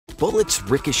Bullets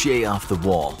ricochet off the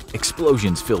wall,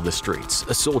 explosions fill the streets,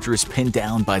 a soldier is pinned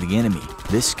down by the enemy.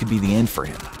 This could be the end for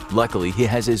him. Luckily, he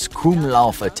has his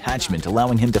Krumlauf attachment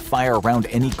allowing him to fire around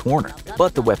any corner,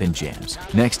 but the weapon jams.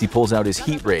 Next, he pulls out his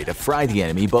heat ray to fry the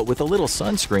enemy, but with a little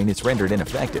sunscreen, it's rendered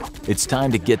ineffective. It's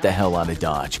time to get the hell out of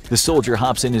Dodge. The soldier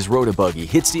hops in his rotobuggy,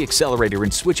 hits the accelerator,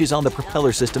 and switches on the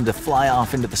propeller system to fly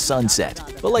off into the sunset.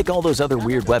 But like all those other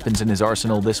weird weapons in his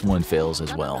arsenal, this one fails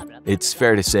as well. It's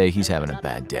fair to say he's having a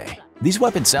bad day. These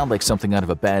weapons sound like something out of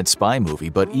a bad spy movie,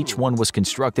 but each one was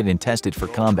constructed and tested for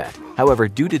combat. However,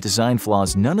 due to design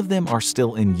flaws, none of them are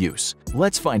still in use.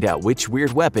 Let's find out which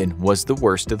weird weapon was the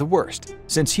worst of the worst.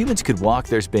 Since humans could walk,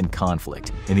 there's been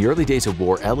conflict. In the early days of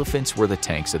war, elephants were the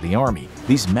tanks of the army.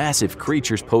 These massive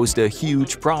creatures posed a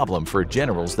huge problem for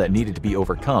generals that needed to be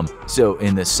overcome. So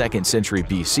in the 2nd century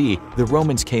BC, the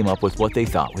Romans came up with what they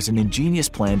thought was an ingenious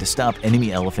plan to stop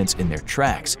enemy elephants in their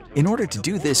tracks. In order to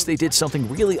do this, they did something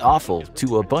really awful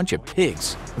to a bunch of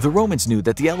pigs. The Romans knew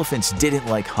that the elephants didn't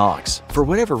like hogs. For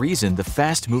whatever reason, the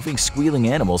fast-moving, squealing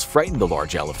animals frightened the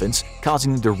large elephants,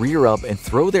 causing them to rear up and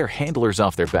throw their handlers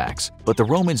off their backs. But the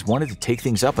Romans wanted to take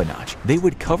things up a notch. They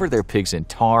would cover their pigs in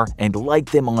tar and light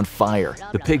them on fire.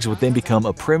 The pigs would then become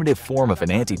a primitive form of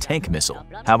an anti-tank missile.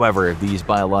 However, these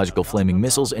biological flaming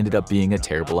missiles ended up being a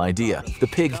terrible idea. The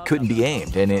pig couldn't be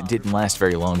aimed, and it didn't last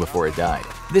very long before it died.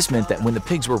 This meant that when the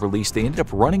pigs were released, they ended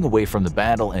up running away from the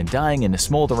battle and dying in a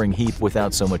smoldering heap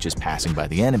without so much as passing by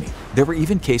the enemy. There were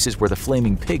even cases where the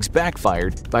flaming pigs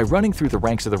backfired by running through the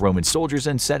ranks of the Roman soldiers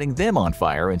and setting them on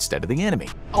fire instead of the enemy.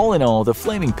 All in all, the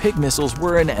flaming pig missiles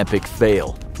were an epic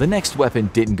fail. The next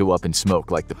weapon didn't go up in smoke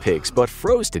like the pigs, but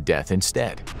froze to death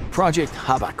instead. Project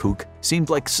Habakkuk seemed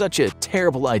like such a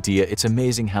terrible idea, it's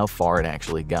amazing how far it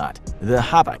actually got. The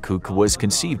Habakkuk was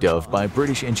conceived of by a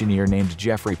British engineer named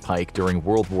Geoffrey Pike during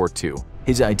World War II.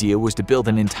 His idea was to build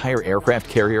an entire aircraft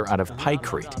carrier out of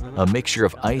pikecrete, a mixture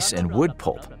of ice and wood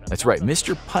pulp. That's right,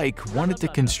 Mr. Pike wanted to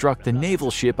construct the naval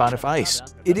ship out of ice.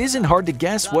 It isn't hard to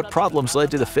guess what problems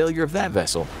led to the failure of that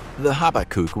vessel. The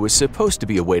Habakkuk was supposed to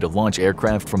be a way to launch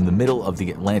aircraft from the middle of the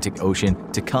Atlantic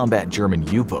Ocean to combat German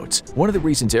U-boats. One of the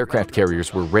reasons aircraft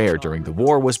carriers were rare during the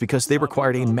war was because they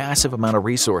required a massive amount of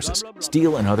resources.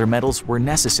 Steel and other metals were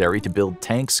necessary to build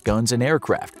tanks, guns, and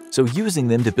aircraft, so using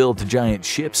them to build giant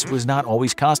ships was not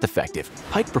always cost-effective.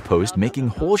 Pike proposed making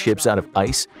whole ships out of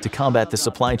ice to combat the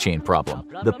supply chain problem.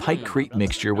 The pikecrete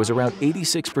mixture was around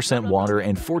 86% water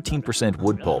and 14%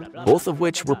 wood pulp, both of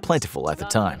which were plentiful at the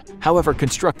time. However,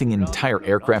 constructing an entire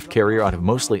aircraft carrier out of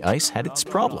mostly ice had its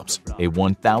problems. A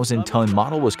 1,000-ton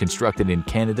model was constructed in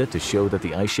Canada to show that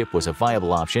the ice ship was a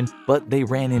viable option, but they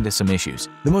ran into some issues.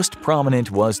 The most prominent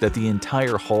was that the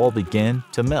entire hull began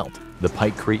to melt. The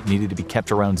pikecrete needed to be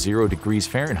kept around 0 degrees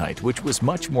Fahrenheit, which was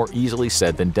much more easily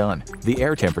said than done. The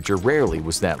air temperature rarely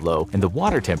was that low, and the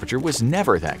water temperature was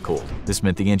never that cold. This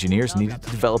meant the engineers needed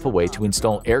to develop a way to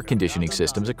install air conditioning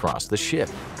systems across the ship.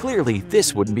 Clearly,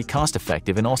 this wouldn't be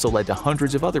cost-effective and also led to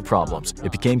hundreds of other problems.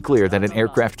 It became clear that an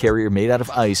aircraft carrier made out of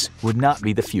ice would not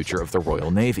be the future of the Royal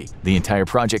Navy. The entire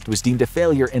project was deemed a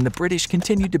failure, and the British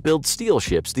continued to build steel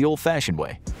ships the old-fashioned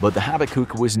way. But the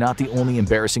Habakkuk was not the only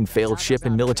embarrassing failed ship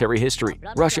in military history.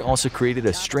 Russia also created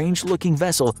a strange-looking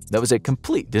vessel that was a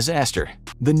complete disaster.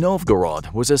 The Novgorod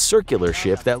was a circular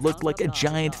ship that looked like a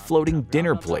giant floating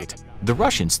dinner plate. The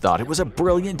Russians thought it was a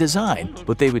brilliant design,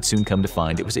 but they would soon come to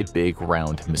find it was a big,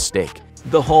 round mistake.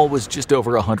 The hull was just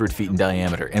over 100 feet in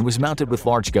diameter and was mounted with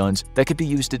large guns that could be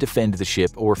used to defend the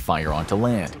ship or fire onto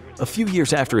land. A few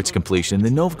years after its completion, the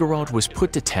Novgorod was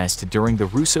put to test during the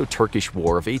Russo-Turkish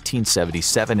War of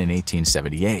 1877 and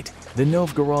 1878. The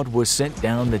Novgorod was sent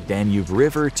down the Danube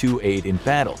River to aid in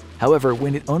battle. However,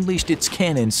 when it unleashed its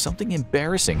cannons, something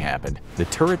embarrassing happened. The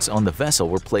turrets on the vessel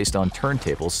were placed on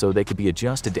turntables so they could be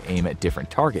adjusted to aim at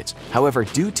different targets. However,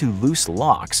 due to loose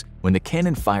locks, when the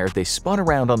cannon fired, they spun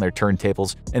around on their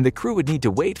turntables, and the crew would need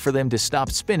to wait for them to stop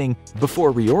spinning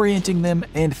before reorienting them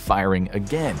and firing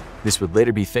again. This would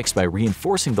later be fixed by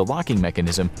reinforcing the locking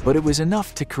mechanism, but it was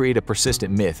enough to create a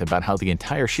persistent myth about how the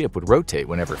entire ship would rotate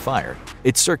whenever fired.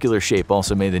 Its circular shape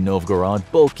also made the Novgorod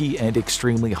bulky and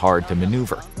extremely hard to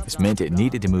maneuver. This meant it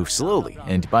needed to move slowly,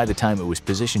 and by the time it was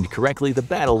positioned correctly, the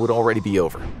battle would already be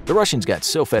over. The Russians got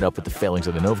so fed up with the failings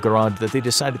of the Novgorod that they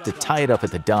decided to tie it up at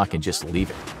the dock and just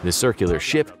leave it. The The circular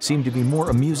ship seemed to be more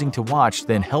amusing to watch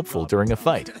than helpful during a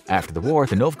fight. After the war,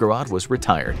 the Novgorod was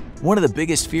retired. One of the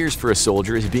biggest fears for a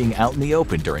soldier is being out in the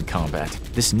open during combat.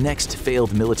 This next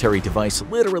failed military device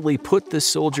literally put the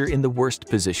soldier in the worst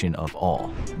position of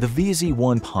all. The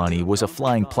VZ-1 Pawnee was a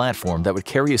flying platform that would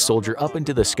carry a soldier up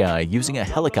into the sky using a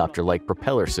helicopter-like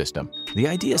propeller system. The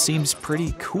idea seems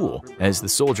pretty cool, as the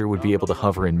soldier would be able to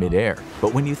hover in midair.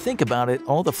 But when you think about it,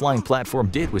 all the flying platform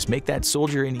did was make that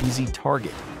soldier an easy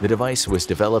target. The device was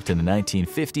developed in the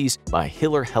 1950s by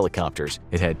Hiller Helicopters.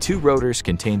 It had two rotors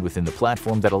contained within the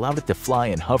platform that allowed it to fly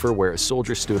and hover where a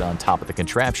soldier stood on top of the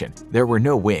contraption. There were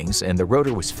no wings, and the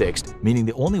rotor was fixed, meaning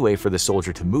the only way for the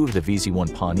soldier to move the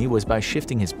VZ-1 Pawnee was by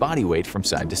shifting his body weight from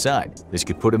side to side. This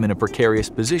could put him in a precarious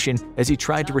position as he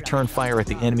tried to return fire at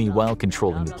the enemy while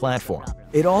controlling the platform.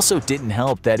 It also didn't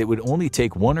help that it would only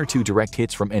take 1 or 2 direct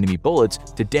hits from enemy bullets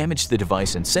to damage the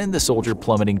device and send the soldier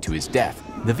plummeting to his death.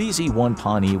 The VZ-1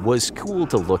 Pawnee was cool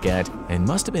to look at and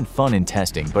must have been fun in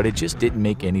testing, but it just didn't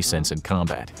make any sense in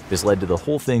combat. This led to the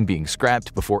whole thing being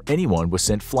scrapped before anyone was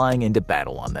sent flying into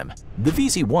battle on them. The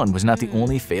VZ-1 was not the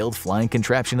only failed flying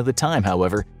contraption of the time,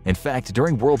 however. In fact,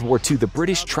 during World War II, the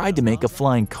British tried to make a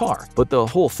flying car, but the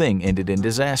whole thing ended in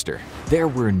disaster. There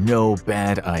were no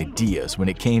bad ideas when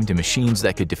it came to machines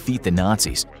that could defeat the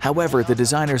Nazis. However, the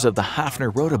designers of the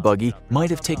Hafner Rotobuggy might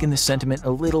have taken the sentiment a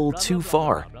little too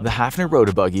far. The Hafner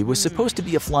Rotobuggy was supposed to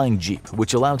be a flying jeep,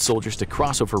 which allowed soldiers to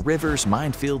cross over rivers,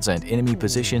 minefields, and enemy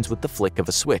positions with the flick of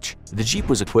a switch. The jeep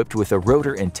was equipped with a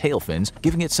rotor and tail fins,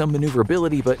 giving it some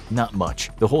maneuverability, but not much.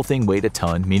 The whole thing weighed a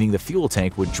ton, meaning the fuel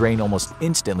tank would drain almost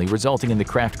instantly, resulting in the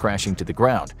craft crashing to the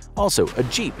ground. Also, a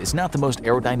jeep is not the most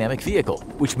aerodynamic vehicle,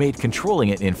 which made controlling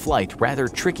it in flight rather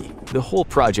tricky. The whole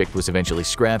project was eventually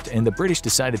scrapped, and the British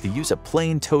decided to use a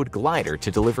plain-towed glider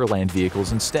to deliver land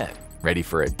vehicles instead. Ready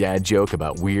for a dad joke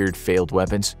about weird, failed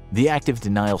weapons? The active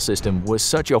denial system was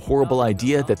such a horrible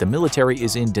idea that the military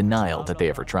is in denial that they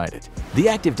ever tried it. The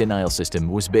active denial system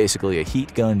was basically a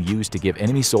heat gun used to give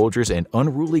enemy soldiers and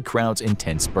unruly crowds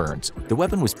intense burns. The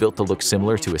weapon was built to look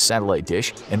similar to a satellite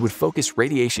dish and would focus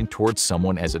radiation towards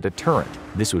someone as a deterrent.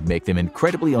 This would make them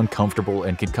incredibly uncomfortable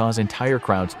and could cause entire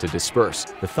crowds to disperse.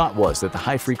 The thought was that the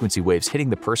high-frequency waves hitting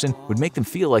the person would make them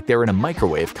feel like they're in a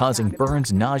microwave, causing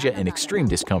burns, nausea, and extreme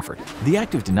discomfort. The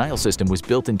active denial system was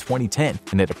built in 2010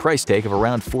 and had a price tag of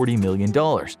around $40 million.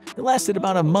 It lasted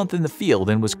about a month in the field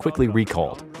and was quickly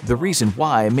recalled. The reason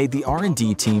why made the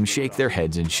R&D team shake their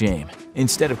heads in shame.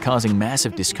 Instead of causing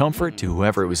massive discomfort to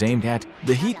whoever it was aimed at,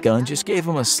 the heat gun just gave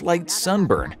them a slight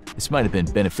sunburn. This might have been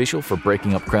beneficial for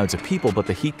breaking up crowds of people, but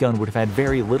the heat gun would have had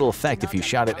very little effect if you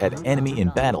shot it at an enemy in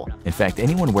battle. In fact,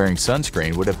 anyone wearing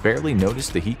sunscreen would have barely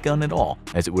noticed the heat gun at all,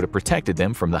 as it would have protected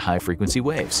them from the high-frequency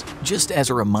waves. Just as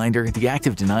a reminder, the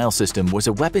active denial system was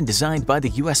a weapon designed by the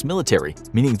US military,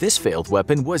 meaning this failed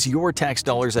weapon was your tax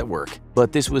dollars at work.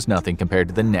 But this was nothing compared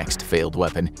to the next failed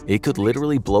weapon. It could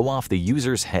literally blow off the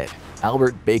user's head.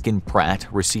 Albert Bacon Pratt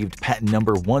received patent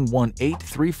number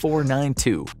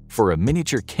 1183492 for a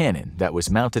miniature cannon that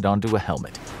was mounted onto a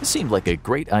helmet. This seemed like a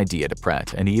great idea to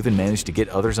Pratt, and he even managed to get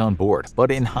others on board. But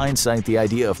in hindsight, the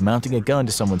idea of mounting a gun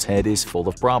to someone's head is full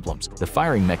of problems. The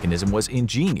firing mechanism was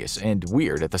ingenious and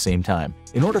weird at the same time.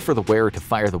 In order for the wearer to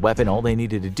fire the weapon, all they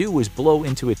needed to do was blow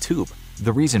into a tube.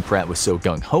 The reason Pratt was so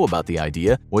gung-ho about the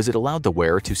idea was it allowed the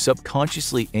wearer to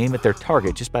subconsciously aim at their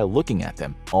target just by looking at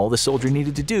them. All the soldier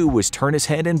needed to do was turn his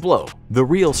head and blow. The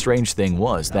real strange thing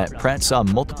was that Pratt saw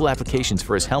multiple applications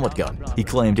for his helmet gun. He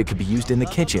claimed it could be used in the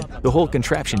kitchen. The whole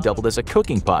contraption doubled as a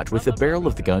cooking pot, with the barrel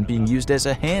of the gun being used as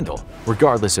a handle.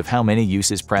 Regardless of how many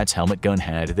uses Pratt's helmet gun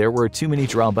had, there were too many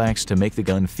drawbacks to make the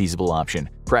gun a feasible option.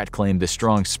 Pratt claimed the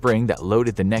strong spring that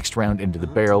loaded the next round into the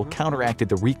barrel counteracted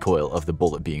the recoil of the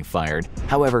bullet being fired.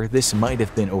 However, this might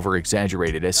have been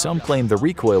over-exaggerated, as some claim the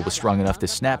recoil was strong enough to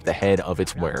snap the head of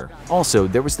its wearer. Also,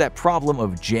 there was that problem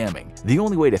of jamming. The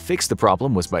only way to fix the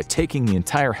problem was by taking the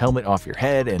entire helmet off your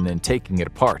head and then taking it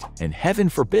apart. And heaven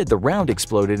forbid the round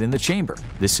exploded in the chamber.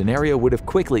 This scenario would have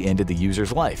quickly ended the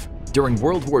user's life. During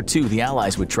World War II, the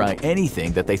Allies would try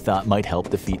anything that they thought might help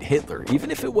defeat Hitler,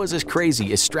 even if it was as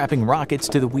crazy as strapping rockets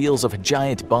to the wheels of a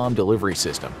giant bomb delivery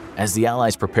system. As the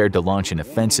Allies prepared to launch an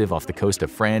offensive off the coast of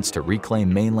France to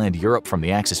reclaim mainland Europe from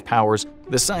the Axis powers,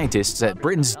 The scientists at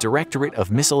Britain's Directorate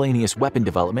of Miscellaneous Weapon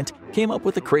Development came up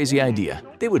with a crazy idea.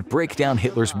 They would break down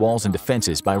Hitler's walls and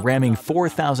defenses by ramming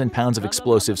 4,000 pounds of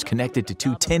explosives connected to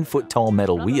two 10-foot-tall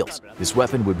metal wheels. This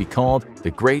weapon would be called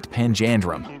the Great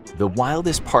Panjandrum. The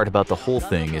wildest part about the whole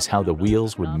thing is how the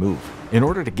wheels would move. In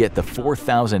order to get the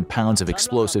 4,000 pounds of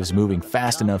explosives moving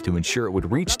fast enough to ensure it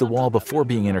would reach the wall before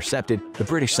being intercepted, the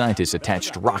British scientists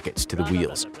attached rockets to the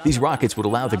wheels. These rockets would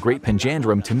allow the Great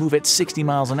Panjandrum to move at 60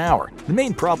 miles an hour. The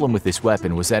main problem with this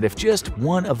weapon was that if just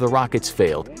one of the rockets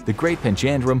failed, the Great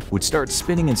Panjandrum would start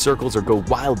spinning in circles or go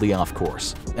wildly off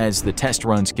course. As the test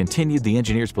runs continued, the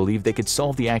engineers believed they could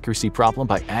solve the accuracy problem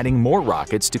by adding more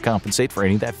rockets to compensate for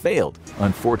any that failed.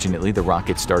 Unfortunately, the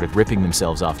rockets started ripping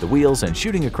themselves off the wheels and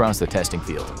shooting across the testing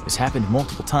field. This happened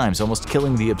multiple times, almost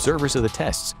killing the observers of the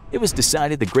tests. It was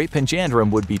decided the Great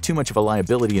Panjandrum would be too much of a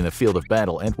liability in the field of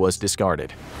battle and was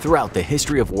discarded. Throughout the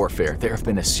history of warfare, there have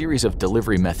been a series of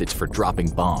delivery methods for dropping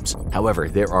bombs. However,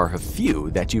 there are a few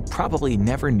that you probably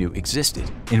never knew existed.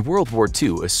 In World War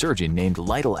II, a surgeon named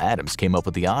Lytle Adams came up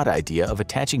with the odd idea of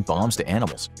attaching bombs to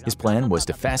animals. His plan was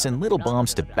to fasten little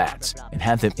bombs to bats and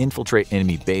have them infiltrate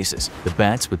enemy bases. The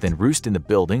bats would then roost in the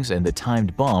buildings and the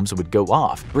timed bombs would go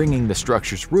off, bringing the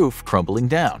structure's roof crumbling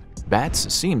down.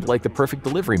 Bats seemed like the perfect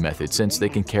delivery method since they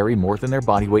can carry more than their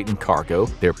body weight in cargo,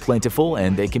 they're plentiful,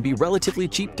 and they can be relatively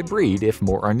cheap to breed if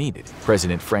more are needed.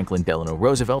 President Franklin Delano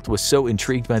Roosevelt was so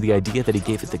intrigued by the idea that he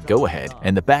gave it the go-ahead,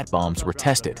 and the bat bombs were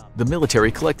tested. The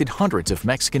military collected hundreds of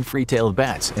Mexican free-tailed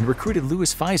bats and recruited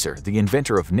Louis Pfizer, the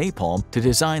inventor of napalm, to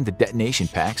design the detonation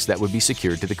packs that would be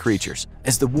secured to the creatures.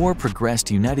 As the war progressed,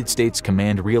 United States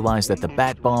Command realized that the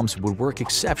bat bombs would work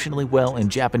exceptionally well in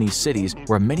Japanese cities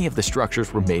where many of the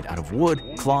structures were made out of wood,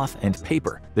 cloth, and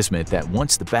paper. This meant that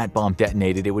once the bat bomb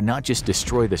detonated, it would not just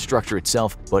destroy the structure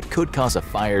itself, but could cause a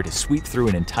fire to sweep through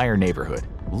an entire neighborhood.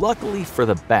 Luckily for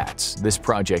the bats, this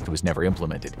project was never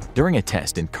implemented. During a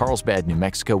test in Carlsbad, New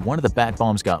Mexico, one of the bat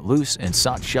bombs got loose and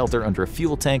sought shelter under a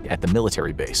fuel tank at the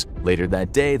military base. Later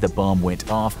that day, the bomb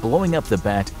went off, blowing up the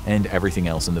bat and everything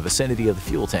else in the vicinity of the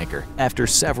fuel tanker. After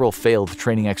several failed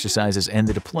training exercises and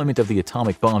the deployment of the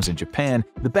atomic bombs in Japan,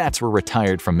 the bats were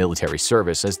retired from military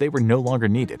service as they were no longer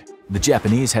needed. The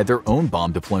Japanese had their own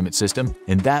bomb deployment system,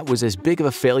 and that was as big of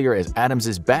a failure as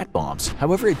Adams's bat bombs.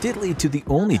 However, it did lead to the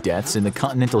only deaths in the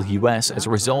continental U.S. as a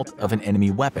result of an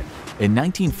enemy weapon. In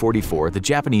 1944, the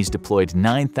Japanese deployed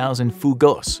 9,000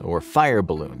 fugos, or fire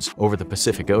balloons, over the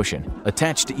Pacific Ocean.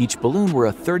 Attached to each balloon were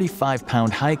a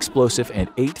 35-pound high explosive and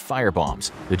 8 fire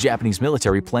bombs. The Japanese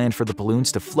military planned for the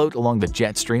balloons to float along the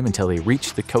jet stream until they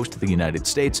reached the coast of the United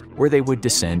States, where they would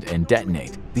descend and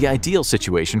detonate. The ideal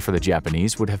situation for the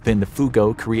Japanese would have been the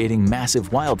fugo creating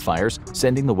massive wildfires,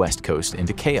 sending the West Coast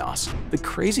into chaos. The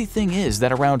crazy thing is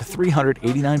that around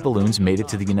 389 balloons made it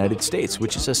to the United States,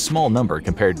 which is a small number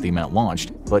compared to the amount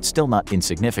launched, but still not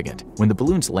insignificant. When the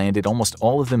balloons landed, almost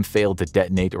all of them failed to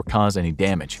detonate or cause any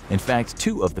damage. In fact,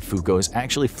 2 of the fugos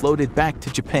actually floated back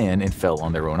to Japan and fell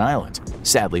on their own island.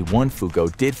 Sadly, one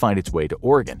fugo did find its way to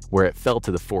Oregon, where it fell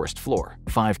to the forest floor.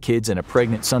 5 kids and a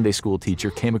pregnant Sunday school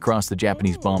teacher came across the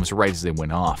Japanese bombs right as they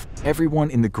went off.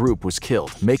 Everyone in the group was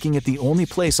killed, making it the only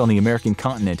place on the American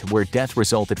continent where death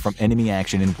resulted from enemy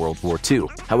action in World War II.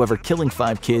 However, killing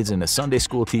 5 kids and a Sunday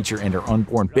school teacher and her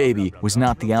unborn baby was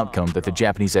not the outcome that the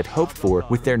Japanese had hoped for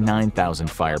with their 9,000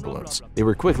 fire balloons. They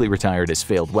were quickly retired as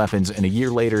failed weapons, and a year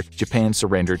later, Japan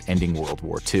surrendered, ending World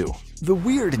War II. The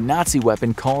weird Nazi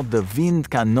weapon called the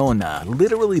Windkanone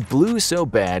literally blew so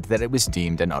bad that it was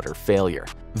deemed an utter failure.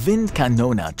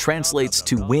 Windkanone translates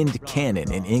to wind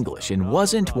cannon in English and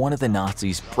wasn't one of the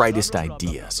Nazis' brightest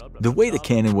ideas. The way the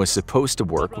cannon was supposed to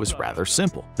work was rather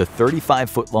simple. The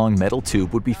 35-foot-long metal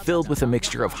tube would be filled with a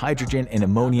mixture of hydrogen and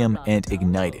ammonium and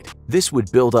ignited. This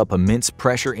would build up immense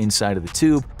pressure inside of the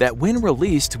tube that, when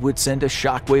released, would send a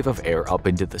shockwave of air up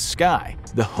into the sky.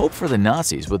 The hope for the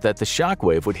Nazis was that the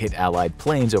shockwave would hit Allied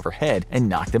planes overhead and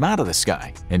knock them out of the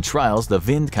sky. In trials, the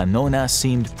Windkanone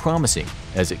seemed promising,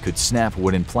 as it could snap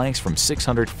wooden planks from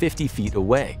 650 feet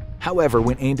away. However,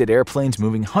 when aimed at airplanes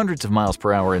moving hundreds of miles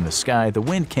per hour in the sky, the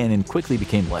wind cannon quickly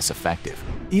became less effective.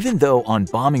 Even though on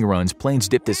bombing runs planes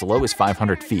dipped as low as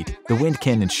 500 feet, the wind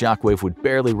cannon shockwave would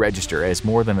barely register as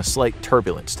more than a slight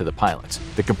turbulence to the pilots.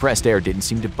 The compressed air didn't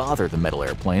seem to bother the metal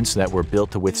airplanes that were built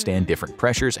to withstand different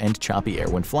pressures and choppy air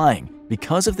when flying.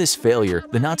 Because of this failure,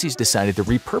 the Nazis decided to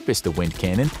repurpose the wind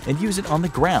cannon and use it on the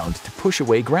ground to push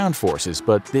away ground forces,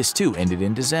 but this too ended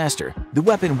in disaster. The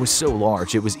weapon was so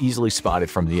large it was easily spotted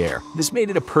from the air. This made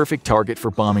it a perfect target for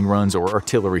bombing runs or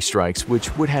artillery strikes,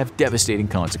 which would have devastating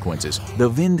consequences. The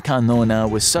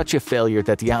Windkanone was such a failure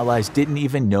that the Allies didn't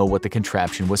even know what the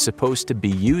contraption was supposed to be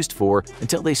used for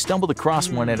until they stumbled across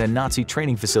one at a Nazi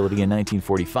training facility in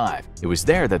 1945. It was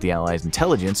there that the Allies'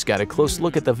 intelligence got a close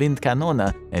look at the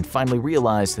Windkanone and finally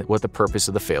realized what the purpose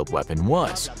of the failed weapon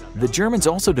was. The Germans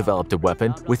also developed a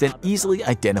weapon with an easily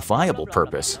identifiable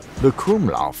purpose. The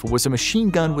Krummlauf was a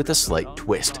machine gun with a slight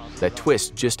twist. That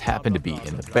twist just happened to be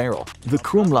in the barrel. The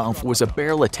Krummlauf was a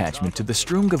barrel attachment to the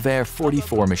Sturmgewehr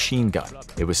 44 machine gun.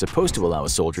 It was supposed to allow a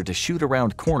soldier to shoot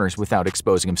around corners without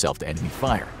exposing himself to enemy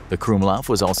fire. The Krummlauf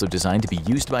was also designed to be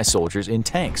used by soldiers in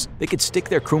tanks. They could stick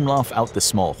their Krummlauf out the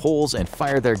small holes and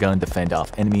fire their gun to fend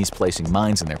off enemies placing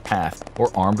mines in their path or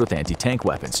armed with anti-tank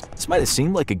weapons. This might have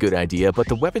seemed like a good idea, but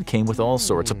the weapon came with all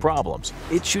sorts of problems.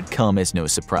 It should come as no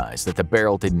surprise that the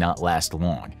barrel did not last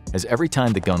long, as every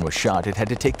time the gun was shot it had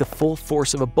to take the full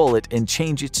force of a bullet and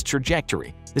change its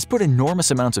trajectory. This put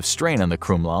enormous amounts of strain on the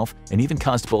Krummlauf and even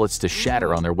caused bullets to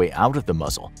shatter on their way out of the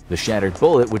muzzle. The shattered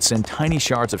bullet would send tiny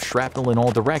shards of shrapnel in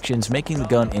all directions, making the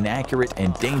gun inaccurate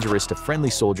and dangerous to friendly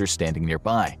soldiers standing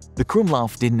nearby. The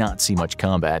Krummlauf did not see much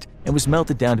combat and was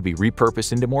melted down to be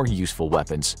repurposed into more useful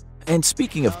weapons. And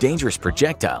speaking of dangerous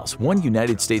projectiles, one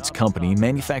United States company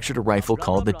manufactured a rifle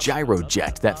called the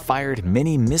Gyrojet that fired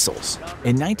mini missiles.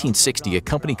 In 1960, a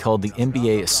company called the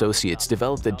MBA Associates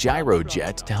developed the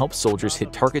Gyrojet to help soldiers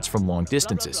hit targets from long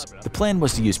distances. The plan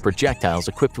was to use projectiles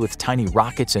equipped with tiny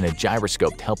rockets and a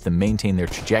gyroscope to help them maintain their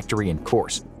trajectory and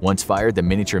course. Once fired, the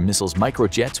miniature missile's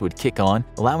microjets would kick on,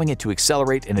 allowing it to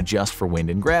accelerate and adjust for wind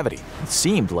and gravity. It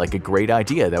seemed like a great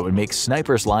idea that would make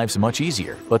snipers' lives much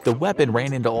easier, but the weapon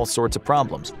ran into all sorts of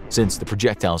problems. Since the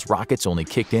projectile's rockets only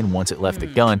kicked in once it left the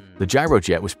gun, the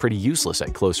Gyrojet was pretty useless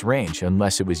at close range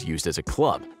unless it was used as a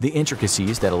club. The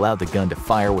intricacies that allowed the gun to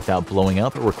fire without blowing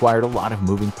up required a lot of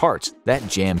moving parts that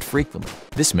jammed frequently.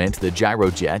 This meant the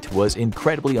Gyrojet was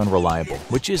incredibly unreliable,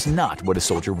 which is not what a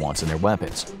soldier wants in their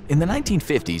weapons. In the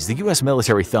 1950s, the US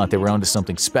military thought they were onto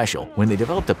something special when they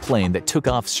developed a plane that took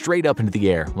off straight up into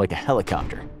the air like a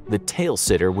helicopter. The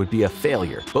tail-sitter would be a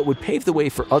failure, but would pave the way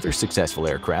for other successful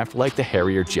aircraft like the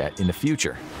Harrier jet in the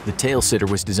future. The tail-sitter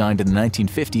was designed in the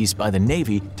 1950s by the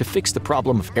Navy to fix the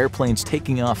problem of airplanes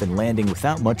taking off and landing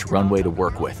without much runway to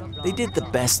work with. They did the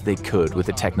best they could with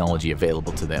the technology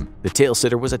available to them. The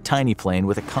tail-sitter was a tiny plane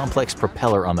with a complex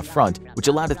propeller on the front, which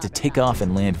allowed it to take off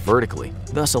and land vertically,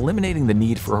 thus eliminating the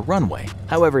need for a runway.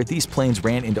 However, these planes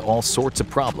ran into all sorts of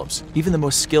problems. Even the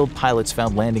most skilled pilots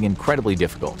found landing incredibly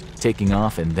difficult. Taking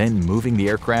off and then moving the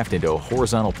aircraft into a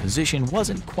horizontal position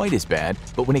wasn't quite as bad,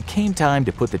 but when it came time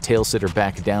to put the tail-sitter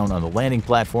back down on the landing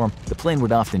platform, the plane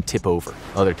would often tip over.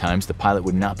 Other times, the pilot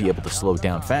would not be able to slow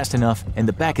down fast enough, and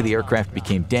the back of the aircraft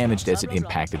became damaged as it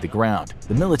impacted the ground.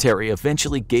 The military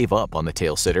eventually gave up on the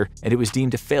tail-sitter, and it was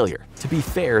deemed a failure. To be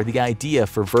fair, the idea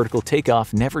for vertical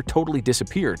takeoff never totally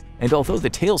disappeared, and although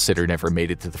the tail-sitter never made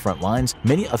it to the front lines,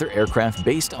 many other aircraft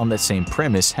based on that same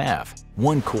premise have.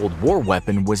 One Cold War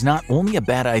weapon was not only a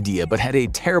bad idea but had a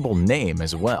terrible name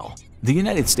as well. The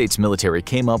United States military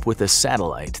came up with a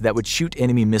satellite that would shoot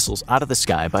enemy missiles out of the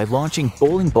sky by launching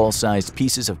bowling ball-sized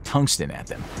pieces of tungsten at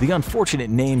them. The unfortunate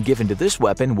name given to this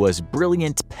weapon was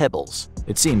Brilliant Pebbles.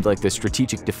 It seemed like the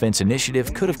Strategic Defense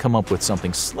Initiative could have come up with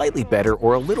something slightly better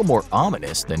or a little more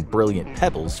ominous than Brilliant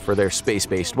Pebbles for their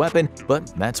space-based weapon, but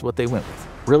that's what they went with.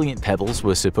 Brilliant Pebbles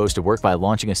was supposed to work by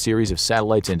launching a series of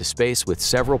satellites into space with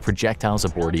several projectiles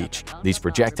aboard each. These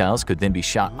projectiles could then be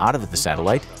shot out of the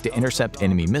satellite to intercept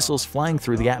enemy missiles flying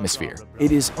through the atmosphere.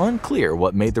 It is unclear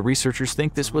what made the researchers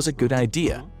think this was a good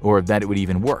idea, or that it would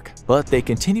even work, but they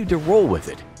continued to roll with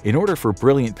it. In order for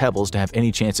Brilliant Pebbles to have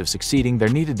any chance of succeeding, there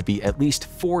needed to be at least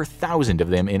 4,000 of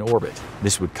them in orbit.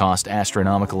 This would cost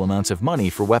astronomical amounts of money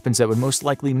for weapons that would most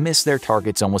likely miss their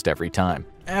targets almost every time.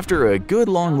 After a good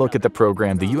long look at the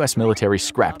program, the US military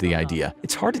scrapped the idea.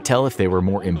 It's hard to tell if they were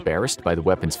more embarrassed by the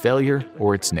weapon's failure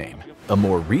or its name. A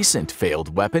more recent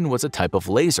failed weapon was a type of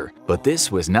laser, but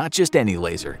this was not just any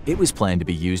laser. It was planned to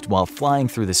be used while flying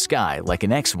through the sky like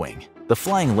an X-wing. The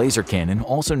flying laser cannon,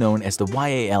 also known as the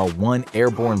YAL-1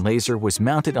 airborne laser, was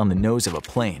mounted on the nose of a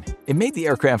plane. It made the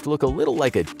aircraft look a little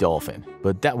like a dolphin,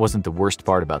 but that wasn't the worst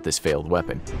part about this failed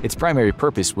weapon. Its primary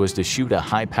purpose was to shoot a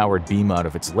high-powered beam out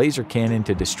of its laser cannon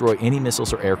to destroy any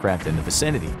missiles or aircraft in the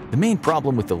vicinity. The main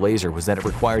problem with the laser was that it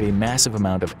required a massive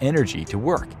amount of energy to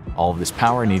work. All of this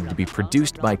power needed to be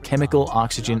produced by chemical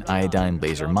oxygen iodine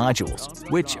laser modules,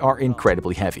 which are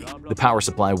incredibly heavy. The power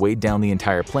supply weighed down the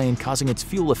entire plane, causing its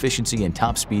fuel efficiency and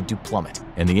top speed to plummet.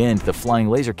 In the end, the flying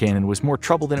laser cannon was more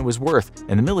trouble than it was worth,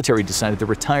 and the military decided to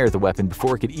retire the weapon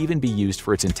before it could even be used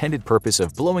for its intended purpose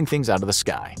of blowing things out of the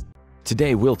sky.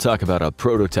 Today we'll talk about a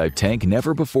prototype tank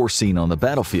never before seen on the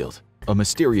battlefield, a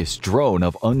mysterious drone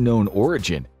of unknown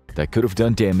origin that could have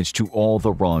done damage to all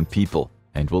the wrong people,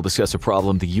 and we'll discuss a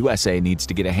problem the USA needs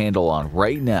to get a handle on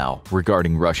right now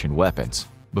regarding Russian weapons.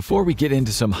 Before we get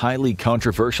into some highly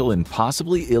controversial and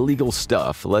possibly illegal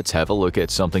stuff, let's have a look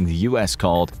at something the US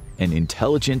called an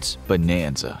intelligence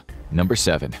bonanza. Number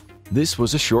 7. This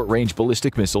was a short-range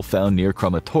ballistic missile found near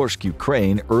Kramatorsk,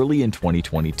 Ukraine early in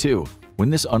 2022. When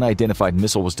this unidentified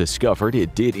missile was discovered,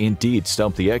 it did indeed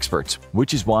stump the experts,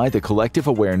 which is why the Collective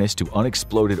Awareness to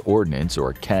Unexploded Ordnance,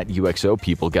 or CAT-UXO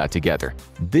people got together.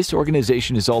 This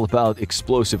organization is all about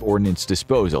explosive ordnance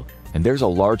disposal, and there's a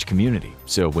large community,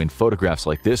 so when photographs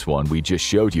like this one we just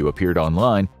showed you appeared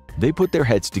online, they put their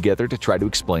heads together to try to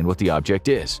explain what the object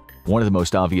is. One of the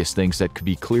most obvious things that could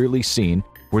be clearly seen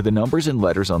were the numbers and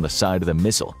letters on the side of the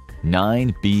missile,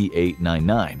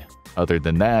 9B899. Other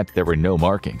than that, there were no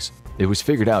markings. It was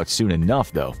figured out soon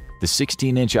enough, though. The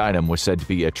 16-inch item was said to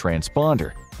be a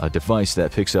transponder, a device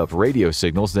that picks up radio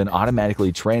signals then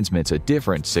automatically transmits a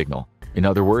different signal. In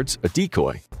other words, a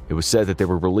decoy. It was said that they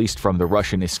were released from the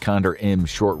Russian Iskander-M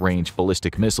short-range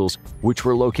ballistic missiles, which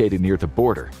were located near the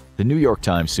border. The New York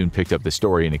Times soon picked up the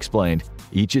story and explained,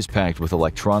 each is packed with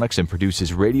electronics and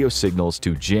produces radio signals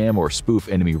to jam or spoof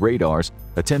enemy radars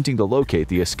attempting to locate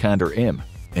the Iskander-M,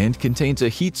 and contains a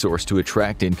heat source to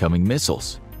attract incoming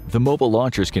missiles. The mobile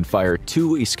launchers can fire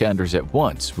 2 Iskanders at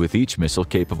once, with each missile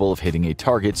capable of hitting a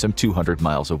target some 200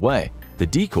 miles away. The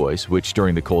decoys, which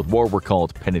during the Cold War were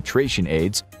called penetration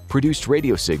aids, produced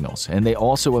radio signals, and they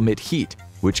also emit heat,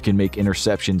 which can make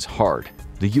interceptions hard.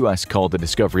 The US called the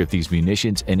discovery of these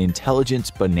munitions an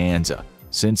intelligence bonanza,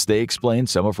 since they explained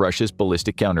some of Russia's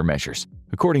ballistic countermeasures.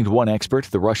 According to one expert,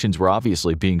 the Russians were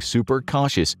obviously being super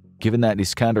cautious, given that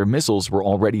Iskander missiles were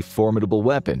already formidable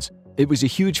weapons. It was a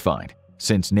huge find,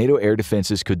 since NATO air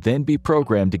defenses could then be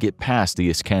programmed to get past the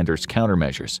Iskander's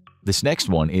countermeasures. This next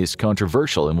one is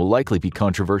controversial and will likely be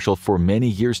controversial for many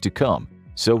years to come,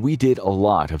 so we did a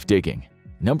lot of digging.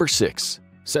 Number 6.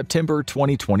 September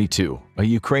 2022, a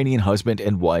Ukrainian husband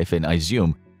and wife in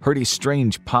Izium heard a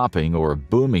strange popping or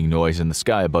booming noise in the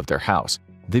sky above their house.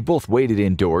 They both waited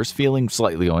indoors, feeling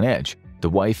slightly on edge. The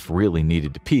wife really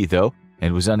needed to pee, though,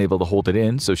 and was unable to hold it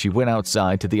in, so she went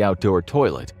outside to the outdoor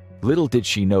toilet. Little did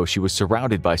she know she was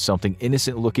surrounded by something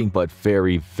innocent-looking but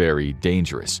very, very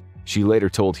dangerous. She later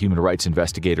told human rights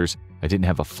investigators, "I didn't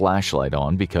have a flashlight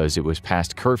on because it was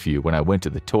past curfew when I went to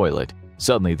the toilet.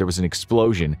 Suddenly there was an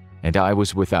explosion and I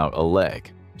was without a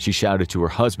leg." She shouted to her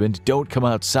husband, "Don't come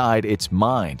outside, it's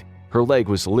mine." Her leg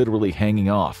was literally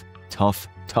hanging off. Tough,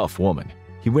 tough woman.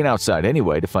 He went outside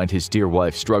anyway to find his dear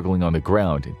wife struggling on the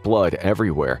ground, blood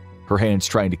everywhere, her hands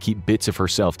trying to keep bits of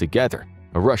herself together.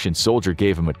 A Russian soldier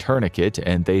gave him a tourniquet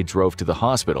and they drove to the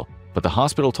hospital, but the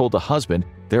hospital told the husband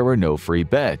there were no free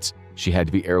beds. She had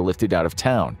to be airlifted out of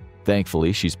town.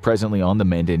 Thankfully, she's presently on the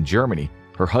mend in Germany.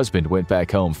 Her husband went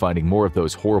back home finding more of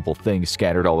those horrible things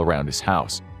scattered all around his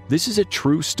house. This is a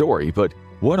true story, but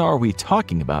what are we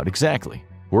talking about exactly?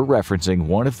 We're referencing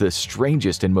one of the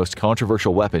strangest and most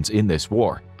controversial weapons in this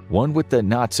war, one with the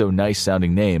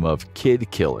not-so-nice-sounding name of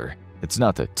Kid Killer. It's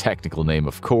not the technical name,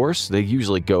 of course. They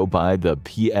usually go by the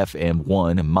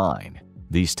PFM-1 mine.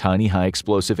 These tiny,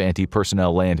 high-explosive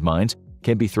anti-personnel landmines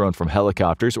can be thrown from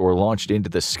helicopters or launched into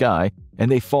the sky, and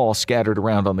they fall scattered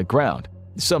around on the ground.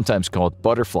 Sometimes called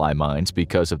butterfly mines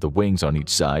because of the wings on each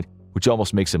side, which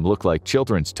almost makes them look like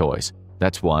children's toys.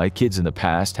 That's why kids in the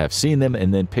past have seen them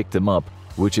and then picked them up,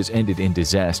 which has ended in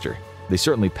disaster. They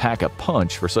certainly pack a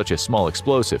punch for such a small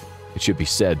explosive. It should be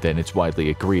said that it's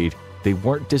widely agreed they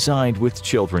weren't designed with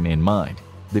children in mind.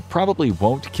 They probably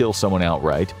won't kill someone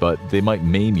outright, but they might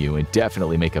maim you and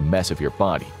definitely make a mess of your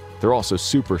body. They're also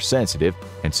super sensitive,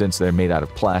 and since they're made out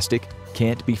of plastic,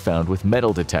 can't be found with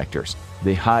metal detectors.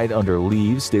 They hide under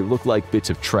leaves, they look like bits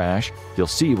of trash. You'll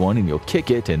see one and you'll kick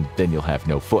it, and then you'll have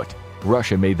no foot.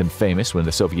 Russia made them famous when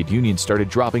the Soviet Union started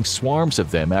dropping swarms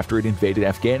of them after it invaded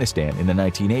Afghanistan in the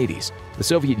 1980s. The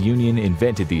Soviet Union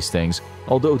invented these things,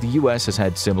 although the US has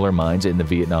had similar mines in the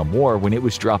Vietnam War when it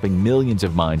was dropping millions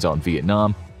of mines on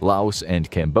Vietnam, Laos,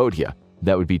 and Cambodia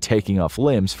that would be taking off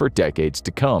limbs for decades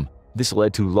to come. This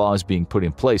led to laws being put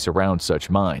in place around such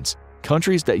mines.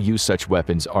 Countries that use such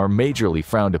weapons are majorly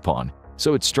frowned upon,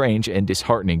 so it's strange and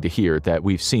disheartening to hear that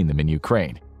we've seen them in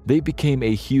Ukraine. They became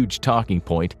a huge talking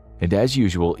point, and as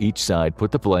usual, each side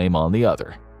put the blame on the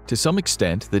other. To some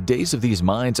extent, the days of these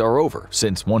mines are over,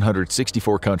 since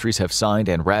 164 countries have signed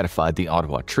and ratified the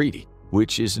Ottawa Treaty,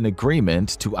 which is an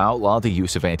agreement to outlaw the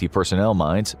use of anti-personnel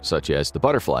mines, such as the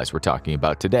butterflies we're talking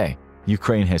about today.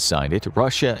 Ukraine has signed it,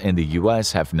 Russia and the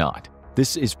US have not.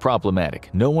 This is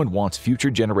problematic. No one wants future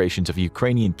generations of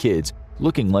Ukrainian kids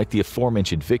looking like the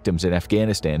aforementioned victims in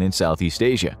Afghanistan and Southeast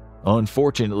Asia.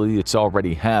 Unfortunately, it's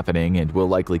already happening and will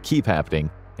likely keep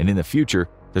happening, and in the future,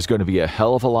 there's going to be a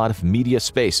hell of a lot of media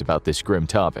space about this grim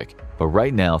topic. But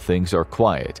right now, things are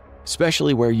quiet,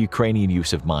 especially where Ukrainian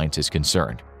use of mines is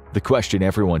concerned. The question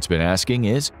everyone's been asking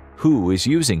is, who is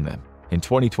using them? In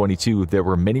 2022, there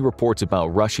were many reports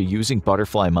about Russia using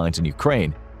butterfly mines in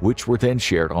Ukraine, which were then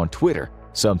shared on Twitter,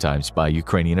 sometimes by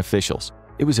Ukrainian officials.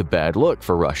 It was a bad look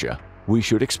for Russia. We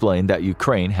should explain that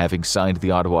Ukraine, having signed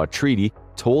the Ottawa Treaty,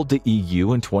 told the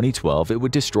EU in 2012 it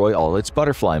would destroy all its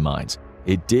butterfly mines.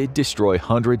 It did destroy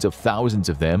hundreds of thousands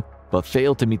of them, but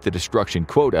failed to meet the destruction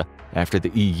quota after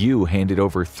the EU handed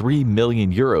over €3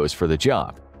 million for the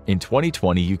job. In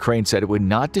 2020, Ukraine said it would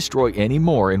not destroy any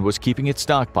more and was keeping its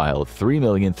stockpile of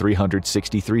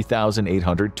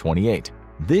 3,363,828.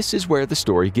 This is where the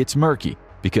story gets murky,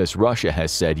 because Russia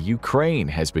has said Ukraine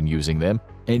has been using them,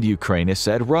 and Ukraine has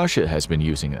said Russia has been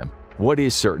using them. What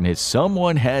is certain is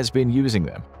someone has been using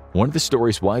them. One of the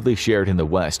stories widely shared in the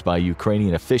West by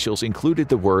Ukrainian officials included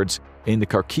the words, "In the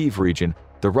Kharkiv region,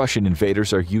 the Russian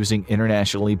invaders are using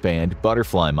internationally banned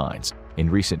butterfly mines. In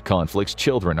recent conflicts,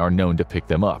 children are known to pick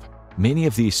them up." Many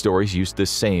of these stories used the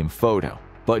same photo,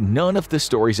 but none of the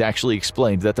stories actually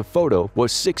explained that the photo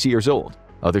was 6 years old.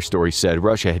 Other stories said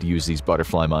Russia had used these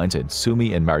butterfly mines in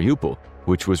Sumy and Mariupol,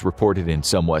 which was reported in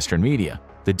some Western media.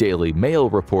 The Daily Mail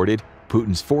reported,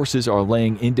 Putin's forces are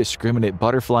laying indiscriminate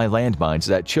butterfly landmines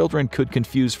that children could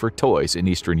confuse for toys in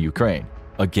eastern Ukraine.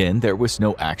 Again, there was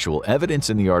no actual evidence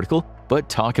in the article, but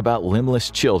talk about limbless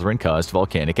children caused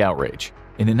volcanic outrage.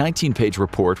 In a 19-page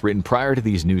report written prior to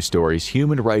these news stories,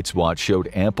 Human Rights Watch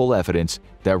showed ample evidence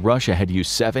that Russia had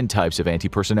used 7 types of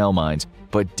anti-personnel mines,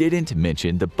 but didn't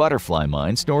mention the butterfly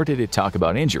mines, nor did it talk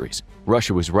about injuries.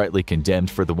 Russia was rightly condemned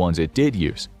for the ones it did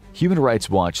use. Human Rights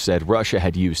Watch said Russia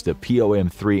had used the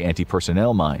POM-3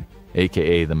 anti-personnel mine,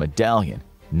 aka the Medallion,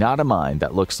 not a mine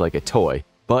that looks like a toy,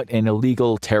 but an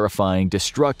illegal, terrifying,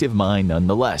 destructive mine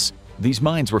nonetheless. These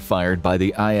mines were fired by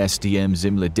the ISDM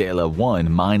Zimlidela-1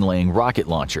 mine-laying rocket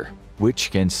launcher,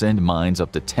 which can send mines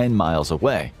up to 10 miles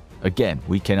away. Again,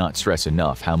 we cannot stress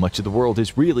enough how much of the world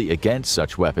is really against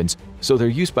such weapons, so their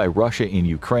use by Russia in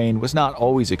Ukraine was not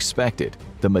always expected.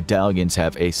 The medallions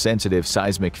have a sensitive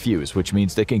seismic fuse, which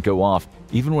means they can go off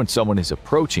even when someone is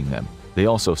approaching them. They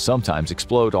also sometimes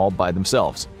explode all by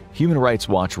themselves. Human Rights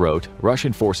Watch wrote,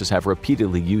 Russian forces have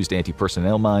repeatedly used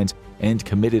anti-personnel mines and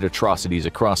committed atrocities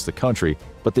across the country,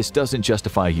 but this doesn't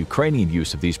justify Ukrainian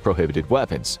use of these prohibited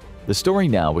weapons. The story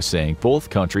now was saying both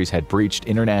countries had breached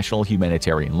international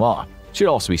humanitarian law. It should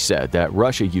also be said that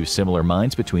Russia used similar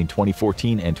mines between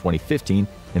 2014 and 2015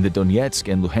 in the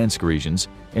Donetsk and Luhansk regions,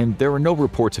 and there were no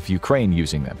reports of Ukraine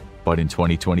using them. But in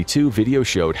 2022, video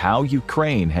showed how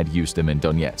Ukraine had used them in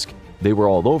Donetsk. They were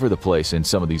all over the place in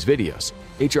some of these videos.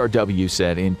 HRW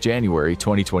said in January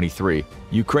 2023,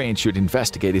 Ukraine should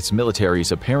investigate its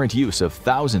military's apparent use of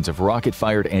thousands of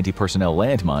rocket-fired anti-personnel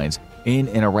landmines in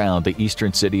and around the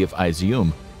eastern city of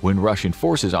Izium when Russian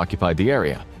forces occupied the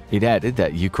area. It added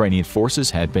that Ukrainian forces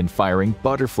had been firing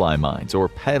butterfly mines or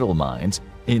petal mines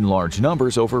in large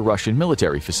numbers over Russian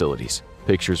military facilities.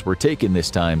 Pictures were taken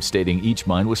this time stating each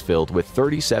mine was filled with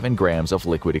 37 grams of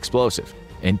liquid explosive.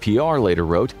 NPR later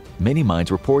wrote, many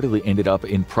mines reportedly ended up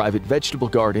in private vegetable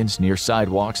gardens near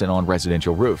sidewalks and on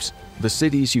residential roofs. The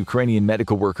cities Ukrainian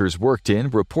medical workers worked in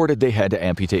reported they had to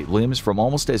amputate limbs from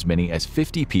almost as many as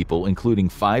 50 people, including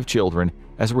 5 children,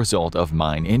 as a result of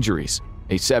mine injuries.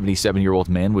 A 77-year-old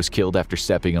man was killed after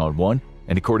stepping on one,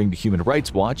 and according to Human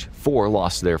Rights Watch, 4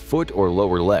 lost their foot or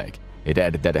lower leg. It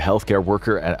added that a healthcare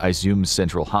worker at Izium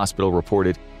Central Hospital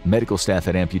reported medical staff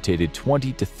had amputated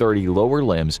 20 to 30 lower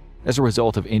limbs as a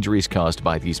result of injuries caused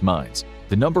by these mines.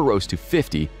 The number rose to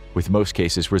 50, with most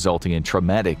cases resulting in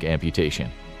traumatic amputation.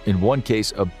 In one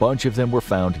case, a bunch of them were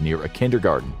found near a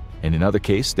kindergarten. In another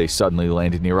case, they suddenly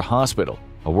landed near a hospital.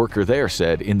 A worker there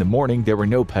said, "In the morning there were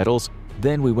no petals,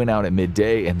 then we went out at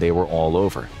midday and they were all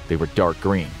over. They were dark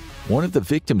green." One of the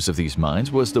victims of these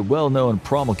mines was the well-known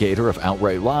promulgator of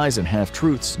outright lies and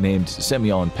half-truths named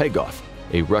Semyon Pegov,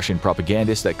 a Russian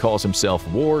propagandist that calls himself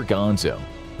War Gonzo.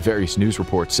 Various news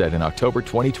reports said in October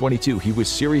 2022 he was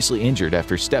seriously injured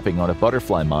after stepping on a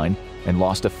butterfly mine and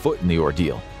lost a foot in the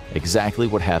ordeal. Exactly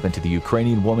what happened to the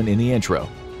Ukrainian woman in the intro.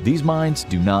 These mines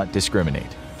do not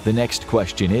discriminate. The next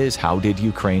question is, how did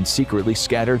Ukraine secretly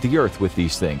scatter the earth with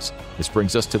these things? This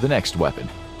brings us to the next weapon.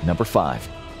 Number 5.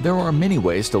 There are many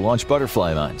ways to launch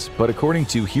butterfly mines, but according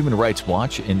to Human Rights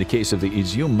Watch, in the case of the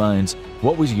Izium mines,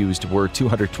 what was used were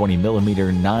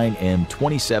 220mm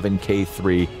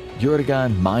 9M27K3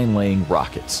 Uragan mine-laying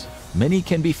rockets. Many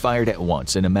can be fired at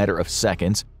once in a matter of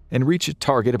seconds and reach a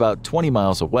target about 20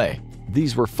 miles away.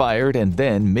 These were fired and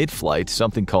then, mid-flight,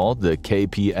 something called the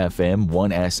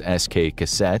KPFM-1SSK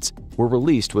cassettes were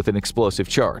released with an explosive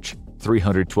charge.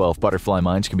 312 butterfly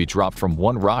mines can be dropped from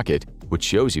one rocket, which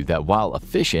shows you that while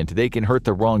efficient, they can hurt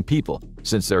the wrong people,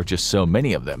 since there are just so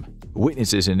many of them.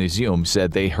 Witnesses in Izium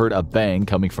said they heard a bang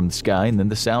coming from the sky and then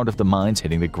the sound of the mines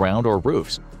hitting the ground or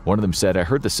roofs. One of them said, "I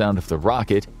heard the sound of the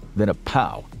rocket, then a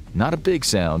pow. Not a big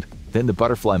sound, then the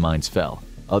butterfly mines fell."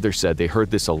 Others said they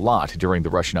heard this a lot during the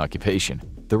Russian occupation.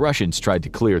 The Russians tried to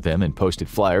clear them and posted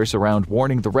flyers around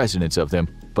warning the residents of them,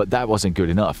 but that wasn't good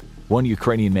enough. One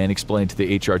Ukrainian man explained to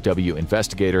the HRW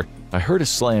investigator, "I heard a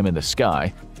slam in the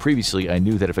sky. Previously, I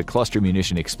knew that if a cluster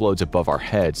munition explodes above our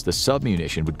heads, the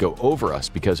submunition would go over us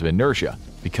because of inertia.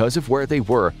 Because of where they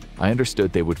were, I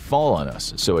understood they would fall on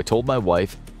us, so I told my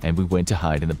wife, and we went to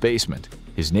hide in the basement."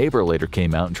 His neighbor later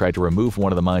came out and tried to remove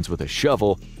one of the mines with a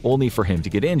shovel, only for him to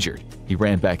get injured. He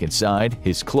ran back inside,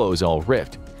 his clothes all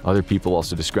ripped. Other people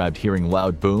also described hearing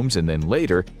loud booms, and then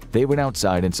later, they went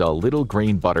outside and saw little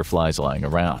green butterflies lying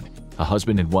around. A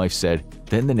husband and wife said,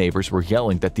 "Then the neighbors were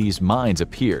yelling that these mines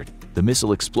appeared. The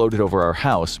missile exploded over our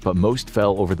house, but most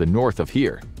fell over the north of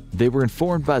here. They were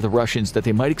informed by the Russians that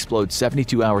they might explode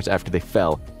 72 hours after they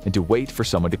fell and to wait for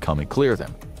someone to come and clear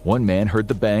them. One man heard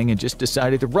the bang and just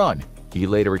decided to run." He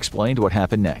later explained what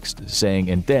happened next, saying,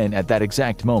 "And then, at that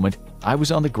exact moment, I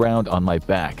was on the ground on my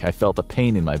back. I felt a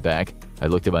pain in my back. I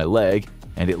looked at my leg,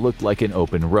 and it looked like an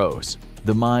open rose."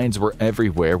 The mines were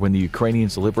everywhere when the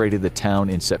Ukrainians liberated the town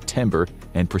in September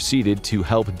and proceeded to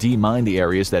help demine the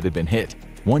areas that had been hit.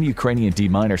 One Ukrainian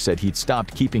deminer said he'd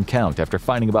stopped keeping count after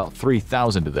finding about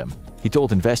 3,000 of them. He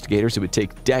told investigators it would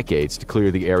take decades to clear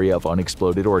the area of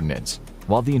unexploded ordnance.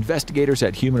 While the investigators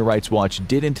at Human Rights Watch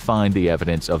didn't find the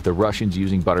evidence of the Russians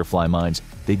using butterfly mines,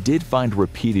 they did find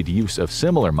repeated use of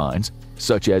similar mines,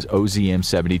 such as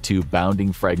OZM-72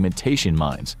 bounding fragmentation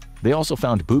mines. They also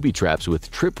found booby traps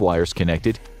with tripwires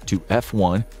connected to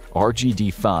F1,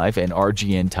 RGD5, and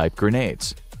RGN-type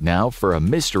grenades. Now for a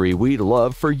mystery we'd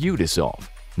love for you to solve.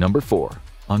 Number 4.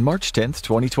 On March 10,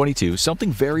 2022,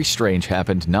 something very strange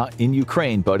happened not in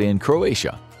Ukraine but in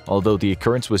Croatia. Although the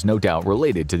occurrence was no doubt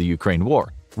related to the Ukraine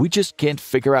war, we just can't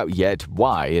figure out yet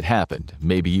why it happened.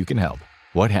 Maybe you can help.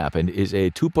 What happened is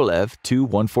a Tupolev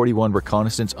Tu-141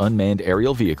 reconnaissance unmanned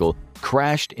aerial vehicle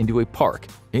crashed into a park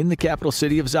in the capital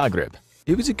city of Zagreb.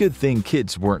 It was a good thing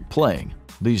kids weren't playing.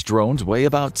 These drones weigh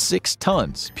about 6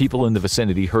 tons. People in the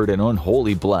vicinity heard an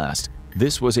unholy blast.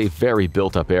 This was a very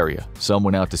built-up area. Some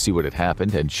went out to see what had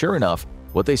happened, and sure enough,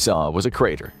 what they saw was a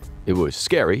crater. It was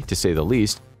scary, to say the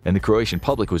least, and the Croatian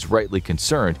public was rightly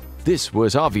concerned. This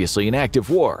was obviously an active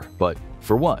war, but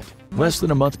for what? Less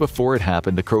than a month before it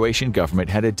happened, the Croatian government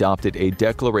had adopted a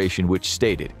declaration which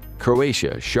stated,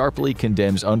 "Croatia sharply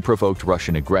condemns unprovoked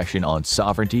Russian aggression on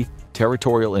sovereignty,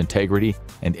 territorial integrity,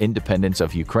 and independence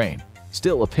of Ukraine."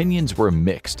 Still, opinions were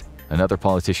mixed. Another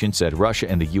politician said Russia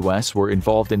and the US were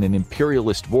involved in an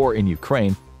imperialist war in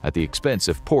Ukraine at the expense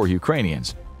of poor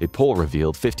Ukrainians. A poll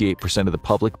revealed 58% of the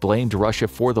public blamed Russia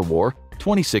for the war,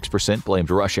 26% blamed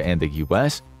Russia and the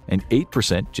US, and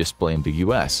 8% just blamed the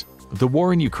US. The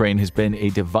war in Ukraine has been a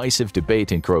divisive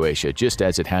debate in Croatia, just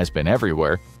as it has been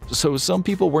everywhere, so some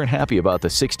people weren't happy about the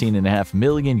 16.5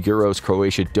 million euros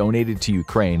Croatia donated to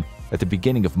Ukraine at the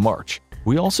beginning of March.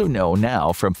 We also know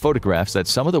now from photographs that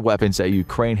some of the weapons that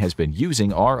Ukraine has been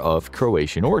using are of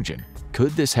Croatian origin.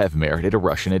 Could this have merited a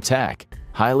Russian attack?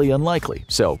 Highly unlikely.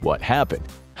 So what happened?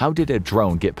 How did a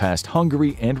drone get past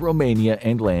Hungary and Romania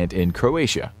and land in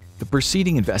Croatia? The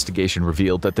preceding investigation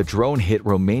revealed that the drone hit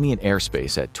Romanian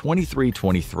airspace at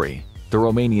 23:23. The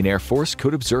Romanian Air Force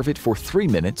could observe it for 3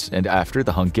 minutes, and after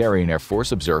the Hungarian Air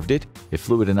Force observed it, it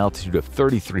flew at an altitude of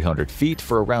 3,300 feet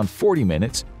for around 40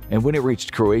 minutes, and when it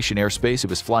reached Croatian airspace, it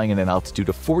was flying at an altitude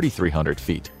of 4,300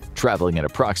 feet. traveling at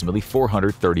approximately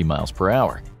 430 miles per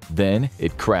hour. Then,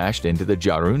 it crashed into the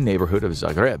Jarun neighborhood of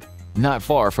Zagreb, not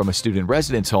far from a student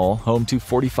residence hall home to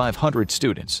 4,500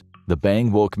 students. The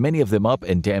bang woke many of them up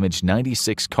and damaged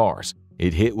 96 cars.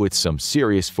 It hit with some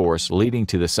serious force, leading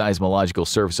to the Seismological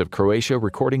Service of Croatia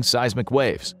recording seismic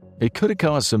waves. It could have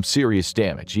caused some serious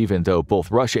damage, even though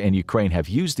both Russia and Ukraine have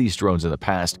used these drones in the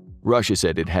past. Russia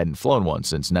said it hadn't flown one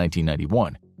since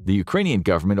 1991. The Ukrainian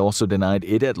government also denied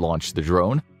it had launched the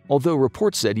drone, although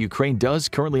reports said Ukraine does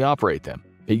currently operate them.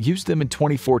 It used them in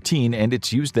 2014 and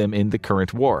it's used them in the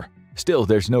current war. Still,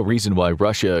 there's no reason why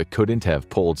Russia couldn't have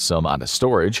pulled some out of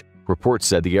storage. Reports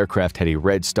said the aircraft had a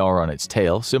red star on its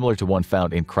tail, similar to one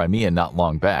found in Crimea not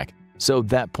long back, so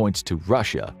that points to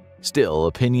Russia. Still,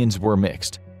 opinions were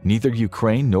mixed. Neither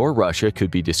Ukraine nor Russia could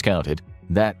be discounted.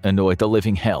 That annoyed the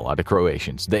living hell out of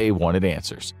Croatians. They wanted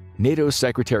answers. NATO's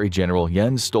Secretary General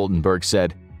Jens Stoltenberg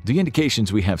said, "The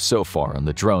indications we have so far on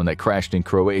the drone that crashed in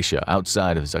Croatia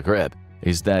outside of Zagreb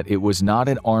is that it was not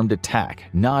an armed attack,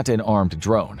 not an armed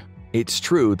drone. It's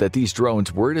true that these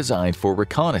drones were designed for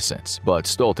reconnaissance, but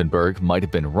Stoltenberg might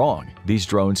have been wrong. These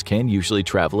drones can usually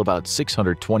travel about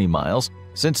 620 miles.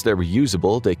 Since they're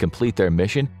reusable, they complete their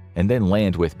mission and then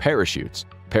land with parachutes.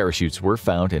 Parachutes were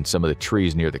found in some of the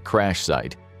trees near the crash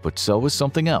site, but so was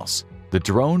something else. The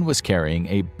drone was carrying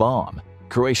a bomb.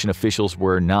 Croatian officials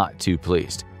were not too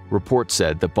pleased. Reports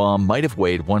said the bomb might have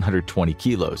weighed 120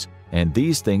 kilos, and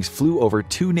these things flew over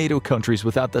 2 NATO countries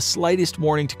without the slightest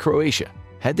warning to Croatia.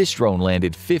 Had this drone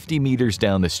landed 50 meters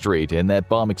down the street and that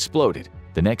bomb exploded,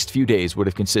 the next few days would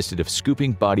have consisted of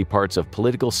scooping body parts of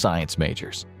political science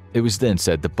majors. It was then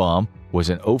said the bomb was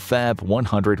an OFAB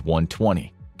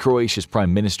 100-120. Croatia's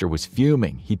prime minister was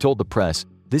fuming. He told the press,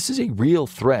 "This is a real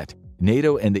threat.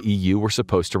 NATO and the EU were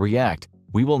supposed to react.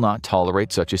 We will not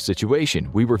tolerate such a situation.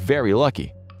 We were very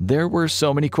lucky." There were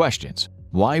so many questions.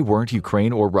 Why weren't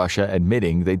Ukraine or Russia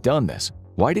admitting they'd done this?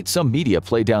 Why did some media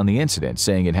play down the incident,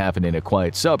 saying it happened in a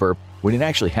quiet suburb when it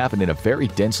actually happened in a very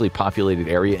densely populated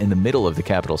area in the middle of the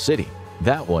capital city?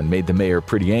 That one made the mayor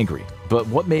pretty angry. But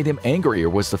what made him angrier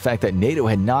was the fact that NATO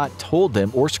had not told them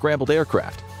or scrambled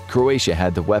aircraft. Croatia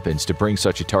had the weapons to bring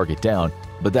such a target down,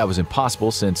 but that was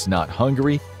impossible since not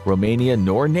Hungary, Romania,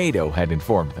 nor NATO had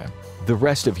informed them. The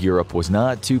rest of Europe was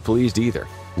not too pleased either,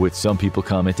 with some people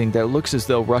commenting that it looks as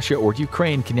though Russia or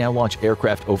Ukraine can now launch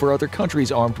aircraft over other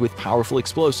countries armed with powerful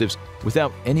explosives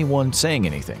without anyone saying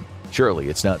anything. Surely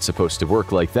it's not supposed to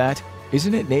work like that.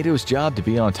 Isn't it NATO's job to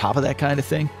be on top of that kind of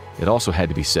thing? It also had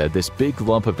to be said this big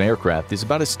lump of aircraft is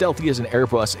about as stealthy as an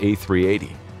Airbus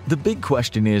A380. The big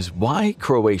question is, why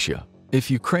Croatia?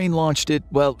 If Ukraine launched it,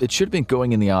 well, it should have been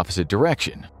going in the opposite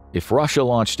direction. If Russia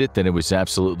launched it, then it was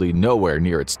absolutely nowhere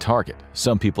near its target.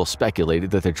 Some people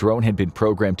speculated that the drone had been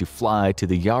programmed to fly to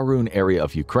the Yarun area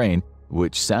of Ukraine,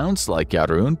 which sounds like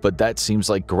Yarun, but that seems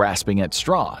like grasping at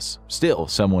straws. Still,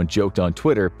 someone joked on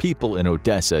Twitter, "People in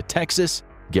Odessa, Texas,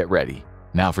 get ready."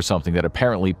 Now for something that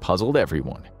apparently puzzled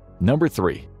everyone. Number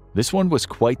 3. This one was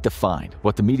quite the find,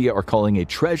 what the media are calling a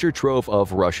treasure trove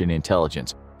of Russian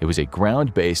intelligence. It was a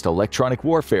ground-based electronic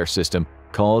warfare system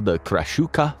called the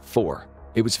Krashuka-4.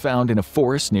 It was found in a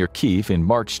forest near Kyiv in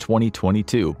March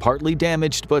 2022, partly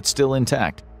damaged but still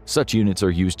intact. Such units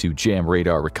are used to jam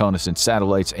radar reconnaissance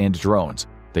satellites and drones.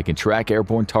 They can track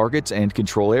airborne targets and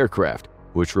control aircraft,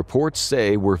 which reports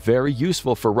say were very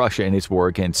useful for Russia in its war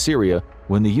against Syria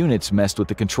when the units messed with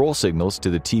the control signals to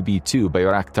the TB2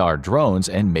 Bayraktar drones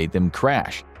and made them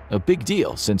crash. A big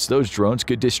deal, since those drones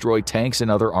could destroy tanks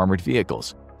and other armored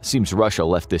vehicles. Seems Russia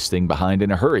left this thing behind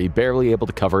in a hurry, barely able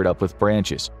to cover it up with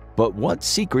branches. But what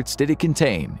secrets did it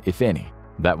contain, if any?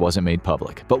 That wasn't made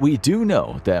public. But we do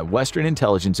know that Western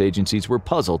intelligence agencies were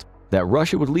puzzled that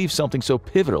Russia would leave something so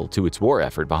pivotal to its war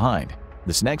effort behind.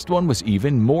 This next one was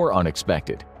even more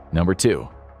unexpected. Number 2.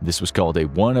 This was called a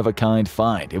one-of-a-kind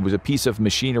find. It was a piece of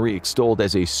machinery extolled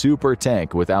as a super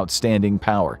tank with outstanding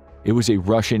power. It was a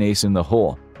Russian ace in the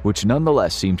hole, which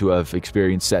nonetheless seemed to have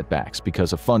experienced setbacks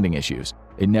because of funding issues.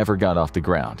 It never got off the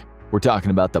ground. We're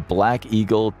talking about the Black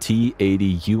Eagle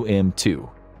T-80UM2.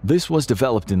 This was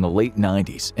developed in the late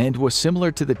 90s and was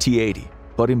similar to the T-80,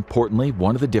 but importantly,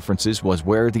 one of the differences was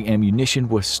where the ammunition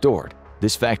was stored.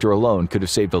 This factor alone could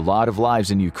have saved a lot of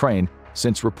lives in Ukraine,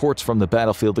 since reports from the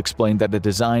battlefield explained that the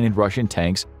design in Russian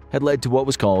tanks had led to what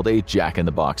was called a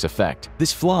jack-in-the-box effect.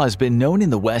 This flaw has been known in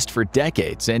the West for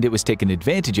decades, and it was taken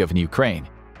advantage of in Ukraine.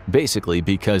 Basically,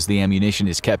 because the ammunition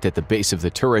is kept at the base of the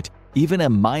turret, even a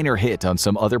minor hit on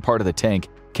some other part of the tank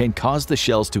can cause the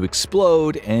shells to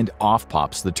explode and off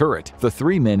pops the turret. The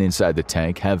 3 men inside the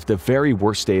tank have the very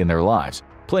worst day in their lives.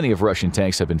 Plenty of Russian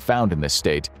tanks have been found in this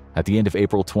state. At the end of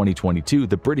April 2022,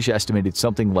 the British estimated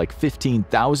something like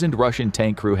 15,000 Russian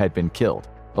tank crew had been killed,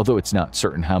 although it's not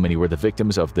certain how many were the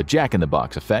victims of the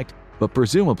Jack-in-the-Box effect, but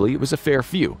presumably it was a fair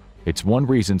few. It's one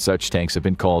reason such tanks have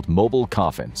been called mobile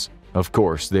coffins. Of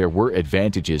course, there were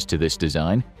advantages to this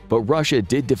design, but Russia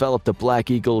did develop the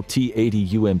Black Eagle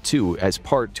T-80UM2 as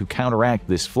part to counteract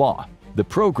this flaw. The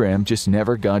program just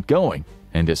never got going,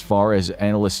 and as far as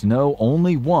analysts know,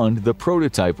 only one, the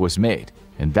prototype, was made,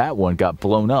 and that one got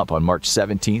blown up on March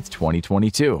 17,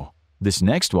 2022. This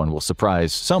next one will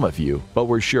surprise some of you, but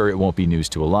we're sure it won't be news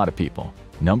to a lot of people.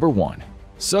 Number 1.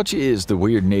 Such is the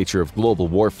weird nature of global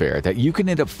warfare that you can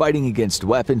end up fighting against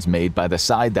weapons made by the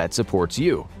side that supports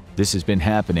you. This has been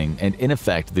happening, and in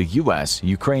effect, the US,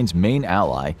 Ukraine's main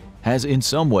ally, has in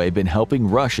some way been helping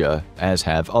Russia, as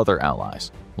have other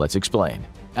allies. Let's explain.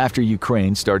 After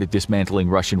Ukraine started dismantling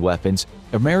Russian weapons,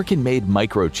 American-made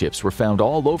microchips were found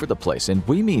all over the place, and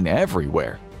we mean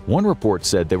everywhere. One report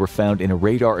said they were found in a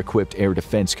radar-equipped air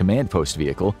defense command post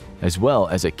vehicle, as well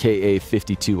as a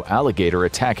Ka-52 Alligator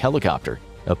attack helicopter,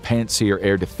 a Pantsir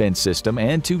air defense system,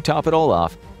 and to top it all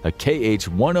off, a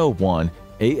Kh-101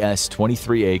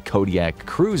 AS-23A Kodiak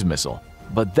cruise missile.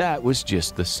 But that was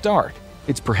just the start.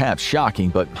 It's perhaps shocking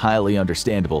but highly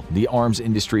understandable. The arms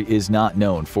industry is not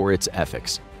known for its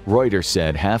ethics. Reuters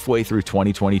said halfway through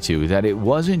 2022 that it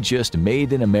wasn't just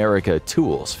made in America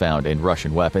tools found in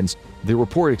Russian weapons. The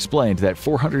report explained that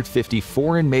 450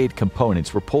 foreign-made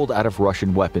components were pulled out of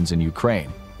Russian weapons in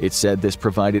Ukraine. It said this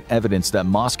provided evidence that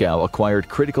Moscow acquired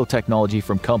critical technology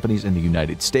from companies in the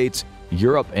United States,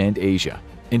 Europe, and Asia.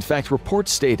 In fact,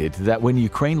 reports stated that when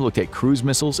Ukraine looked at cruise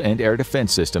missiles and air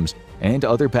defense systems and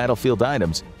other battlefield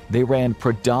items, they ran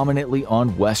predominantly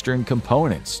on Western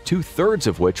components, 2/3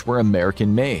 of which were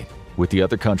American-made, with the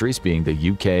other countries being the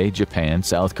UK, Japan,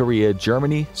 South Korea,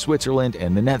 Germany, Switzerland,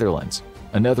 and the Netherlands.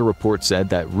 Another report said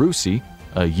that RUSI,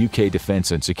 a UK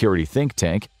defense and security think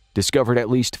tank, discovered at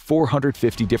least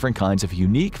 450 different kinds of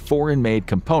unique foreign-made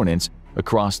components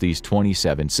across these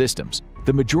 27 systems,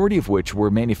 the majority of which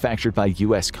were manufactured by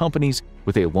US companies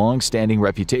with a long-standing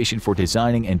reputation for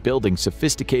designing and building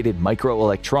sophisticated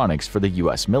microelectronics for the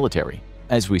US military.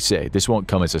 As we say, this won't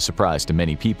come as a surprise to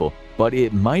many people, but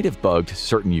it might have bugged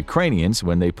certain Ukrainians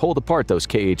when they pulled apart those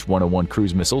Kh-101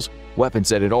 cruise missiles, weapons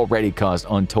that had already caused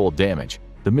untold damage.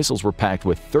 The missiles were packed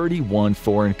with 31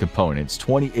 foreign components,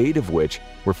 28 of which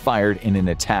were fired in an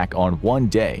attack on one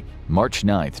day, March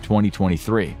 9,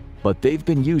 2023. But they've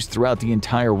been used throughout the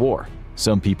entire war.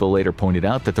 Some people later pointed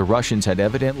out that the Russians had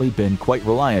evidently been quite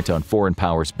reliant on foreign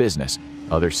powers' business.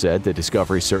 Others said the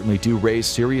discoveries certainly do raise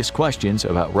serious questions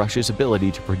about Russia's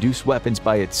ability to produce weapons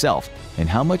by itself and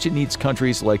how much it needs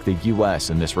countries like the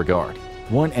US in this regard.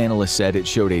 One analyst said it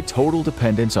showed a total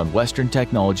dependence on Western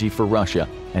technology for Russia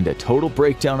and a total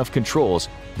breakdown of controls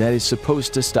that is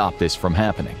supposed to stop this from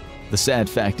happening. The sad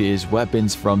fact is,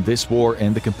 weapons from this war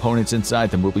and the components inside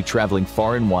them will be traveling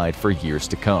far and wide for years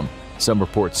to come. Some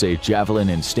reports say Javelin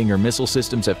and Stinger missile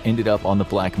systems have ended up on the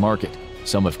black market.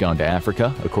 Some have gone to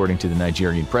Africa, according to the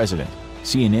Nigerian president.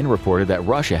 CNN reported that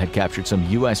Russia had captured some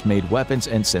US-made weapons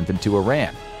and sent them to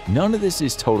Iran. None of this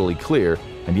is totally clear,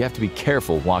 and you have to be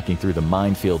careful walking through the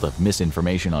minefield of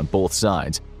misinformation on both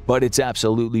sides. But it's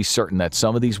absolutely certain that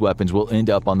some of these weapons will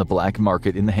end up on the black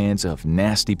market in the hands of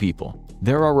nasty people.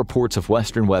 There are reports of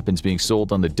Western weapons being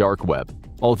sold on the dark web,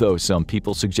 although some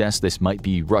people suggest this might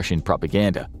be Russian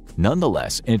propaganda.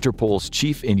 Nonetheless, Interpol's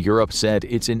chief in Europe said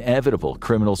it's inevitable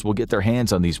criminals will get their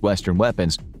hands on these Western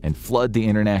weapons and flood the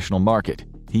international market.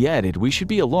 He added, "We should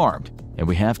be alarmed, and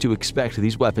we have to expect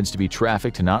these weapons to be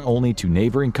trafficked not only to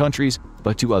neighboring countries,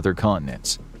 but to other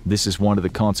continents. This is one of the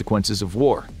consequences of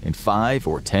war. In 5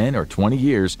 or 10 or 20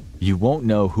 years, you won't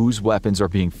know whose weapons are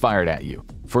being fired at you."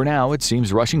 For now, it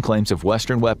seems Russian claims of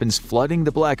Western weapons flooding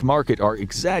the black market are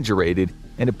exaggerated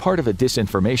and a part of a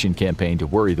disinformation campaign to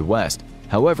worry the West.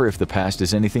 However, if the past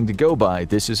is anything to go by,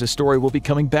 this is a story we'll be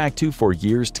coming back to for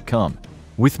years to come.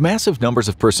 With massive numbers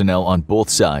of personnel on both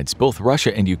sides, both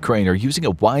Russia and Ukraine are using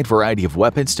a wide variety of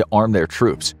weapons to arm their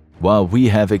troops. While we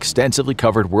have extensively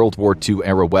covered World War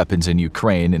II-era weapons in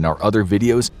Ukraine in our other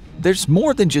videos, there's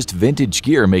more than just vintage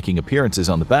gear making appearances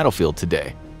on the battlefield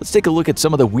today. Let's take a look at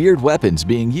some of the weird weapons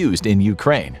being used in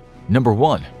Ukraine. Number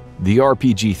 1. The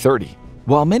RPG-30.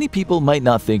 While many people might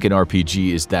not think an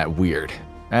RPG is that weird,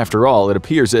 after all, it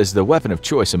appears as the weapon of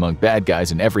choice among bad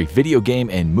guys in every video game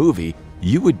and movie,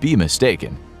 you would be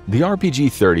mistaken. The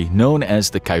RPG-30, known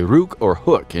as the Kairuk or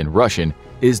Hook in Russian,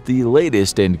 is the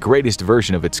latest and greatest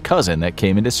version of its cousin that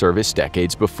came into service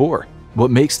decades before. What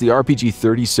makes the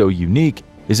RPG-30 so unique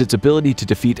is its ability to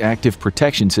defeat active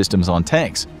protection systems on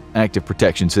tanks. Active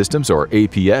Protection Systems, or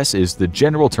APS, is the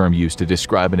general term used to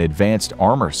describe an advanced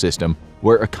armor system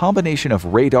where a combination of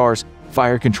radars,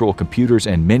 fire control computers,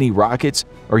 and mini rockets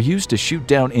are used to shoot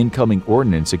down incoming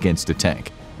ordnance against a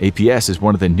tank. APS is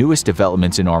one of the newest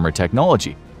developments in armor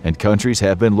technology, and countries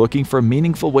have been looking for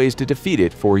meaningful ways to defeat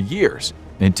it for years.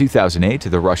 In 2008,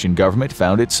 the Russian government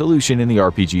found its solution in the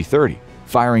RPG-30,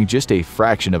 firing just a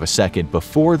fraction of a second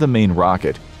before the main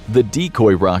rocket. The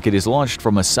decoy rocket is launched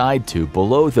from a side tube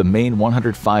below the main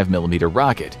 105mm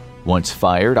rocket. Once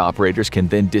fired, operators can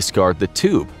then discard the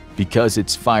tube. Because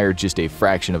it's fired just a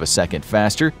fraction of a second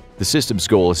faster, the system's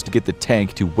goal is to get the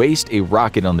tank to waste a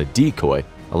rocket on the decoy,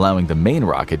 allowing the main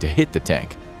rocket to hit the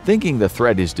tank. Thinking the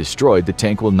threat is destroyed, the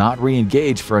tank will not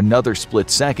re-engage for another split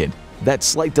second. That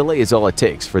slight delay is all it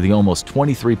takes for the almost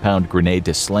 23-pound grenade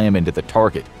to slam into the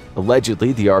target.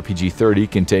 Allegedly, the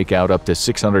RPG-30 can take out up to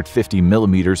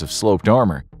 650mm of sloped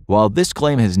armor. While this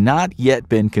claim has not yet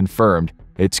been confirmed,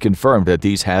 it's confirmed that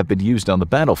these have been used on the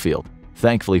battlefield.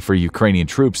 Thankfully for Ukrainian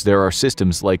troops, there are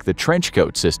systems like the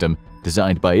Trenchcoat system,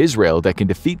 designed by Israel, that can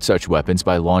defeat such weapons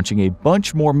by launching a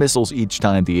bunch more missiles each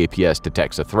time the APS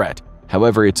detects a threat.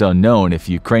 However, it's unknown if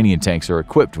Ukrainian tanks are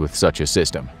equipped with such a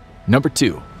system. Number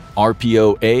 2.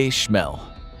 RPO-A Shmel.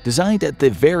 Designed at the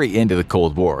very end of the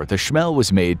Cold War, the Shmel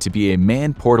was made to be a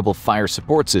man-portable fire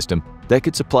support system that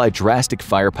could supply drastic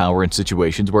firepower in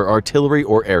situations where artillery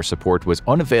or air support was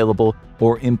unavailable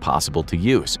or impossible to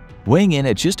use. Weighing in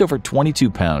at just over 22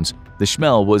 pounds, the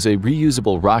Shmel was a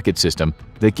reusable rocket system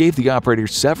that gave the operator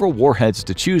several warheads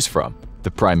to choose from.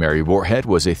 The primary warhead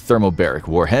was a thermobaric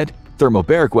warhead.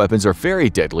 Thermobaric weapons are very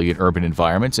deadly in urban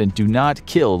environments and do not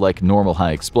kill like normal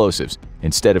high explosives.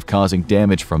 Instead of causing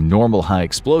damage from normal high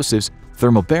explosives,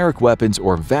 thermobaric weapons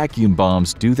or vacuum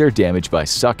bombs do their damage by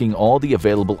sucking all the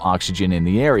available oxygen in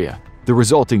the area. The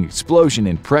resulting explosion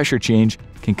and pressure change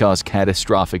can cause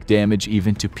catastrophic damage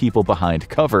even to people behind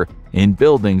cover, in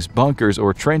buildings, bunkers,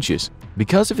 or trenches.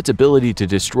 Because of its ability to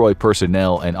destroy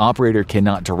personnel an operator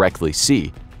cannot directly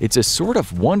see, it's a sort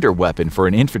of wonder weapon for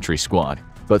an infantry squad.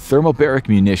 But thermobaric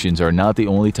munitions are not the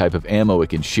only type of ammo it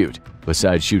can shoot.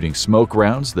 Besides shooting smoke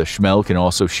rounds, the Shmel can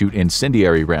also shoot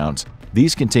incendiary rounds.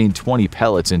 These contain 20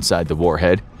 pellets inside the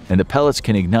warhead, and the pellets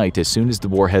can ignite as soon as the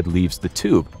warhead leaves the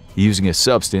tube. Using a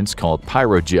substance called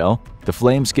pyrogel, the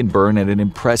flames can burn at an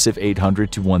impressive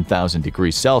 800 to 1000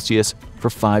 degrees Celsius for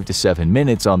 5 to 7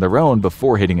 minutes on their own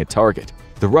before hitting a target.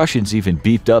 The Russians even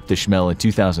beefed up the Shmel in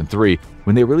 2003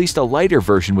 when they released a lighter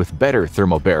version with better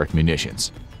thermobaric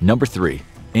munitions. Number 3.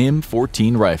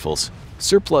 M14 Rifles.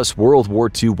 Surplus World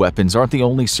War II weapons aren't the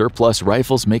only surplus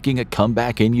rifles making a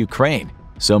comeback in Ukraine.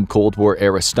 Some Cold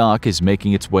War-era stock is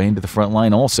making its way into the front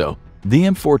line also. The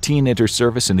M14 entered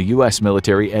service in the U.S.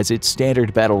 military as its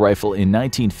standard battle rifle in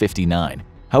 1959.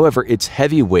 However, its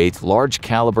heavyweight, large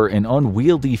caliber, and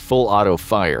unwieldy full-auto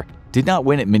fire did not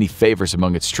win it many favors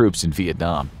among its troops in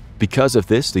Vietnam. Because of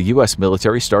this, the U.S.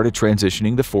 military started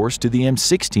transitioning the force to the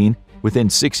M16 within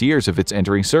 6 years of its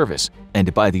entering service,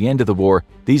 and by the end of the war,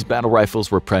 these battle rifles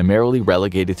were primarily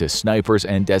relegated to snipers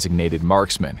and designated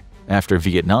marksmen. After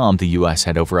Vietnam, the U.S.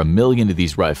 had over 1 million of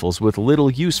these rifles with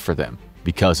little use for them.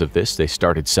 Because of this, they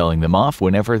started selling them off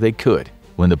whenever they could.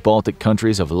 When the Baltic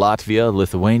countries of Latvia,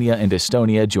 Lithuania, and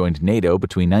Estonia joined NATO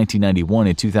between 1991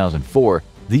 and 2004,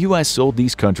 the U.S. sold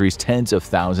these countries tens of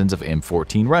thousands of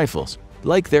M14 rifles.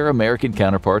 Like their American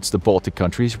counterparts, the Baltic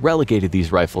countries relegated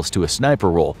these rifles to a sniper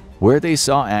role, where they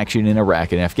saw action in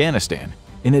Iraq and Afghanistan.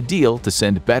 In a deal to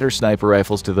send better sniper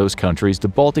rifles to those countries, the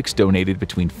Baltics donated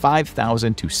between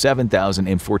 5,000 to 7,000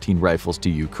 M14 rifles to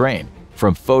Ukraine.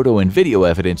 From photo and video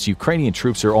evidence, Ukrainian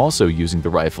troops are also using the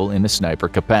rifle in a sniper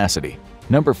capacity.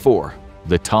 Number 4.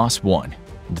 The TOS-1.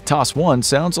 The TOS-1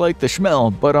 sounds like the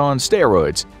Shmel, but on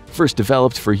steroids. First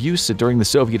developed for use during the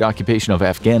Soviet occupation of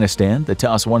Afghanistan, the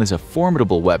TOS-1 is a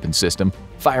formidable weapon system,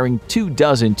 firing 24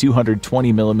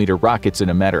 220mm rockets in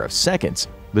a matter of seconds.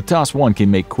 The TOS-1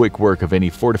 can make quick work of any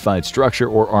fortified structure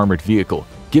or armored vehicle.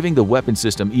 Giving the weapon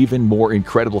system even more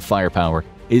incredible firepower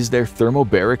is their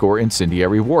thermobaric or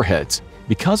incendiary warheads.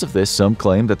 Because of this, some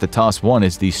claim that the TOS-1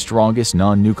 is the strongest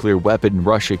non-nuclear weapon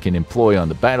Russia can employ on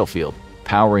the battlefield.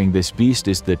 Powering this beast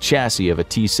is the chassis of a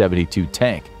T-72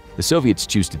 tank. The Soviets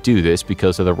choose to do this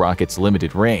because of the rocket's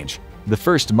limited range. The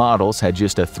first models had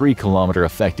just a 3-kilometer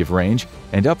effective range,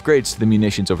 and upgrades to the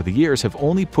munitions over the years have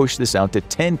only pushed this out to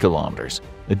 10 kilometers.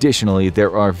 Additionally,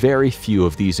 there are very few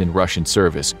of these in Russian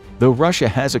service, though Russia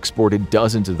has exported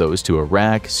dozens of those to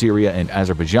Iraq, Syria, and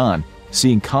Azerbaijan,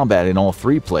 seeing combat in all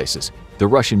 3 places. The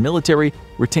Russian military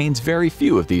retains very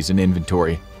few of these in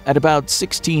inventory. At about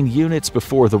 16 units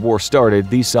before the war started,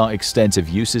 these saw extensive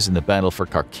uses in the battle for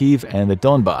Kharkiv and the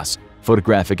Donbass.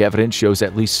 Photographic evidence shows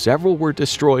at least several were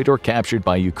destroyed or captured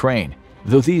by Ukraine.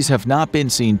 Though these have not been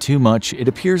seen too much, it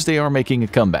appears they are making a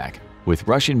comeback, with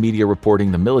Russian media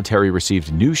reporting the military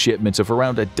received new shipments of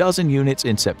around a dozen units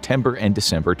in September and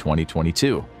December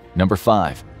 2022. Number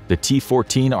 5. The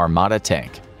T-14 Armata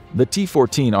tank. The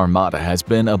T-14 Armata has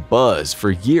been a buzz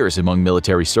for years among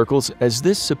military circles as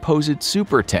this supposed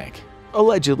super tank.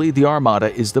 Allegedly, the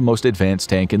Armata is the most advanced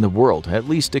tank in the world, at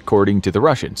least according to the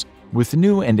Russians, with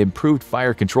new and improved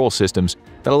fire control systems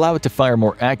that allow it to fire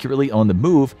more accurately on the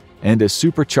move and a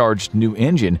supercharged new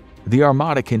engine. The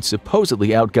Armata can supposedly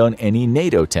outgun any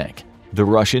NATO tank. The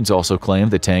Russians also claim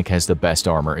the tank has the best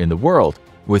armor in the world,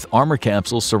 with armor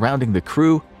capsules surrounding the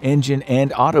crew, engine,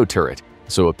 and auto turret,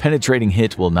 so a penetrating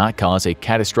hit will not cause a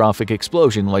catastrophic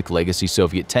explosion like legacy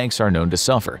Soviet tanks are known to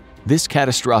suffer. This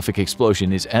catastrophic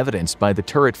explosion is evidenced by the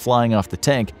turret flying off the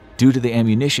tank due to the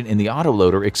ammunition in the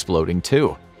autoloader exploding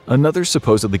too. Another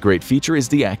supposedly great feature is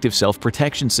the active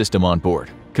self-protection system on board.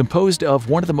 Composed of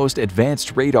one of the most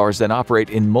advanced radars that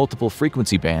operate in multiple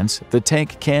frequency bands, the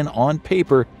tank can, on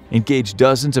paper, engage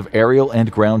dozens of aerial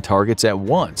and ground targets at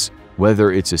once.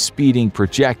 Whether it's a speeding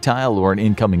projectile or an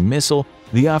incoming missile,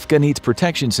 the Afghanit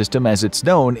protection system, as it's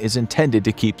known, is intended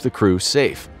to keep the crew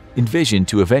safe. Envisioned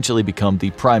to eventually become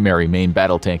the primary main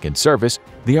battle tank in service,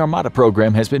 the Armata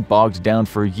program has been bogged down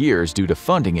for years due to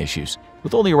funding issues.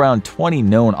 With only around 20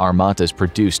 known Armatas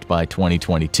produced by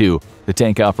 2022, the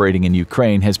tank operating in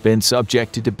Ukraine has been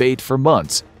subject to debate for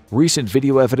months. Recent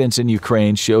video evidence in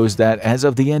Ukraine shows that as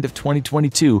of the end of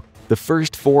 2022, the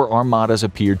first 4 Armatas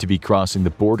appeared to be crossing the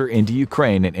border into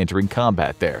Ukraine and entering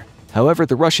combat there. However,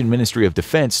 the Russian Ministry of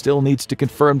Defense still needs to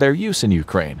confirm their use in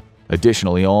Ukraine.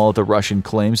 Additionally, all the Russian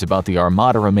claims about the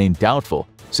Armata remain doubtful,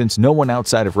 since no one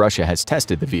outside of Russia has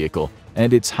tested the vehicle,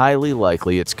 and it's highly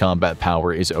likely its combat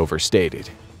power is overstated.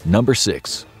 Number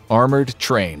 6. Armored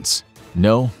Trains.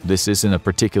 No, this isn't a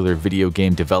particular video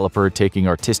game developer taking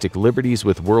artistic liberties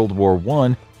with World War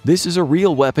I. This is a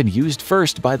real weapon used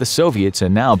first by the Soviets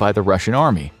and now by the Russian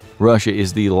army. Russia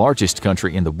is the largest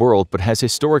country in the world but has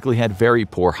historically had very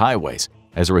poor highways.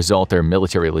 As a result, their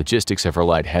military logistics have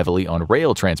relied heavily on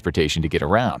rail transportation to get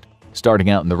around. Starting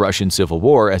out in the Russian Civil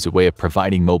War as a way of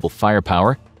providing mobile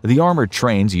firepower, the armored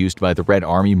trains used by the Red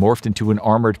Army morphed into an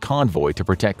armored convoy to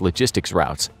protect logistics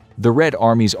routes. The Red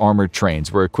Army's armored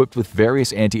trains were equipped with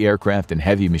various anti-aircraft and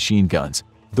heavy machine guns.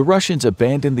 The Russians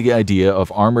abandoned the idea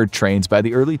of armored trains by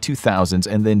the early 2000s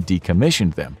and then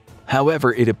decommissioned them.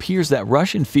 However, it appears that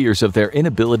Russian fears of their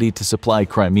inability to supply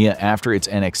Crimea after its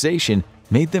annexation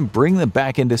made them bring them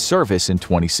back into service in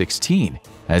 2016.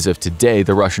 As of today,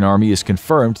 the Russian army is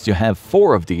confirmed to have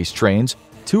 4 of these trains.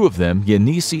 2 of them,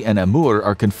 Yenisei and Amur,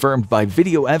 are confirmed by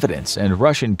video evidence and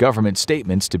Russian government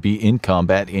statements to be in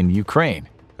combat in Ukraine.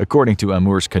 According to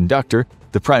Amur's conductor,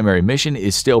 the primary mission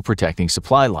is still protecting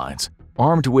supply lines.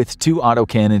 Armed with 2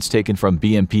 autocannons taken from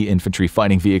BMP infantry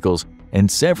fighting vehicles and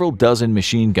several dozen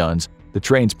machine guns, the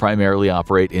trains primarily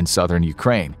operate in southern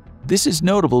Ukraine. This is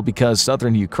notable because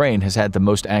southern Ukraine has had the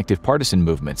most active partisan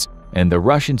movements, and the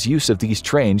Russians' use of these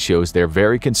trains shows they're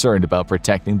very concerned about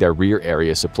protecting their rear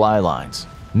area supply lines.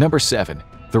 Number 7.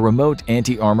 The Remote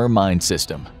Anti-Armor Mine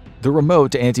System. The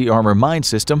Remote Anti-Armor Mine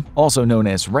System, also known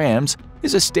as RAMS,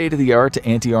 is a state-of-the-art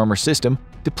anti-armor system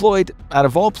deployed, out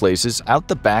of all places, out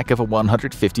the back of a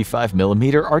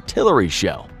 155mm artillery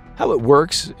shell. How it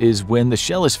works is when the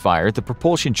shell is fired, the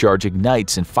propulsion charge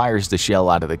ignites and fires the shell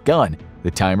out of the gun.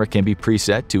 The timer can be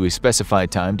preset to a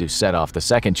specified time to set off the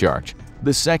second charge.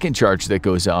 The second charge that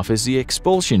goes off is the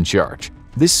expulsion charge.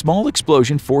 This small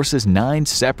explosion forces 9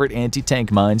 separate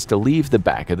anti-tank mines to leave the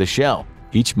back of the shell.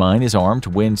 Each mine is armed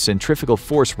when centrifugal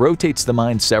force rotates the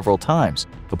mine several times.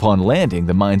 Upon landing,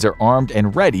 the mines are armed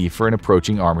and ready for an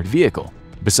approaching armored vehicle.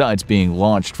 Besides being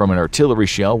launched from an artillery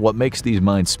shell, what makes these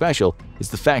mines special is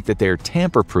the fact that they are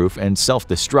tamper-proof and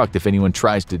self-destruct if anyone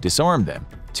tries to disarm them.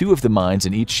 2 of the mines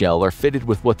in each shell are fitted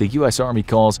with what the U.S. Army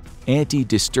calls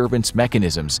anti-disturbance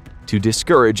mechanisms to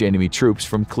discourage enemy troops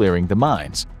from clearing the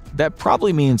mines. That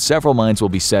probably means several mines will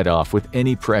be set off with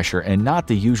any pressure and not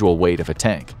the usual weight of a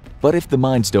tank. But if the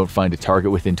mines don't find a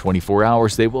target within 24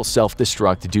 hours, they will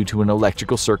self-destruct due to an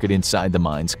electrical circuit inside the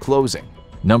mines closing.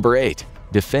 Number 8.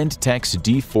 Defend-Tech's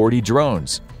D-40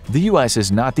 drones. The U.S.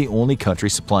 is not the only country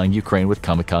supplying Ukraine with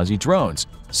kamikaze drones.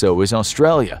 So is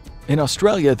Australia. In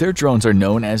Australia, their drones are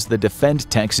known as the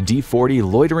Defend-Tech's D-40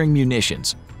 loitering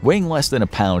munitions. Weighing less than a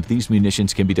pound, these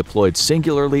munitions can be deployed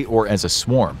singularly or as a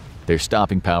swarm. Their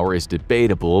stopping power is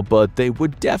debatable, but they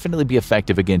would definitely be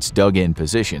effective against dug-in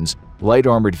positions, light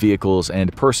armored vehicles,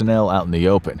 and personnel out in the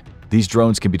open. These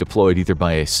drones can be deployed either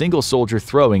by a single soldier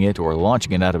throwing it or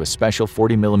launching it out of a special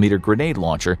 40mm grenade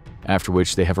launcher, after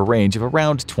which they have a range of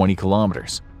around 20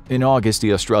 kilometers. In August,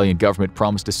 the Australian government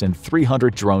promised to send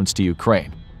 300 drones to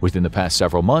Ukraine. Within the past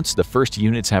several months, the first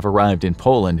units have arrived in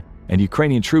Poland, and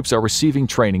Ukrainian troops are receiving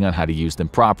training on how to use them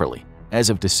properly. As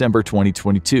of December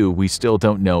 2022, we still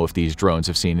don't know if these drones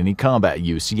have seen any combat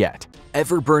use yet.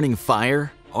 Ever burning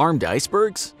fire? Armed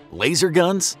icebergs? Laser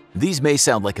guns? These may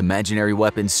sound like imaginary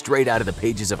weapons straight out of the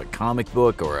pages of a comic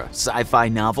book or a sci-fi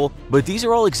novel, but these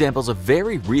are all examples of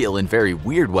very real and very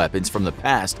weird weapons from the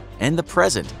past and the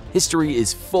present. History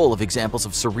is full of examples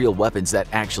of surreal weapons that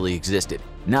actually existed,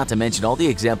 not to mention all the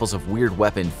examples of weird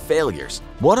weapon failures.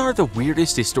 What are the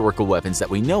weirdest historical weapons that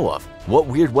we know of? What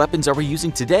weird weapons are we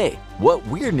using today? What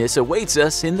weirdness awaits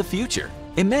us in the future?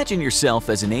 Imagine yourself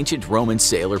as an ancient Roman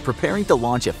sailor preparing to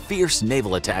launch a fierce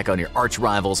naval attack on your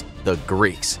arch-rivals, the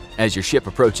Greeks. As your ship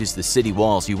approaches the city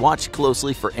walls, you watch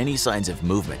closely for any signs of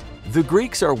movement. The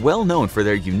Greeks are well known for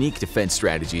their unique defense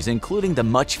strategies, including the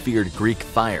much-feared Greek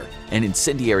fire, an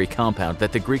incendiary compound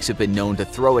that the Greeks have been known to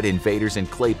throw at invaders in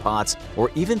clay pots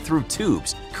or even through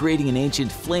tubes, creating an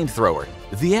ancient flamethrower.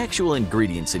 The actual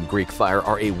ingredients in Greek fire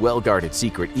are a well-guarded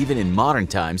secret. Even in modern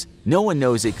times, no one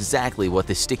knows exactly what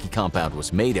this sticky compound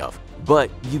was made of.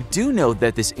 But you do know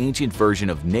that this ancient version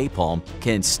of napalm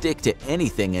can stick to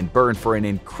anything and burn for an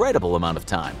incredible amount of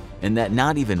time, and that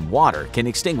not even water can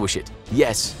extinguish it.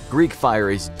 Yes, Greek fire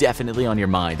is definitely on your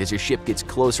mind as your ship gets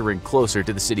closer and closer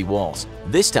to the city walls.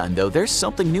 This time though, there's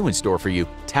something new in store for you.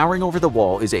 Towering over the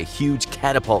wall is a huge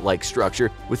catapult-like structure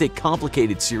with a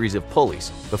complicated series of pulleys.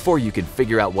 Before you can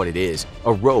figure out what it is,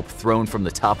 a rope thrown from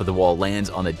the top of the wall lands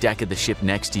on the deck of the ship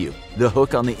next to you. The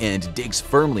hook on the end digs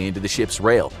firmly into the ship's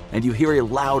rail, and you hear a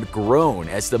loud groan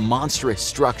as the monstrous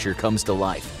structure comes to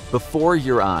life. Before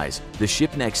your eyes, the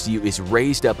ship next to you is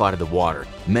raised up out of the water,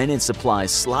 men and supplies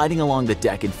sliding along the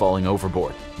deck and falling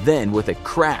overboard. Then, with a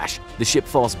crash, the ship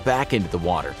falls back into the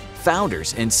water,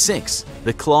 founders and sinks.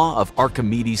 The claw of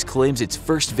Archimedes claims its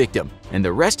first victim, and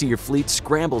the rest of your fleet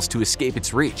scrambles to escape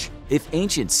its reach. If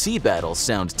ancient sea battles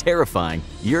sound terrifying,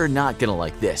 you're not gonna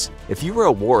like this. If you were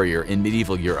a warrior in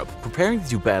medieval Europe preparing to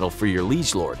do battle for your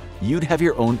liege lord, you'd have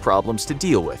your own problems to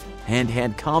deal with.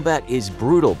 Hand-to-hand combat is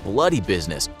brutal, bloody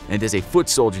business, and as a foot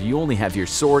soldier you only have your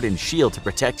sword and shield to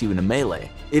protect you in a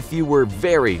melee. If you were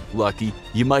very lucky,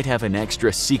 you might have an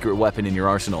extra secret weapon in your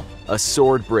arsenal. A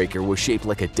sword breaker was shaped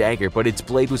like a dagger, but its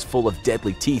blade was full of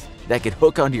deadly teeth that could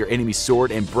hook onto your enemy's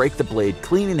sword and break the blade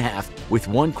clean in half with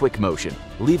one quick motion,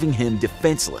 leaving him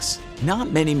defenseless.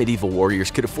 Not many medieval warriors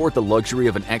could afford the luxury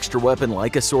of an extra weapon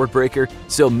like a sword breaker,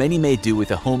 so many made do with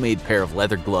a homemade pair of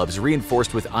leather gloves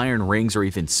reinforced with iron rings or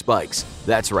even spikes.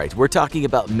 That's right, we're talking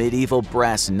about medieval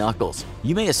brass knuckles.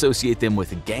 You may associate them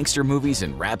with gangster movies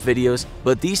and rap videos,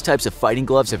 but these types of fighting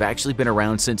gloves have actually been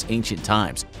around since ancient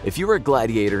times. If you were a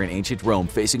gladiator in ancient Rome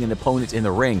facing an opponent in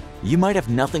the ring, you might have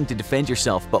nothing to defend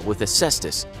yourself but with a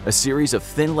cestus, a series of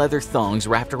thin leather thongs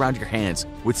wrapped around your hands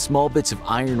with small bits of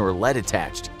iron or lead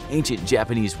attached. Ancient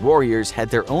Japanese warriors had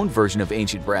their own version of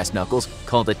ancient brass knuckles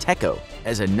called a tekko.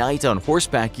 As a knight on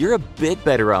horseback, you're a bit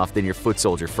better off than your foot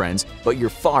soldier friends, but you're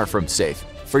far from safe.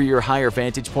 For your higher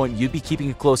vantage point, you'd be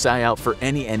keeping a close eye out for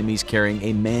any enemies carrying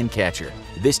a man catcher.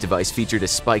 This device featured a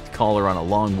spiked collar on a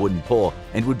long wooden pole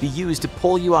and would be used to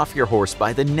pull you off your horse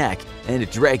by the neck and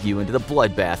drag you into the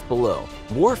bloodbath below.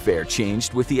 Warfare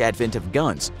changed with the advent of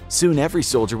guns. Soon every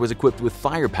soldier was equipped with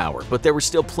firepower, but there were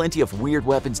still plenty of weird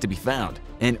weapons to be found.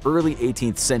 An early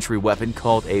 18th century weapon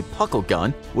called a puckle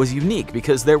gun was unique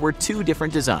because there were two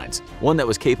different designs, one that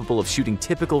was capable of shooting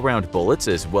typical round bullets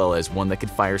as well as one that could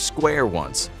fire square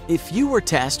ones. If you were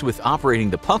tasked with operating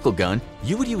the puckle gun,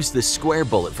 you would use the square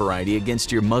bullet variety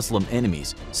against your Muslim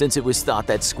enemies, since it was thought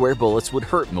that square bullets would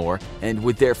hurt more and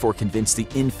would therefore convince the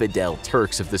infidel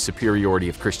Turks of the superiority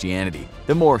of Christianity.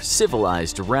 The more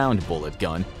civilized round bullet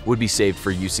gun would be saved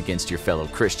for use against your fellow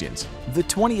Christians. The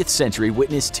 20th century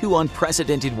witnessed two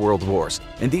unprecedented world wars,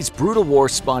 and these brutal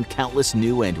wars spawned countless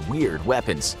new and weird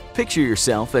weapons. Picture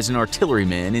yourself as an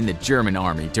artilleryman in the German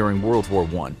army during World War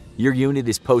I. Your unit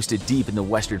is posted deep in the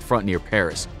Western Front near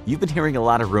Paris. You've been hearing a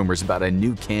lot of rumors about a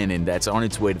new cannon that's on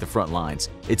its way to the front lines.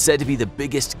 It's said to be the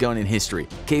biggest gun in history,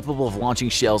 capable of launching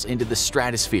shells into the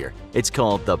stratosphere. It's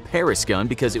called the Paris gun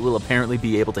because it will apparently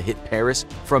be able to hit Paris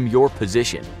from your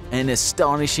position, an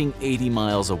astonishing 80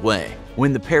 miles away.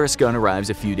 When the Paris gun arrives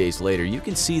a few days later, you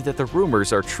can see that the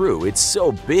rumors are true. It's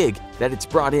so big that it's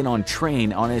brought in on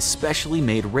train on a specially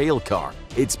made rail car.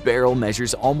 Its barrel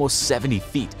measures almost 70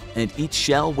 feet, and each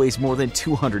shell weighs more than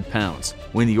 200 pounds.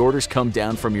 When the orders come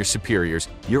down from your superiors,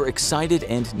 you're excited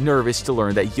and nervous to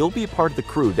learn that you'll be a part of the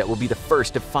crew that will be the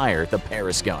first to fire the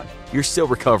Paris gun. You're still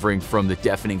recovering from the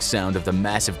deafening sound of the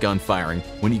massive gun firing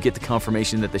when you get the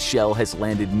confirmation that the shell has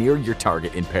landed near your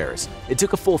target in Paris. It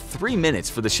took a full 3 minutes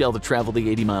for the shell to travel the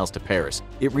 80 miles to Paris.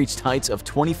 It reached heights of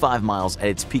 25 miles at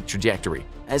its peak trajectory.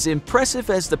 As impressive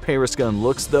as the Paris gun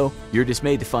looks, though, you're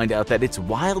dismayed to find out that it's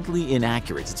wildly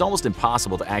inaccurate. It's almost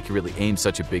impossible to accurately aim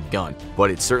such a big gun, but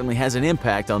it certainly has an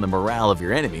impact on the morale of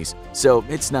your enemies, so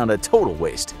it's not a total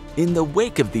waste. In the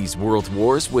wake of these world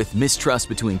wars, with mistrust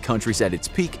between countries at its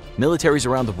peak, militaries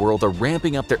around the world are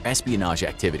ramping up their espionage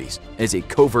activities. As a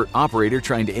covert operator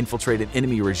trying to infiltrate an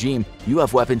enemy regime, you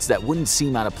have weapons that wouldn't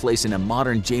seem out of place in a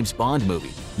modern James Bond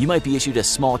movie. You might be issued a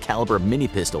small caliber mini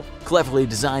pistol, cleverly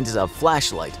designed as a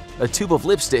flashlight, a tube of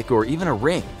lipstick, or even a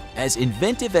ring. As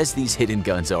inventive as these hidden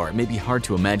guns are, it may be hard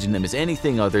to imagine them as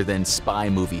anything other than spy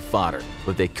movie fodder,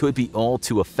 but they could be all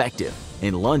too effective.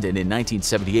 In London in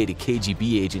 1978, a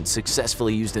KGB agent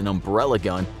successfully used an umbrella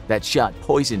gun that shot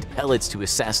poisoned pellets to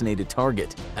assassinate a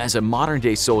target. As a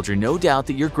modern-day soldier, no doubt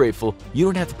that you're grateful you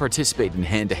don't have to participate in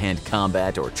hand-to-hand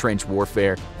combat or trench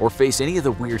warfare or face any of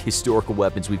the weird historical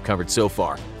weapons we've covered so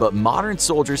far. But modern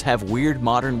soldiers have weird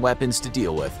modern weapons to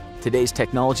deal with. Today's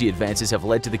technology advances have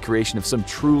led to the creation of some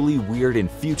truly weird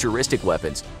and futuristic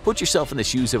weapons. Put yourself in the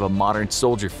shoes of a modern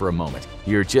soldier for a moment.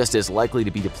 You're just as likely to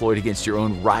be deployed against your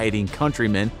own rioting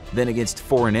countrymen than against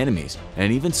foreign enemies,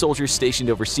 and even soldiers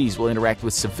stationed overseas will interact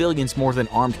with civilians more than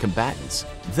armed combatants.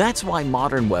 That's why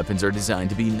modern weapons are designed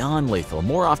to be non-lethal.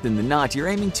 More often than not, you're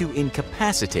aiming to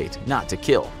incapacitate, not to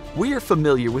kill. We are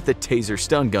familiar with the taser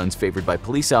stun guns favored by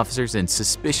police officers and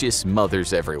suspicious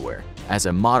mothers everywhere. As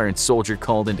a modern soldier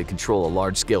called in to control a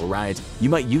large-scale riot, you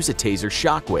might use a taser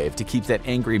shockwave to keep that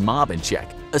angry mob in check.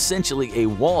 Essentially a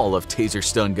wall of taser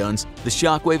stun guns, the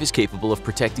shockwave is capable of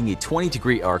protecting a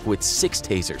 20-degree arc with 6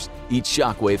 tasers. Each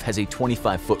shockwave has a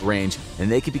 25-foot range,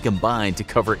 and they can be combined to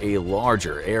cover a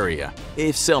larger area.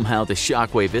 If somehow the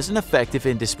shockwave isn't effective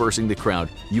in dispersing the crowd,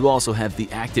 you also have the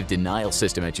active denial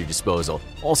system at your disposal,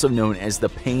 also known as the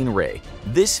pain ray.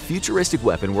 This futuristic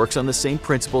weapon works on the same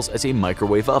principles as a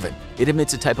microwave oven. It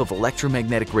emits a type of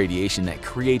electromagnetic radiation that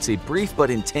creates a brief but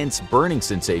intense burning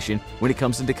sensation when it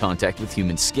comes into contact with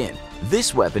human skin.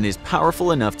 This weapon is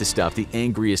powerful enough to stop the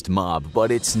angriest mob,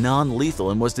 but it's non-lethal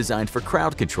and was designed for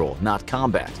crowd control, not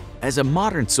combat. As a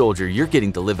modern soldier, you're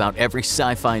getting to live out every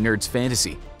sci-fi nerd's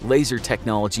fantasy. Laser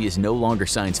technology is no longer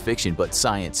science fiction but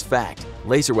science fact.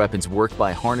 Laser weapons work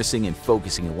by harnessing and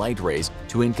focusing light rays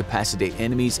to incapacitate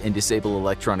enemies and disable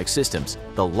electronic systems.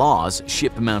 The Law's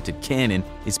ship-mounted cannon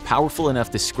is powerful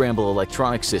enough to scramble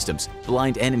electronic systems,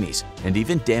 blind enemies, and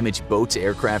even damage boats,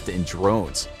 aircraft, and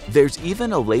drones. There's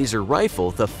even a laser rifle,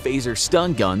 the phaser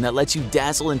stun gun, that lets you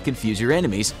dazzle and confuse your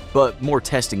enemies, but more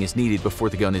testing is needed before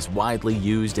the gun is widely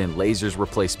used and lasers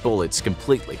replace bullets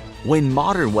completely. When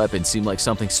modern weapons seem like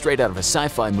something straight out of a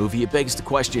sci-fi movie, it begs the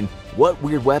question, what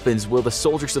weird weapons will the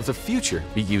soldiers of the future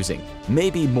be using?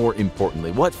 Maybe more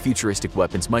importantly, what futuristic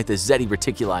weapons might the Zeti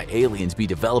Reticuli aliens be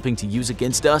developing to use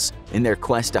against us in their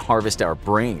quest to harvest our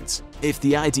brains? If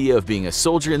the idea of being a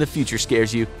soldier in the future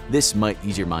scares you, this might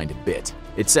ease your mind a bit.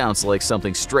 It sounds like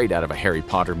something straight out of a Harry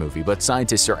Potter movie, but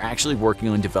scientists are actually working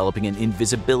on developing an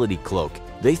invisibility cloak.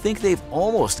 They think they've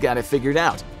almost got it figured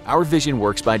out. Our vision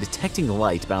works by detecting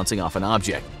light bouncing off an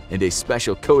object, and a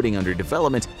special coating under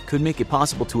development could make it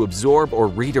possible to absorb or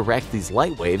redirect these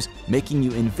light waves, making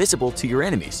you invisible to your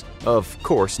enemies. Of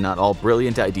course, not all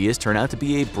brilliant ideas turn out to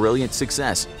be a brilliant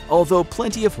success. Although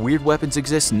plenty of weird weapons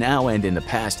exist now and in the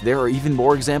past, there are even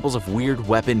more examples of weird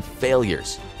weapon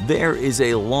failures. There is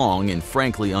a long and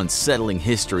frankly unsettling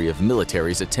history of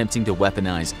militaries attempting to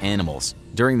weaponize animals.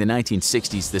 During the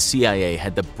 1960s, the CIA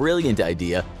had the brilliant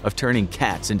idea of turning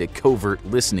cats into covert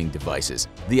listening devices.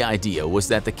 The idea was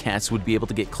that the cats would be able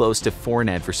to get close to foreign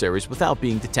adversaries without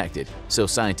being detected, so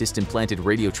scientists implanted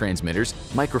radio transmitters,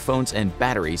 microphones, and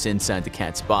batteries inside the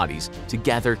cats' bodies to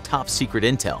gather top-secret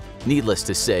intel. Needless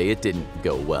to say, it didn't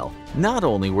go well. Not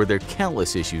only were there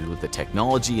countless issues with the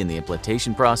technology and the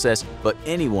implantation process, but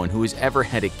anyone who has ever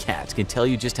had a cat can tell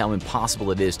you just how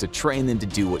impossible it is to train them to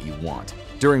do what you want.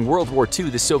 During World War II,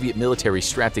 the Soviet military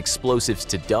strapped explosives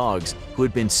to dogs who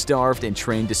had been starved and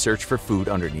trained to search for food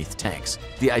underneath tanks.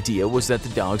 The idea was that the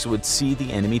dogs would see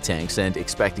the enemy tanks and,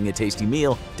 expecting a tasty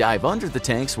meal, dive under the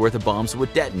tanks where the bombs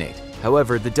would detonate.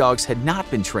 However, the dogs had not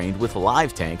been trained with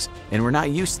live tanks and were not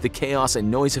used to the chaos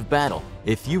and noise of battle.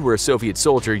 If you were a Soviet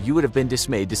soldier, you would have been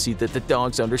dismayed to see that the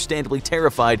dogs, understandably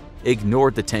terrified,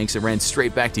 ignored the tanks and ran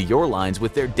straight back to your lines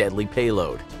with their deadly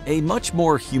payload. A much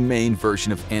more humane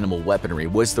version of animal weaponry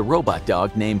was the robot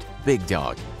dog named Big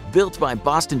Dog. Built by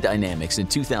Boston Dynamics in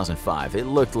 2005, it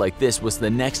looked like this was the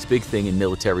next big thing in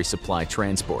military supply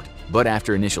transport. But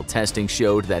after initial testing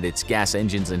showed that its gas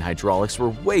engines and hydraulics were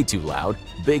way too loud,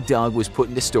 Big Dog was put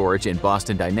into storage and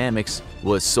Boston Dynamics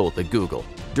was sold to Google.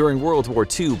 During World War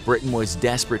II, Britain was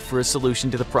desperate for a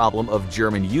solution to the problem of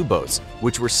German U-boats,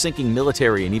 which were sinking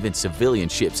military and even civilian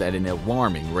ships at an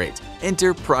alarming rate.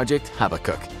 Enter Project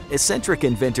Habakkuk, eccentric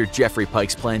inventor Jeffrey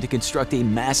Pike's plan to construct a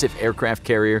massive aircraft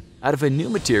carrier out of a new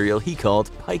material he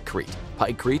called pikecrete.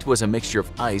 Pikecrete was a mixture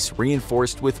of ice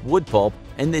reinforced with wood pulp,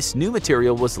 and this new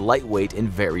material was lightweight and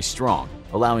very strong,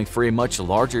 allowing for a much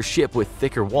larger ship with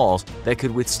thicker walls that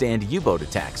could withstand U-boat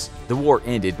attacks. The war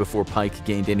ended before Pike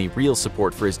gained any real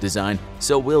support for his design,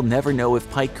 so we'll never know if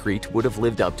Pikecrete would have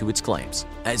lived up to its claims.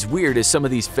 As weird as some of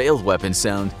these failed weapons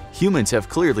sound, humans have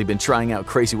clearly been trying out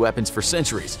crazy weapons for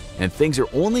centuries, and things are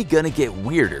only gonna get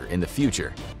weirder in the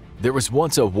future. There was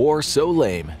once a war so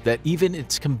lame that even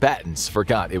its combatants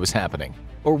forgot it was happening.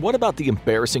 Or what about the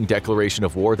embarrassing declaration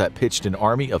of war that pitched an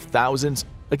army of thousands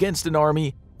against an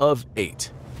army of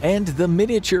 8? And the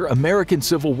miniature American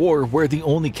Civil War where the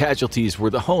only casualties were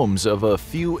the homes of a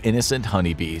few innocent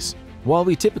honeybees. While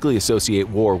we typically associate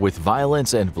war with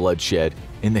violence and bloodshed,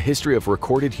 in the history of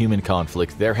recorded human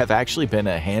conflict there have actually been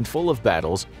a handful of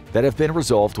battles that have been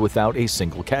resolved without a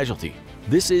single casualty.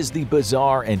 This is the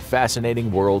bizarre and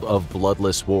fascinating world of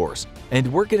bloodless wars,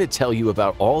 and we're going to tell you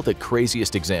about all the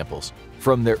craziest examples,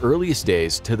 from their earliest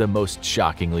days to the most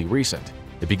shockingly recent.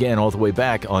 It began all the way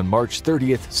back on March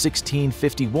 30th,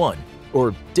 1651.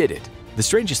 Or did it? The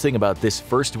strangest thing about this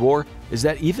first war is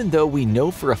that even though we know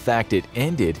for a fact it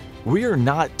ended, we are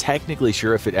not technically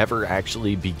sure if it ever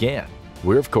actually began.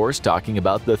 We're of course talking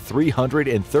about the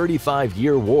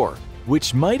 335-year war,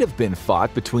 which might have been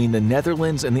fought between the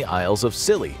Netherlands and the Isles of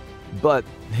Scilly. But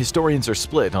historians are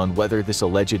split on whether this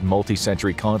alleged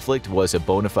multi-century conflict was a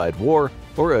bona fide war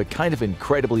or a kind of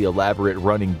incredibly elaborate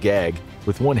running gag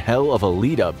with one hell of a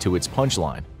lead-up to its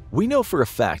punchline. We know for a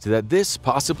fact that this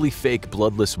possibly fake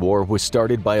bloodless war was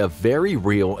started by a very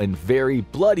real and very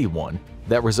bloody one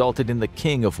that resulted in the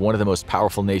king of one of the most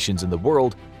powerful nations in the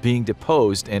world being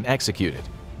deposed and executed.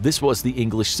 This was the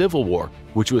English Civil War,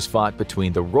 which was fought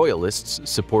between the Royalists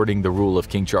supporting the rule of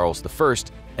King Charles I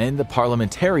and the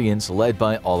Parliamentarians led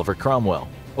by Oliver Cromwell.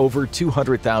 Over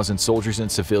 200,000 soldiers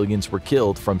and civilians were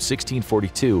killed from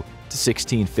 1642 to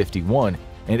 1651,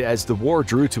 and as the war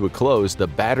drew to a close, the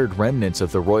battered remnants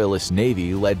of the Royalist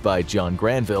Navy led by John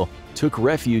Granville took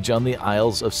refuge on the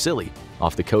Isles of Scilly,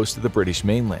 off the coast of the British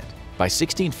mainland. By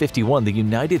 1651, the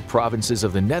United Provinces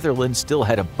of the Netherlands still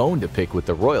had a bone to pick with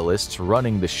the Royalists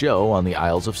running the show on the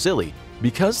Isles of Scilly.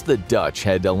 Because the Dutch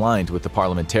had aligned with the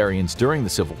Parliamentarians during the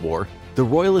Civil War, the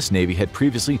Royalist Navy had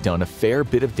previously done a fair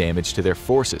bit of damage to their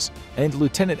forces, and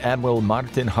Lieutenant Admiral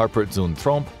Maarten Harpert zoon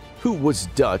Tromp, who was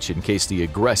Dutch in case the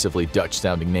aggressively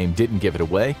Dutch-sounding name didn't give it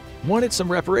away, wanted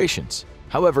some reparations.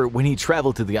 However, when he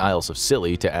traveled to the Isles of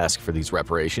Scilly to ask for these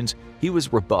reparations, he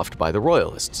was rebuffed by the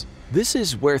Royalists. This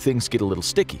is where things get a little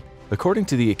sticky. According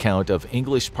to the account of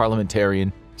English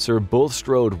parliamentarian Sir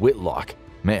Bulstrode Whitlock,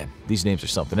 man, these names are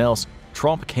something else,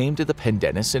 Tromp came to the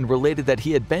Pendennis and related that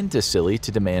he had been to Scilly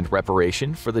to demand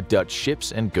reparation for the Dutch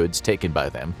ships and goods taken by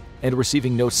them, and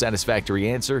receiving no satisfactory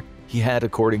answer, he had,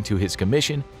 according to his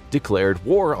commission, declared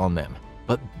war on them.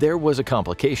 But there was a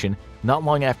complication. Not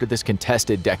long after this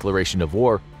contested declaration of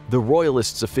war, the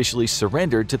Royalists officially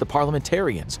surrendered to the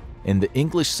Parliamentarians, and the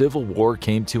English Civil War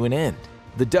came to an end.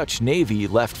 The Dutch Navy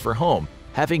left for home,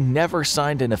 having never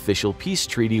signed an official peace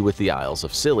treaty with the Isles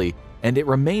of Scilly, and it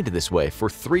remained this way for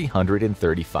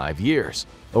 335 years.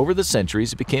 Over the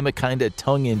centuries, it became a kinda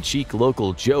tongue-in-cheek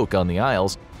local joke on the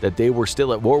Isles that they were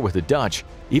still at war with the Dutch,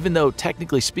 even though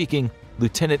technically speaking,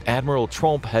 Lieutenant Admiral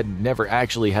Tromp had never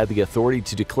actually had the authority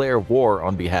to declare war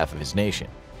on behalf of his nation.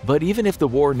 But even if the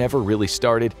war never really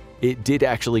started, it did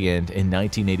actually end in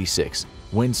 1986,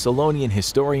 when Solonian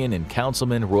historian and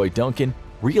councilman Roy Duncan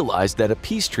realized that a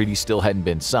peace treaty still hadn't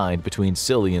been signed between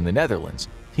Scilly and the Netherlands.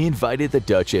 He invited the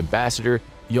Dutch ambassador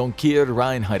Jonkheer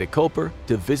Reinheide-Koper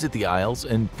to visit the Isles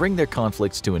and bring their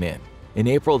conflicts to an end. In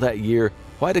April that year,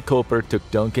 Heide-Koper took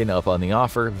Duncan up on the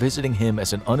offer, visiting him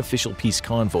as an unofficial peace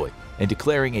convoy and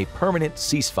declaring a permanent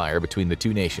ceasefire between the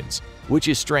two nations, which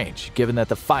is strange given that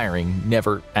the firing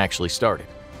never actually started.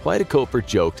 Heide-Koper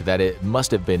joked that it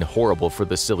must have been horrible for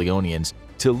the Scillionians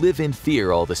to live in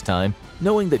fear all this time,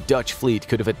 knowing the Dutch fleet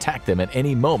could have attacked them at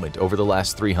any moment over the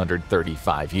last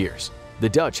 335 years. The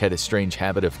Dutch had a strange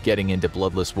habit of getting into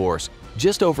bloodless wars.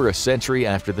 Just over a century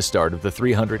after the start of the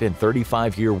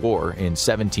 335-year war in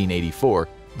 1784,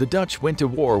 the Dutch went to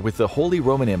war with the Holy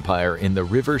Roman Empire in the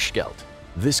River Scheldt.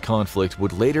 This conflict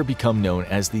would later become known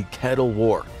as the Kettle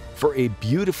War, for a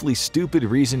beautifully stupid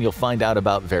reason you'll find out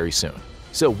about very soon.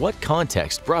 So what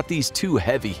context brought these two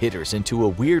heavy hitters into a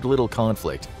weird little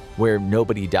conflict where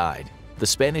nobody died? The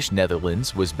Spanish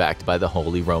Netherlands was backed by the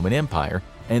Holy Roman Empire,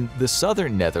 and the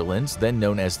Southern Netherlands, then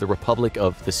known as the Republic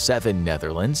of the Seven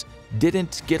Netherlands,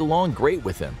 didn't get along great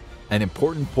with them. An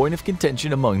important point of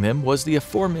contention among them was the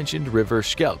aforementioned River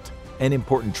Scheldt, an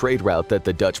important trade route that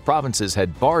the Dutch provinces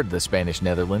had barred the Spanish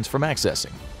Netherlands from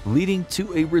accessing, leading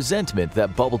to a resentment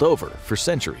that bubbled over for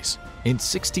centuries. In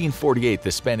 1648,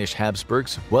 the Spanish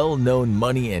Habsburgs, well-known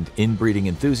money and inbreeding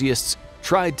enthusiasts,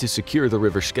 tried to secure the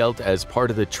River Scheldt as part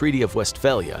of the Treaty of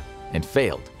Westphalia and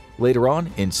failed. Later on,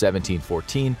 in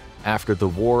 1714, after the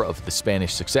War of the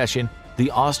Spanish Succession,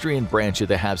 the Austrian branch of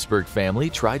the Habsburg family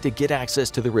tried to get access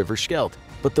to the River Scheldt,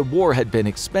 but the war had been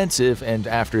expensive, and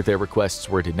after their requests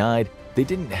were denied, they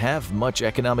didn't have much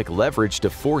economic leverage to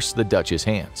force the Dutch's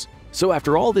hands. So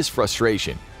after all this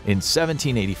frustration, in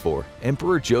 1784,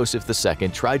 Emperor Joseph II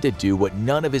tried to do what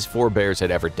none of his forebears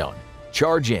had ever done: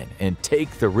 charge in and take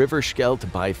the River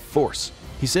Scheldt by force.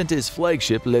 He sent his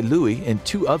flagship Le Louis and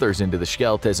two others into the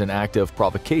Scheldt as an act of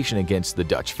provocation against the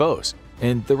Dutch foes,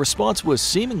 and the response was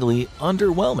seemingly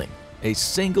underwhelming. A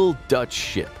single Dutch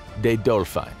ship, De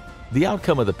Dolphin. The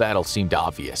outcome of the battle seemed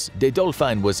obvious. De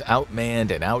Dolphin was outmanned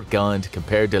and outgunned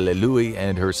compared to Le Louis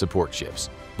and her support ships.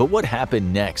 But what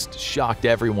happened next shocked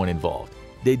everyone involved.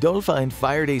 De Dolphin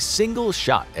fired a single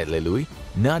shot at Le Louis,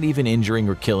 not even injuring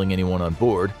or killing anyone on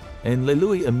board, and Le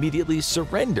Louis immediately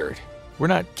surrendered. We're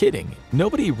not kidding.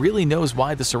 Nobody really knows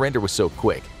why the surrender was so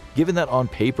quick, given that on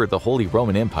paper the Holy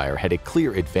Roman Empire had a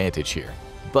clear advantage here.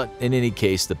 But in any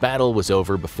case, the battle was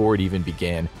over before it even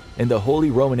began, and the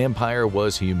Holy Roman Empire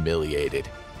was humiliated.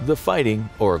 The fighting,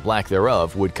 or lack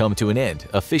thereof, would come to an end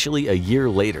officially a year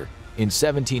later, in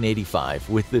 1785,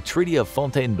 with the Treaty of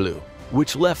Fontainebleau,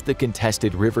 which left the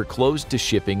contested river closed to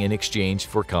shipping in exchange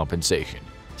for compensation.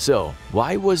 So,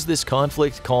 why was this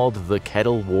conflict called the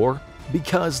Kettle War?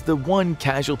 Because the one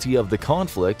casualty of the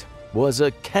conflict was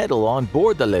a kettle on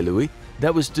board the Le Louis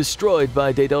that was destroyed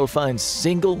by De Dolphin's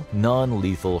single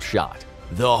non-lethal shot.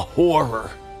 The horror!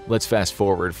 Let's fast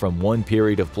forward from one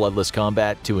period of bloodless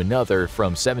combat to another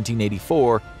from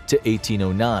 1784 to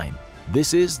 1809.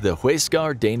 This is the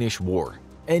Huascar-Danish War.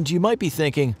 And you might be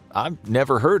thinking, I've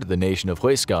never heard of the nation of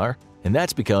Huascar, and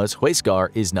that's because Huascar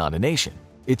is not a nation.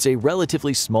 It's a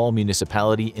relatively small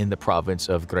municipality in the province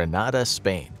of Granada,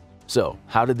 Spain. So,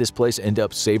 how did this place end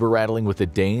up saber-rattling with the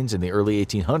Danes in the early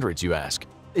 1800s, you ask?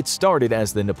 It started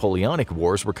as the Napoleonic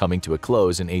Wars were coming to a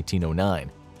close in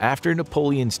 1809. After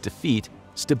Napoleon's defeat,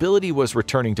 stability was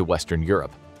returning to Western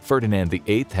Europe. Ferdinand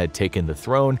VIII had taken the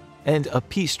throne, and a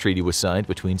peace treaty was signed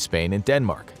between Spain and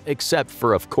Denmark, except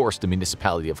for, of course, the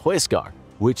municipality of Huascar,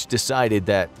 which decided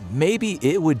that maybe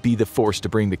it would be the force to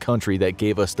bring the country that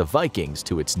gave us the Vikings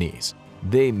to its knees.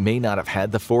 They may not have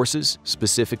had the forces,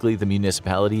 specifically the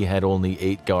municipality had only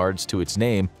 8 guards to its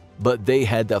name, but they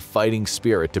had the fighting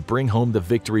spirit to bring home the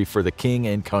victory for the king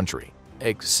and country.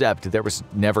 Except there was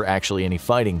never actually any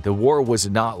fighting. The war was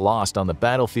not lost on the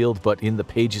battlefield, but in the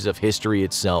pages of history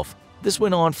itself. This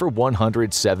went on for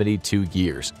 172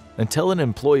 years, until an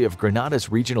employee of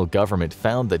Granada's regional government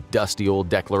found the dusty old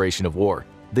declaration of war.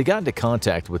 They got into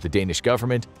contact with the Danish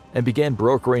government and began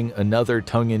brokering another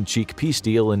tongue-in-cheek peace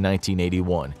deal in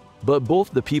 1981. But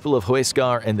both the people of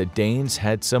Huascar and the Danes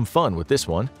had some fun with this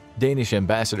one. Danish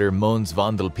ambassador Mogens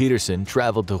Vandel Pedersen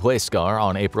traveled to Huascar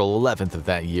on April 11th of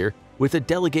that year with a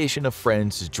delegation of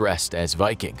friends dressed as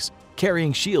Vikings,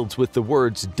 carrying shields with the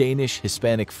words Danish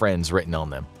Hispanic Friends written on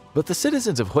them. But the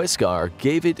citizens of Huascar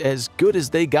gave it as good as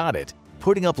they got it,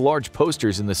 putting up large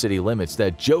posters in the city limits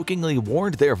that jokingly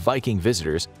warned their Viking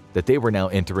visitors that they were now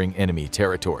entering enemy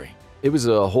territory. It was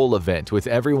a whole event, with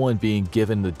everyone being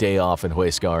given the day off in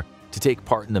Huascar to take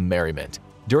part in the merriment.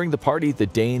 During the party, the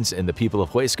Danes and the people of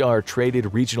Huascar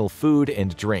traded regional food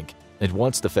and drink, and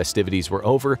once the festivities were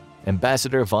over,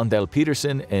 Ambassador Vandel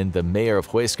Pedersen and the mayor of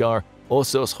Huascar,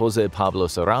 Osos José Pablo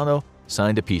Serrano,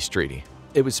 signed a peace treaty.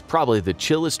 It was probably the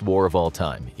chillest war of all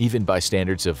time, even by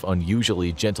standards of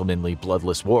unusually gentlemanly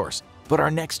bloodless wars. But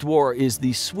our next war is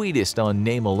the sweetest on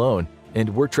name alone, and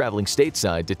we're traveling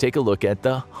stateside to take a look at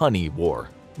the Honey War.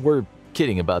 We're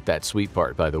kidding about that sweet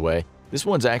part, by the way. This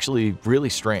one's actually really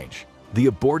strange. The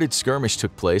aborted skirmish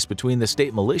took place between the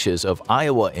state militias of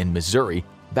Iowa and Missouri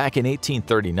back in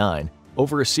 1839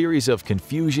 over a series of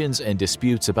confusions and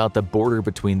disputes about the border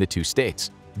between the two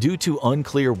states. Due to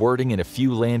unclear wording in a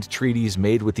few land treaties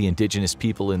made with the indigenous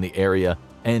people in the area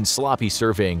and sloppy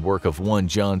surveying work of one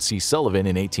John C. Sullivan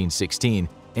in 1816,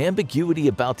 ambiguity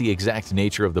about the exact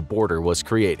nature of the border was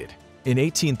created. In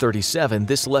 1837,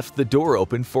 this left the door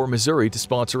open for Missouri to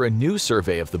sponsor a new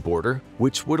survey of the border,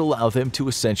 which would allow them to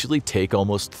essentially take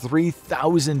almost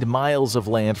 3,000 miles of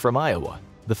land from Iowa.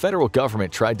 The federal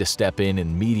government tried to step in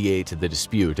and mediate the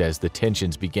dispute as the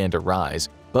tensions began to rise,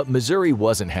 but Missouri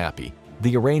wasn't happy.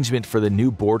 The arrangement for the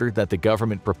new border that the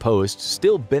government proposed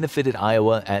still benefited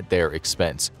Iowa at their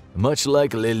expense. Much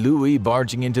like Le Louis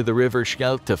barging into the River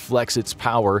Scheldt to flex its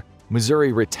power,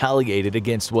 Missouri retaliated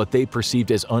against what they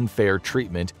perceived as unfair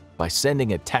treatment by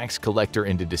sending a tax collector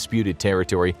into disputed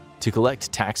territory to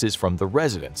collect taxes from the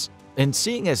residents. And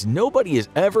seeing as nobody is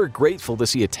ever grateful to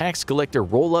see a tax collector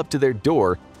roll up to their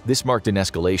door, this marked an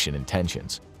escalation in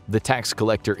tensions. The tax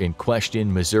collector in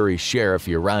question, Missouri Sheriff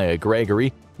Uriah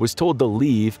Gregory, was told to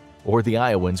leave or the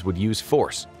Iowans would use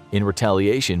force. In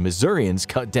retaliation, Missourians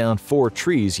cut down 4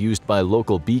 trees used by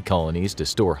local bee colonies to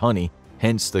store honey,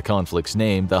 hence the conflict's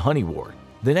name, the Honey War.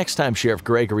 The next time Sheriff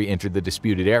Gregory entered the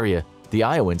disputed area, the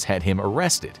Iowans had him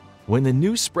arrested. When the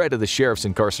news spread of the sheriff's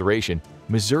incarceration,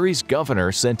 Missouri's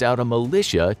governor sent out a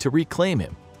militia to reclaim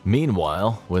him.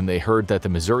 Meanwhile, when they heard that the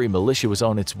Missouri militia was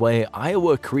on its way,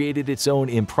 Iowa created its own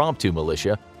impromptu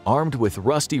militia, armed with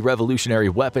rusty revolutionary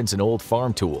weapons and old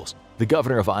farm tools. The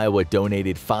governor of Iowa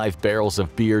donated 5 barrels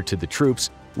of beer to the troops,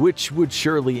 which would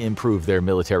surely improve their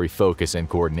military focus and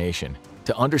coordination.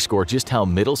 To underscore just how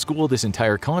middle school this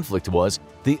entire conflict was,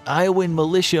 the Iowan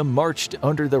militia marched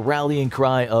under the rallying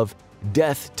cry of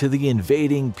 "Death to the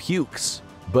invading pukes."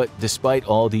 But despite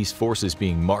all these forces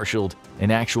being marshaled,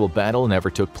 an actual battle never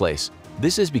took place.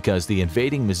 This is because the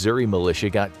invading Missouri militia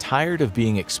got tired of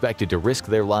being expected to risk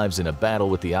their lives in a battle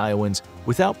with the Iowans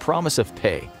without promise of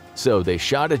pay. So they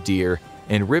shot a deer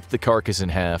and ripped the carcass in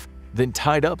half, then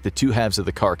tied up the 2 halves of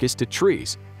the carcass to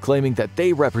trees, claiming that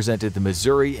they represented the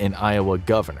Missouri and Iowa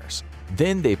governors.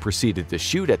 Then they proceeded to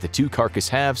shoot at the 2 carcass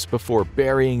halves before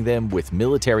burying them with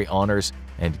military honors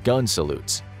and gun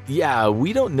salutes. Yeah,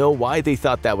 we don't know why they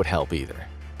thought that would help either.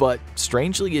 But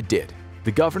strangely it did.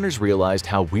 The governors realized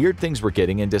how weird things were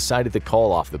getting and decided to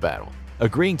call off the battle,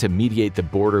 agreeing to mediate the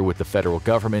border with the federal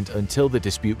government until the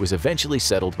dispute was eventually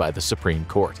settled by the Supreme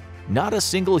Court. Not a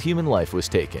single human life was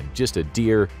taken, just a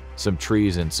deer, some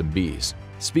trees, and some bees.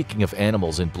 Speaking of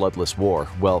animals in bloodless war,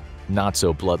 well, not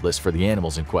so bloodless for the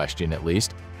animals in question at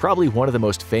least. Probably one of the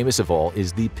most famous of all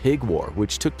is the Pig War,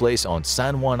 which took place on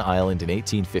San Juan Island in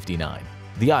 1859.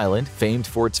 The island, famed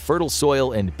for its fertile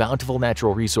soil and bountiful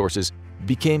natural resources,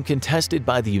 became contested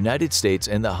by the United States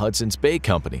and the Hudson's Bay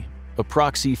Company, a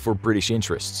proxy for British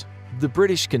interests. The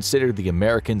British considered the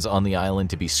Americans on the island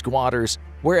to be squatters,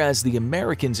 whereas the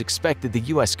Americans expected the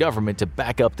US government to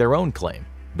back up their own claim.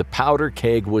 The powder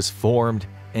keg was formed,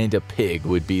 and a pig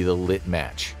would be the lit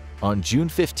match. On June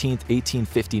 15,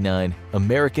 1859,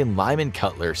 American Lyman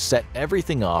Cutler set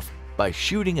everything off by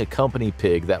shooting a company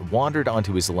pig that wandered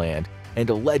onto his land and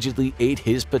allegedly ate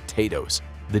his potatoes.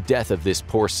 The death of this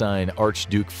porcine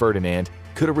Archduke Ferdinand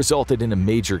could have resulted in a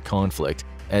major conflict,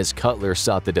 as Cutler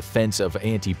sought the defense of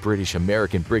anti-British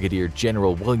American Brigadier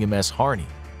General William S. Harney.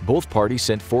 Both parties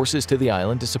sent forces to the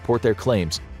island to support their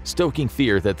claims, stoking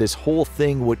fear that this whole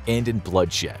thing would end in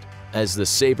bloodshed. As the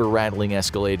saber-rattling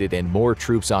escalated and more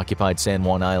troops occupied San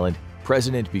Juan Island,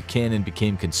 President Buchanan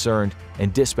became concerned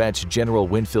and dispatched General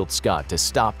Winfield Scott to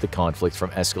stop the conflict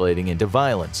from escalating into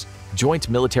violence. Joint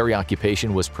military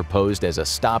occupation was proposed as a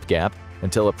stopgap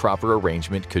until a proper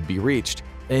arrangement could be reached,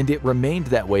 and it remained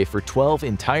that way for 12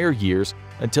 entire years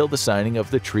until the signing of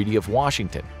the Treaty of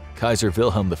Washington. Kaiser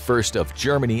Wilhelm I of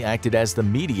Germany acted as the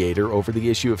mediator over the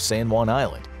issue of San Juan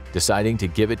Island, deciding to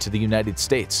give it to the United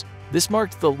States. This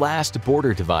marked the last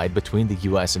border divide between the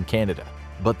US and Canada.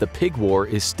 But the Pig War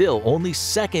is still only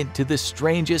second to the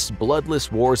strangest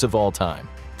bloodless wars of all time,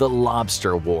 the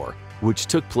Lobster War, which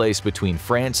took place between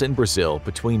France and Brazil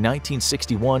between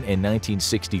 1961 and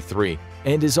 1963,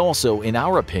 and is also, in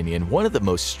our opinion, one of the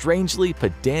most strangely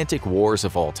pedantic wars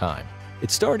of all time.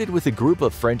 It started with a group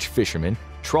of French fishermen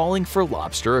trawling for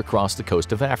lobster across the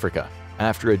coast of Africa.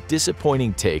 After a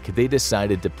disappointing take, they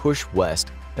decided to push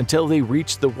west until they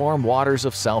reached the warm waters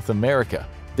of South America.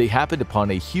 They happened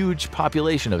upon a huge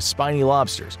population of spiny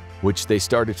lobsters, which they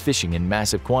started fishing in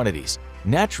massive quantities.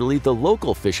 Naturally, the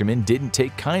local fishermen didn't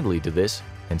take kindly to this,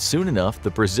 and soon enough the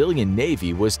Brazilian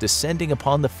Navy was descending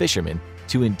upon the fishermen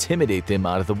to intimidate them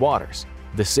out of the waters.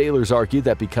 The sailors argued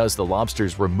that because the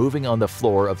lobsters were moving on the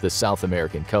floor of the South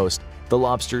American coast, the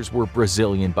lobsters were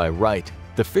Brazilian by right.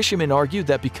 The fishermen argued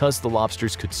that because the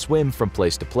lobsters could swim from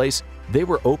place to place, they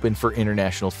were open for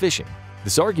international fishing.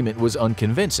 This argument was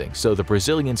unconvincing, so the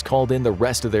Brazilians called in the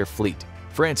rest of their fleet.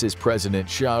 France's President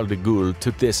Charles de Gaulle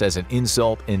took this as an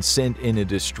insult and sent in a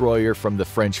destroyer from the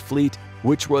French fleet,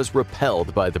 which was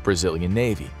repelled by the Brazilian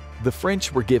Navy. The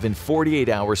French were given 48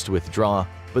 hours to withdraw,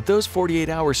 but those 48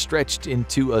 hours stretched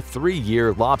into a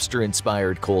 3-year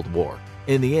lobster-inspired Cold War.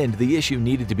 In the end, the issue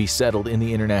needed to be settled in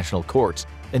the international courts,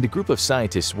 and a group of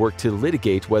scientists worked to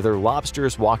litigate whether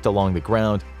lobsters walked along the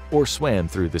ground or swam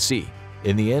through the sea.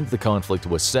 In the end, the conflict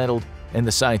was settled, and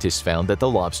the scientists found that the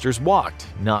lobsters walked,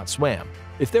 not swam.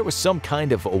 If there was some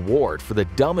kind of award for the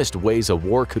dumbest ways a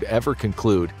war could ever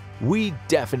conclude, we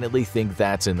definitely think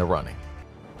that's in the running.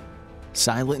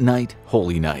 Silent Night,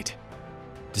 Holy Night.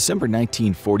 December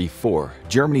 1944,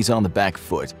 Germany's on the back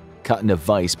foot, caught in a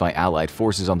vice by Allied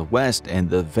forces on the west and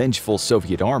the vengeful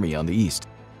Soviet army on the east.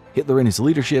 Hitler and his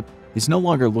leadership is no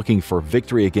longer looking for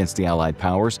victory against the Allied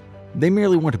powers. They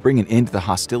merely want to bring an end to the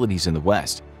hostilities in the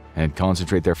west and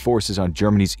concentrate their forces on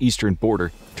Germany's eastern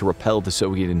border to repel the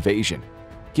Soviet invasion.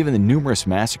 Given the numerous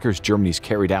massacres Germany's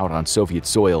carried out on Soviet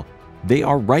soil, they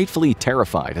are rightfully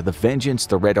terrified of the vengeance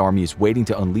the Red Army is waiting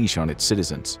to unleash on its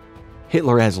citizens.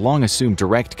 Hitler has long assumed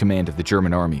direct command of the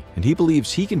German army, and he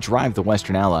believes he can drive the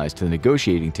Western Allies to the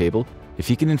negotiating table if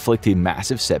he can inflict a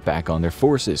massive setback on their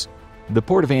forces. The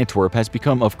port of Antwerp has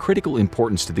become of critical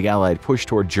importance to the Allied push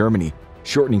toward Germany,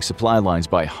 shortening supply lines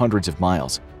by hundreds of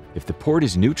miles. If the port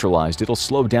is neutralized, it'll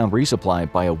slow down resupply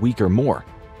by a week or more,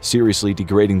 seriously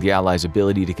degrading the Allies'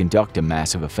 ability to conduct a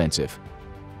massive offensive.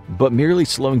 But merely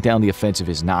slowing down the offensive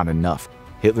is not enough.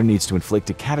 Hitler needs to inflict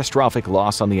a catastrophic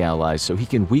loss on the Allies so he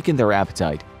can weaken their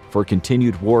appetite for a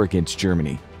continued war against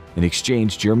Germany. In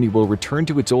exchange, Germany will return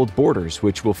to its old borders,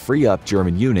 which will free up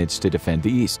German units to defend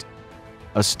the East.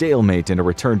 A stalemate and a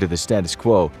return to the status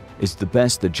quo is the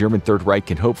best the German Third Reich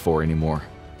can hope for anymore.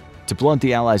 To blunt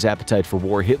the Allies' appetite for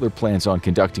war, Hitler plans on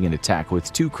conducting an attack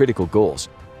with two critical goals.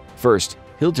 First,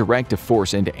 he'll direct a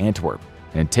force into Antwerp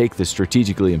and take the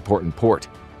strategically important port.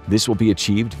 This will be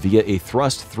achieved via a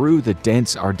thrust through the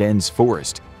dense Ardennes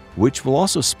forest, which will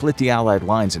also split the Allied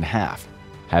lines in half.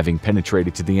 Having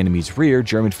penetrated to the enemy's rear,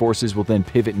 German forces will then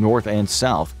pivot north and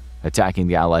south, attacking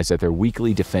the Allies at their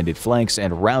weakly defended flanks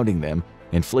and routing them,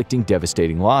 inflicting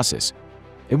devastating losses.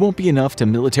 It won't be enough to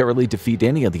militarily defeat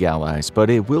any of the Allies, but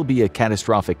it will be a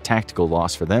catastrophic tactical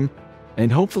loss for them,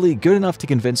 and hopefully good enough to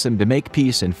convince them to make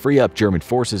peace and free up German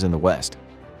forces in the West.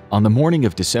 On the morning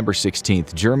of December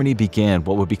 16th, Germany began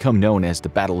what would become known as the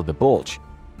Battle of the Bulge.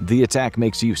 The attack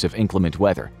makes use of inclement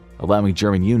weather, allowing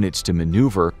German units to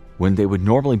maneuver when they would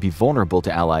normally be vulnerable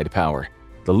to Allied power.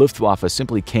 The Luftwaffe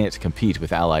simply can't compete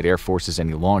with Allied air forces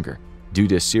any longer. Due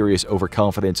to serious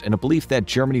overconfidence and a belief that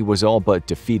Germany was all but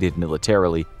defeated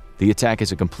militarily, the attack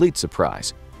is a complete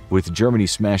surprise, with Germany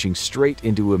smashing straight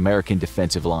into American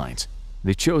defensive lines.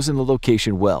 They've chosen the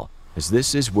location well, as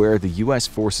this is where the US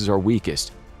forces are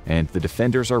weakest, and the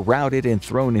defenders are routed and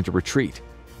thrown into retreat.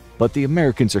 But the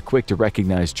Americans are quick to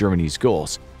recognize Germany's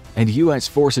goals, and US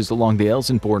forces along the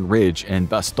Elsenborn Ridge and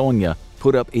Bastogne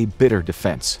put up a bitter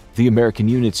defense. The American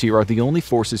units here are the only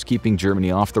forces keeping Germany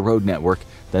off the road network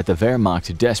that the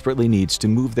Wehrmacht desperately needs to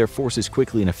move their forces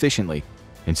quickly and efficiently.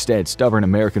 Instead, stubborn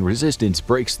American resistance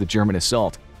breaks the German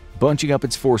assault, bunching up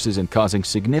its forces and causing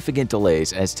significant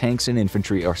delays as tanks and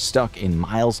infantry are stuck in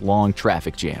miles-long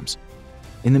traffic jams.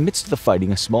 In the midst of the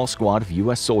fighting, a small squad of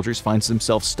US soldiers finds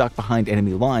themselves stuck behind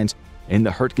enemy lines in the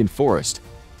Hurtgen Forest.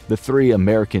 The 3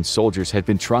 American soldiers had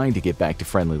been trying to get back to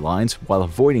friendly lines while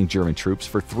avoiding German troops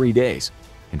for 3 days,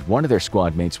 and one of their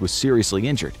squad mates was seriously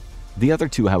injured. The other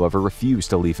 2, however, refused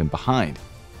to leave him behind.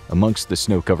 Amongst the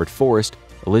snow-covered forest,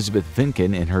 Elizabeth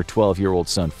Vinken and her 12-year-old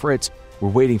son Fritz were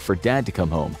waiting for Dad to come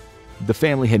home. The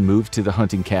family had moved to the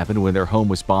hunting cabin when their home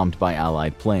was bombed by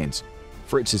Allied planes.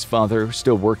 Fritz's father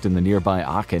still worked in the nearby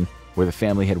Aachen, where the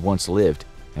family had once lived,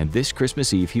 and this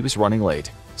Christmas Eve he was running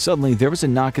late. Suddenly, there was a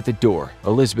knock at the door.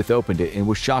 Elizabeth opened it and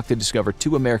was shocked to discover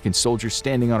 2 American soldiers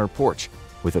standing on her porch,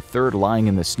 with a third lying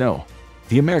in the snow.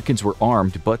 The Americans were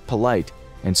armed but polite,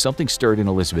 and something stirred in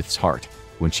Elizabeth's heart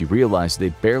when she realized they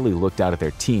barely looked out at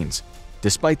their teens.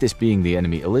 Despite this being the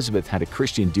enemy, Elizabeth had a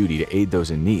Christian duty to aid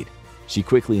those in need. She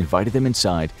quickly invited them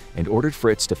inside and ordered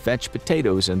Fritz to fetch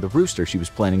potatoes and the rooster she was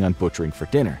planning on butchering for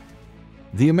dinner.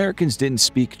 The Americans didn't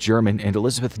speak German and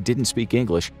Elizabeth didn't speak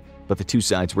English, but the 2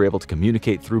 sides were able to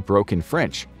communicate through broken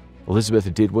French.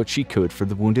 Elizabeth did what she could for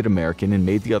the wounded American and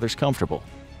made the others comfortable.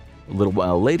 A little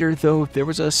while later, though, there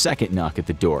was a second knock at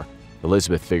the door.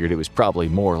 Elizabeth figured it was probably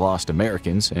more lost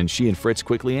Americans, and she and Fritz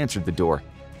quickly answered the door.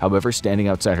 However, standing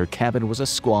outside her cabin was a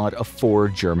squad of 4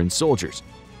 German soldiers,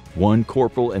 1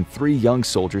 corporal and 3 young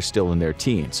soldiers still in their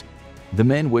teens. The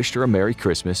men wished her a Merry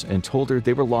Christmas and told her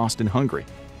they were lost and hungry.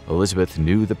 Elizabeth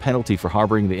knew the penalty for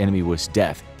harboring the enemy was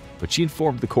death, but she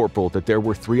informed the corporal that there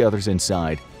were 3 others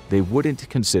inside they wouldn't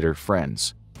consider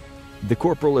friends. The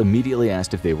corporal immediately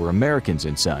asked if they were Americans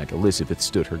inside. Elizabeth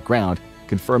stood her ground,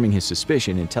 confirming his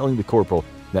suspicion and telling the corporal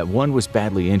that one was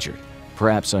badly injured.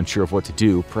 Perhaps unsure of what to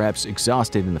do, perhaps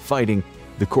exhausted in the fighting,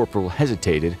 the corporal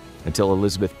hesitated until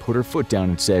Elizabeth put her foot down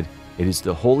and said, "It is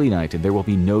the holy night and there will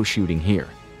be no shooting here."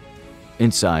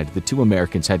 Inside, the 2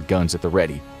 Americans had guns at the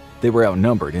ready. They were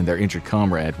outnumbered and their injured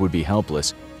comrade would be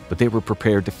helpless, but they were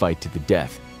prepared to fight to the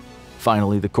death.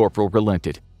 Finally, the corporal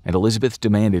relented, and Elizabeth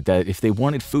demanded that if they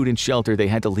wanted food and shelter, they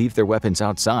had to leave their weapons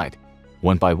outside.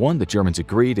 One by one, the Germans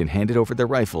agreed and handed over their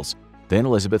rifles. Then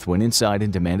Elizabeth went inside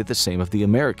and demanded the same of the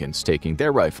Americans, taking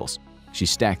their rifles. She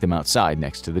stacked them outside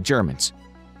next to the Germans.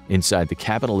 Inside the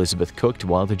cabin, Elizabeth cooked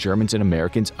while the Germans and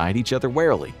Americans eyed each other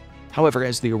warily. However,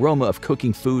 as the aroma of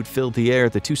cooking food filled the air,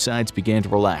 the 2 sides began to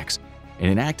relax. In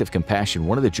an act of compassion,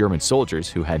 one of the German soldiers,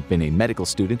 who had been a medical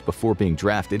student before being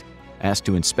drafted, asked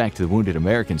to inspect the wounded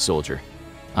American soldier.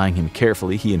 Eyeing him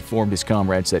carefully, he informed his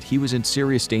comrades that he was in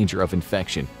serious danger of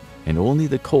infection, and only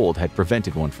the cold had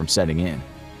prevented one from setting in.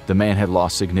 The man had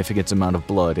lost significant amount of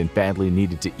blood and badly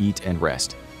needed to eat and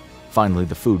rest. Finally,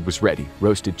 the food was ready,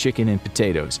 roasted chicken and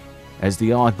potatoes. As the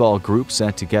oddball group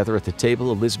sat together at the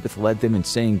table, Elizabeth led them in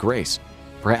saying grace.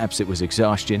 Perhaps it was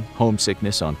exhaustion,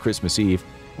 homesickness on Christmas Eve,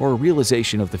 or a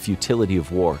realization of the futility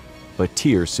of war, but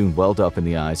tears soon welled up in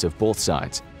the eyes of both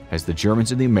sides as the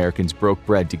Germans and the Americans broke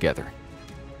bread together.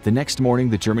 The next morning,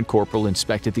 the German corporal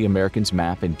inspected the Americans'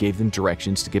 map and gave them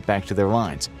directions to get back to their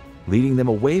lines, leading them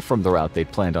away from the route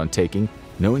they'd planned on taking,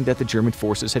 knowing that the German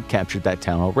forces had captured that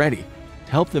town already.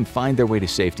 To help them find their way to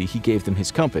safety, he gave them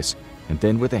his compass, and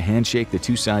then with a handshake, the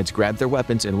 2 sides grabbed their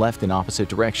weapons and left in opposite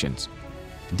directions.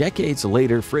 Decades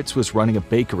later, Fritz was running a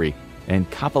bakery in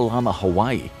Kapalama,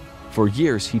 Hawaii. For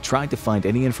years, he tried to find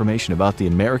any information about the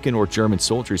American or German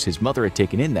soldiers his mother had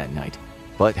taken in that night,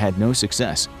 but had no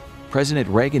success. President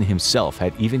Reagan himself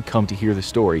had even come to hear the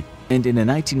story, and in a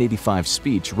 1985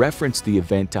 speech referenced the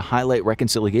event to highlight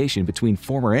reconciliation between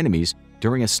former enemies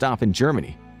during a stop in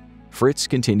Germany. Fritz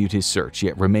continued his search,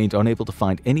 yet remained unable to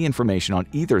find any information on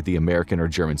either the American or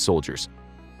German soldiers.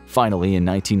 Finally, in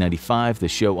 1995, the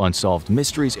show Unsolved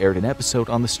Mysteries aired an episode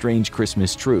on the strange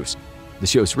Christmas truce. The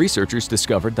show's researchers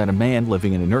discovered that a man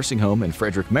living in a nursing home in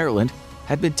Frederick, Maryland,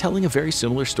 had been telling a very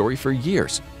similar story for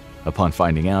years. Upon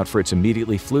finding out, Fritz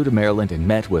immediately flew to Maryland and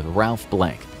met with Ralph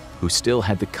Blank, who still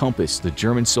had the compass the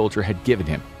German soldier had given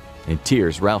him. In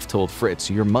tears, Ralph told Fritz,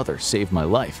 "Your mother saved my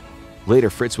life." Later,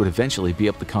 Fritz would eventually be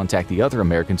able to contact the other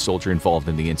American soldier involved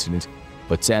in the incident,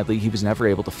 but sadly, he was never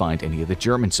able to find any of the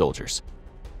German soldiers.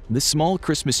 This small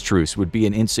Christmas truce would be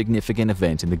an insignificant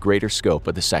event in the greater scope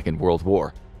of the Second World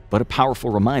War, but a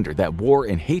powerful reminder that war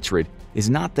and hatred is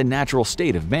not the natural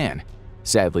state of man.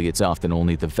 Sadly, it's often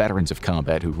only the veterans of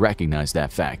combat who recognize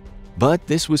that fact. But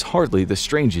this was hardly the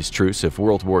strangest truce of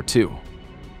World War II.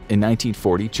 In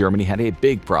 1940, Germany had a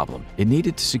big problem. It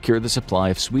needed to secure the supply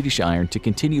of Swedish iron to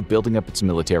continue building up its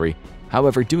military.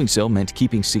 However, doing so meant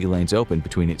keeping sea lanes open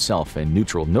between itself and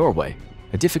neutral Norway,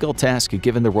 a difficult task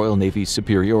given the Royal Navy's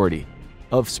superiority.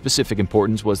 Of specific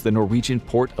importance was the Norwegian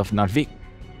port of Narvik,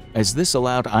 as this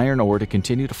allowed iron ore to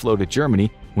continue to flow to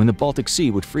Germany when the Baltic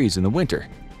Sea would freeze in the winter.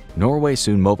 Norway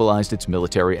soon mobilized its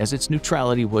military as its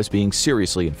neutrality was being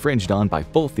seriously infringed on by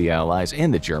both the Allies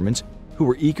and the Germans, who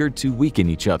were eager to weaken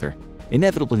each other.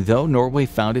 Inevitably, though, Norway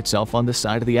found itself on the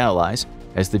side of the Allies,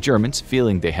 as the Germans,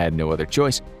 feeling they had no other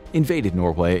choice, invaded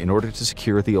Norway in order to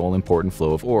secure the all-important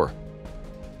flow of ore.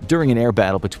 During an air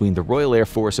battle between the Royal Air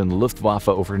Force and the Luftwaffe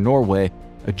over Norway,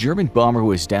 a German bomber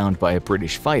was downed by a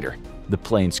British fighter. The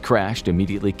planes crashed,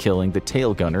 immediately killing the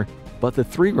tail gunner, but the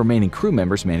 3 remaining crew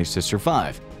members managed to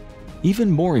survive.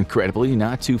 Even more incredibly,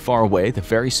 not too far away, the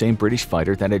very same British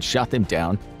fighter that had shot them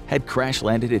down had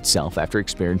crash-landed itself after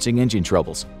experiencing engine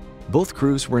troubles. Both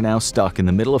crews were now stuck in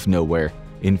the middle of nowhere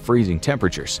in freezing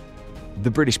temperatures.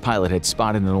 The British pilot had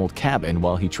spotted an old cabin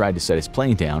while he tried to set his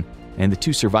plane down, and the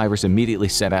 2 survivors immediately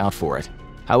set out for it.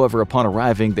 However, upon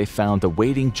arriving, they found the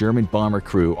waiting German bomber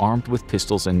crew armed with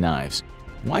pistols and knives.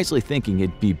 Wisely thinking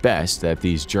it'd be best that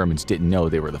these Germans didn't know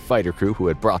they were the fighter crew who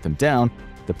had brought them down,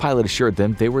 the pilot assured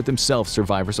them they were themselves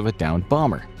survivors of a downed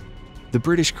bomber. The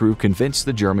British crew convinced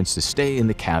the Germans to stay in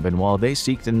the cabin while they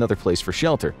sought another place for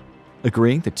shelter.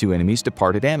 Agreeing, the 2 enemies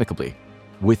departed amicably,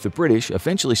 with the British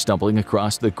eventually stumbling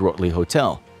across the Grotley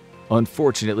Hotel.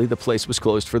 Unfortunately, the place was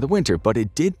closed for the winter, but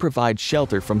it did provide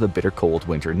shelter from the bitter cold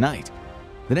winter night.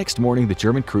 The next morning, the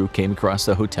German crew came across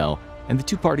the hotel, and the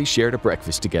two parties shared a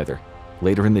breakfast together.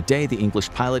 Later in the day, the English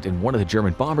pilot and one of the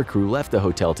German bomber crew left the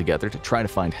hotel together to try to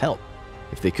find help.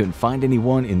 If they couldn't find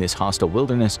anyone in this hostile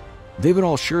wilderness, they would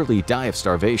all surely die of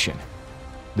starvation.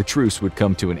 The truce would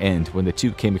come to an end when the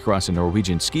two came across a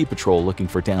Norwegian ski patrol looking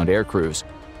for downed air crews.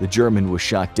 The German was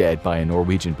shot dead by a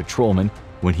Norwegian patrolman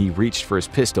when he reached for his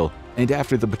pistol, and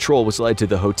after the patrol was led to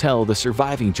the hotel, the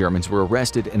surviving Germans were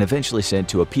arrested and eventually sent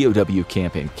to a POW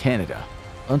camp in Canada.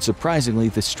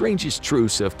 Unsurprisingly, the strangest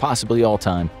truce of possibly all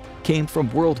time came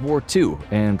from World War II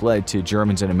and led to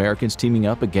Germans and Americans teaming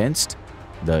up against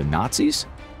the Nazis?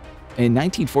 In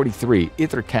 1943,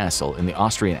 Ither Castle in the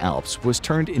Austrian Alps was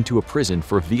turned into a prison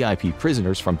for VIP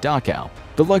prisoners from Dachau.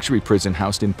 The luxury prison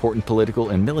housed important political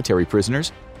and military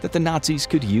prisoners that the Nazis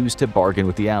could use to bargain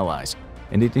with the Allies,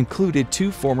 and it included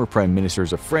two former prime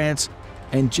ministers of France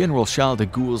and General Charles de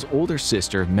Gaulle's older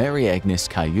sister, Marie-Agnes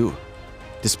Caillou.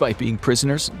 Despite being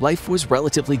prisoners, life was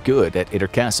relatively good at Ither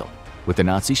Castle, with the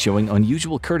Nazis showing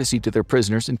unusual courtesy to their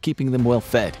prisoners and keeping them well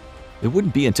fed. It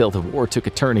wouldn't be until the war took a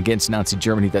turn against Nazi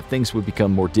Germany that things would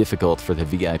become more difficult for the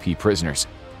VIP prisoners.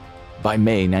 By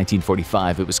May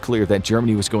 1945, it was clear that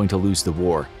Germany was going to lose the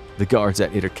war. The guards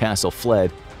at Ither Castle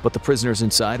fled, but the prisoners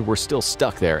inside were still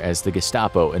stuck there as the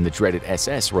Gestapo and the dreaded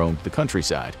SS roamed the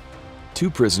countryside. Two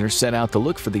prisoners set out to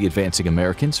look for the advancing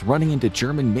Americans, running into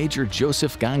German Major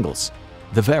Joseph Goebbels.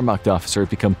 The Wehrmacht officer had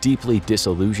become deeply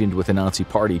disillusioned with the Nazi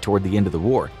Party toward the end of the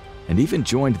war, and even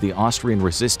joined the Austrian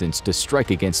resistance to strike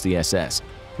against the SS.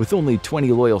 With only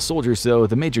 20 loyal soldiers, though,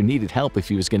 the major needed help if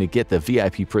he was going to get the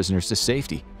VIP prisoners to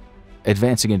safety.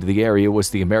 Advancing into the area was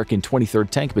the American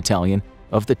 23rd Tank Battalion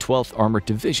of the 12th Armored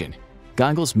Division.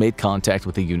 Goebbels made contact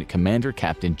with the unit commander,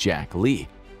 Captain Jack Lee,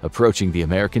 approaching the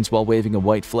Americans while waving a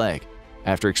white flag.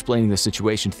 After explaining the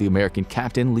situation to the American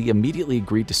captain, Lee immediately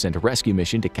agreed to send a rescue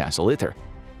mission to Castle Ither.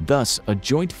 Thus, a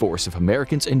joint force of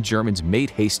Americans and Germans made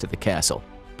haste to the castle,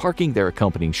 parking their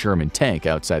accompanying Sherman tank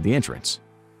outside the entrance.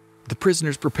 The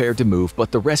prisoners prepared to move,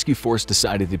 but the rescue force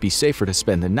decided it'd be safer to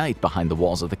spend the night behind the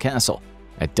walls of the castle.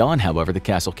 At dawn, however, the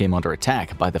castle came under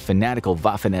attack by the fanatical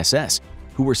Waffen-SS,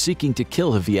 who were seeking to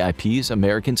kill the VIPs,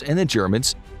 Americans, and the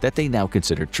Germans that they now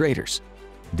considered traitors.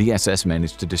 The SS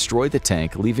managed to destroy the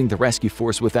tank, leaving the rescue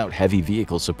force without heavy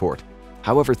vehicle support.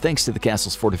 However, thanks to the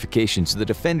castle's fortifications, the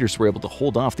defenders were able to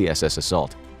hold off the SS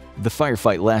assault. The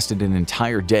firefight lasted an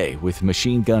entire day, with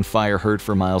machine gun fire heard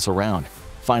for miles around.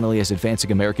 Finally, as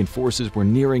advancing American forces were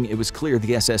nearing, it was clear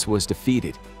the SS was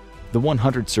defeated. The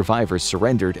 100 survivors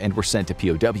surrendered and were sent to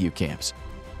POW camps.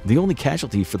 The only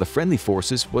casualty for the friendly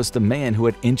forces was the man who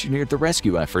had engineered the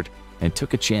rescue effort and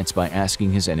took a chance by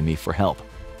asking his enemy for help,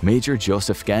 Major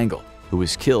Joseph Gangel, who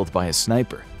was killed by a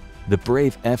sniper. The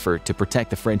brave effort to protect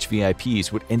the French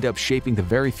VIPs would end up shaping the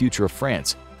very future of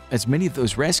France, as many of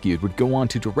those rescued would go on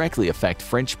to directly affect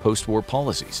French post-war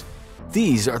policies.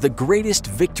 These are the greatest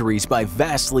victories by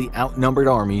vastly outnumbered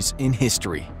armies in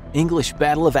history. English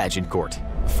Battle of Agincourt.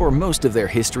 For most of their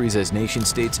histories as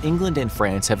nation-states, England and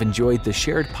France have enjoyed the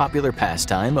shared popular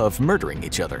pastime of murdering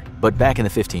each other. But back in the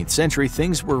 15th century,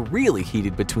 things were really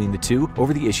heated between the two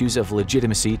over the issues of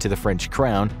legitimacy to the French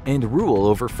crown and rule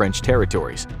over French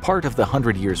territories. Part of the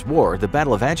 100 Years' War, the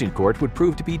Battle of Agincourt would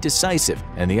prove to be decisive,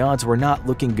 and the odds were not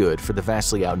looking good for the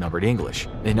vastly outnumbered English.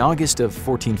 In August of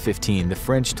 1415, the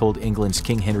French told England's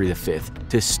King Henry V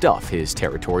to stuff his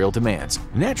territorial demands,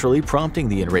 naturally prompting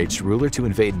the enraged ruler to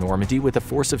invade Normandy with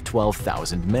a force of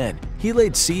 12,000 men. He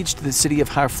laid siege to the city of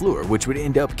Harfleur, which would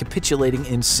end up capitulating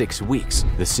in 6 weeks.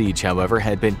 The siege, however,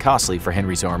 had been costly for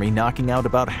Henry's army, knocking out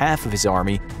about half of his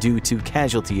army due to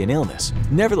casualty and illness.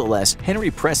 Nevertheless, Henry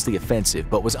pressed the offensive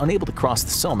but was unable to cross the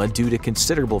Somme due to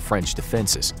considerable French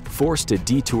defenses. Forced to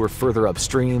detour further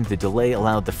upstream, the delay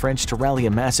allowed the French to rally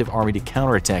a massive army to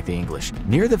counterattack the English.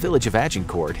 Near the village of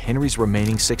Agincourt, Henry's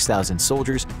remaining 6,000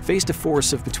 soldiers faced a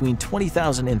force of between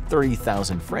 20,000 and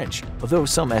 30,000 French, although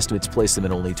some estimates placed them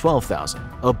at only 12,000.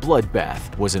 A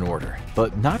bloodbath was in order,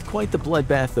 but not quite the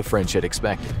bloodbath the French had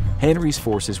expected. Henry's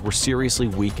forces were seriously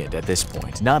weakened at this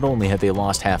point. Not only had they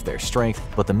lost half their strength,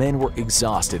 but the men were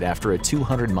exhausted after a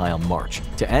 200-mile march.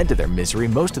 To add to their misery,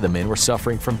 most of the men were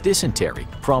suffering from dysentery,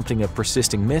 prompting a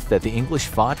persisting myth that the English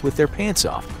fought with their pants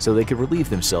off so they could relieve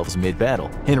themselves mid-battle.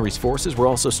 Henry's forces were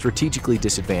also strategically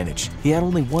disadvantaged. He had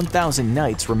only 1,000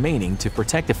 knights remaining to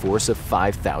protect a force of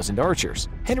 5,000 archers.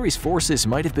 Henry's forces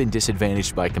might have been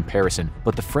disadvantaged by comparison,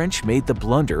 but the French made the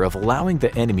blunder of allowing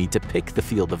the enemy to pick the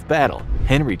field of battle.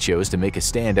 Henry chose to make a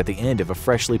stand at the end of a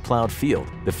freshly plowed field.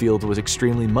 The field was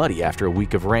extremely muddy after a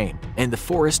week of rain, and the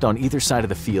forest on either side of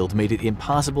the field made it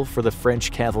impossible for the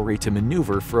French cavalry to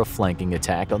maneuver for a flanking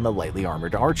attack on the lightly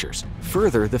armored archers.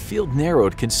 Further, the field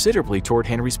narrowed considerably toward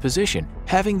Henry's position,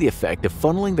 having the effect of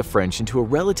funneling the French into a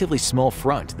relatively small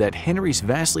front that Henry's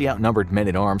vastly outnumbered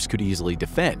men-at-arms could easily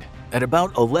defend. At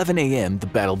about 11 a.m., the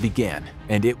battle began,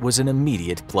 and it was an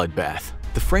immediate bloodbath.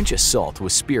 The French assault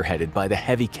was spearheaded by the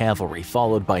heavy cavalry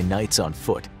followed by knights on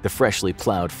foot. The freshly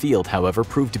plowed field, however,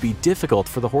 proved to be difficult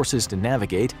for the horses to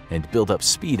navigate and build up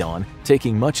speed on,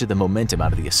 taking much of the momentum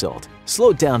out of the assault.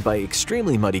 Slowed down by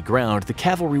extremely muddy ground, the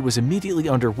cavalry was immediately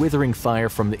under withering fire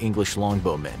from the English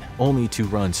longbowmen, only to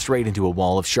run straight into a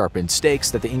wall of sharpened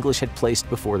stakes that the English had placed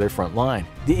before their front line.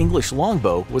 The English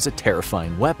longbow was a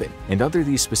terrifying weapon, and under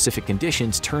these specific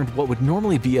conditions turned what would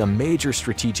normally be a major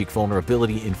strategic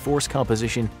vulnerability in force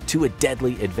composition to a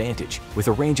deadly advantage. With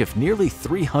a range of nearly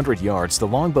 300 yards, the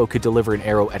longbow could deliver an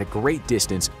arrow at a great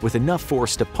distance with enough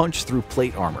force to punch through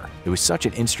plate armor. It was such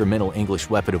an instrumental English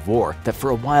weapon of war that for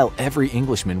a while every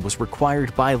Englishman was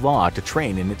required by law to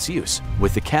train in its use.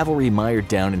 With the cavalry mired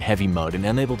down in heavy mud and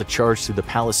unable to charge through the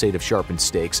palisade of sharpened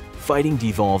stakes, fighting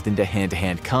devolved into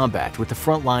hand-to-hand combat, with the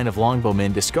front line of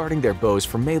longbowmen discarding their bows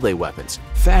for melee weapons.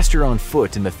 Faster on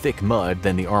foot in the thick mud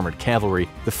than the armored cavalry,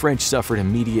 the French suffered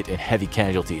immediate and heavy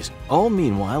casualties. All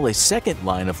meanwhile, a second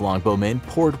line of longbowmen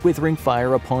poured withering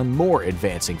fire upon more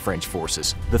advancing French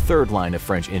forces. The third line of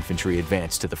French infantry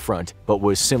advanced to the front, but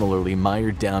was similarly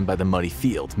mired down by the muddy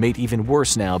field, made even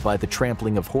worse now by the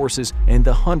trampling of horses and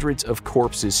the hundreds of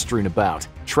corpses strewn about.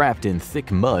 Trapped in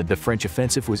thick mud, the French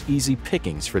offensive was easy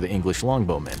pickings for the English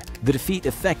longbowmen. The defeat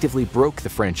effectively broke the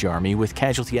French army, with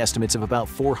casualty estimates of about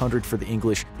 400 for the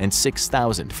English and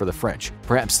 6,000 for the French.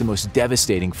 Perhaps the most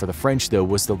devastating for the French, though,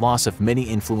 was the loss of many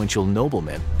influential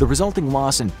noblemen. The resulting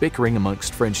loss and bickering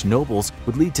amongst French nobles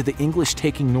would lead to the English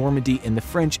taking Normandy and the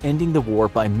French ending the war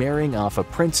by marrying off a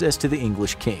princess to the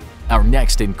English king. Our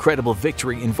next incredible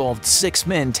victory involved 6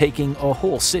 men taking a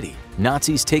whole city.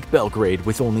 Nazis take Belgrade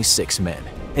with only 6 men.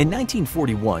 In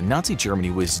 1941, Nazi Germany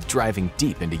was driving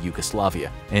deep into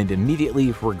Yugoslavia and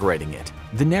immediately regretting it.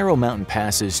 The narrow mountain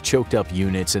passes choked up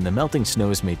units, and the melting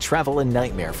snows made travel a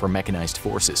nightmare for mechanized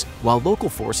forces. While local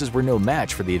forces were no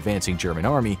match for the advancing German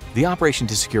army, the operation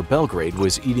to secure Belgrade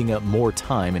was eating up more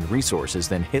time and resources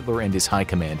than Hitler and his high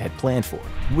command had planned for.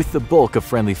 With the bulk of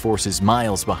friendly forces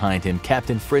miles behind him,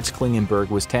 Captain Fritz Klingenberg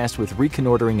was tasked with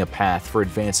reconnoitering a path for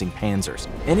advancing panzers.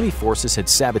 Enemy forces had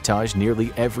sabotaged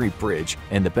nearly every bridge,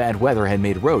 and the bad weather had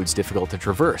made roads difficult to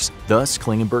traverse. Thus,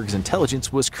 Klingenberg's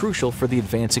intelligence was crucial for the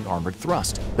advancing armored thrust.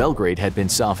 Belgrade had been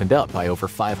softened up by over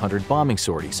 500 bombing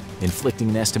sorties, inflicting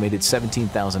an estimated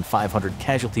 17,500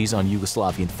 casualties on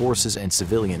Yugoslavian forces and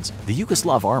civilians. The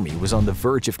Yugoslav army was on the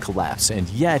verge of collapse, and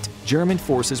yet German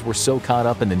forces were so caught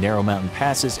up in the narrow mountain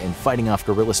passes and fighting off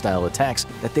guerrilla-style attacks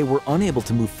that they were unable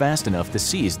to move fast enough to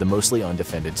seize the mostly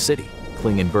undefended city.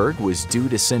 Klingenberg was due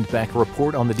to send back a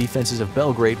report on the defenses of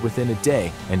Belgrade within a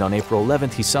day, and on April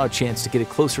 11th he saw a chance to get a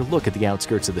closer look at the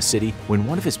outskirts of the city when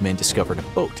one of his men discovered a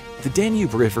boat. The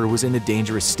Danube River was in a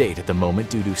dangerous state at the moment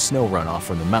due to snow runoff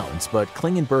from the mountains, but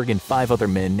Klingenberg and 5 other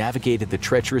men navigated the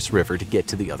treacherous river to get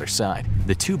to the other side.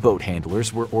 The 2 boat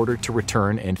handlers were ordered to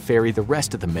return and ferry the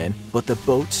rest of the men, but the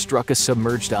boat struck a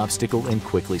submerged obstacle and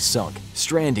quickly sunk,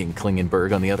 stranding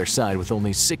Klingenberg on the other side with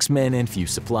only 6 men and few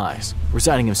supplies.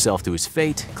 Resigning himself to his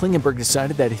fate, Klingenberg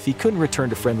decided that if he couldn't return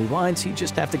to friendly lines, he'd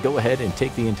just have to go ahead and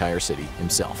take the entire city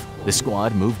himself. The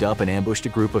squad moved up and ambushed a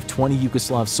group of 20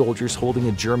 Yugoslav soldiers holding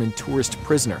a German tourist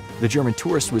prisoner. The German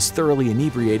tourist was thoroughly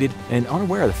inebriated and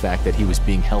unaware of the fact that he was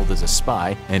being held as a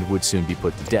spy and would soon be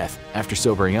put to death. After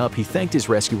sobering up, he thanked his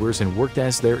rescuers and worked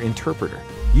as their interpreter.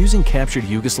 Using captured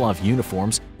Yugoslav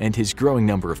uniforms and his growing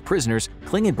number of prisoners,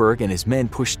 Klingenberg and his men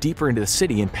pushed deeper into the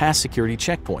city and past security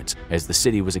checkpoints. As the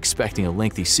city was expecting a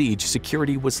lengthy siege,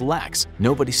 security was lax.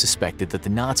 Nobody suspected that the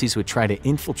Nazis would try to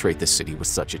infiltrate the city with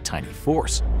such a tiny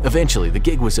force. Eventually, the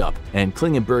gig was up, and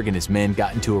Klingenberg and his men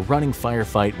got into a running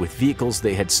firefight with vehicles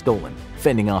they had stolen.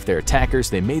 Fending off their attackers,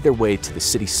 they made their way to the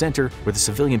city center, where the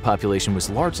civilian population was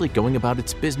largely going about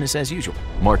its business as usual.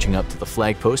 Marching up to the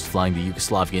flag post flying the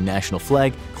Yugoslavian national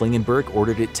flag, Klingenberg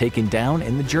ordered it taken down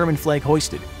and the German flag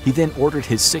hoisted. He then ordered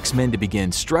his 6 men to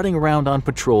begin strutting around on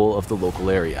patrol of the local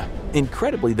area.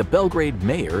 Incredibly, the Belgrade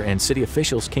mayor and city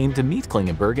officials came to meet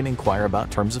Klingenberg and inquire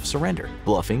about terms of surrender.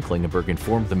 Bluffing, Klingenberg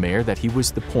informed the mayor that he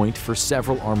was the point for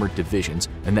several armored divisions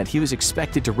and that he was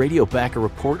expected to radio back a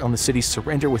report on the city's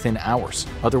surrender within hours. force.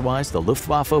 Otherwise, the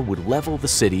Luftwaffe would level the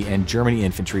city and German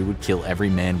infantry would kill every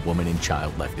man, woman, and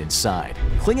child left inside.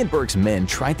 Klingenberg's men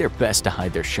tried their best to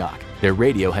hide their shock. Their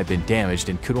radio had been damaged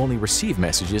and could only receive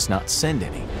messages, not send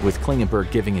any. With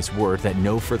Klingenberg giving his word that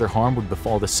no further harm would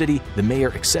befall the city, the mayor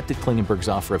accepted Klingenberg's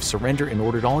offer of surrender and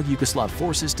ordered all Yugoslav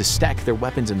forces to stack their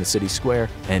weapons in the city square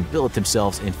and billet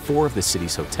themselves in 4 of the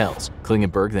city's hotels.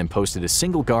 Klingenberg then posted a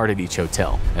single guard at each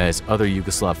hotel. As other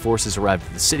Yugoslav forces arrived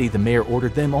at the city, the mayor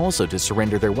ordered them also to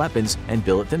surrender their weapons and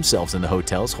billet themselves in the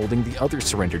hotels holding the other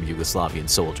surrendered Yugoslavian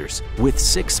soldiers. With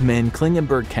 6 men,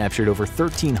 Klingenberg captured over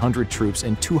 1,300 troops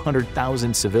and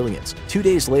 200,000 civilians. 2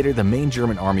 days later, the main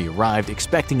German army arrived,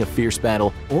 expecting a fierce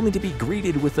battle, only to be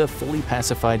greeted with a fully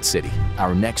pacified city.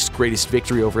 Our next greatest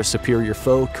victory over a superior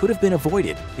foe could have been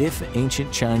avoided if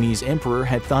ancient Chinese emperor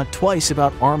had thought twice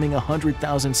about arming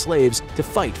 100,000 slaves to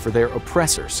fight for their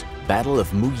oppressors. Battle of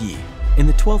Muyi. In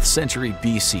the 12th century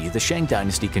BC, the Shang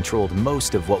dynasty controlled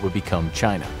most of what would become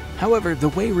China. However, the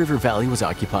Wei River Valley was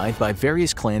occupied by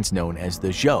various clans known as the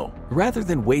Zhou. Rather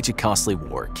than wage a costly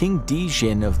war, King Di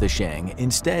Jin of the Shang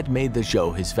instead made the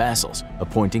Zhou his vassals,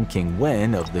 appointing King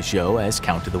Wen of the Zhou as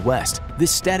Count of the West.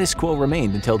 This status quo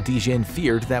remained until Di Jin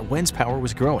feared that Wen's power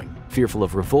was growing. Fearful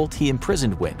of revolt, he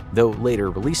imprisoned Wen, though later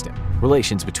released him.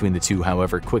 Relations between the two,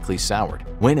 however, quickly soured.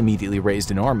 Wen immediately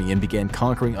raised an army and began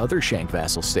conquering other Shang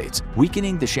vassal states,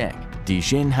 weakening the Shang. Di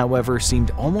Jin, however,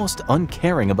 seemed almost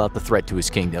uncaring about the threat to his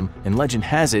kingdom, and legend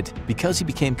has it because he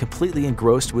became completely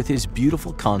engrossed with his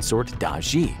beautiful consort Da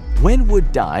Ji. Wen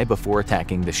would die before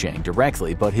attacking the Shang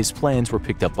directly, but his plans were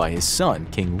picked up by his son,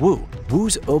 King Wu.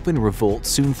 Wu's open revolt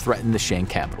soon threatened the Shang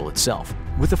capital itself.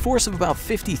 With a force of about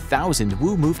 50,000,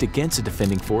 Wu moved against a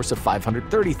defending force of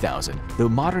 530,000, though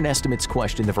modern estimates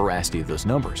question the veracity of those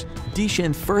numbers. Di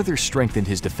Jin further strengthened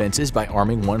his defenses by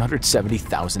arming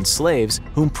 170,000 slaves,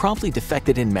 whom promptly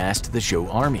defected en masse to the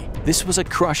Zhou army. This was a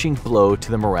crushing blow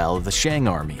to the morale of the Shang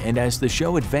army, and as the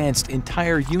Zhou advanced,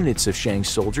 entire units of Shang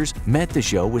soldiers met the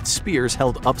Zhou with spears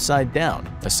held upside down,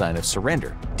 a sign of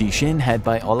surrender. Di Jin had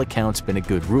by all accounts been a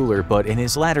good ruler, but in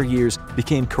his latter years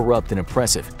became corrupt and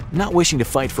oppressive. Not wishing to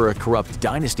fight for a corrupt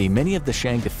dynasty, many of the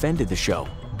Shang defended the Zhou.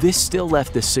 This still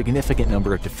left a significant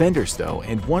number of defenders though,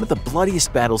 and one of the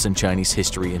bloodiest battles in Chinese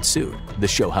history ensued. The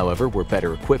Zhou, however, were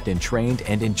better equipped and trained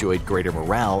and enjoyed greater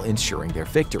morale, ensuring their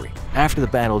victory. After the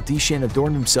battle, Di Jin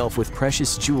adorned himself with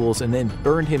precious jewels and then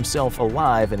burned himself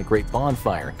alive in a great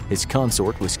bonfire. His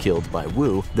consort was killed by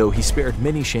Wu, though he spared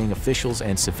many Shang officials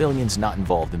and civilians not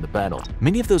involved in the battle.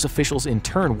 Many of those officials in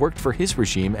turn worked for his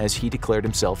regime as he declared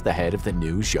himself the head of the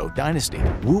new Zhou dynasty.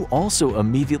 Wu also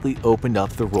immediately opened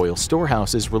up the royal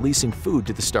storehouses, releasing food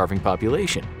to the starving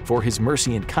population. For his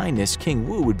mercy and kindness, King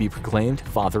Wu would be proclaimed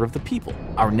father of the people.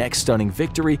 Our next stunning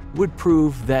victory would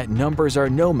prove that numbers are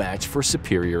no match for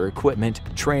superior equipment,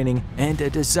 training, and a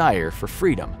desire for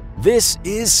freedom. This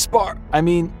is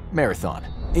Marathon.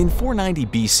 In 490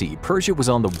 BC, Persia was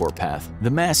on the warpath. The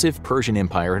massive Persian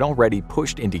Empire had already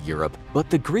pushed into Europe, but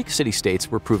the Greek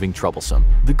city-states were proving troublesome.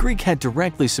 The Greek had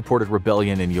directly supported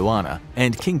rebellion in Ioannina,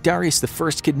 and King Darius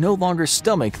I could no longer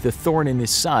stomach the thorn in his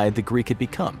side the Greek had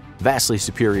become. Vastly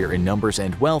superior in numbers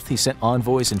and wealth, he sent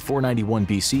envoys in 491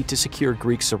 BC to secure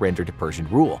Greek surrender to Persian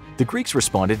rule. The Greeks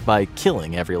responded by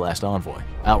killing every last envoy.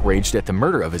 Outraged at the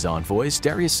murder of his envoys,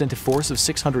 Darius sent a force of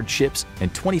 600 ships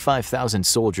and 25,000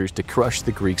 soldiers to crush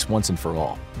the Greeks once and for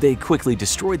all. They quickly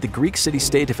destroyed the Greek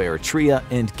city-state of Eretria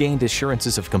and gained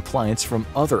assurances of compliance from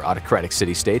other autocratic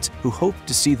city-states who hoped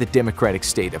to see the democratic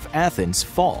state of Athens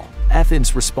fall.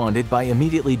 Athens responded by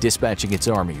immediately dispatching its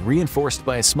army, reinforced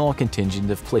by a small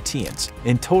contingent of Plataeans.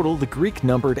 In total, the Greek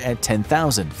numbered at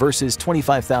 10,000 versus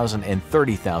 25,000 and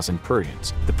 30,000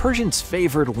 Persians. The Persians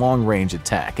favored long-range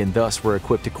attack and thus were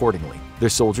equipped accordingly. Their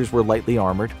soldiers were lightly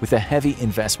armored, with a heavy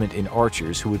investment in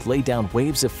archers who would lay down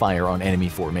waves of fire on enemy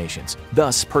formations.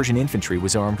 Thus, Persian infantry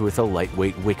was armed with a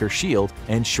lightweight wicker shield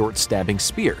and short stabbing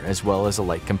spear, as well as a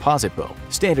light composite bow.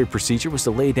 Standard procedure was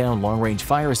to lay down long-range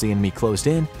fire as the enemy closed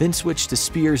in, then switch to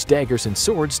spears, daggers, and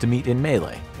swords to meet in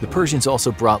melee. The Persians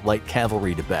also brought light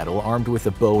cavalry to battle, armed with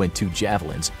a bow and 2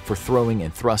 javelins for throwing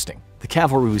and thrusting. The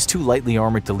cavalry was too lightly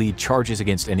armored to lead charges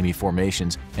against enemy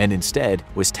formations, and instead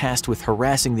was tasked with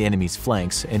harassing the enemy's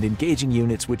flanks and engaging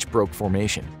units which broke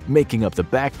formation. Making up the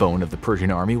backbone of the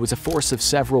Persian army was a force of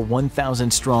several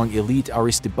 1,000-strong elite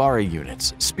Aristibari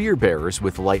units, spear bearers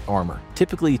with light armor,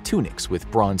 typically tunics with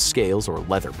bronze scales or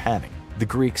leather padding. the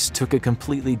Greeks took a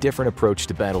completely different approach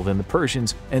to battle than the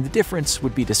Persians, and the difference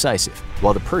would be decisive.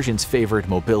 While the Persians favored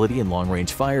mobility and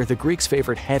long-range fire, the Greeks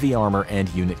favored heavy armor and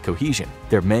unit cohesion.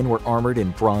 Their men were armored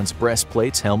in bronze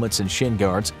breastplates, helmets, and shin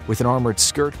guards, with an armored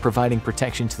skirt providing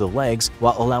protection to the legs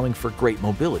while allowing for great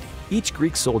mobility. Each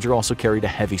Greek soldier also carried a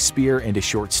heavy spear and a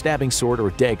short stabbing sword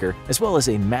or dagger, as well as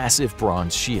a massive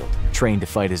bronze shield. Trained to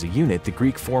fight as a unit, the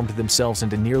Greeks formed themselves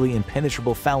into nearly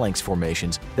impenetrable phalanx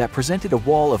formations that presented a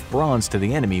wall of bronze to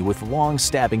the enemy, with long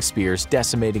stabbing spears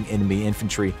decimating enemy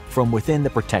infantry from within the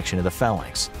protection of the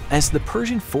phalanx. As the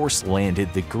Persian force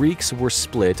landed, the Greeks were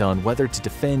split on whether to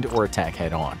defend or attack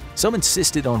head-on. Some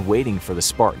insisted on waiting for the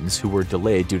Spartans, who were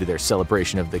delayed due to their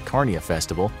celebration of the Carnia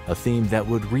festival, a theme that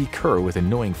would recur with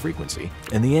annoying frequency.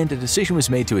 In the end, a decision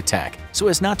was made to attack, so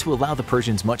as not to allow the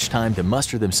Persians much time to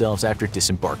muster themselves after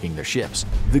disembarking their ships.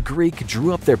 The Greek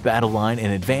drew up their battle line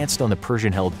and advanced on the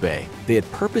Persian-held bay. They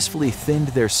had purposefully thinned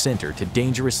their center to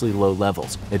dangerously low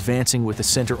levels, advancing with the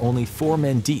center only 4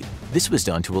 men deep. This was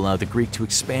done to allow the Greek to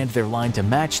expand their line to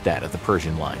match that of the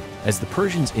Persian line, as the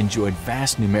Persians enjoyed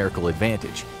vast numerical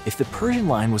advantage. If the Persian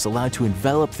line was allowed to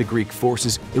envelop the Greek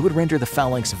forces, it would render the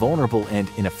phalanx vulnerable and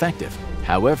ineffective.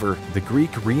 However, the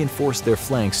Greek reinforced their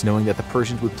flanks, knowing that the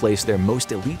Persians would place their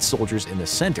most elite soldiers in the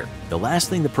center. The last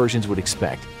thing the Persians would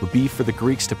expect would be for the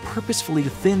Greeks to purposefully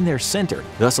thin their center,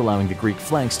 thus allowing the Greek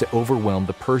flanks to overwhelm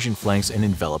the Persian flanks and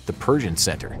envelop the Persian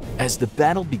center. As the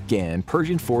battle began,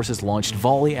 Persian forces launched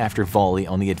volley after volley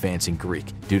on the advancing Greek.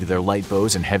 Due to their light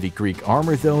bows and heavy Greek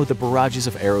armor, though, the barrages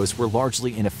of arrows were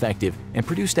largely ineffective and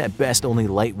produced at best only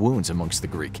light wounds amongst the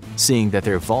Greek. Seeing that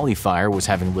their volley fire was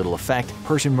having little effect,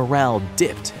 Persian morale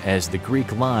dipped as the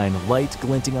Greek line, light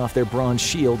glinting off their bronze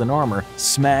shield and armor,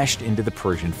 smashed into the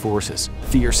Persian forces.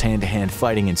 Fierce hand-to-hand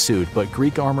fighting ensued, but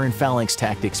Greek armor and phalanx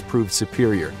tactics proved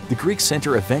superior. The Greek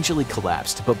center eventually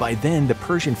collapsed, but by then the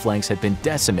Persian flanks had been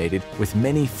decimated, with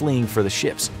many fleeing for the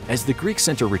ships. As the Greek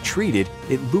center retreated,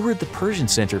 it lured the Persian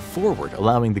center forward,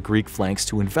 allowing the Greek flanks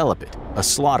to envelop it. A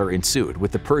slaughter ensued,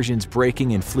 with the Persians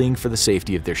breaking and fleeing for the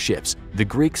safety of their ships. The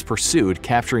Greeks pursued,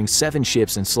 capturing 7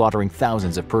 ships and slaughtering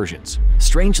thousands of Persians.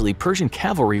 Strangely, Persian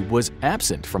cavalry was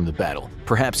absent from the battle,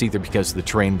 perhaps either because the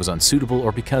terrain was unsuitable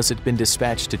or because it had been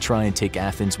dispatched to try and take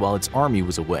Athens while its army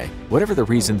was away. Whatever the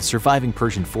reason, the surviving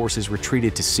Persian forces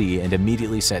retreated to sea and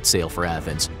immediately set sail for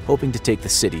Athens, hoping to take the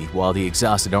city while the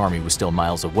exhausted army was still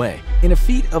miles away. In a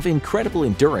feat of incredible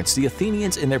endurance, the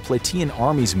Athenians and their Plataean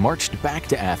armies marched back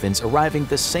to Athens, arriving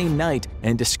the same night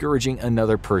and discouraging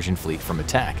another Persian fleet from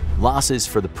attack. Losses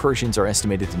for the Persians are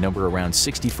estimated to number around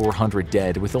 6,400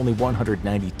 dead, with only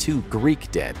 192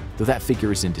 Greek dead, though that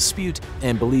figure is in dispute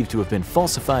and believed to have been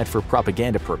falsified for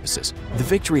propaganda purposes. The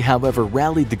victory, however,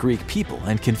 rallied the Greek people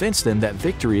and convinced them that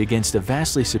victory against a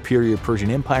vastly superior Persian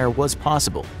Empire was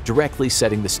possible, directly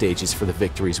setting the stages for the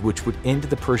victories which would end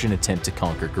the Persian attempt to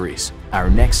conquer Greece. Our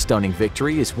next stunning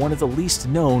victory is one of the least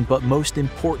known but most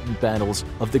important battles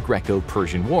of the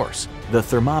Greco-Persian Wars, the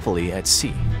Thermopylae at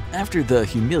sea. After the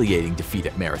humiliating defeat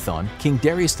at Marathon, King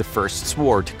Darius I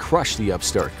swore to crush the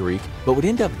upstart Greek, but would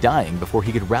end up dying before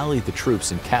he could rally the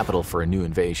troops and capital for a new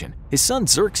invasion. His son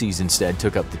Xerxes instead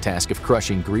took up the task of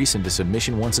crushing Greece into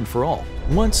submission once and for all.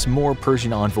 Once more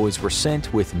Persian envoys were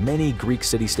sent, with many Greek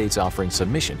city-states offering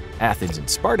submission. Athens and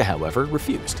Sparta, however,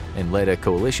 refused, and led a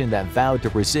coalition that vowed to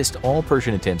resist all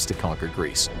Persian attempts to conquer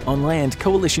Greece. On land,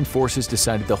 coalition forces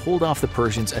decided to hold off the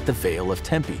Persians at the Vale of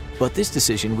Tempe, but this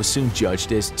decision was soon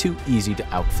judged as too easy to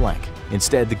outflank.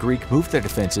 Instead, the Greek moved their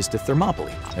defenses to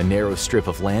Thermopylae, a narrow strip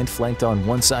of land flanked on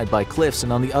one side by cliffs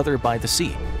and on the other by the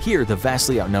sea. Here, the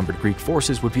vastly outnumbered Greek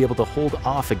forces would be able to hold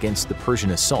off against the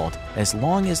Persian assault as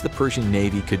long as the Persian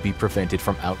navy could be prevented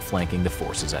from outflanking the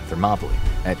forces at Thermopylae.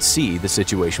 At sea, the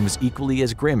situation was equally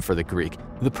as grim for the Greek.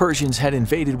 The Persians had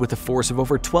invaded with a force of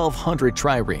over 1,200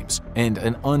 triremes and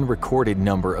an unrecorded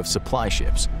number of supply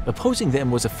ships. Opposing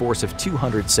them was a force of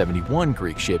 271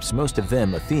 Greek ships, most of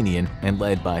them Athenian and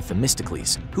led by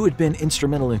Themistocles, who had been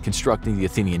instrumental in constructing the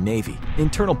Athenian navy.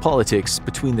 Internal politics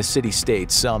between the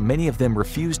city-states saw many of them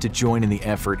refuse to join in the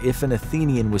effort if an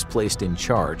Athenian was placed in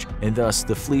charge, and thus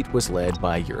the fleet was led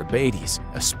by Eurybates,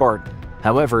 a Spartan.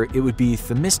 However, it would be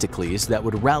Themistocles that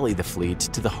would rally the fleet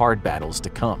to the hard battles to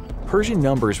come. Persian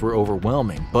numbers were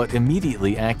overwhelming, but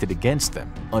immediately acted against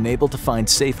them. Unable to find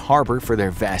safe harbor for their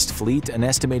vast fleet, an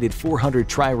estimated 400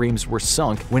 triremes were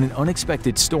sunk when an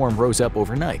unexpected storm rose up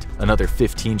overnight. Another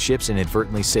 15 ships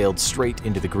inadvertently sailed straight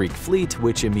into the Greek fleet,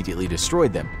 which immediately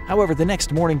destroyed them. However, the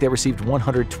next morning they received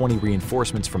 120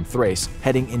 reinforcements from Thrace,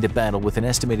 heading into battle with an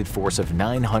estimated force of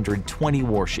 920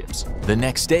 warships. The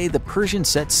next day, the Persians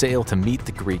set sail to meet meet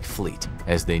the Greek fleet.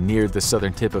 As they neared the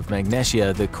southern tip of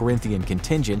Magnesia, the Corinthian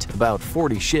contingent, about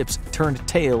 40 ships, turned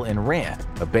tail and ran,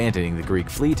 abandoning the Greek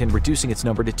fleet and reducing its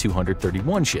number to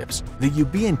 231 ships. The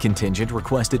Euboean contingent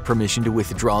requested permission to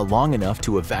withdraw long enough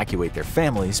to evacuate their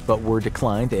families, but were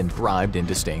declined and bribed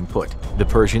into staying put. The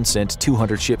Persians sent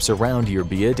 200 ships around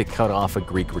Euboea to cut off a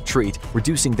Greek retreat,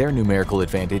 reducing their numerical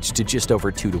advantage to just over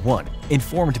 2-1.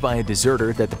 Informed by a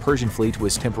deserter that the Persian fleet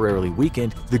was temporarily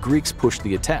weakened, the Greeks pushed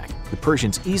the attack. The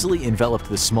Persians easily enveloped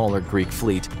the smaller Greek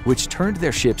fleet, which turned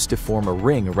their ships to form a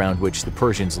ring around which the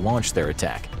Persians launched their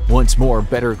attack. Once more,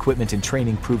 better equipment and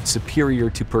training proved superior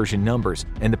to Persian numbers,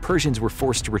 and the Persians were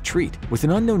forced to retreat. With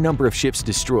an unknown number of ships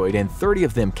destroyed and 30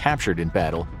 of them captured in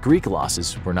battle, Greek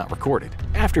losses were not recorded.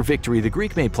 After victory, the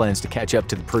Greek made plans to catch up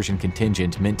to the Persian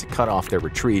contingent meant to cut off their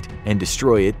retreat and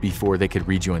destroy it before they could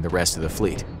rejoin the rest of the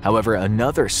fleet. However,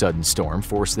 another sudden storm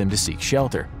forced them to seek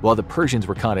shelter, while the Persians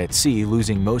were caught at sea,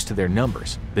 losing most of their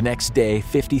numbers. The next day,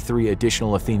 53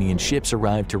 additional Athenian ships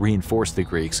arrived to reinforce the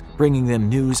Greeks, bringing them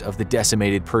news of the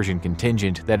decimated Persian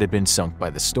contingent that had been sunk by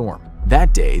the storm.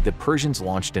 That day, the Persians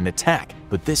launched an attack,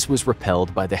 but this was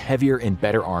repelled by the heavier and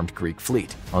better armed Greek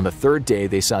fleet. On the third day,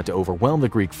 they sought to overwhelm the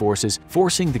Greek forces,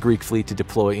 forcing the Greek fleet to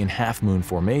deploy in half-moon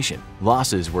formation.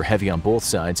 Losses were heavy on both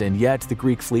sides, and yet the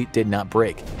Greek fleet did not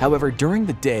break. However, during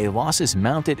the day, losses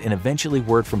mounted and eventually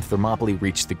word from Thermopylae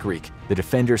reached the Greek. The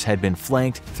defenders had been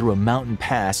flanked through a mountain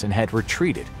pass and had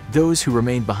retreated. Those who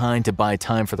remained behind to buy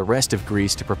time for the rest of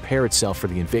Greece to prepare itself for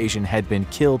the invasion had been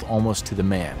killed almost to the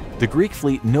man. The Greek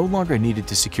fleet no longer needed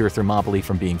to secure Thermopylae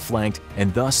from being flanked,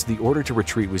 and thus the order to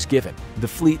retreat was given. The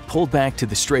fleet pulled back to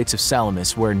the Straits of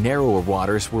Salamis, where narrower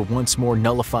waters were once more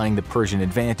nullifying the Persian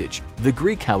advantage. The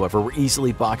Greek, however, were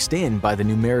easily boxed in by the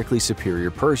numerically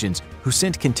superior Persians, who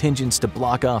sent contingents to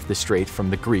block off the strait from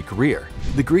the Greek rear.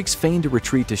 The Greeks feigned a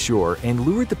retreat to shore and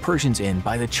lured the Persians in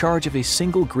by the charge of a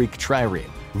single Greek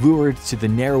trireme. Lured to the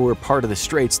narrower part of the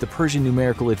straits, the Persian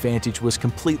numerical advantage was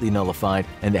completely nullified,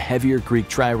 and the heavier Greek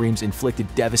triremes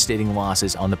inflicted devastating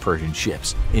losses on the Persian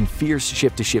ships. In fierce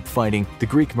ship-to-ship fighting, the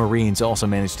Greek Marines also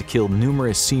managed to kill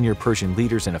numerous senior Persian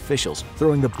leaders and officials,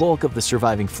 throwing the bulk of the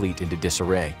surviving fleet into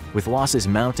disarray. With losses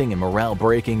mounting and morale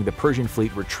breaking, the Persian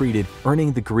fleet retreated,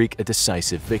 earning the Greek a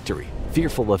decisive victory.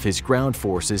 Fearful of his ground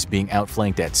forces being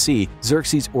outflanked at sea,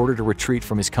 Xerxes ordered a retreat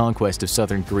from his conquest of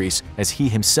southern Greece as he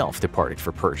himself departed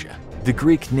for Persia. The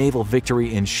Greek naval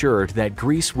victory ensured that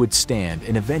Greece would stand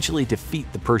and eventually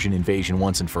defeat the Persian invasion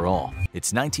once and for all.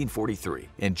 It's 1943,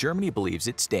 and Germany believes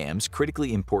its dams,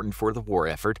 critically important for the war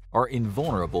effort, are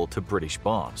invulnerable to British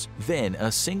bombs. Then,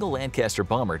 a single Lancaster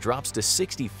bomber drops to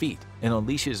 60 feet and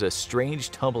unleashes a strange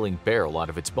tumbling barrel out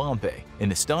of its bomb bay.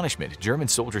 In astonishment, German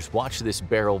soldiers watch this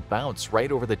barrel bounce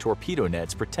right over the torpedo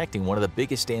nets protecting one of the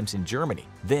biggest dams in Germany,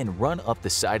 then run up the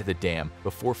side of the dam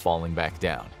before falling back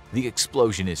down. The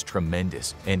explosion is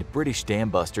tremendous, and British dam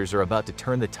busters are about to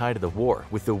turn the tide of the war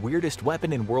with the weirdest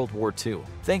weapon in World War II.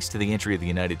 Thanks to the entry of the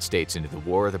United States into the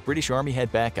war, the British Army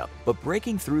had backup, but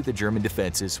breaking through the German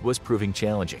defenses was proving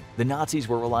challenging. The Nazis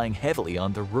were relying heavily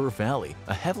on the Ruhr Valley,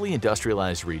 a heavily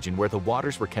industrialized region where the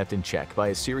waters were kept in check by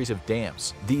a series of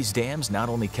dams. These dams not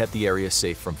only kept the area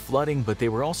safe from flooding, but they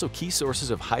were also key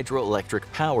sources of hydroelectric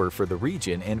power for the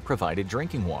region and provided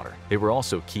drinking water. They were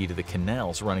also key to the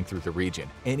canals running through the region.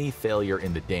 Any failure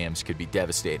in the dams could be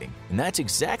devastating, and that's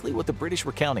exactly what the British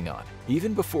were counting on.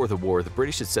 Even before the war, the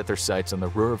British had set their sights on the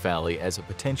Ruhr Valley as a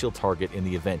potential target in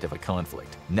the event of a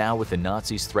conflict. Now, with the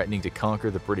Nazis threatening to conquer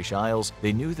the British Isles,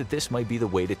 they knew that this might be the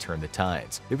way to turn the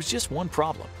tides. There was just one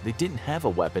problem. They didn't have a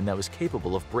weapon that was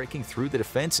capable of breaking through the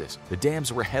defenses. The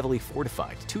dams were heavily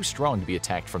fortified, too strong to be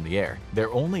attacked from the air.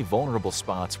 Their only vulnerable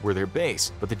spots were their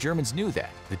base, but the Germans knew that.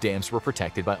 The dams were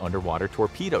protected by underwater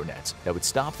torpedo nets that would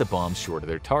stop the bombs short of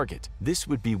their target. This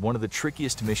would be one of the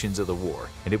trickiest missions of the war,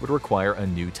 and it would require a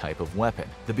new type of weapon.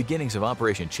 The beginnings of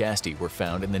Operation Chastity were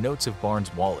found in the notes of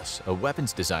Barnes Wallis, a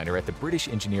weapons designer at the British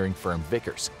engineering firm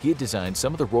Vickers. He had designed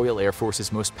some of the Royal Air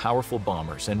Force's most powerful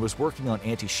bombers and was working on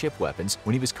anti-ship weapons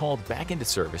when he was called back into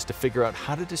service to figure out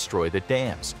how to destroy the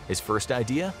dams. His first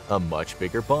idea? A much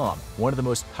bigger bomb, one of the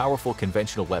most powerful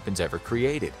conventional weapons ever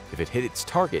created. If it hit its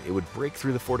target, it would break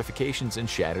through the fortifications and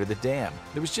shatter the dam.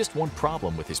 There was just one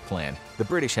problem with his plan. The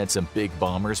British British had some big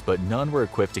bombers, but none were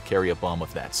equipped to carry a bomb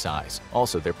of that size.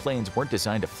 Also, their planes weren't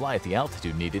designed to fly at the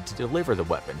altitude needed to deliver the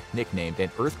weapon, nicknamed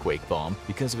an earthquake bomb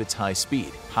because of its high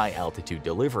speed, high altitude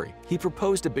delivery. He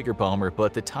proposed a bigger bomber,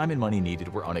 but the time and money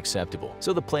needed were unacceptable,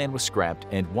 so the plan was scrapped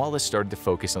and Wallace started to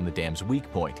focus on the dam's weak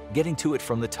point. Getting to it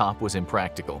from the top was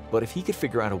impractical, but if he could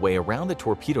figure out a way around the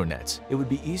torpedo nets, it would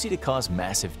be easy to cause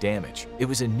massive damage. It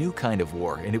was a new kind of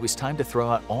war, and it was time to throw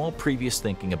out all previous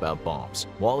thinking about bombs.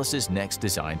 Wallace's next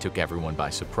design took everyone by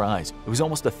surprise. It was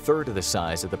almost a third of the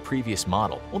size of the previous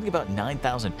model, only about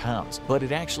 9,000 pounds, but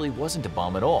it actually wasn't a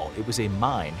bomb at all. It was a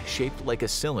mine shaped like a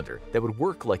cylinder that would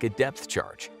work like a depth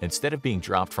charge. Instead of being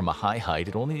dropped from a high height,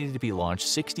 it only needed to be launched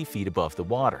 60 feet above the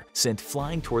water. Sent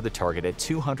flying toward the target at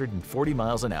 240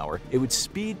 miles an hour, it would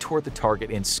speed toward the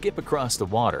target and skip across the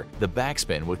water. The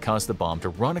backspin would cause the bomb to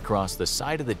run across the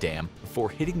side of the dam before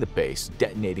hitting the base,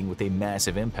 detonating with a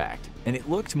massive impact. And it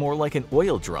looked more like an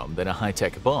oil drum than a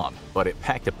high-tech bomb, but it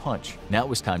packed a punch. Now it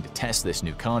was time to test this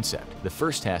new concept. The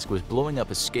first task was blowing up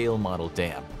a scale model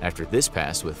dam. After this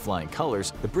passed with flying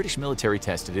colors, the British military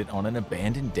tested it on an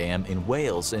abandoned dam in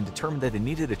Wales and determined that it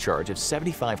needed a charge of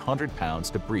 7,500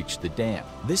 pounds to breach the dam.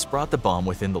 This brought the bomb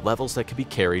within the levels that could be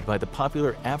carried by the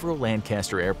popular Avro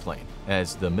Lancaster airplane.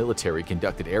 As the military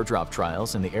conducted airdrop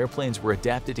trials and the airplanes were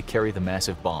adapted to carry the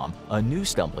massive bomb, a new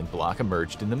stumbling block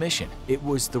emerged in the mission. It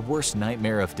was the worst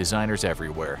nightmare of designers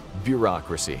everywhere: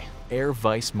 bureaucracy. Air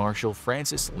Vice Marshal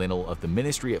Francis Linnell of the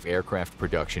Ministry of Aircraft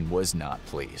Production was not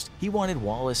pleased. He wanted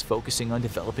Wallace focusing on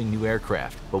developing new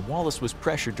aircraft, but Wallace was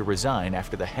pressured to resign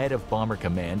after the head of Bomber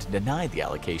Command denied the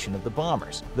allocation of the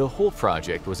bombers. The whole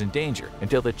project was in danger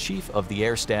until the chief of the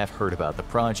air staff heard about the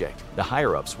project. The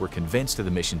higher-ups were convinced of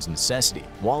the mission's necessity.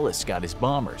 Wallace got his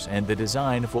bombers, and the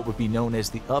design of what would be known as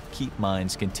the upkeep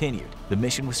mines continued. The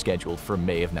mission was scheduled for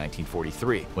May of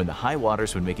 1943, when the high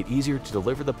waters would make it easier to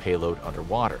deliver the payload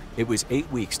underwater. It was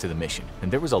 8 weeks to the mission,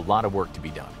 and there was a lot of work to be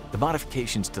done. The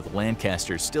modifications to the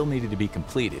Lancasters still needed to be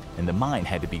completed, and the mine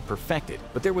had to be perfected.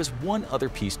 But there was one other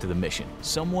piece to the mission.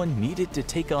 Someone needed to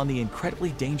take on the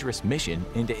incredibly dangerous mission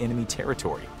into enemy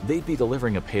territory. They'd be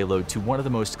delivering a payload to one of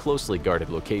the most closely guarded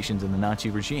locations in the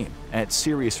Nazi regime, at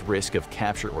serious risk of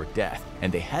capture or death,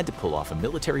 and they had to pull off a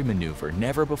military maneuver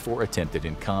never before attempted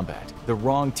in combat. The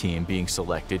wrong team being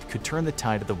selected could turn the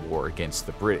tide of the war against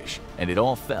the British, and it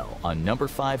all fell on No.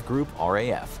 5 Group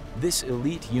RAF. This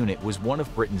elite unit was one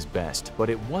of Britain's best, but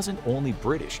it wasn't only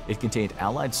British. It contained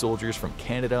Allied soldiers from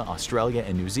Canada, Australia,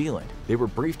 and New Zealand. They were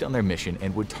briefed on their mission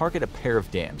and would target a pair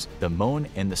of dams, the Moan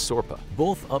and the Sorpa,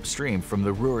 both upstream from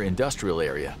the Ruhr industrial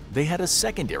area. They had a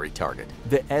secondary target,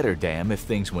 the Eder Dam if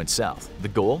things went south. The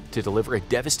goal? To deliver a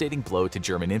devastating blow to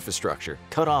German infrastructure,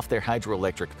 cut off their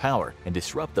hydroelectric power, and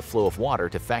disrupt the flow of water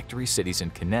to factory cities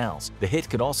and canals. The hit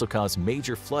could also cause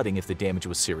major flooding if the damage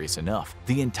was serious enough.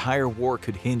 The entire war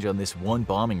could hinge on this one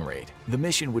bombing raid. The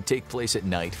mission would take place at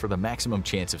night for the maximum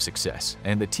chance of success,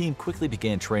 and the team quickly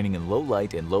began training in low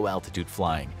light and low altitude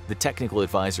flying. The technical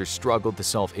advisors struggled to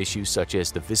solve issues such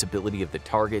as the visibility of the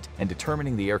target and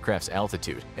determining the aircraft's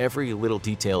altitude. Every little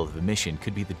detail of the mission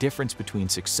could be the difference between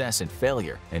success and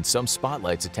failure, and some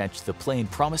spotlights attached to the plane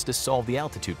promised to solve the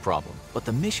altitude problem. But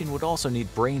the mission would also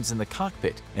need brains in the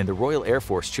cockpit, and the Royal Air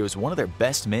Force chose one of their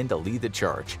best men to lead the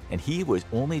charge, and he was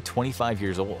only 25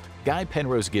 years old. Guy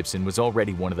Penrose Gibson was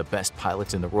already one of the best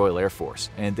pilots in the Royal Air Force,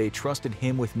 and they trusted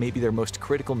him with maybe their most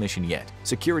critical mission yet.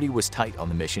 Security was tight on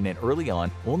the mission, and early on,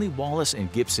 only Wallace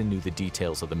and Gibson knew the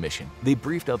details of the mission. They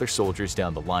briefed other soldiers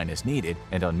down the line as needed,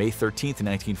 and on May 13,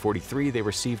 1943, they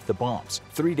received the bombs.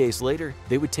 3 days later,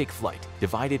 they would take flight,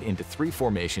 divided into 3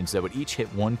 formations that would each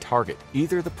hit one target,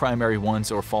 either the primary ones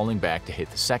or falling back to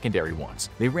hit the secondary ones.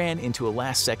 They ran into a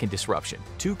last-second disruption.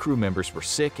 2 crew members were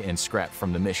sick and scrapped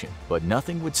from the mission, but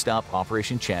nothing would stop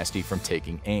Operation Chastity from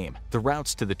taking aim. The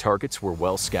routes to the targets were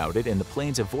well scouted, and the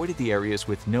planes avoided the areas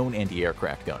with known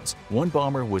anti-aircraft guns. One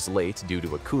bomber was late due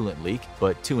to a coolant leak,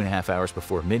 but 2.5 hours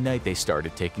before midnight they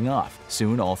started taking off.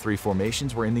 Soon all 3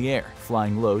 formations were in the air,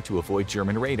 flying low to avoid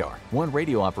German radar. One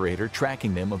radio operator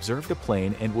tracking them observed a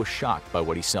plane and was shocked by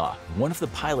what he saw. One of the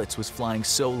pilots was flying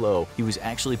so low he was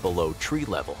actually below tree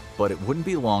level, but it wouldn't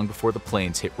be long before the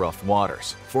planes hit rough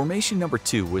waters. Formation number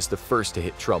 2 was the first to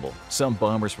hit trouble. Some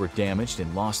bombers were damaged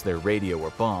and lost their radio or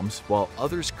bombs, while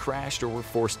others crashed or were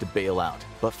forced to bail out.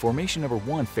 But formation number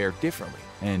 1 fared differently.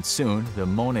 and soon the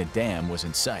Mona Dam was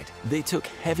in sight. They took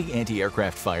heavy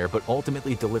anti-aircraft fire but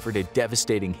ultimately delivered a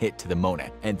devastating hit to the Mona,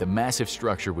 and the massive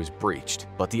structure was breached.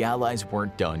 But the Allies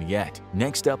weren't done yet.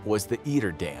 Next up was the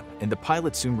Ytter Dam, and the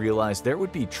pilots soon realized there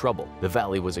would be trouble. The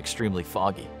valley was extremely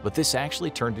foggy, but this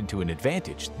actually turned into an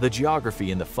advantage. The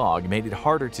geography in the fog made it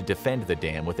harder to defend the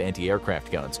dam with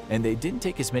anti-aircraft guns, and they didn't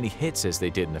take as many hits as they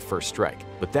did in the first strike.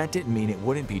 But that didn't mean it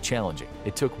wouldn't be challenging.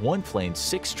 It took one plane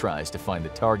 6 tries to find the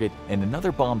target, and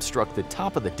another bomb struck the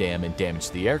top of the dam and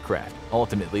damaged the aircraft.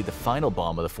 Ultimately, the final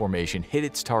bomb of the formation hit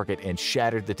its target and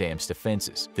shattered the dam's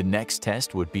defenses. The next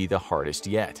test would be the hardest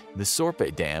yet. The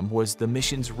Sorpe Dam was the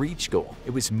mission's reach goal.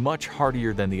 It was much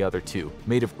hardier than the other two,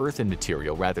 made of earthen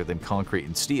material rather than concrete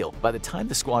and steel. By the time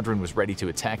the squadron was ready to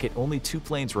attack it, only 2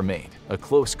 planes remained. A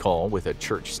close call with a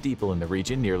church steeple in the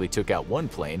region nearly took out 1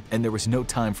 plane, and there was no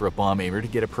time for a bomb aimer to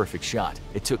get a perfect shot.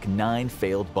 It took 9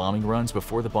 failed bombing runs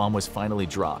before the bomb was finally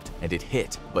dropped, and it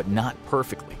hit, but not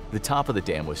perfectly. The top of the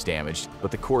dam was damaged,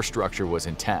 but the core structure was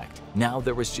intact. Now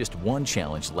there was just one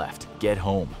challenge left: get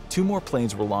home. 2 more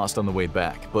planes were lost on the way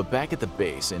back, but back at the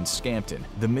base in Scampton,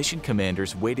 the mission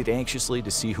commanders waited anxiously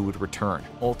to see who would return.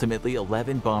 Ultimately,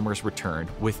 11 bombers returned,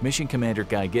 with mission commander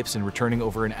Guy Gibson returning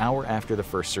over an hour after the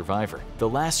first survivor. The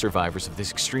last survivors of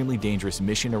this extremely dangerous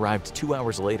mission arrived 2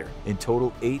 hours later. In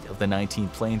total, 8 of the 19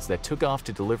 planes that took off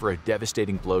to deliver a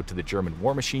devastating blow to the German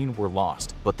war machine were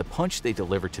lost, but the punch they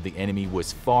delivered to the enemy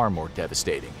was far more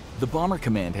devastating. The Bomber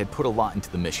Command had put a lot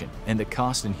into the mission, and the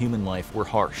cost in human life were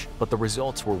harsh, but the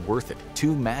results were worth it.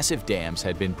 2 massive dams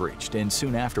had been breached, and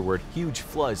soon afterward, huge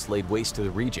floods laid waste to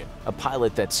the region. A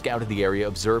pilot that scouted the area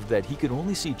observed that he could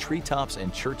only see treetops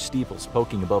and church steeples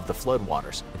poking above the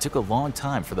floodwaters. It took a long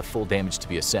time for the full damage to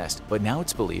be assessed, but now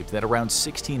it's believed that around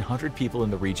 1,600 people in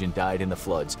the region died in the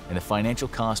floods, and the financial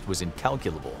cost was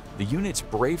incalculable. The unit's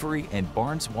bravery and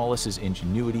Barnes-Wallace's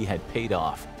ingenuity had paid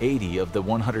off. 80 of the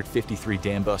 153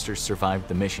 dam busters survived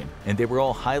the mission, and they were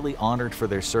all highly honored for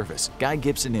their service. Guy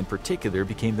Gibson in particular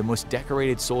became the most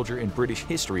decorated soldier in British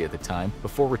history at the time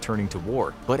before returning to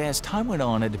war. But as time went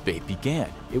on, a debate began.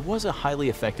 It was a highly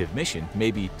effective mission,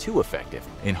 maybe too effective.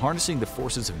 In harnessing the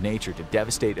forces of nature to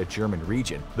devastate a German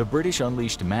region, the British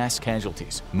unleashed mass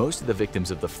casualties. Most of the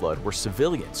victims of the flood were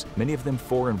civilians, many of them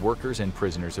foreign workers and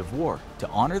prisoners of war. To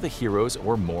honor the heroes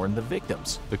or mourn the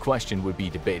victims? The question would be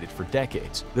debated for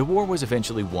decades. The war was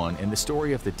eventually won, and the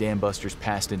story of the dam busters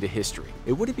passed into history.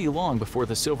 It wouldn't be long before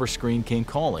the silver screen came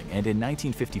calling, and in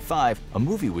 1955, a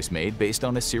movie was made based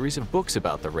on a series of books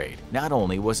about the raid. Not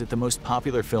only was it the most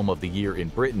popular film of the year in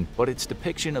Britain, but its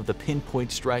depiction of the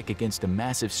pinpoint strike against a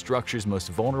massive structure's most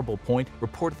vulnerable point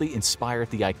reportedly inspired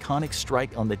the iconic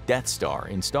strike on the Death Star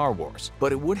in Star Wars.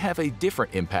 But it would have a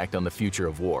different impact on the future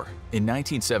of war. In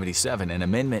 1977, an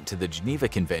amendment to the Geneva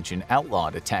Convention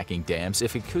outlawed attacking dams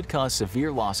if it could cause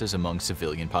severe losses among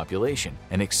civilian population.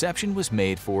 An exception was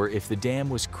made for if the dam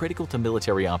was critical to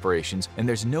military operations and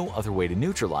there's no other way to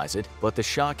neutralize it, but the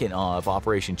shock and awe of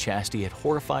Operation Chastity had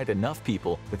horrified enough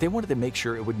people that they wanted to make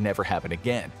sure it would never happen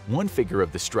again. One figure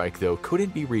of the strike, though,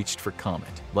 couldn't be reached for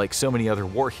comment. Like so many other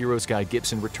war heroes, Guy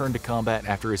Gibson returned to combat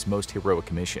after his most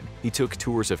heroic mission. He took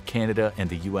tours of Canada and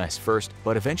the US first,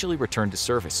 but eventually returned to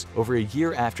service. Over a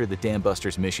year after the Dam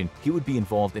Busters mission, he would be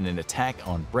involved in an attack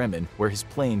on Bremen where his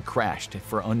plane crashed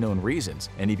for unknown reasons,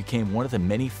 and he became one of the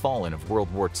many fallen of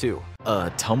World War II.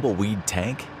 A tumbleweed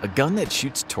tank? A gun that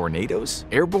shoots tornadoes?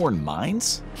 Airborne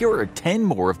mines? Here are 10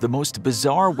 more of the most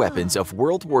bizarre weapons of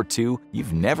World War II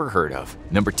you've never heard of.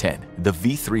 Number 10. The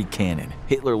V3 cannon.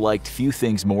 Hitler liked few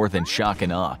things more than shock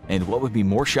and awe, and what would be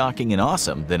more shocking and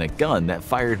awesome than a gun that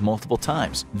fired multiple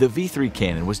times? The V3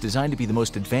 cannon was designed to be the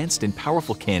most advanced and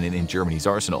powerful cannon in Germany's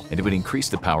arsenal, and it would increase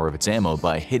the power of its ammo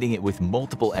by hitting it with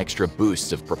multiple extra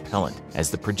boosts of propellant.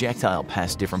 As the projectile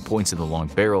passed different points in the long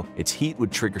barrel, its heat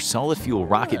would trigger solid fuel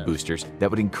rocket boosters that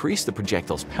would increase the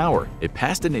projectile's power. It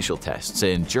passed initial tests,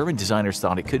 and German designers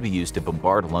thought it could be used to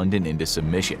bombard London into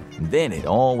submission. Then it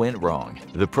all went wrong.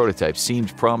 The prototype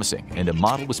seemed promising, and a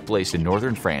model was placed in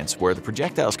northern France where the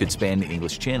projectiles could span the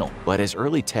English Channel. But as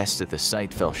early tests at the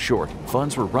site fell short,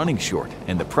 funds were running short,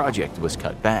 and the project was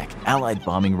cut back. Allied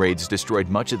bombing raids destroyed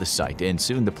much of the site, and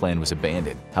soon the plan was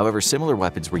abandoned. However, similar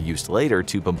weapons were used later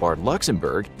to bombard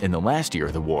Luxembourg in the last year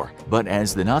of the war. But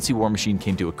as the Nazi war machine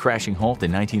came to a crash crashing halt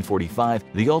in 1945,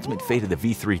 the ultimate fate of the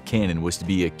V3 cannon was to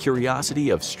be a curiosity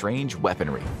of strange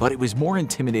weaponry, but it was more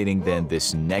intimidating than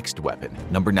this next weapon.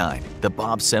 Number 9. The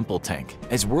Bob Semple tank.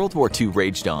 As World War II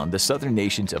raged on, the southern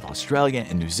nations of Australia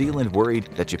and New Zealand worried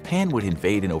that Japan would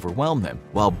invade and overwhelm them.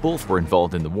 While both were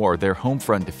involved in the war, their home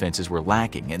front defenses were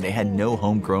lacking and they had no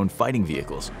homegrown fighting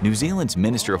vehicles. New Zealand's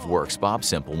Minister of Works, Bob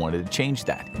Semple, wanted to change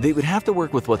that. They would have to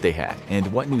work with what they had,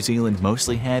 and what New Zealand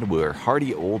mostly had were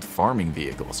hardy old farming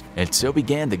vehicles. And so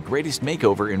began the greatest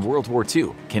makeover in World War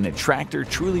II. Can a tractor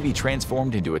truly be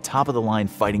transformed into a top-of-the-line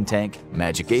fighting tank?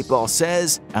 Magic 8 Ball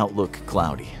says, outlook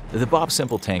cloudy. The Bob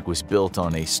Semple tank was built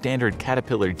on a standard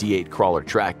Caterpillar D8 crawler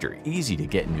tractor, easy to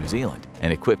get in New Zealand,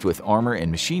 and equipped with armor and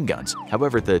machine guns.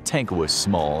 However, the tank was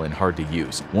small and hard to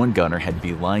use. One gunner had to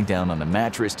be lying down on a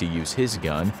mattress to use his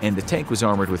gun, and the tank was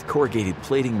armored with corrugated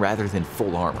plating rather than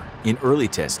full armor. In early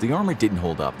tests, the armor didn't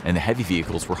hold up, and the heavy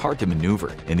vehicles were hard to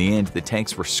maneuver. In the end, the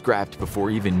tanks were scrapped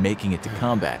before even making it to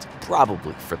combat,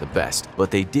 probably for the best.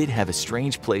 But they did have a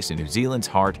strange place in New Zealand's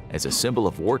heart as a symbol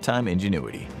of wartime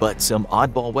ingenuity. But some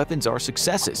oddball weapons are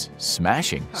successes,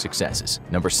 smashing successes.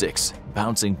 Number 6.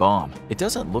 Bouncing bomb. It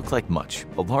doesn't look like much,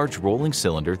 a large rolling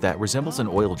cylinder that resembles an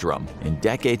oil drum. In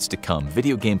decades to come,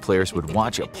 video game players would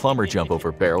watch a plumber jump over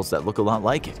barrels that look a lot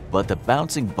like it. But the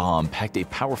bouncing bomb packed a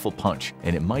powerful punch,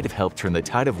 and it might have helped turn the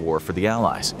tide of war for the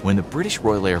Allies. When the British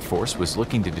Royal Air Force was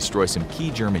looking to destroy some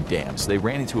key German dams, they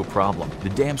ran into a problem. The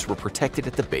dams were protected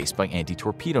at the base by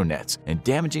anti-torpedo nets, and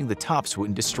damaging the tops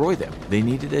wouldn't destroy them. They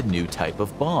needed a new type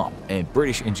of bomb, and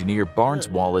British engineer Barnes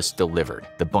Wallis delivered.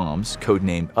 The bombs,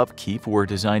 codenamed Upkeep, were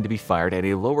designed to be fired at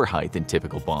a lower height than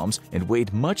typical bombs and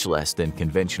weighed much less than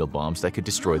conventional bombs that could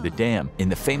destroy the dam. In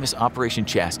the famous Operation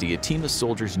Chastity, a team of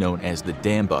soldiers known as the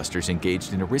Dam Busters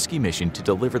engaged in a risky mission to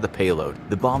deliver the payload.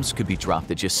 The bombs could be dropped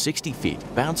at just 60 feet,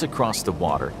 bounce across the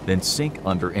water, then sink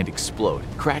under and explode,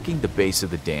 cracking the base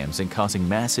of the dams and causing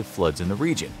massive floods in the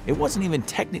region. It wasn't even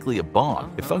technically a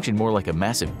bomb. It functioned more like a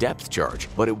massive depth charge,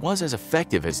 but it was as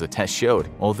effective as the test showed,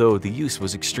 although the use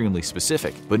was extremely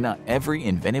specific. But not every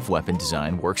inventive weapon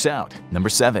design works out. Number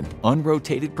 7.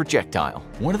 Unrotated projectile.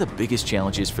 One of the biggest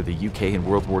challenges for the UK in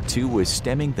World War II was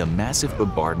stemming the massive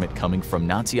bombardment coming from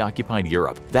Nazi-occupied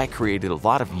Europe. That created a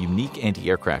lot of unique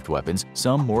anti-aircraft weapons,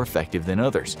 some more effective than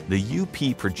others. The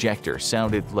UP projector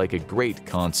sounded like a great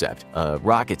concept, a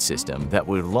rocket system that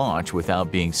would launch without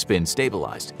being spin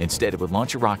stabilized. Instead, it would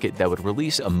launch a rocket that would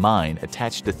release a mine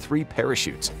attached to 3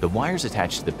 parachutes. The wires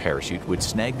attached to the parachute would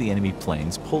snag the enemy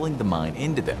planes, pulling the mine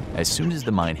into them. As soon as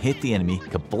the mine hit the enemy,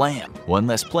 kablam! One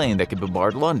less plane that could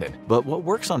bombard London. But what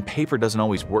works on paper doesn't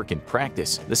always work in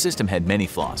practice. The system had many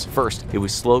flaws. First, it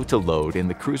was slow to load, and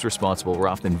the crews responsible were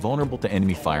often vulnerable to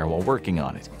enemy fire while working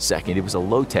on it. Second, it was a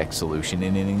low-tech solution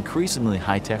in an increasingly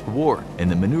high-tech war,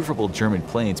 and the maneuverable German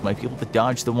planes might be able to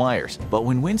dodge the wires. But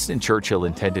when Winston Churchill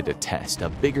intended a test, a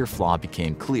bigger flaw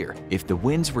became clear. If the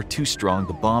winds were too strong,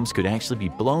 the bombs could actually be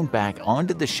blown back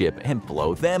onto the ship and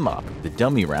blow them up. The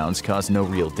dummy rounds caused no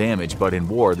real damage, but in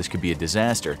war this could be a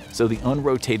disaster, so the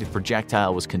unrotated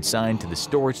projectile was consigned to the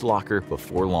storage locker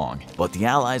before long. But the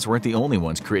Allies weren't the only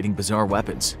ones creating bizarre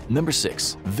weapons. Number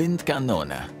 6.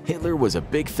 Windkanone. Hitler was a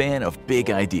big fan of big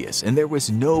ideas, and there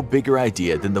was no bigger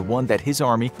idea than the one that his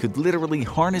army could literally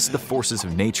harness the forces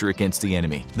of nature against the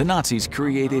enemy. The Nazis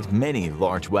created many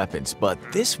large weapons, but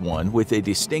this one, with a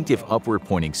distinctive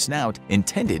upward-pointing snout,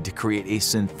 intended to create a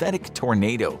synthetic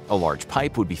tornado. A large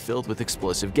pipe would be filled with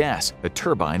explosive gas, a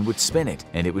turbine would spin it,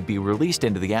 and it would be released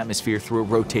into the atmosphere through a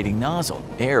rotating nozzle.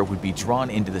 Air would be drawn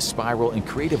into the spiral and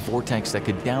create a vortex that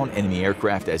could down enemy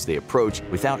aircraft as they approach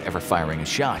without ever firing a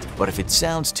shot. But if it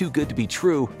sounds too good to be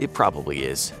true, it probably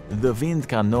is. The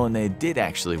Windkanone did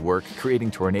actually work,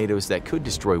 creating tornadoes that could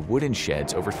destroy wooden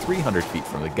sheds over 300 feet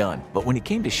from the gun. But when it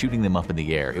came to shooting them up in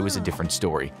the air, it was a different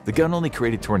story. The gun only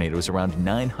created tornadoes around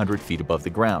 900 feet above the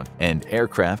ground, and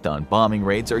aircraft on bombing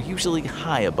raids are usually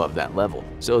high above that level.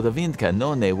 So the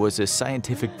Windkanone was a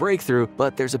scientific breakthrough,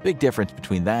 but there's a big difference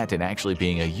between that and actually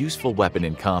being a useful weapon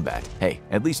in combat. Hey,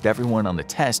 at least everyone on the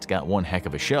test got one heck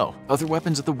of a show. Other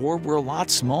weapons of the war were a lot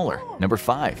smaller. Number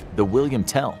 5. The William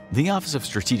Tell. The Office of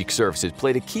Strategic Services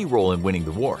played a key role in winning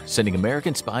the war, sending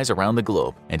American spies around the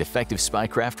globe, and effective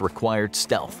spycraft required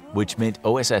stealth, which meant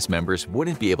OSS members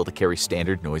wouldn't be able to carry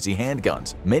standard noisy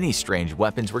handguns. Many strange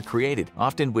weapons were created,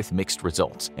 often with mixed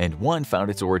results, and one found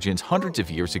its origins hundreds of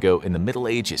years ago in the Middle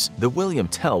Ages. The William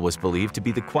Tell was believed to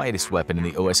be the the quietest weapon in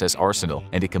the OSS arsenal,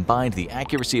 and it combined the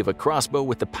accuracy of a crossbow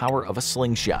with the power of a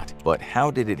slingshot. But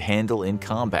how did it handle in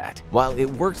combat? While it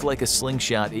worked like a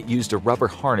slingshot, it used a rubber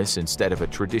harness instead of a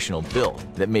traditional build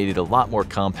that made it a lot more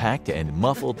compact and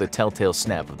muffled the telltale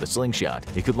snap of the slingshot.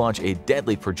 It could launch a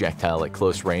deadly projectile at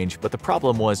close range, but the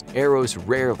problem was arrows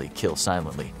rarely kill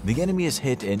silently. The enemy is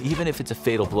hit, and even if it's a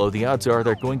fatal blow, the odds are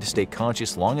they're going to stay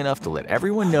conscious long enough to let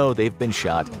everyone know they've been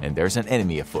shot and there's an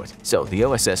enemy afoot. So the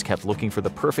OSS kept looking for the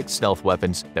perfect stealth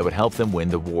weapons that would help them win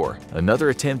the war. Another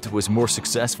attempt was more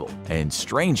successful and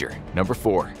stranger. Number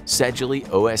 4. Sedgley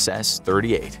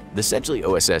OSS-38. The Sedgley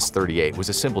OSS-38 was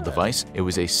a simple device. It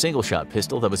was a single-shot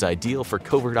pistol that was ideal for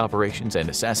covert operations and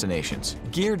assassinations.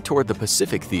 Geared toward the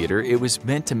Pacific theater, it was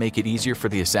meant to make it easier for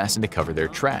the assassin to cover their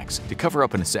tracks. To cover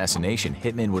up an assassination,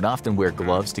 hitmen would often wear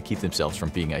gloves to keep themselves from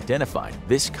being identified.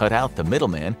 This cut out the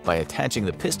middleman by attaching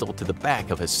the pistol to the back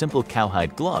of a simple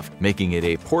cowhide glove, making it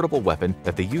a portable weapon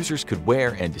that the users could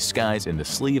wear and disguise in the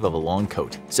sleeve of a long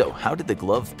coat. So how did the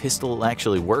glove pistol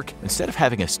actually work? Instead of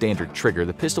having a standard trigger,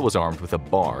 the pistol was armed with a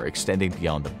bar extending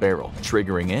beyond the barrel.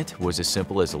 Triggering it was as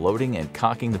simple as loading and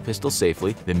cocking the pistol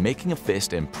safely, then making a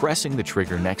fist and pressing the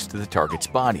trigger next to the target's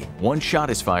body. One shot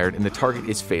is fired and the target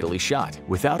is fatally shot,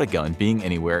 without a gun being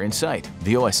anywhere in sight.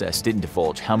 The OSS didn't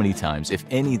divulge how many times, if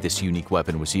any, this unique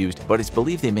weapon was used, but it's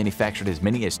believed they manufactured as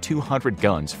many as 200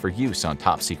 guns for use on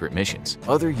top-secret missions.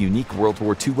 Other unique World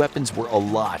War II weapons were a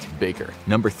lot bigger.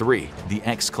 Number 3. The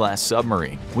X-Class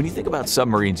submarine. When you think about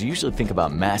submarines, you usually think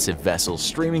about massive vessels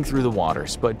streaming through the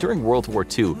waters, but during World War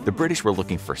II, the British were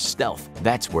looking for stealth.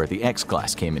 That's where the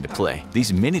X-Class came into play.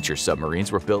 These miniature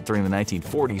submarines were built during the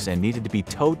 1940s and needed to be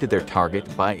towed to their target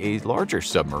by a larger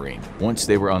submarine. Once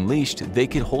they were unleashed, they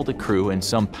could hold a crew and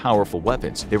some powerful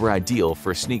weapons. They were ideal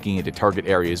for sneaking into target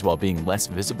areas while being less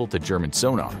visible to German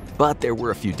sonar. But there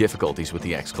were a few difficulties with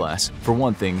the X-Class. For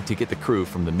one thing, to get the crew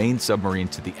from the main submarine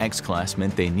to the X-Class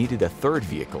meant they needed a third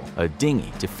vehicle, a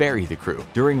dinghy, to ferry the crew,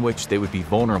 during which they would be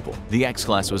vulnerable. The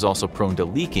X-Class was also prone to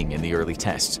leaking in the early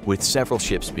tests, with several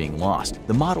ships being lost.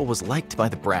 The model was liked by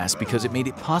the brass because it made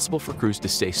it possible for crews to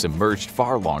stay submerged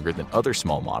far longer than other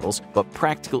small models, but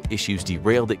practical issues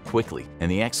derailed it quickly, and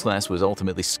the X-Class was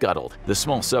ultimately scuttled. The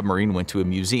small submarine went to a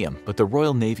museum, but the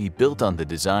Royal Navy built on the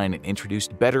design and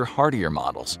introduced better, hardier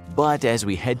models. But as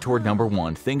we head toward number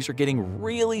 1, things are getting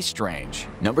really strange.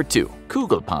 Number 2.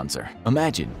 Kugelpanzer.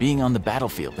 Imagine being on the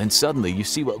battlefield and suddenly you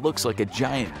see what looks like a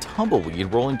giant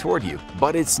tumbleweed rolling toward you.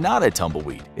 But it's not a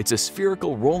tumbleweed. It's a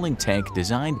spherical rolling tank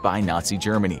designed by Nazi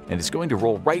Germany, and it's going to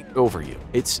roll right over you.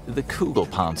 It's the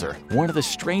Kugelpanzer, one of the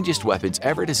strangest weapons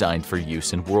ever designed for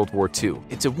use in World War II.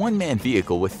 It's a one-man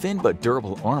vehicle with thin but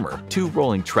durable armor, 2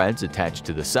 rolling treads attached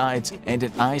to the sides, and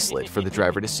an eye slit for the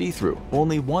driver to see through.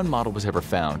 Only one model was ever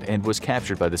found and was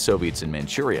captured by the Soviets in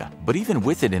Manchuria. But even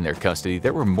with it in their custody,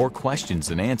 there were more questions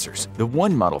than answers. The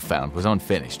one model found was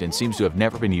unfinished and seems to have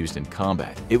never been used in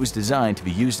combat. It was designed to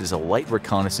be used as a light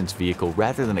reconnaissance vehicle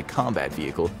rather than a combat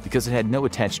vehicle because it had no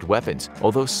attached weapons,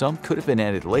 although some could have been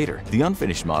added later. The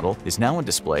unfinished model is now on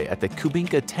display at the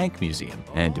Kubinka Tank Museum,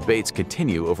 and debates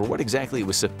continue over what exactly it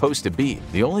was supposed to be.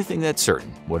 The only thing that's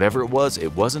certain, whatever it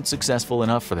wasn't successful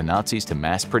enough for the Nazis to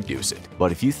mass produce it.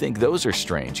 But if you think those are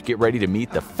strange, get ready to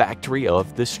meet the factory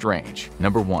of the strange.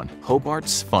 Number 1.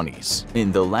 Hobart's Funnies.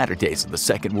 In the latter days of the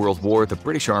Second World War, the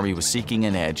British Army was seeking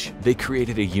an edge. They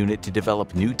created a unit to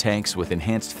develop new tanks with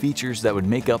enhanced features that would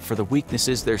make up for the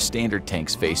weaknesses their standard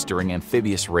tanks faced during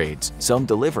amphibious raids. Some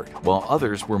delivered, while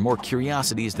others were more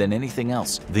curiosities than anything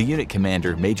else. The unit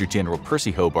commander, Major General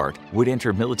Percy Hobart, would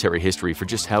enter military history for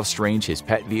just how strange his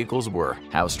pet vehicles were.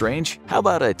 How strange? How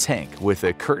about a tank with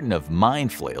a curtain of mine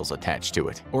flails attached to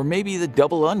it? Or maybe the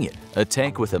double onion, a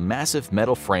tank with a massive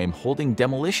metal frame holding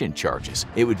demolition charges.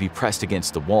 It would be pressed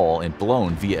against the wall and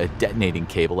blown via a detonating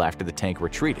cable after the tank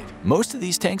retreated. Most of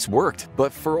these tanks worked,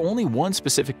 but for only one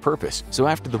specific purpose. So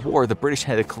after the war, the British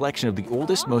had a collection of the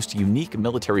oldest, most unique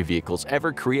military vehicles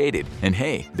ever created. And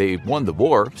hey, they won the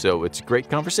war, so it's a great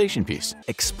conversation piece.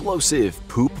 Explosive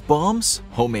poop bombs?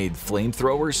 Homemade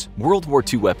flamethrowers? World War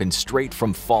II weapons straight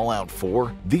from Fallout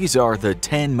 4? These are the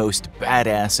 10 most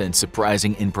badass and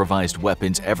surprising improvised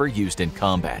weapons ever used in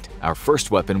combat. Our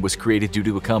first weapon was created due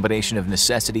to a combination of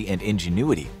necessity and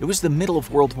ingenuity. It was the middle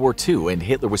of World War II, and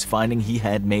Hitler was finding he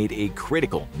had made a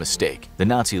critical mistake. The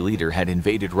Nazi leader had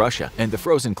invaded Russia, and the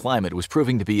frozen climate was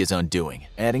proving to be his undoing.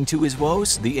 Adding to his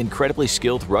woes, the incredibly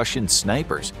skilled Russian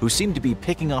snipers, who seemed to be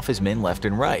picking off his men left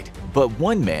and right. But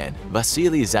one man,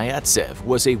 Vasily Zaitsev,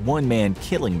 was a one-man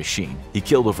killing machine. He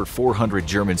killed over 400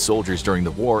 German soldiers during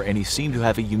the war, and he seemed to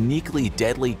have a uniquely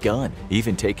deadly gun,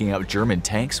 even taking out German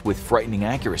tanks with frightening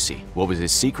accuracy. What was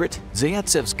his secret?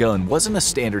 Zaitsev's gun wasn't a a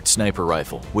standard sniper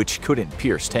rifle, which couldn't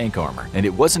pierce tank armor, and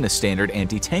it wasn't a standard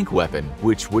anti-tank weapon,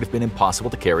 which would have been impossible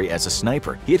to carry as a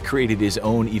sniper. He had created his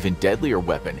own even deadlier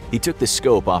weapon. He took the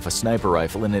scope off a sniper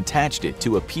rifle and attached it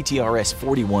to a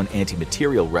PTRS-41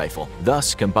 anti-material rifle,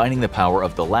 thus combining the power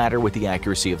of the latter with the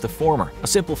accuracy of the former. A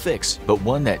simple fix, but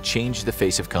one that changed the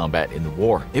face of combat in the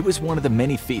war. It was one of the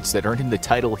many feats that earned him the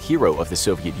title Hero of the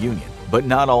Soviet Union. But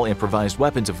not all improvised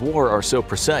weapons of war are so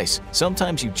precise.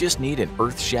 Sometimes you just need an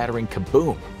earth-shattering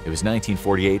kaboom. It was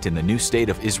 1948 and the new state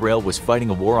of Israel was fighting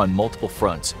a war on multiple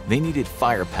fronts. They needed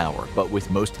firepower, but with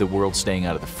most of the world staying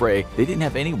out of the fray, they didn't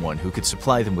have anyone who could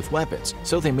supply them with weapons,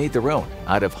 so they made their own,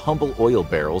 out of humble oil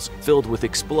barrels filled with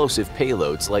explosive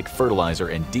payloads like fertilizer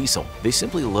and diesel. They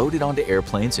simply loaded onto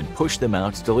airplanes and pushed them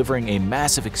out, delivering a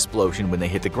massive explosion when they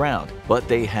hit the ground. But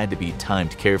they had to be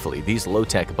timed carefully. These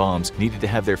low-tech bombs needed to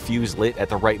have their fuse lit at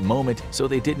the right moment so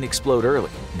they didn't explode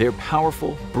early. They're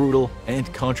powerful, brutal,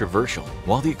 and controversial.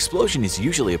 While the explosion is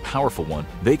usually a powerful one,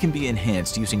 they can be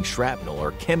enhanced using shrapnel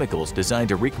or chemicals designed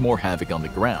to wreak more havoc on the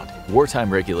ground.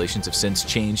 Wartime regulations have since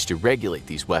changed to regulate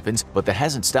these weapons, but that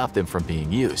hasn't stopped them from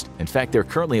being used. In fact, they're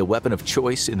currently a weapon of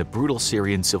choice in the brutal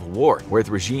Syrian civil war, where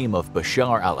the regime of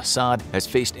Bashar al-Assad has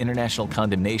faced international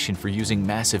condemnation for using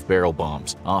massive barrel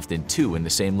bombs, often two in the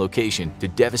same location, to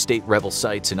devastate rebel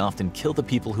sites and often kill the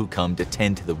people who come to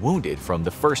tend to the wounded from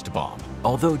the first bomb.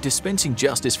 Although dispensing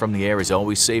justice from the air is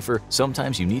always safer,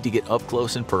 sometimes you need to get up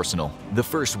close and personal. The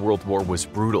First World War was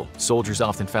brutal. Soldiers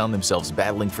often found themselves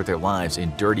battling for their lives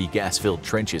in dirty, gas-filled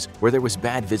trenches where there was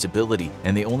bad visibility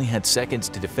and they only had seconds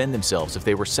to defend themselves if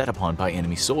they were set upon by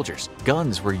enemy soldiers.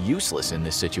 Guns were useless in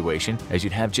this situation, as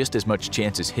you'd have just as much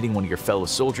chance as hitting one of your fellow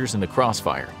soldiers in the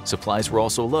crossfire. Supplies were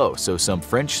also low, so some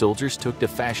French soldiers took to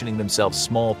fashioning themselves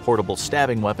small, portable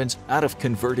stabbing weapons out of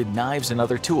converted knives and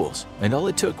other tools. And all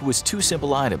it took was two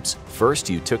simple items. First,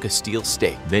 you took a steel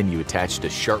stake, then you attached a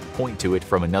sharp point to it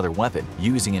from another weapon,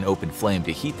 using an open flame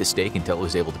to heat the stake until it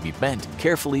was able to be bent.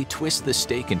 Carefully twist the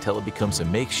stake until it becomes a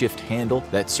makeshift handle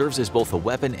that serves as both a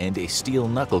weapon and a steel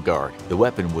knuckle guard. The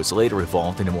weapon was later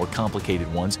evolved into more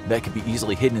complicated ones that could be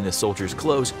easily hidden in a soldier's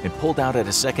clothes and pulled out at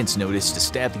a second's notice to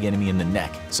stab the enemy in the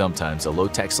neck. Sometimes a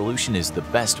low-tech solution is the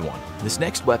best one. This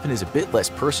next weapon is a bit less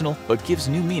personal, but gives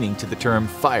new meaning to the term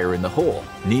fire in the hole.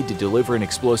 Need to deliver an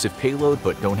explosive payload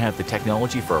but don't have the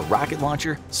technology for a rocket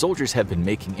launcher? Soldiers have been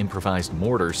making improvised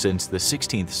mortars since the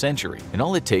 16th century, and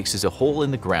all it takes is a hole in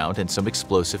the ground and some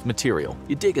explosive material.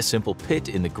 You dig a simple pit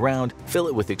in the ground, fill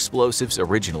it with explosives,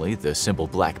 originally the simple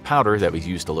black powder that was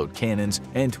used to load cannons,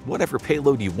 and whatever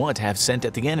payload you want to have sent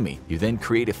at the enemy. You then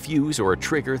create a fuse or a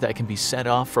trigger that can be set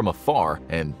off from afar,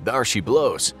 and there she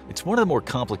blows. It's one of the more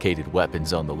complicated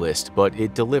weapons on the list, but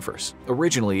it delivers.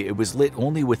 Originally, it was lit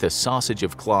only with a sausage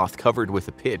of cloth covered with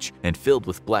a pitch and filled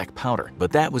with black powder,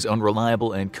 but that was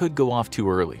unreliable and could go off too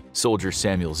early. Soldier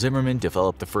Samuel Zimmerman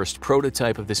developed the first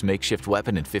prototype of this makeshift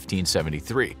weapon in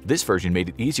 1573. This version made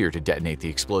it easier to detonate the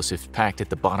explosive packed at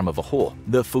the bottom of a hole.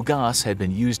 The Fugas had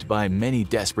been used by many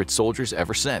desperate soldiers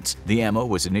ever since. The ammo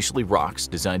was initially rocks,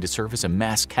 designed to serve as a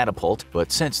mass catapult,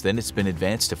 but since then it's been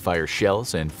advanced to fire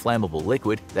shells and flammable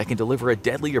liquid that can deliver a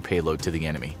deadlier payload to the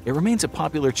enemy. It remains a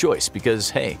popular choice because,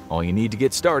 hey, all you need to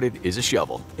get started is a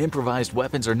shovel. Improvised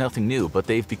weapons are nothing new, but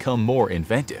they've become more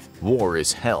inventive. War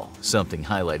is hell, something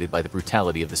highlighted by the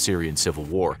brutality of the Syrian civil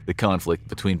war. The conflict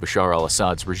between Bashar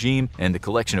al-Assad's regime and the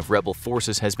collection of rebel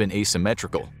forces has been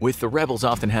asymmetrical, with the rebels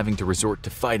often having to resort to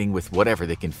fighting with whatever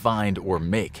they can find or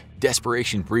make.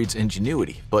 Desperation breeds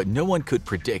ingenuity, but no one could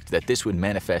predict that this would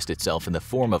manifest itself in the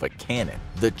form of a cannon.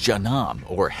 The Janam,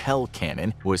 or Hell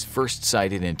Cannon, was first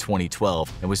sighted in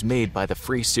 2012 and was made by the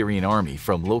Free Syrian Army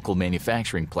from local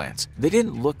manufacturing plants. They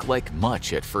didn't look like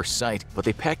much at first sight, but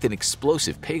they packed an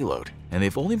explosive payload, and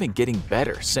they've only been getting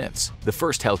better since. The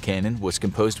first Hell Cannon was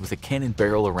composed with a cannon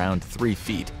barrel around 3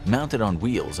 feet, mounted on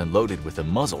wheels and loaded with a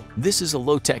muzzle. This is a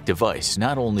low-tech device.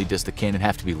 Not only does the cannon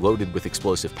have to be loaded with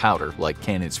explosive powder, like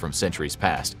cannons from centuries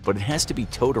past, but it has to be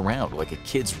towed around like a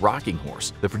kid's rocking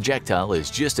horse. The projectile is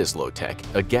just as low-tech,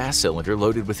 a gas cylinder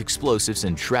loaded with explosives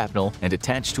and shrapnel and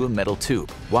attached to a metal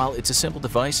tube. While it's a simple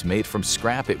device made from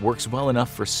scrap, it works well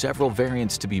enough for several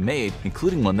variants to be made,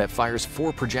 including one that fires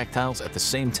 4 projectiles at the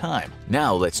same time.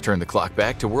 Now let's turn the clock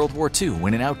back to World War II,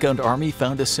 when an outgunned army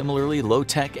found a similarly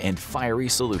low-tech and fiery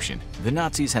solution. The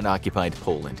Nazis had occupied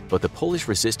Poland, but the Polish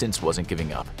resistance wasn't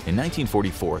giving up. In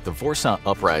 1944, the Warsaw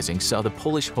Uprising saw the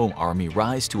Polish Home Army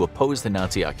rise to oppose the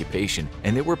Nazi occupation,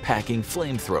 and they were packing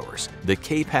flamethrowers. The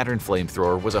K-pattern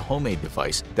flamethrower was a homemade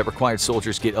device that required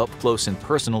soldiers get up close and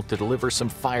personal to deliver some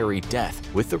fiery death,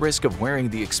 with the risk of wearing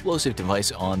the explosive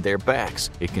device on their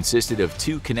backs. It consisted of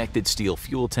 2 connected steel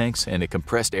fuel tanks and a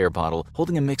compressed air bottle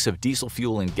holding a mix of diesel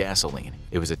fuel and gasoline.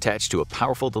 It was attached to a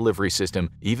powerful delivery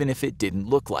system, even if it didn't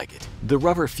look like it. The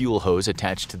rubber fuel hose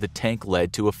attached to the tank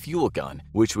led to a fuel gun,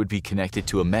 which would be connected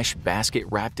to a mesh basket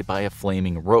wrapped by a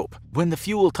flaming rope. When the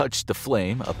fuel touched the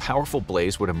flame, a powerful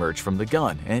blaze would emerge from the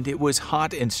gun, and it was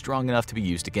hot and strong enough to be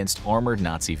used against armored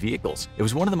Nazi vehicles. It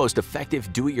was one of the most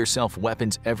effective do-it-yourself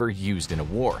weapons ever used in a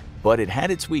war, but it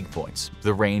had its weak points.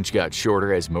 The range got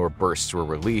shorter as more bursts were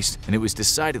released, and it was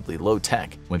decidedly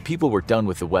low-tech. When people were done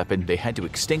with the weapon, they had to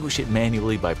extinguish it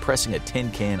manually by pressing a tin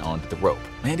can onto the rope.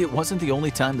 And it wasn't the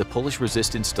only time the Polish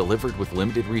resistance delivered with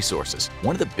limited resources.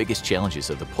 One of the biggest challenges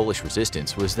of the Polish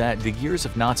resistance was that the years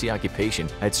of Nazi occupation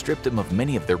had stripped them of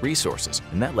many of their resources,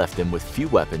 and that left them with few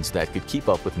weapons that could keep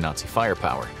up with Nazi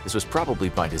firepower. This was probably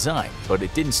by design, but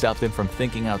it didn't stop them from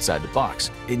thinking outside the box.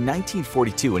 In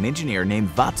 1942, an engineer named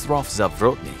Wacław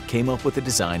Zawrotny came up with a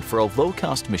design for a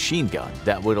low-cost machine gun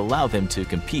that would allow them to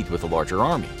compete with a larger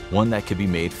army, one that could be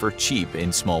made for cheap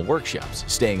in small workshops,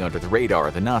 staying under the radar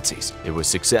of the Nazis. It was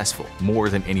successful, more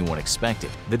than anyone expected.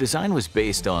 The design was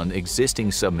based on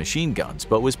existing submachine guns,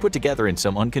 but was put together in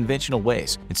some unconventional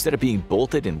ways. Instead of being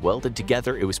bolted and welded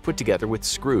together, it was put together with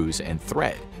screws and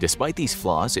thread. Despite these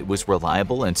flaws, it was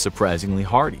reliable and surprisingly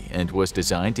hardy, and was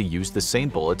designed to use the same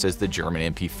bullets as the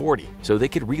German MP-40, so they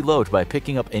could reload by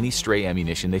picking up any stray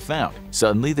ammunition they found.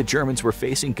 Suddenly, the Germans were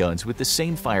facing guns with the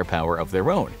same firepower of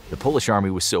their own. The Polish army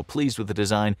was so pleased with the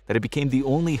design that it became the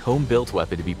only home-built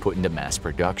weapon to be put into mass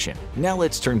production. Now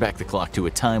let's turn back the clock to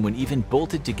a time when even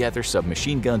bolted-together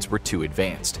submachine guns were too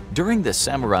advanced. During the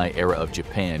samurai era of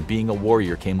Japan, being a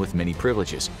warrior came with many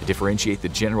privileges. To differentiate the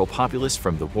general populace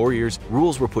from the warriors,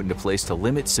 rules were put into place to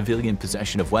limit civilian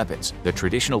possession of weapons. The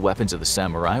traditional weapons of the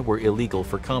samurai were illegal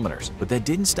for commoners, but that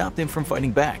didn't stop them from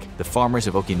fighting back. The farmers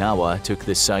of Okinawa took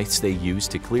the scythes they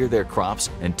used to clear their crops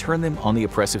and turned them on the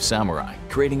oppressive samurai,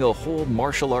 creating a whole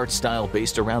martial arts style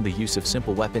based around the use of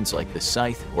simple weapons like the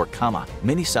scythe or kama.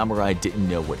 Many samurai didn't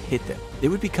know what hit them. It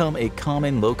would become a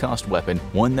common low-cost weapon,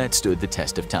 one that stood the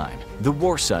test of time. The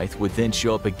war scythe would then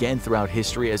show up again throughout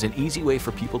history as an easy way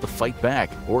for people to fight back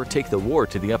or take the war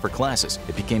to the upper classes.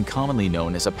 It became commonly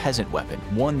known as a peasant weapon,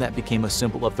 one that became a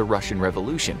symbol of the Russian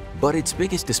Revolution. But its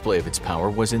biggest display of its power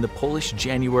was in the Polish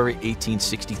January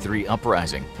 1863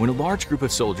 uprising, when a large group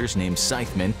of soldiers named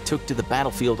scythemen took to the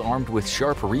battlefield armed with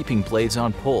sharp reaping blades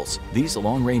on poles. These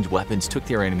long-range weapons took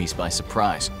their enemies by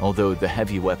surprise, although the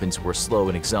heavy weapons were slow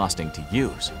and exhausting to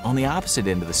use. On the opposite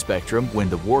end of the spectrum, when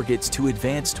the war gets too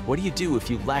advanced, what do you do if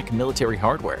you lack military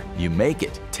hardware? You make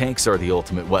it. Tanks are the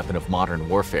ultimate weapon of modern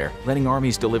warfare, letting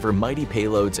armies deliver mighty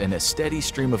payloads and a steady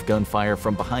stream of gunfire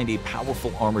from behind a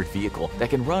powerful armored vehicle that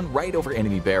can run right over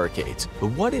enemy barricades.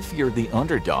 But what if you're the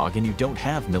underdog and you don't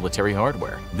have military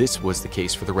hardware? This was the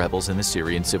case for the rebels in the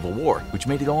Syrian Civil War, which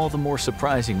made it all the more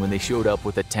surprising when they showed up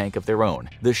with a tank of their own.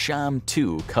 The Sham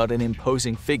II cut an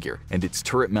imposing figure, and its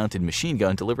turret-mounted machine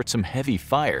gun delivered some heavy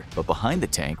fire, but behind the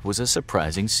tank was a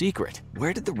surprising secret.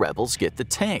 Where did the rebels get the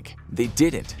tank? They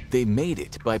didn't. They made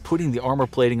it by putting the armor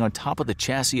plating on top of the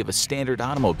chassis of a standard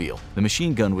automobile. The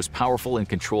machine gun was powerful and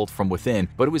controlled from within,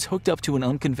 but it was hooked up to an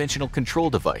unconventional control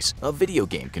device, a video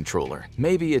game controller.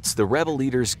 Maybe it's the rebel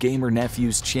leader's gamer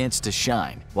nephew's chance to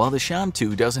shine. While the Sham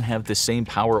II doesn't have the same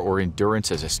power or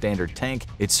endurance as a standard tank,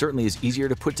 it certainly is easier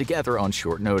to put together on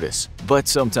short notice. But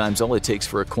sometimes all it takes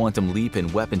for a quantum leap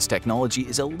in weapons technology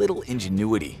is a little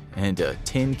ingenuity and a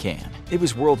tin can. It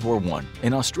was World War I,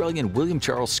 and Australian William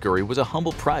Charles Scurry was a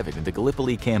humble private in the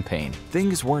Gallipoli campaign.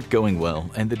 Things weren't going well,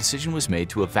 and the decision was made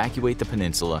to evacuate the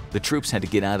peninsula. The troops had to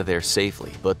get out of there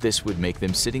safely, but this would make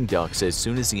them sitting ducks as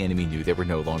soon as the enemy knew they were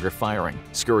no longer firing.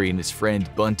 Scurry and his friend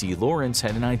Bunty Lawrence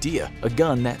had an idea, a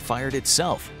gun that fired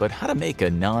itself. But how to make a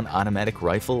non-automatic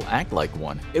rifle act like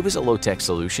one? It was a low-tech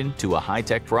solution to a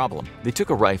high-tech problem. They took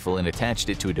a rifle and attached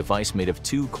it to a device made of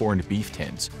 2 corned beef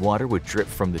tins. Water would drip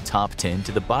from the top tin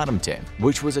to the bottom tin,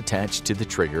 which was attached to the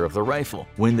trigger of the rifle.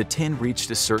 When the tin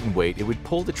reached a certain weight, it would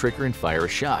pull the trigger and fire a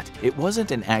shot. It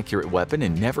wasn't an accurate weapon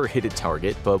and never hit a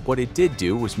target, but what it did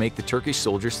do was make the Turkish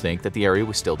soldiers think that the area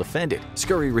was still defended.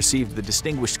 Scurry received the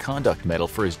Distinguished Conduct Medal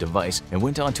for his device and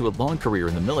went on to a long career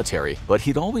in the military, but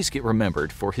he'd always get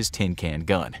remembered for his tin can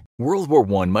gun. World War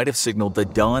I might have signaled the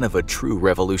dawn of a true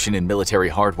revolution in military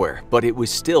hardware, but it was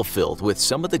still filled with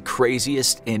some of the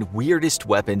craziest and weirdest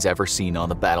weapons weapons ever seen on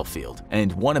the battlefield.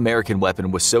 And one American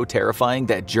weapon was so terrifying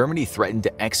that Germany threatened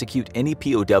to execute any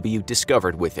POW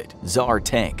discovered with it. Tsar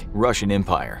tank, Russian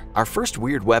Empire. Our first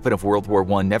weird weapon of World War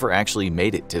I never actually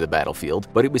made it to the battlefield,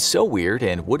 but it was so weird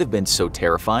and would have been so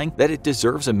terrifying that it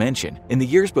deserves a mention. In the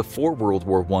years before World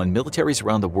War I, militaries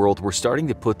around the world were starting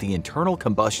to put the internal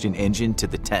combustion engine to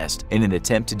the test in an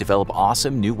attempt to develop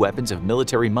awesome new weapons of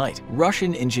military might.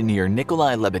 Russian engineer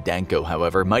Nikolai Lebedenko,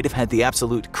 however, might have had the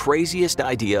absolute craziest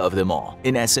idea of them all.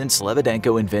 In essence,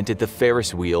 Lebedenko invented the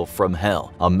Ferris wheel from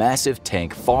hell, a massive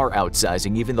tank far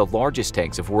outsizing even the largest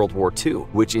tanks of World War II,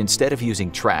 which instead of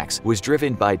using tracks, was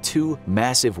driven by two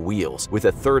massive wheels with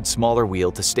a third smaller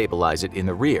wheel to stabilize it in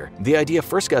the rear. The idea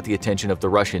first got the attention of the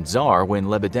Russian Tsar when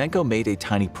Lebedenko made a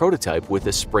tiny prototype with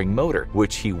a spring motor,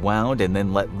 which he wound and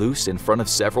then let loose in front of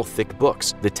several thick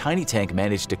books. The tiny tank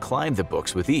managed to climb the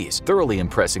books with ease, thoroughly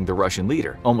impressing the Russian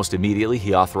leader. Almost immediately,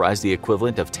 he authorized the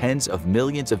equivalent of tens of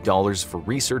millions of dollars for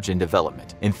research and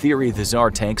development. In theory, the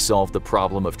Tsar tank solved the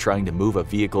problem of trying to move a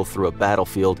vehicle through a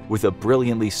battlefield with a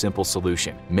brilliantly simple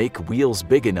solution: make wheels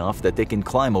big enough that they can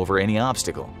climb over any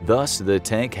obstacle. Thus, the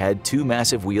tank had two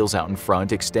massive wheels out in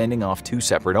front extending off two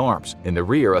separate arms. In the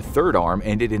rear, a third arm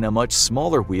ended in a much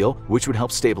smaller wheel which would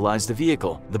help stabilize the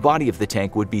vehicle. The body of the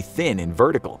tank would be thin and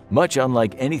vertical, much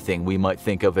unlike anything we might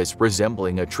think of as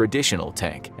resembling a traditional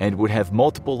tank, and would have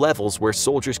multiple levels where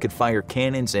soldiers could fire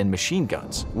cannons and machine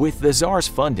guns. With the Tsar's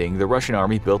funding, the Russian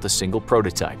army built a single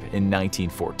prototype in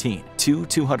 1914. Two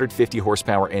 250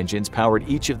 horsepower engines powered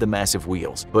each of the massive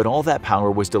wheels, but all that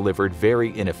power was delivered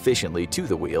very inefficiently to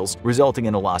the wheels, resulting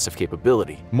in a loss of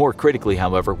capability. More critically,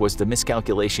 however, was the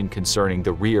miscalculation concerning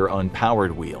the rear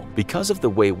unpowered wheel. Because of the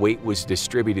way weight was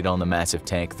distributed on the massive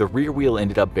tank, the rear wheel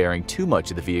ended up bearing too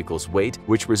much of the vehicle's weight,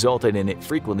 which resulted in it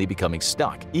frequently becoming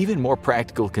stuck. Even more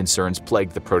practical concerns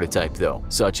plagued the prototype though,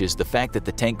 such as the fact that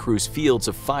the tank crew's fields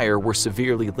of fire were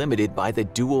severely limited by the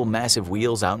dual massive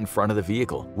wheels out in front of the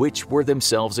vehicle, which were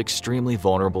themselves extremely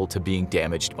vulnerable to being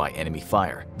damaged by enemy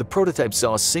fire. The prototype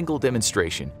saw a single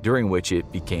demonstration, during which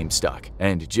it became stuck.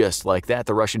 And just like that,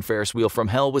 the Russian Ferris wheel from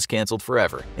hell was cancelled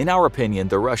forever. In our opinion,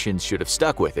 the Russians should have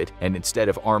stuck with it, and instead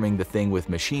of arming the thing with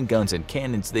machine guns and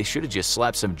cannons, they should have just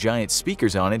slapped some giant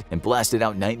speakers on it and blasted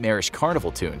out nightmarish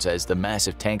carnival tunes as the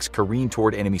massive tanks careened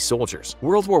toward enemy soldiers.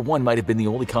 World War I might have been the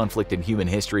only conflict in human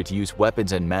history to use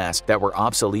weapons en masse that were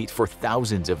obsolete for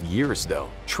thousands of years though.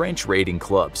 Trench raiding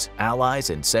clubs, allies,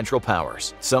 and central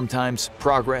powers. Sometimes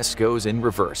progress goes in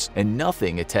reverse, and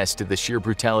nothing attests to the sheer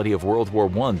brutality of World War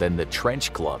I than the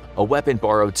trench club, a weapon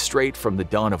borrowed straight from the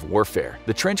dawn of warfare.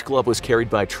 The trench club was carried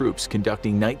by troops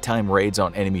conducting nighttime raids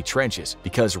on enemy trenches.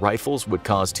 Because rifles would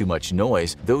cause too much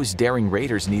noise, those daring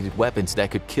raiders needed weapons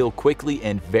that could kill quickly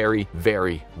and very,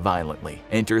 very violently.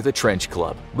 Enter the trench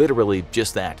club. Literally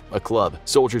just that, a club.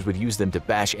 Soldiers would use them to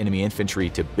bash enemy infantry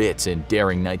to bits in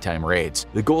daring nighttime raids.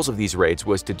 The goals of these raids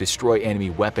was to destroy enemy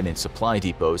weapon and supply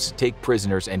depots, take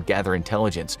prisoners, and gather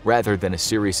intelligence, rather than a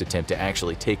serious attempt to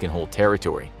actually take and hold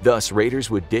territory. Thus, raiders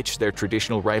would ditch their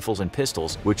traditional rifles and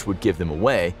pistols, which would give them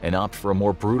away, and opt for a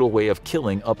more brutal way of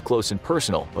killing up close and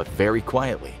personal, but very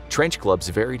quietly. Trench clubs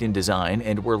varied in design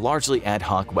and were largely ad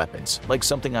hoc weapons, like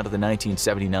something out of the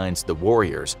 1979's The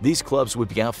Warriors. These clubs would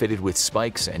be outfitted with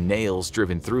spikes and nails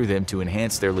driven through them to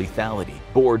enhance their lethality.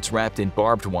 Boards wrapped in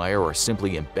barbed wire or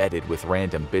simply embedded with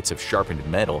random bits of sharpened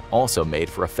metal also made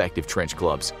for effective trench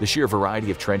clubs. The sheer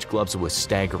variety of trench clubs was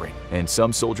staggering, and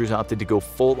some soldiers opted to go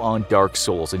full-on Dark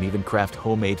Souls and even craft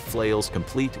homemade flails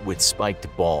complete with spiked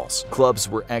balls. Clubs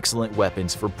were excellent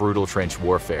weapons for brutal trench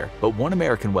warfare, but one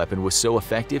American weapon was so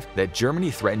effective that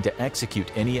Germany threatened to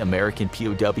execute any American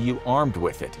POW armed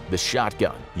with it: the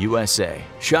shotgun. USA.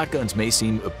 Shotguns may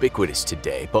seem ubiquitous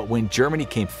today, but when Germany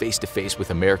came face to face with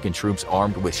American troops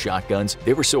armed with shotguns,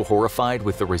 they were so horrified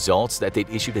with the results that they'd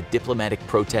issued a diplomatic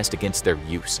protest against their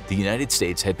use. The United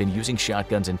States had been using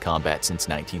shotguns in combat since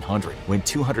 1900, when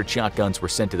 200 shotguns were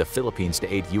sent to the Philippines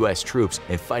to aid U.S. troops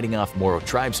in fighting off Moro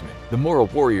tribesmen. The Moro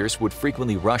warriors would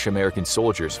frequently rush American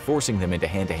soldiers, forcing them into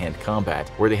hand-to-hand combat,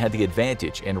 where they had the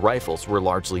advantage and rifles were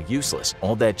largely useless.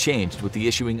 All that changed with the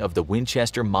issuing of the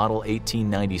Winchester Model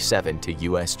 1897 to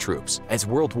U.S. troops. As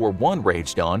World War I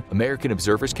raged on, American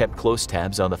observers kept close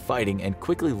tabs on the fighting and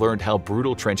quickly learned how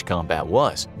brutal trench combat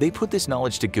was. They put this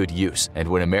knowledge to good use, and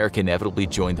when When America inevitably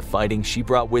joined the fighting, she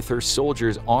brought with her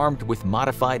soldiers armed with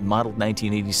modified Model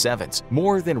 1987s,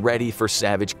 more than ready for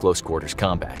savage close-quarters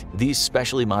combat. These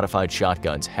specially modified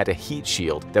shotguns had a heat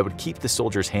shield that would keep the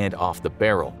soldier's hand off the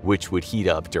barrel, which would heat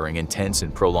up during intense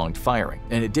and prolonged firing.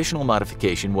 An additional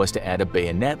modification was to add a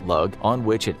bayonet lug on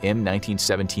which an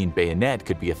M1917 bayonet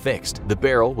could be affixed. The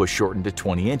barrel was shortened to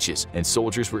 20 inches, and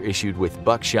soldiers were issued with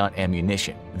buckshot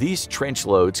ammunition. These trench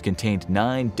loads contained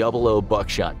 900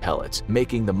 buckshot pellets,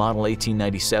 making the Model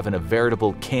 1897 a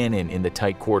veritable cannon in the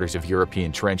tight quarters of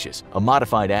European trenches. A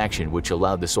modified action which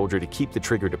allowed the soldier to keep the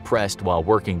trigger depressed while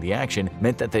working the action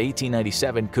meant that the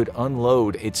 1897 could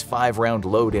unload its 5-round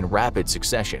load in rapid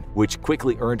succession, which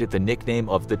quickly earned it the nickname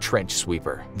of the trench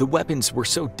sweeper. The weapons were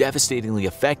so devastatingly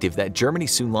effective that Germany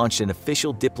soon launched an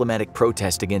official diplomatic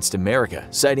protest against America,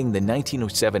 citing the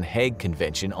 1907 Hague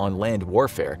Convention on Land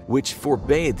Warfare, which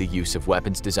forbade the use of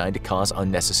weapons designed to cause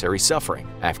unnecessary suffering.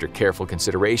 After careful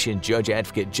consideration, Judge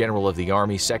Advocate General of the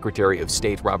Army Secretary of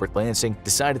State Robert Lansing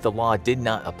decided the law did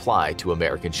not apply to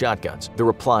American shotguns. The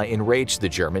reply enraged the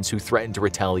Germans, who threatened to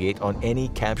retaliate on any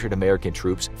captured American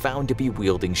troops found to be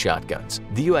wielding shotguns.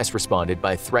 The U.S. responded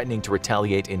by threatening to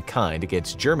retaliate in kind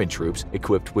against German troops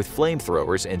equipped with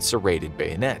flamethrowers and serrated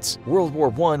bayonets. World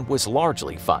War I was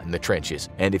largely fought in the trenches,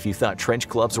 and if you thought trench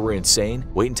clubs were insane,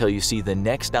 wait until you see the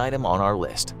next item on our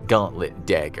list: Gauntlet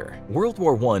Dagger. World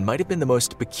War I might have been the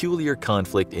most peculiar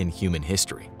conflict in human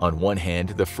history. On one hand,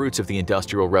 the fruits of the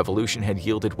Industrial Revolution had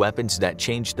yielded weapons that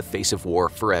changed the face of war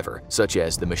forever, such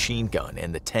as the machine gun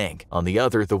and the tank. On the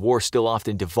other, the war still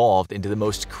often devolved into the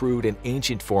most crude and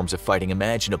ancient forms of fighting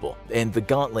imaginable, and the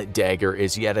Gauntlet Dagger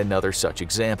is yet another such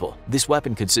example. This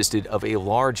weapon consisted of a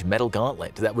large metal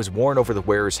gauntlet that was worn over the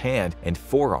wearer's hand and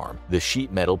forearm. The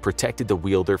sheet metal protected the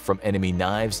wielder from enemy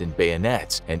knives and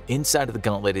bayonets, and inside of the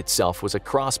gauntlet itself was a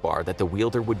crossbar that the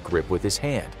wielder would grip with his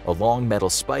hand. A long metal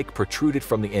spike protruded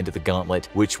from the end of the gauntlet,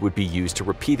 which would be used to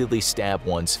repeatedly stab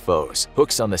one's foes.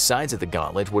 Hooks on the sides of the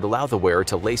gauntlet would allow the wearer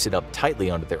to lace it up tightly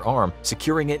onto their arm,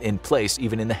 securing it in place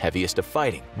even in the heaviest of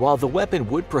fighting. While the weapon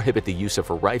would prohibit the use of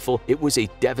a rifle, it was a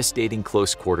devastating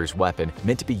close-quarters weapon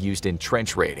meant to be used in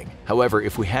trench raiding. However,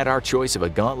 if we had our choice of a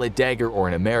Gauntlet Dagger or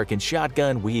an American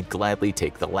shotgun, we'd gladly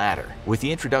take the latter. With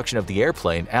the introduction of the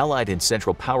airplane, Allied and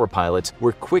Central Power pilots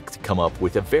were quick to come up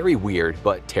with a very weird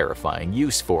but terrifying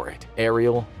use for it: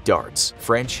 aerial darts.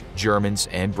 French, Germans,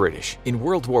 and British. In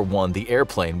World War I, the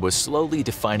airplane was slowly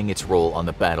defining its role on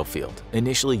the battlefield.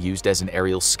 Initially used as an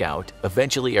aerial scout,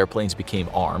 eventually airplanes became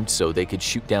armed so they could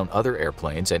shoot down other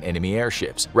airplanes and enemy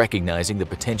airships. Recognizing the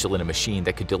potential in a machine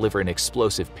that could deliver an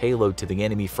explosive payload to the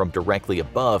enemy from directly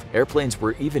above, airplanes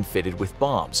were even fitted with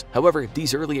bombs. However,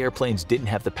 these early airplanes didn't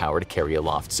have the power to carry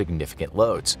aloft significant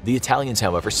loads. The Italians,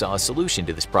 however, saw a solution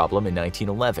to this problem in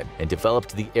 1911 and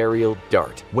developed the aerial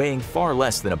dart. Weighing far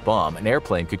less than a bomb, an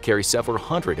airplane could carry several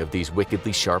hundred of these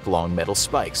wickedly sharp long metal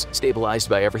spikes. Stabilized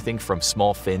by everything from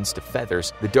small fins to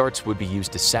feathers, the darts would be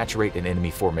used to saturate an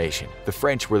enemy formation. The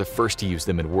French were the first to use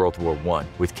them in World War I,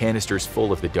 with canisters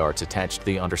full of the darts attached to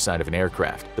the underside of an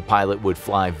aircraft. The pilot would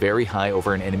fly very high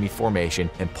over an enemy formation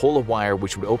and pull a wire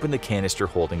which would open the canister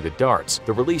holding the darts.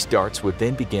 The released darts would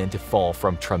then begin to fall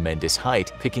from tremendous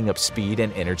height, picking up speed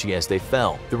and energy as they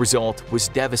fell. The result was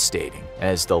devastating,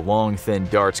 as the long, thin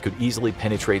darts could easily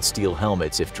penetrate steel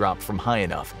helmets if dropped from high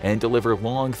enough, and deliver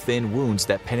long, thin wounds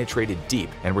that penetrated deep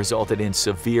and resulted in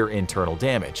severe internal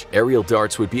damage. Aerial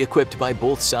darts would be equipped by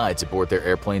both sides aboard their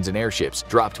airplanes and airships,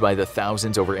 dropped by the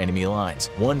thousands over enemy lines.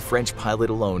 One French pilot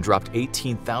alone dropped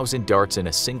 18,000 darts in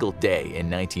a single day in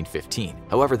 1915.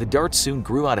 However, the darts soon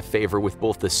grew out of favor with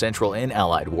both the Central and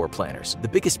Allied war planners. The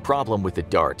biggest problem with the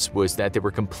darts was that they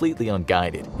were completely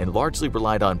unguided and largely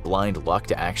relied on blind luck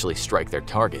to actually strike their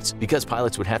targets. Because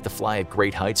pilots would have to fly at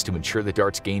great heights to ensure the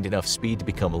darts gained enough speed to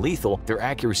become lethal, their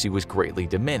accuracy was greatly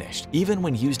diminished. Even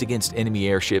when used against enemy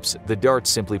airships, the darts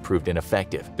simply proved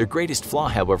ineffective. Their greatest flaw,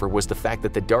 however, was the fact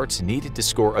that the darts needed to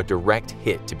score a direct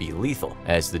hit to be lethal,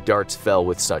 as the darts fell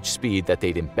with such speed that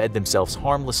they'd embed themselves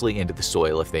harmlessly into the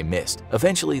soil if they missed.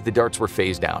 Eventually, the darts were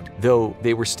phased out, though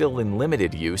they were still in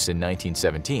limited use in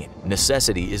 1917.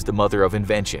 Necessity is the mother of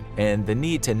invention, and the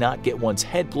need to not get one's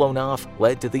head blown off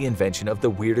led to the invention of the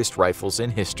weirdest rifles in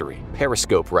history: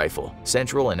 periscope rifle,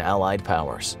 Central and Allied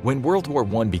powers. When World War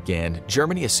I began,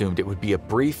 Germany assumed it would be a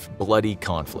brief, bloody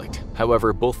conflict.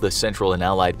 However, both the Central and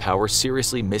Allied powers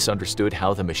seriously misunderstood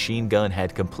how the machine gun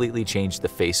had completely changed the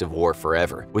face of war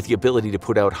forever. With the ability to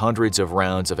put out hundreds of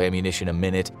rounds of ammunition a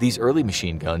minute, these early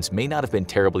machine guns may not have been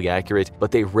terribly accurate,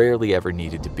 but they rarely ever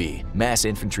needed to be. Mass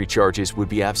infantry charges would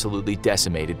be absolutely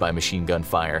decimated by machine gun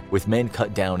fire, with men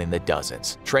cut down in the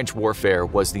dozens. Trench warfare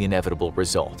was the inevitable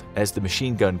result, as the machine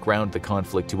machine gun ground the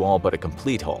conflict to all but a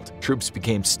complete halt. Troops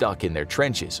became stuck in their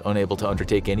trenches, unable to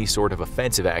undertake any sort of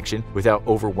offensive action without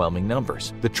overwhelming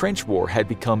numbers. The trench war had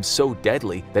become so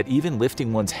deadly that even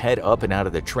lifting one's head up and out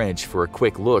of the trench for a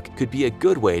quick look could be a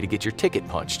good way to get your ticket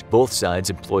punched. Both sides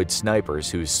employed snipers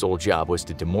whose sole job was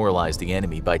to demoralize the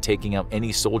enemy by taking out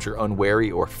any soldier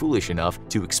unwary or foolish enough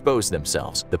to expose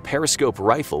themselves. The periscope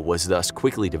rifle was thus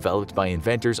quickly developed by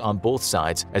inventors on both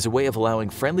sides as a way of allowing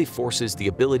friendly forces the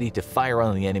ability to fire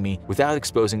on the enemy without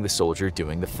exposing the soldier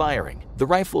doing the firing. The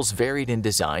rifles varied in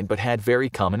design but had very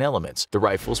common elements. The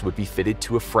rifles would be fitted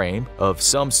to a frame of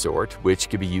some sort which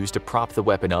could be used to prop the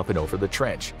weapon up and over the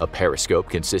trench. A periscope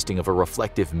consisting of a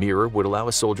reflective mirror would allow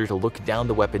a soldier to look down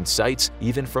the weapon's sights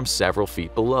even from several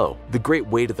feet below. The great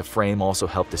weight of the frame also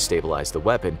helped to stabilize the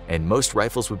weapon, and most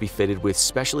rifles would be fitted with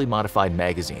specially modified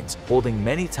magazines, holding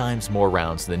many times more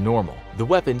rounds than normal. The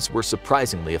weapons were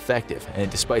surprisingly effective, and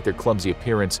despite their clumsy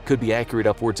appearance, could be accurate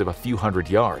upwards of a few hundred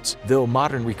yards, though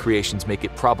modern recreations make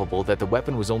it probable that the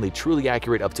weapon was only truly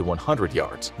accurate up to 100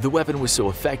 yards. The weapon was so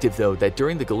effective, though, that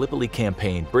during the Gallipoli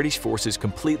campaign, British forces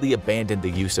completely abandoned the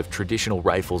use of traditional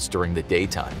rifles during the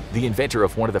daytime. The inventor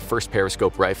of one of the first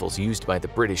periscope rifles used by the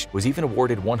British was even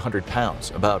awarded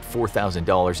 £100, about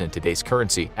 $4,000 in today's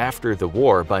currency, after the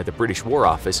war by the British War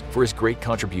Office for his great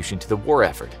contribution to the war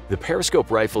effort. The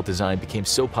periscope rifle design became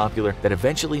so popular that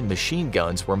eventually machine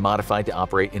guns were modified to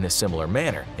operate in a similar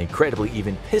manner. Incredibly,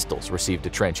 even pistols received a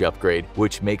trench upgrade,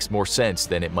 which makes more sense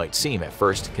than it might seem at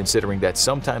first, considering that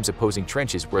sometimes opposing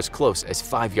trenches were as close as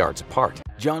 5 yards apart.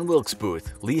 John Wilkes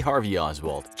Booth, Lee Harvey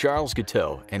Oswald, Charles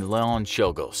Guiteau, and Leon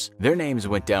Czolgosz. Their names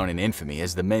went down in infamy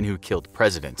as the men who killed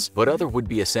presidents, but other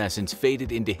would-be assassins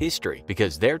faded into history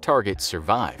because their targets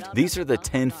survived. These are the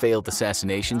 10 failed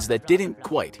assassinations that didn't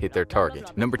quite hit their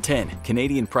target. Number 10.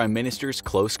 Canadian Prime Minister's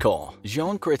Close Call.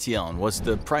 Jean Chrétien was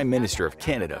the Prime Minister of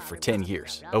Canada for 10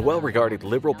 years, a well-regarded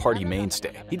Liberal Party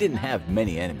mainstay. He didn't have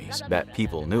many enemies that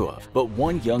people knew of, but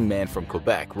one young man from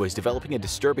Quebec was developing a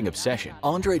disturbing obsession.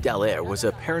 André Dallaire was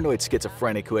a paranoid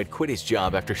schizophrenic who had quit his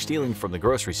job after stealing from the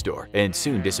grocery store and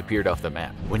soon disappeared off the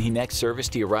map. When he next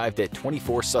serviced, he arrived at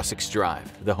 24 Sussex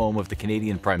Drive, the home of the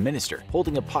Canadian Prime Minister,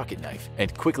 holding a pocket knife,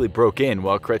 and quickly broke in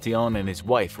while Chrétien and his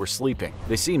wife were sleeping.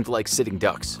 They seemed like sitting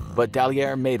ducks, but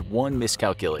Dallaire made one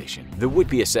miscalculation. The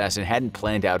would-be assassin hadn't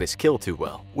planned out his kill too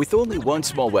well. With only one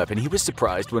small weapon, he was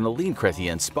surprised when Aline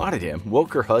Chrétien spotted him,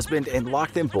 woke her husband, and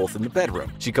locked them both in the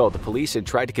bedroom. She called the police and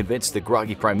tried to convince the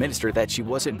groggy Prime Minister that she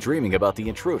wasn't dreaming about the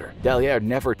intruder. Dallaire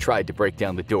never tried to break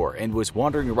down the door and was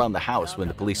wandering around the house when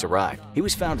the police arrived. He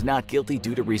was found not guilty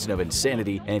due to reason of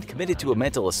insanity and committed to a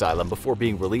mental asylum before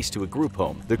being released to a group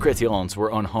home. The Chrétiens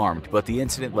were unharmed, but the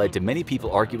incident led to many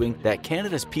people arguing that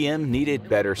Canada's PM needed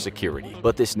better security.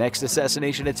 But this next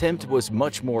assassination attempt was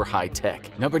much more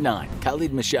high-tech. Number 9.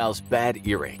 Khalid Mashal's bad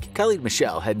earache. Khalid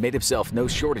Mashal had made himself no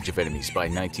shortage of enemies by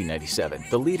 1997.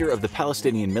 The leader of the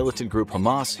Palestinian militant group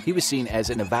Hamas, he was seen as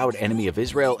an avowed enemy of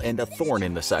Israel and a thorn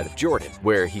in the side of Jordan,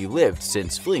 where he lived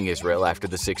since fleeing Israel after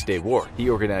the Six-Day War. He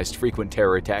organized frequent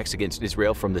terror attacks against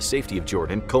Israel from the safety of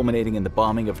Jordan, culminating in the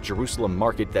bombing of Jerusalem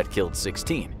Market that killed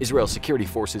 16. Israel's security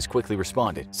forces quickly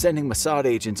responded, sending Mossad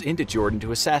agents into Jordan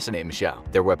to assassinate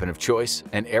Mashal. Their weapon of choice?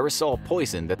 An aerosol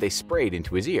poison that they sprayed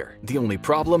into his ear. The only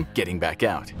problem? Getting back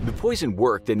out. The poison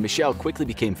worked and Mashal quickly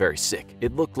became very sick.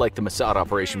 It looked like the Mossad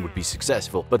operation would be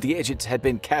successful, but the agents had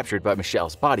been captured by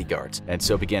Mashal's bodyguards, and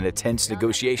so began a tense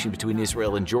negotiation between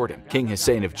Israel and Jordan. King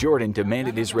Hussein of Jordan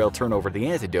demanded Israel turn over the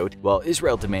antidote, while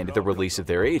Israel demanded the release of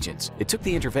their agents. It took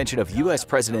the intervention of U.S.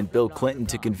 President Bill Clinton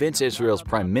to convince Israel's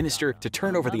Prime Minister to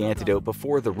turn over the antidote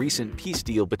before the recent peace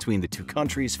deal between the two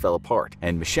countries fell apart,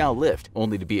 and Mashal lived,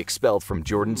 only to be expelled from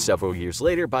Jordan several years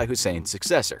later by Hussein's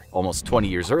successor. Almost 20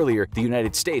 years earlier, the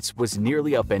United States was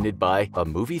nearly upended by a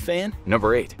movie fan?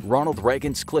 Number 8. Ronald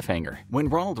Reagan's cliffhanger. When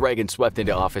Ronald Reagan swept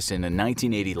into office in a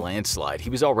 1980 landslide, he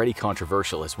was already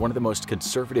controversial as one of the most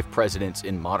conservative presidents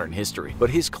in modern history. But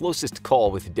his closest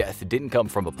call with death didn't come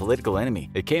from a political enemy.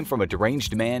 It came from a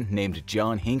deranged man named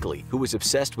John Hinckley, who was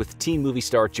obsessed with teen movie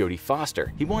star Jodie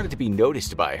Foster. He wanted to be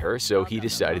noticed by her, so he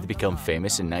decided to become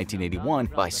famous in 1981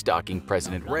 by stalking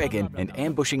President Reagan and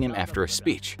ambushing him after a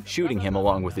speech, shooting him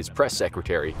along with his press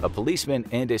secretary, a policeman,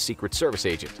 and a Secret Service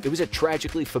agent. It was a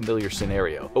tragically familiar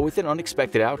scenario, but with an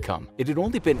unexpected outcome. It had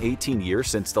only been 18 years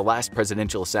since the last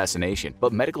presidential assassination,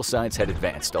 but medical science had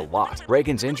advanced a lot.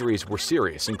 Reagan's injuries were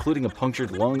serious, including a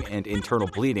punctured lung and internal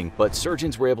bleeding, but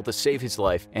surgeons were able to save his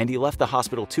life, and he left the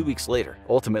hospital 2 weeks later.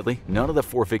 Ultimately, none of the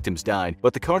 4 victims died,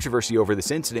 but the controversy over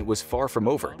this incident was far from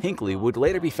over. Hinckley would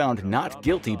later be found not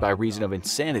guilty by reason of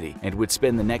insanity and would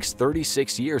spend the next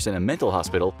 36 years in a mental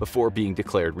hospital before being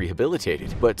declared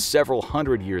rehabilitated. But several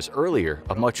 100 years earlier,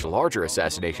 a much larger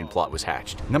assassination plot was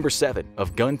hatched. Number 7.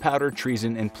 Of gunpowder,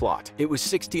 treason, and plot. It was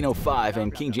 1605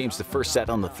 and King James I sat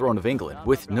on the throne of England,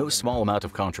 with no small amount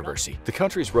of controversy. The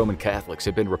country's Roman Catholics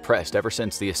had been repressed ever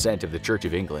since the ascent of the Church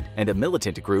of England, and a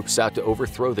militant group sought to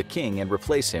overthrow the king and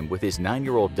replace him with his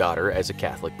 9-year-old daughter as a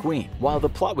Catholic queen. While the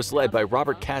plot was led by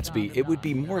Robert Catesby, it would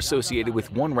be more associated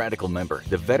with one radical member,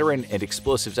 the veteran and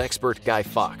explosives expert Guy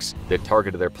Fawkes, that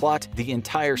targeted their plot the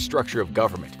entire structure of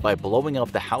government by blowing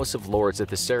up the House of Lords at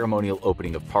the ceremonial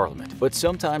opening of Parliament. But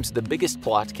sometimes the biggest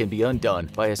plot can be undone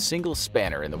by a single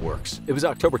spanner in the works. It was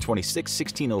October 26,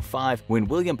 1605, when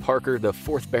William Parker, the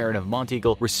 4th Baron of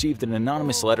Monteagle, received an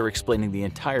anonymous letter explaining the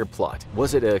entire plot.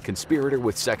 Was it a conspirator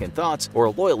with second thoughts or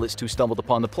a loyalist who stumbled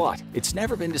upon the plot? It's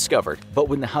never been discovered, but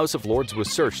when the House of Lords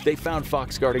was searched, they found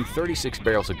Fawkes guarding 36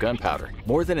 barrels of gunpowder,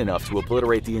 more than enough to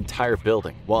obliterate the entire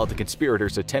building. While the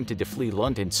conspirators attempted to flee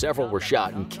London, several were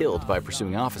shot and killed by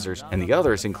pursuing officers, and the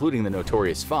others, including the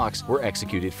notorious Fawkes, were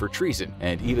executed for treason.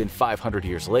 And even 500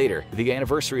 years later, the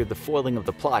anniversary of the foiling of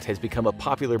the plot has become a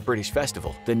popular British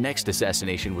festival. The next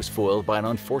assassination was foiled by an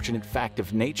unfortunate fact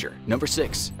of nature. Number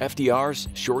 6. FDR's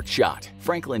short shot.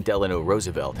 Franklin Delano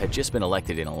Roosevelt had just been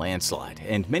elected in a landslide,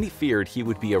 and many feared he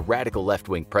would be a radical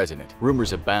left-wing president.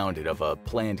 Rumors abounded of a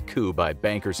planned coup by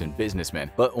bankers and businessmen,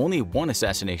 but only one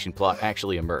assassination plot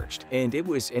actually emerged, and it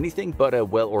was anything but a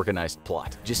well-organized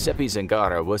plot. Giuseppe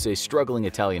Zangara was a struggling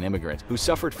Italian immigrant who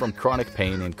suffered from chronic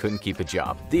pain and couldn't keep a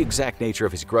job. The exact nature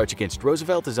of his grudge against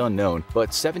Roosevelt is unknown,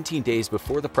 but 17 days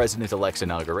before the president-elect's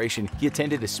inauguration, he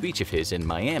attended a speech of his in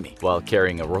Miami while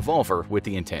carrying a revolver with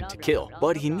the intent to kill.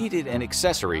 But he needed an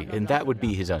accessory, and that would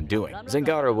be his undoing.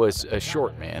 Zangara was a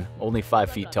short man, only 5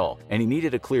 feet tall, and he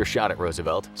needed a clear shot at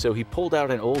Roosevelt, so he pulled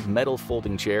out an old metal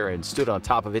folding chair and stood on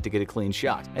top of it to get a clean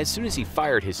shot. As soon as he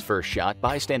fired his first shot,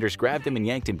 bystanders grabbed him and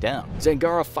yanked him down.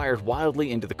 Zangara fired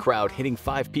wildly into the crowd, hitting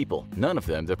 5 people, none of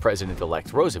them the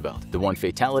president-elect Roosevelt. The one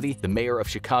fatality, the mayor of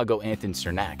Chicago, Anton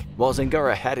Cernak. While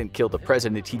Zangara hadn't killed the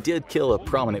president, he did kill a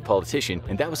prominent politician,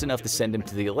 and that was enough to send him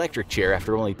to the electric chair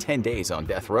after only 10 days on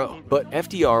death row. But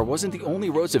FDR wasn't the only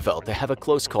Roosevelt to have a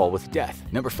close call with death.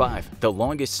 Number 5. The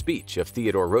longest speech of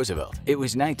Theodore Roosevelt. It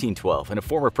was 1912, and a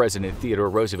former president, Theodore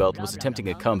Roosevelt, was attempting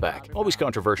a comeback. Always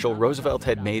controversial, Roosevelt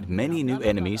had made many new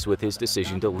enemies with his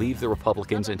decision to leave the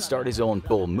Republicans and start his own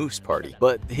Bull Moose party.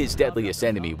 But his deadliest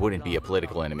enemy wouldn't be a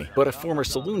political enemy, but a former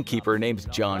saloon keeper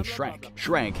named John Schrank.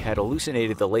 Schrank had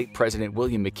hallucinated the late President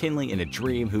William McKinley in a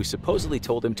dream, who supposedly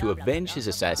told him to avenge his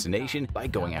assassination by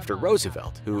going after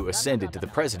Roosevelt, who ascended to the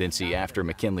presidency after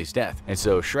McKinley's death. And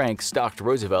so Schrank stalked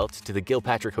Roosevelt to the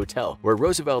Gilpatrick Hotel, where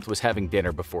Roosevelt was having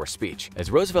dinner before speech.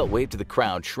 As Roosevelt waved to the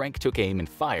crowd, Schrank took aim and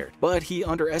fired, but he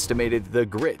underestimated the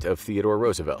grit of Theodore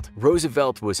Roosevelt.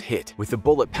 Roosevelt was hit, with the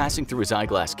bullet passing through his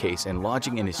eyeglass case and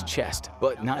lodging in his chest,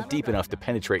 but not deep enough to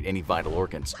penetrate any vital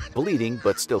organs. Bleeding,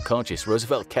 but still conscious,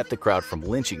 Roosevelt kept the crowd from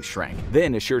lynching Schrank,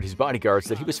 then assured his bodyguards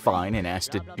that he was fine and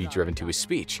asked to be driven to his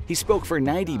speech. He spoke for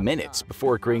 90 minutes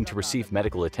before agreeing to receive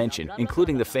medical attention,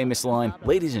 including the famous line,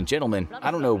 "Ladies and gentlemen,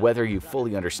 I don't know whether you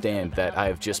fully understand that I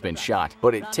have just been shot,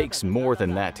 but it takes more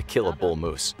than that to kill a bull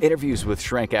moose." Interviews with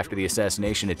Schrank after the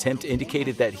assassination attempt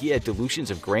indicated that he had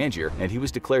delusions of grandeur, and he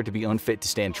was declared to be unfit to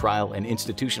stand trial and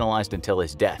institutionalized until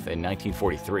his death in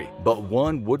 1943. But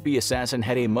one would-be assassin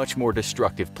had a much more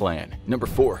destructive plan. Number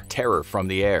 4. Terror from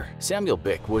the air. Samuel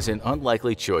Bick was an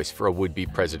unlikely choice for a would-be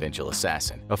presidential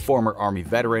assassin. A former Army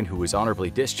veteran who was honorably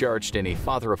discharged and a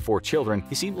father of 4 children,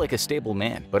 he seemed like a stable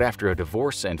man. But after a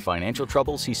divorce and financial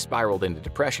troubles, he spiraled into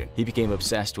depression. He became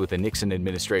obsessed with the Nixon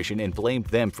administration and blamed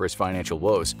them for his financial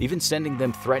woes, even sending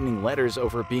them threatening letters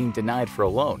over being denied for a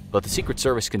loan. But the Secret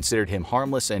Service considered him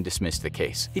harmless and dismissed the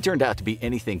case. He turned out to be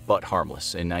anything but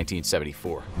harmless in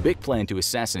 1974. Bick planned to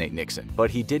assassinate Nixon,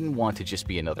 but he didn't want to just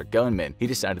be another gunman. He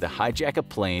decided to hijack a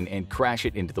plane and crash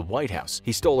it into the White House.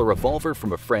 He stole a revolver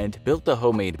from a friend, built a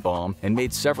homemade bomb, and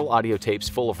made several audio tapes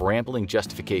full of rambling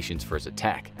justifications for his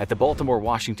attack. At the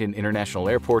Baltimore-Washington International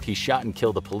Airport, he shot and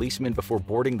killed a policeman before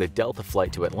boarding the Delta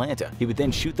flight to Atlanta. He would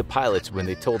then shoot the pilots when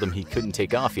they told him he couldn't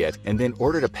take off yet, and then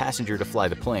ordered a passenger to fly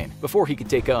the plane. Before he could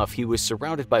take off, he was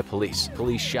surrounded by police.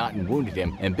 Police shot and wounded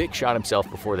him, and Bick shot himself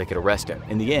before they could arrest him.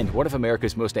 In the end, one of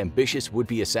America's most ambitious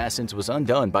would-be assassins was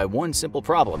undone by one simple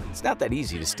problem. It's not that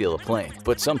easy to steal a plane,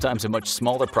 but sometimes a much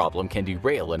smaller problem can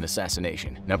derail an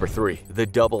assassination. Number 3. The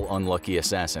double unlucky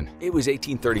assassin. It was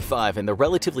 1835, and the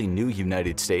relatively new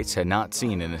United States had not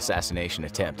seen an assassination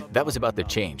attempt. That was about to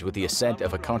change with the ascent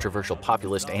of a controversial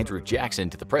populist Andrew Jackson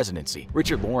to the presidency.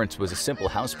 Richard Lawrence was a simple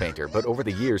house painter, but over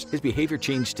the years, his behavior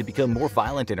changed to become more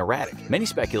violent and erratic. Many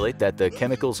speculate that the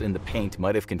chemicals in the paint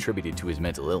might have contributed to his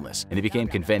mental illness, and he became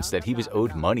convinced that he was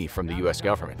owed money from the US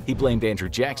government. He blamed Andrew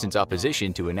Jackson's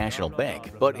opposition to a national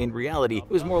bank, but in reality, it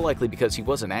was more likely because he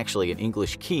wasn't actually an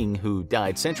English king who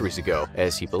died centuries ago,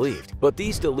 as he believed. But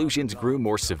these delusions grew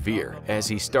more severe as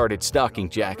he started stalking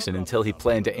Jackson until he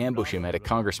planned to ambush him at a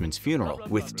congressman's funeral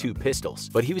with 2 pistols.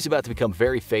 But he was about to become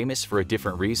very famous for a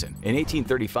different reason. In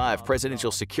 1835,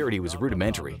 presidential security was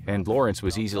rudimentary, and Lawrence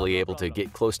was easily able to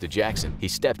get close to Jackson. He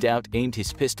stepped out, aimed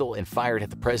his pistol, and fired at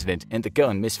the president, and the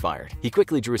gun misfired. He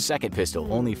quickly drew a second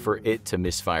pistol, only for it to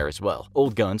misfire as well.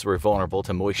 Old guns were vulnerable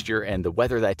to moisture, and the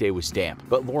weather that day was damp,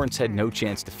 but Lawrence had no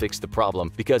chance to fix the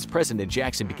problem because President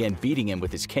Jackson began beating him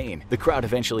with his cane. The crowd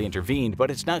eventually intervened,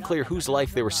 but it's not clear whose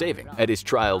life they were saving. At his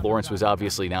trial, Lawrence was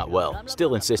obviously not well,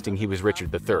 still insisting he was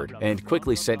Richard III, and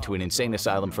quickly sent to an insane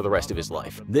asylum for the rest of his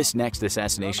life. This next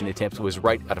assassination attempt was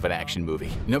right out of an action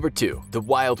movie. Number 2. The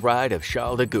Wild Ride of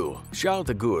Charles de Gaulle. Charles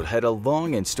de Gaulle had a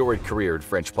long and storied career in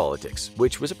French politics,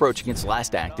 which was approaching its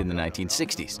last act in the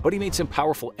 1960s. But he made some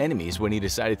powerful enemies when he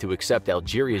decided to accept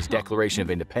Algeria's declaration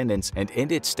of independence and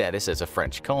end its status as a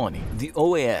French colony. The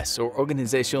OAS, or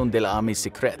Organisation de l'Armée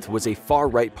Secrète, was a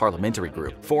far-right parliamentary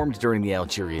group formed during the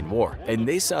Algerian War, and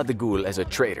they saw de Gaulle as a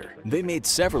traitor. They made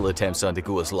several attempts on de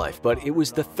Gaulle's life, but it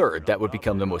was the third that would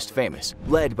become the most famous.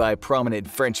 Led by prominent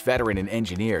French veteran and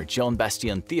engineer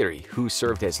Jean-Bastien Thiry, who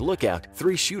served as lookout,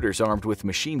 3 shooters armed with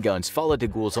machine guns followed de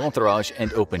Gaulle's entourage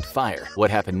and opened fire.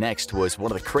 What happened next was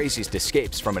one of the craziest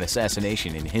escapes from an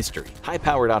assassination in history.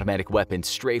 High-powered automatic weapons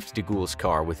strafed de Gaulle's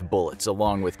car with bullets,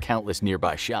 along with countless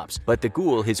nearby shops, but de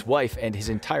Gaulle, his wife, and his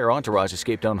entire entourage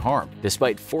escaped unharmed,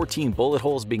 despite 14 bullet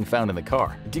holes being found in the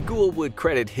car. De Gaulle would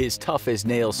credit his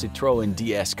tough-as-nails Citroën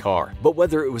DS car, but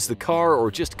whether it was the car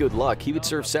or just good luck, he would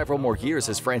serve several more years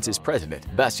as France's president.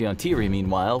 Bastien Thiry,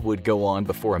 meanwhile, would go on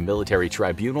before a military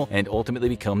tribunal and ultimately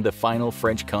become the final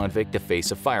French convict to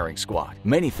face a firing squad.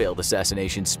 Many failed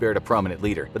assassinations spared a prominent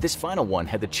leader, but this final one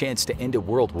had the chance to end a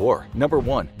world war. Number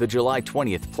 1. The July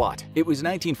 20th plot. It was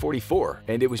 1944,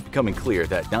 and it was becoming clear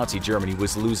that Nazi Germany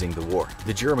was losing the war.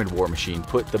 The German war machine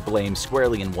put the blame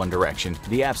squarely in one direction: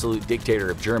 the absolute dictator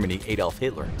of Germany, Adolf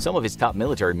Hitler. Some of his top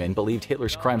military men believed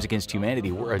Hitler's crimes against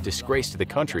humanity were a disgrace to the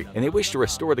country, and they wished to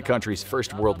restore the country's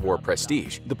First World War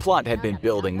prestige. The plot had been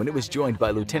building when it was joined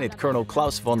by Lieutenant Colonel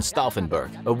Klaus von Stauffenberg,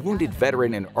 a wounded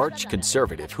veteran and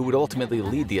arch-conservative who would ultimately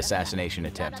lead the assassination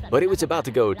attempt. But it was about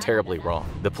to go terribly wrong.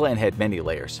 The plan had many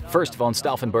layers. First, von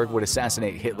Stauffenberg would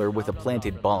assassinate Hitler with a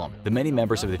planted bomb. The many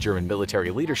members of the German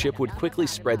military leadership would quickly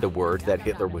spread the word that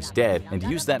Hitler was dead and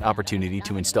use that opportunity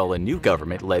to install a new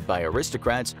government led by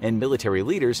aristocrats and military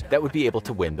leaders that would be able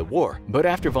to win the war. But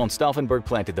after von Stauffenberg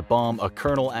planted the bomb, a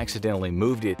colonel accidentally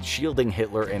moved it, shielding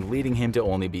Hitler and leading him to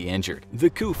only be injured. The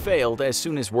coup failed as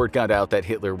soon as word got out that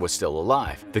Hitler was still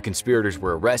alive. The conspirators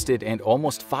were arrested and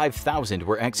almost 5,000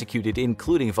 were executed,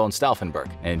 including von Stauffenberg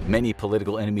and many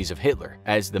political enemies of Hitler,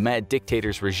 as the mad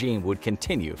dictator's regime would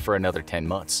continue for another 10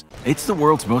 months. It's the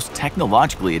world's most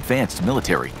technologically advanced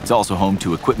military. It's also home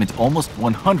to equipment almost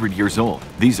 100 years old.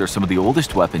 These are some of the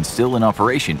oldest weapons still in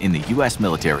operation in the US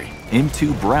military.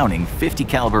 M2 Browning 50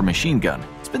 caliber machine gun.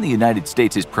 It's been the United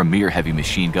States' premier heavy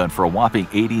machine gun for a whopping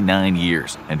 89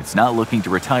 years, and it's not looking to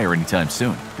retire anytime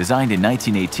soon. Designed in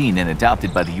 1918 and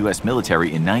adopted by the US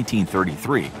military in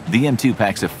 1933, the M2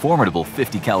 packs a formidable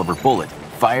 50 caliber bullet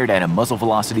fired at a muzzle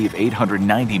velocity of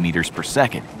 890 meters per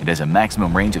second. It has a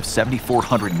maximum range of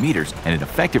 7,400 meters and an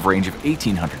effective range of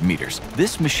 1,800 meters.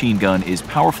 This machine gun is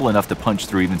powerful enough to punch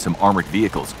through even some armored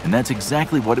vehicles, and that's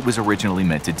exactly what it was originally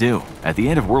meant to do. At the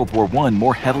end of World War I,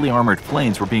 more heavily armored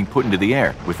planes were being put into the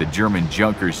air, with the German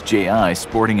Junkers JI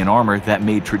sporting an armor that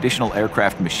made traditional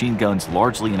aircraft machine guns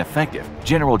largely ineffective.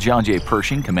 General John J.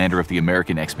 Pershing, commander of the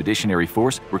American Expeditionary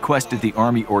Force, requested the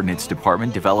Army Ordnance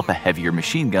Department develop a heavier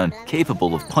machine gun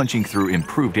capable of punching through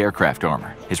improved aircraft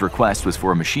armor. His request was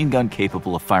for a machine gun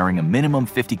capable of firing a minimum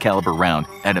 50 caliber round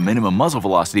at a minimum muzzle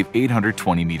velocity of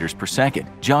 820 meters per second.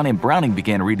 John M. Browning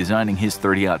began redesigning his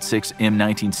 30-06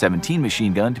 M1917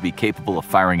 machine gun to be capable of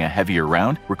firing a heavier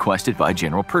round, requested by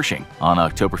General Pershing. On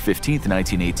October 15,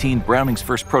 1918, Browning's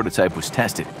first prototype was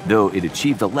tested, though it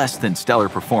achieved a less than stellar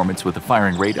performance with a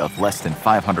firing rate of less than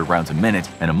 500 rounds a minute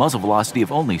and a muzzle velocity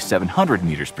of only 700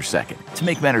 meters per second. To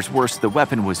make matters worse, the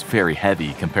weapon was very heavy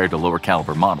compared to lower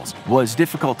caliber models, was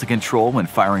difficult to control when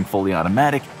firing fully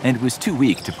automatic, and was too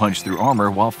weak to punch through armor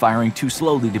while firing too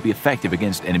slowly to be effective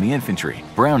against enemy infantry.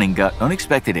 Browning got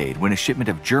unexpected aid when a shipment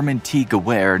of German T.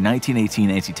 Gewehr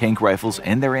 1918 anti-tank rifles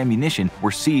and their ammunition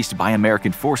were seized by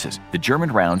American forces. The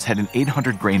German rounds had an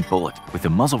 800-grain bullet with a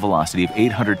muzzle velocity of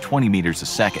 820 meters a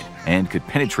second and could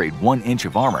penetrate 1 inch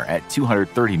of armor at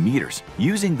 230 meters.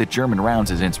 Using the German rounds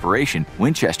as inspiration,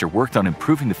 Winchester worked on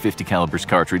improving the 50 caliber's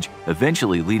cartridge, eventually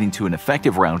eventually leading to an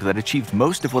effective round that achieved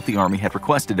most of what the Army had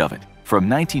requested of it. From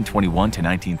 1921 to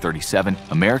 1937,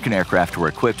 American aircraft were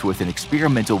equipped with an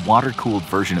experimental water-cooled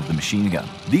version of the machine gun.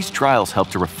 These trials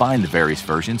helped to refine the various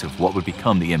versions of what would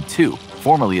become the M2,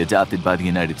 formally adopted by the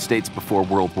United States before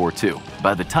World War II.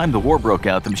 By the time the war broke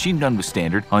out, the machine gun was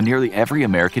standard on nearly every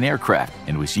American aircraft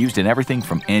and was used in everything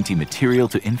from anti-materiel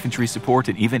to infantry support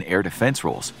and even air defense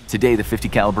roles. Today, the .50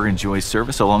 caliber enjoys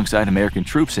service alongside American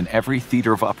troops in every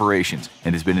theater of operations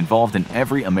and has been involved in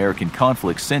every American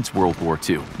conflict since World War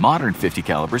II. Modern .50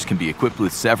 calibers can be equipped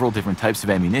with several different types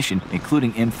of ammunition,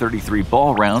 including M33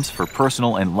 ball rounds for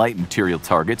personal and light material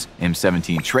targets,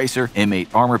 M17 tracer,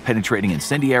 M8 armor-penetrating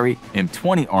incendiary,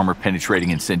 M20 armor-penetrating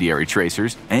incendiary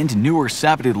tracers, and newer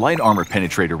saboted light armor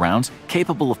penetrator rounds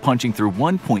capable of punching through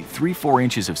 1.34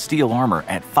 inches of steel armor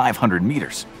at 500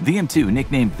 meters. The M2,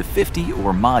 nicknamed the .50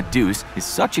 or Mod Deuce, is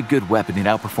such a good weapon it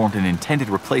outperformed an intended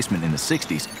replacement in the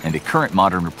 60s, and a current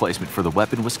modern replacement for the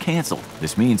weapon was cancelled.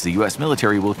 This means the US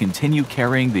military will continue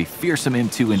carrying the fearsome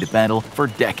M2 into battle for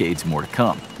decades more to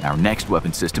come. Our next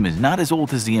weapon system is not as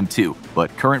old as the M2,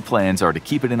 but current plans are to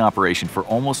keep it in operation for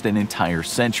almost an entire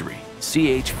century.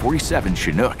 CH-47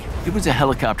 Chinook. It was a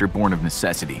helicopter born of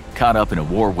necessity. Caught up in a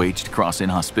war waged across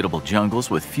inhospitable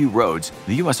jungles with few roads,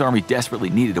 the U.S. Army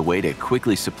desperately needed a way to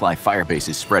quickly supply fire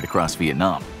bases spread across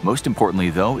Vietnam. Most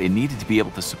importantly, though, it needed to be able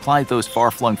to supply those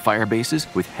far-flung fire bases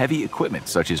with heavy equipment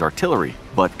such as artillery.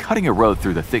 But cutting a road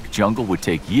through the thick jungle would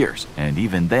take years, and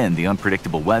even then, the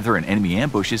unpredictable weather and enemy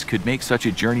ambushes could make such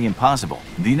a journey impossible.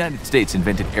 The United States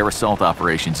invented air assault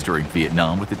operations during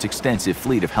Vietnam with its extensive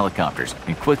fleet of helicopters,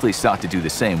 and quickly sought to do the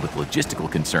same with logistical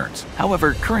concerns.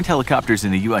 However, current helicopters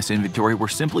in the U.S. inventory were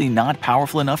simply not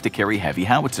powerful enough to carry heavy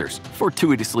howitzers.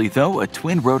 Fortuitously, though, a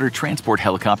twin-rotor transport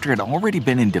helicopter had already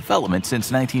been in development since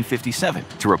 1957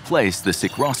 to replace the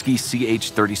Sikorsky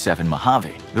CH-37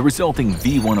 Mojave. The resulting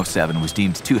V-107 was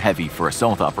deemed too heavy for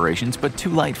assault operations but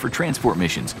too light for transport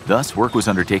missions. Thus, work was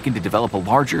undertaken to develop a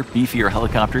larger, beefier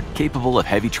helicopter capable of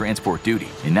heavy transport duty.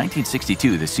 In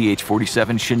 1962, the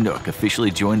CH-47 Chinook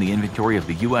officially joined the inventory of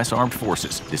the U.S. Armed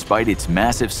Forces. Despite its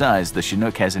massive size, the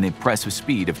Chinook has an impressive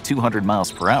speed of 200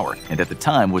 miles per hour, and at the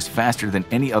time was faster than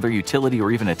any other utility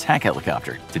or even attack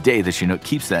helicopter. Today, the Chinook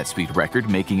keeps that speed record,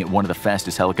 making it one of the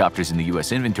fastest helicopters in the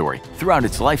U.S. inventory. Throughout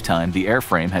its lifetime, the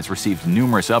airframe has received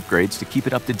numerous upgrades to keep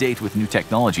it up to date with new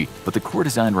technology, but the core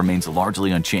design remains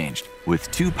largely unchanged.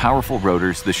 With two powerful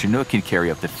rotors, the Chinook can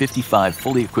carry up to 55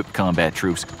 fully equipped combat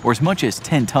troops or as much as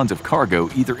 10 tons of cargo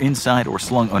either inside or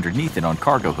slung underneath it on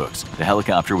cargo hooks. The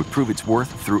helicopter would prove its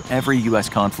worth through every U.S.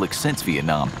 conflict since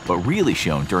Vietnam, but really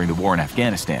shown during the war in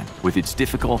Afghanistan. With its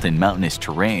difficult and mountainous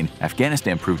terrain,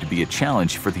 Afghanistan proved to be a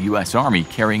challenge for the U.S. Army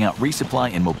carrying out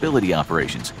resupply and mobility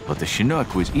operations, but the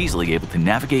Chinook was easily able to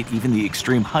navigate even the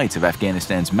extreme heights of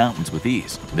Afghanistan's mountains with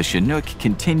ease. The Chinook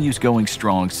continues going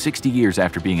strong 60 years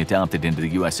after being adopted into the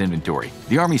U.S. inventory.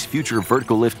 The Army's future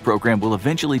vertical lift program will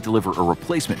eventually deliver a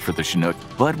replacement for the Chinook,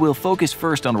 but will focus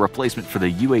first on a replacement for the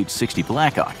UH-60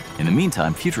 Blackhawk. In the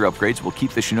meantime, future upgrades will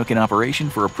keep the Chinook in operation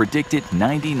for a predicted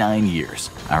 99 years.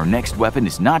 Our next weapon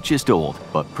is not just old,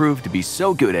 but proved to be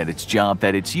so good at its job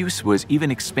that its use was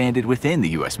even expanded within the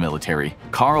U.S. military.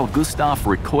 Carl Gustaf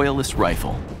Recoilless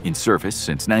Rifle. In service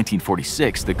since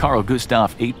 1946, the Carl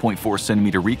Gustaf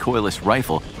 8.4cm recoilless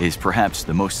rifle is perhaps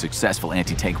the most successful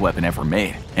anti-tank weapon ever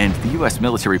made, and the U.S.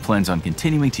 military plans on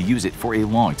continuing to use it for a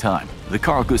long time. The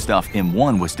Carl Gustaf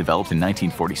M1 was developed in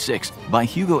 1946 by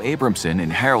Hugo Abramson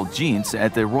and Harold Jeans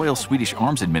at the Royal Swedish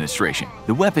Arms Administration.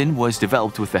 The weapon was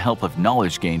developed with the help of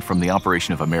knowledge gained from the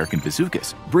operation of American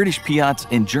bazookas, British Piats,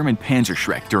 and German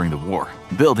Panzerschreck during the war,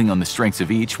 building on the strengths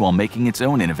of each while making its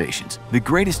own innovations. The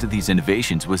greatest of these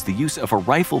innovations was the use of a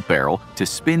rifle barrel to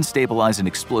spin stabilize an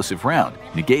explosive round,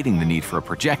 negating the need for a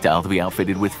projectile to be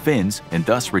outfitted with fins and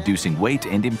thus reducing weight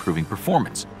and improving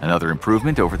performance. Another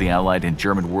improvement over the Allied and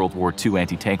German World War II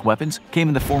anti-tank weapons came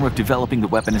in the form of developing the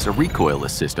weapon as a recoilless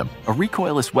system. A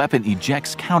recoilless weapon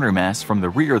ejects countermass from the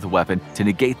rear of the weapon to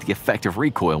negate the effect of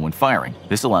recoil when firing.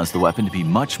 This allows the weapon to be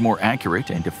much more accurate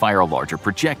and to fire a larger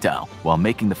projectile, while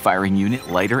making the firing unit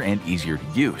lighter and easier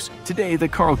to use. Today, the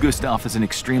Carl Gustaf is an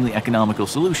extremely economical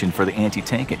solution for the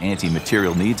anti-tank and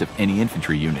anti-material needs of any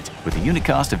infantry unit. With a unit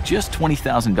cost of just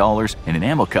 $20,000 and an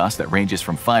ammo cost that ranges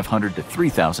from $500 to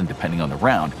 $3,000 depending on the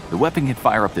round, the weapon can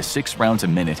fire up to 6 rounds a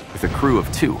minute with a crew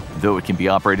of 2, though it can be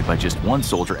operated by just 1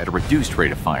 soldier at a reduced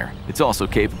rate of fire. It's also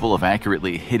capable of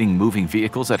accurately hitting moving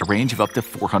vehicles at a range of up to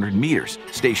 400 meters,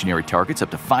 stationary targets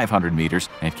up to 500 meters,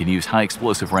 and can use high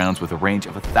explosive rounds with a range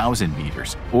of 1,000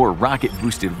 meters, or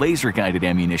rocket-boosted laser-guided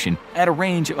ammunition at a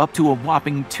range of up to a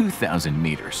whopping 2,000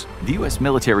 meters. The US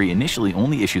military initially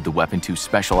only issued the weapon to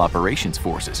Special Operations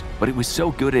Forces, but it was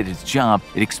so good at its job,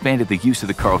 it expanded the use of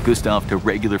the Carl Gustaf to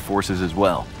regular forces as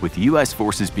well. With US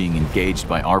forces being engaged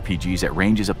by RPGs at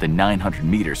ranges up to 900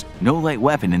 meters, no light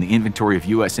weapon in the inventory of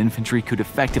US infantry could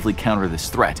effectively counter this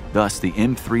threat. Thus, the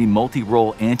M3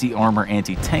 multi-role anti-armor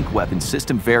anti-tank weapon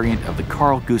system variant of the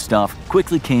Carl Gustaf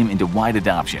quickly came into wide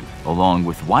adoption. Along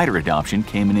with wider adoption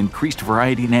came an increased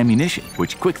variety in ammunition,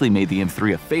 which quickly made the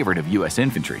M3 a favorite of US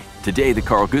infantry. Today, the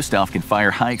Carl Gustaf can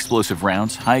fire high-explosive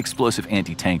rounds, high-explosive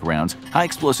anti-tank rounds,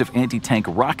 high-explosive anti-tank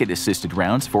rocket-assisted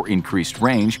rounds for increased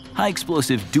range,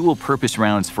 high-explosive dual-purpose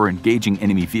rounds for engaging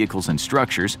enemy vehicles and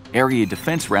structures, area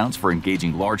defense rounds for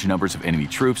engaging large numbers of enemy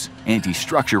troops,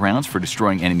 anti-structure rounds for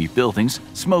destroying enemy buildings,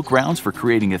 smoke rounds for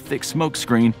creating a thick smoke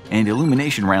screen, and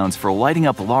illumination rounds for lighting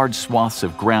up large swaths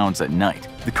of grounds at night.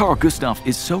 The Carl Gustaf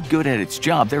is so good at its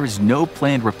job there is no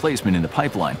planned replacement in the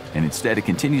pipeline, and instead it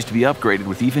continues to be upgraded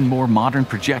with even more modern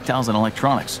projectiles and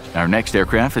electronics. Our next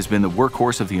aircraft has been the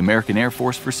workhorse of the American Air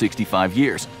Force for 65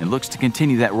 years and looks to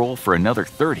continue that role for another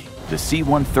 30. The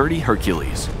C-130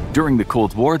 Hercules. During the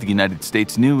Cold War, the United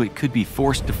States knew it could be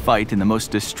forced to fight in the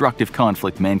most destructive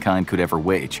conflict mankind could ever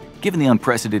wage. Given the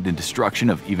unprecedented destruction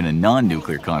of even a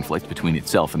non-nuclear conflict between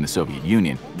itself and the Soviet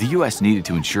Union, the US needed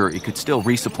to ensure it could still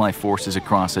resupply forces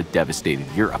across a devastated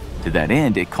Europe. To that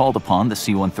end, it called upon the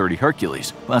C-130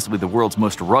 Hercules, possibly the world's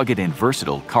most rugged and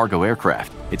versatile cargo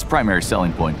aircraft. Its primary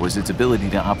selling point was its ability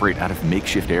to operate out of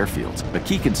makeshift airfields, a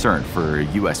key concern for a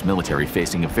US military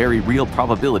facing a very real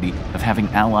probability of having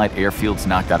Allied airfields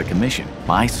knocked out of commission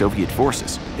by Soviet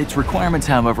forces. Its requirements,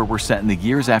 however, were set in the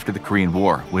years after the Korean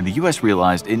War, when the US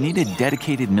realized it needed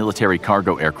dedicated military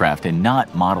cargo aircraft and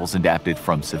not models adapted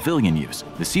from civilian use.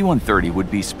 The C-130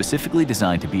 would be specifically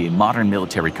designed to be a modern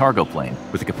military cargo plane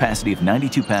with a capacity of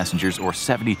 92 passengers or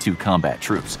 72 combat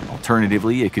troops.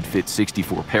 Alternatively, it could fit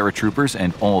 64 paratroopers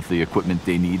and all of the equipment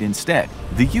they need instead.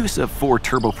 The use of 4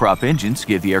 turboprop engines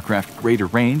gave the aircraft greater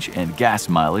range and gas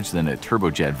mileage than a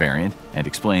turbojet variant, and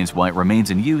explains why it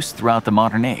remains in use throughout the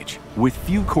modern age. With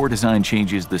few core design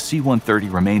changes, the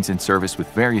C-130 remains in service with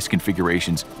various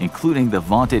configurations, including the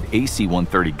vaunted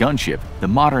AC-130 gunship, the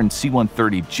modern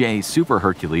C-130J Super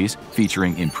Hercules,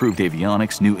 featuring improved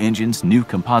avionics, new engines, new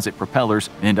composite propellers,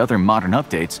 and other modern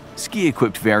updates,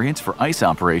 ski-equipped variants for ice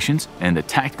operations, and the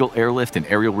tactical airlift and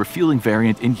aerial refueling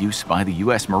variant in use by the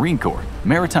U.S. Marine Corps.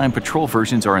 Maritime patrol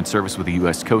versions are in service with the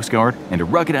U.S. Coast Guard, and a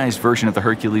ruggedized version of the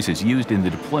Hercules is used in the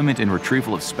deployment and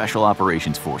retrieval of special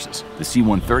operations forces. The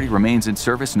C-130 remains in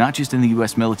service not just in the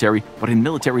U.S. military, but in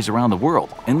militaries around the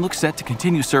world, and looks set to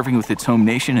continue serving with its home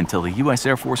nation until the U.S.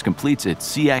 Air Force completes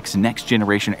its CX Next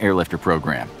Generation Airlifter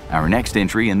program. Our next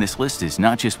entry in this list is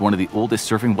not just one of the oldest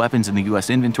serving weapons in the U.S.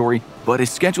 inventory, but is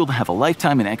scheduled to have a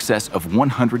lifetime in excess of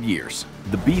 100 years.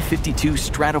 The B-52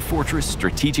 Stratofortress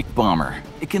Strategic Bomber.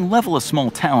 It can level a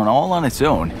small town all on its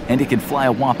own, and it can fly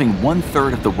a whopping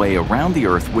 1/3 of the way around the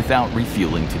Earth without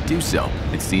refueling to do so.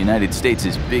 It's the United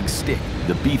States' big stick,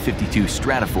 the B-52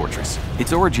 Stratofortress.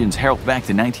 Its origins herald back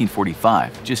to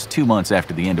 1945, just 2 months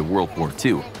after the end of World War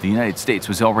II. The United States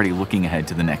was already looking ahead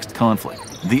to the next conflict.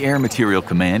 The Air Materiel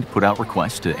Command put out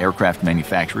requests to aircraft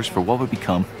manufacturers for what would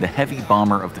become the heavy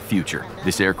bomber of the future.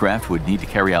 This aircraft would need to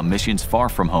carry out missions far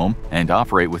from home and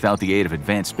operate without the aid of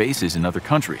advanced bases in other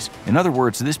countries. In other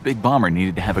words, this big bomber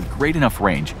needed to have a great enough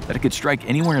range that it could strike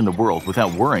anywhere in the world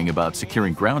without worrying about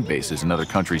securing ground bases in other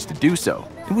countries to do so.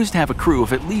 It was to have a crew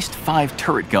of at least 5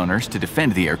 turret gunners to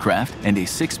defend the aircraft and a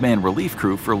 6-man relief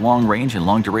crew for long-range and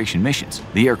long-duration missions.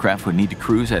 The aircraft would need to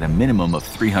cruise at a minimum of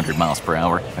 300 miles per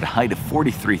hour at a height of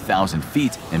 43,000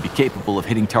 feet and be capable of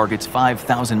hitting targets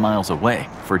 5,000 miles away.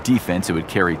 For defense, it would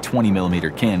carry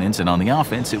 20mm cannons, and on the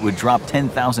offense, it would drop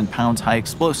 10,000 pounds high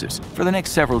explosives. For the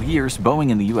next several years, Boeing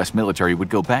and the U.S. military would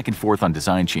go back and forth on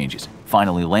design changes,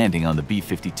 finally landing on the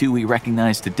B-52 we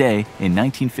recognize today in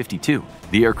 1952.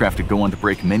 The aircraft would go on to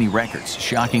break many records,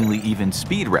 shockingly even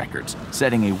speed records,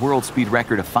 setting a world speed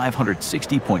record of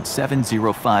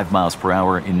 560.705 miles per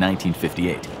hour in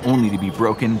 1958, only to be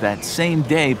broken that same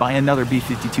day by another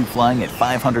B-52 flying at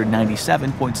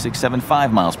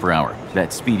 597.675 miles per hour.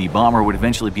 That speedy bomber would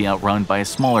eventually be outrun by a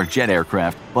smaller jet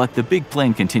aircraft, but the big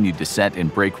plane continued to set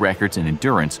and break records in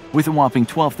endurance with a whopping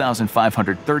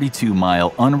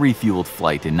 12,532-mile unrefueled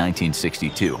flight in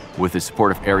 1962. With the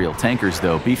support of aerial tankers,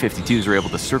 though, B-52s were able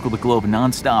to circle the globe non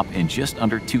non-stop in just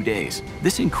under 2 days.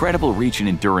 This incredible reach and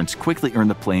endurance quickly earned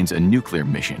the planes a nuclear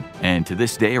mission, and to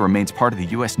this day it remains part of the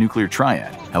US nuclear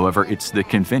triad. However, it's the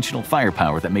conventional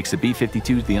firepower that makes the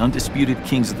B-52s the undisputed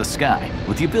kings of the sky.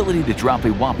 With the ability to drop a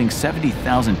whopping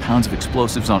 70,000 pounds of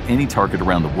explosives on any target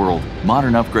around the world,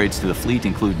 modern upgrades to the fleet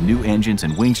include new engines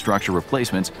and wing structure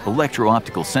replacements,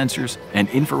 electro-optical sensors, and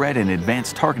infrared and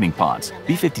advanced targeting pods.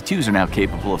 B-52s are now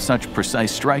capable of such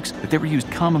precise strikes that they were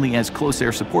used commonly as close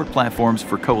air support platforms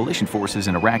for coalition forces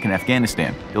in Iraq and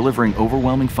Afghanistan, delivering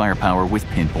overwhelming firepower with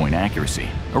pinpoint accuracy.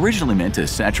 Originally meant to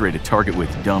saturate a target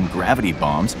with dumb gravity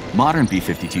bombs, modern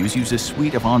B-52s use a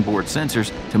suite of onboard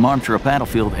sensors to monitor a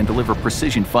battlefield and deliver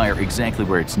precision fire exactly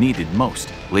where it's needed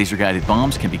most. Laser-guided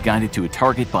bombs can be guided to a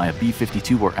target by a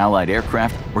B-52 or allied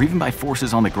aircraft, or even by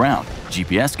forces on the ground.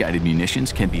 GPS-guided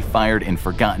munitions can be fired and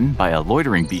forgotten by a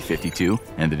loitering B-52,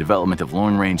 and the development of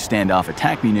long-range standoff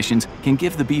attack munitions can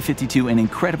give the B-52 an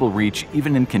incredible reach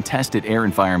even in contested air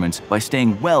environments by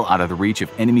staying well out of the reach of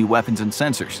enemy weapons and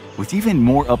sensors. With even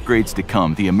more upgrades to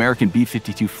come, the American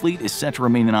B-52 fleet is set to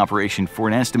remain in operation for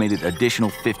an estimated additional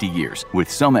 50 years, with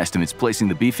some estimates placing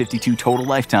the B-52 total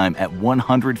lifetime at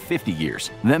 150 years.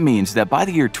 That means that by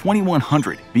the year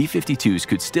 2100, B-52s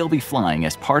could still be flying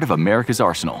as part of America's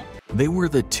arsenal. They were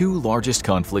the two largest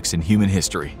conflicts in human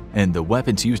history, and the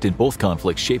weapons used in both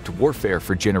conflicts shaped warfare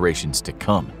for generations to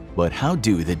come. But how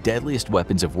do the deadliest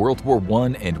weapons of World War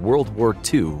I and World War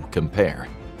II compare?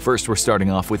 First, we're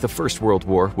starting off with the First World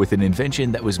War with an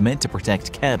invention that was meant to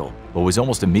protect cattle, but was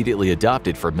almost immediately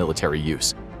adopted for military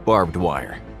use: barbed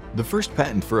wire. The first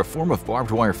patent for a form of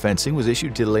barbed wire fencing was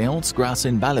issued to Léonce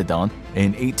Grassin-Baladon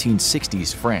in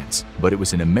 1860s France, but it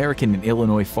was an American and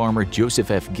Illinois farmer,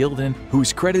 Joseph F. Gildan, who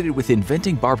is credited with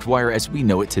inventing barbed wire as we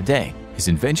know it today. His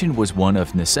invention was one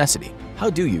of necessity. How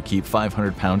do you keep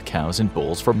 500-pound cows and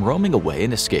bulls from roaming away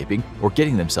and escaping or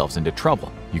getting themselves into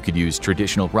trouble? You could use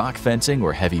traditional rock fencing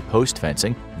or heavy post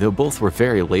fencing, though both were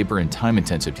very labor and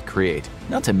time-intensive to create,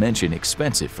 not to mention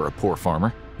expensive for a poor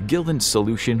farmer. Gildan's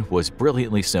solution was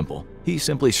brilliantly simple. He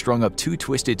simply strung up two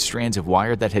twisted strands of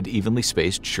wire that had evenly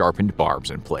spaced, sharpened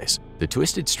barbs in place. The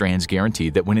twisted strands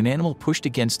guaranteed that when an animal pushed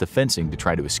against the fencing to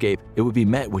try to escape, it would be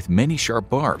met with many sharp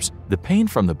barbs. The pain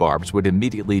from the barbs would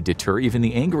immediately deter even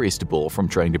the angriest bull from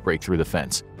trying to break through the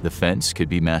fence. The fence could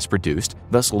be mass-produced,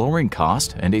 thus lowering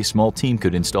cost, and a small team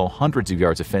could install hundreds of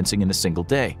yards of fencing in a single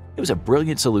day. It was a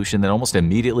brilliant solution that almost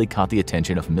immediately caught the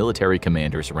attention of military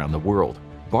commanders around the world.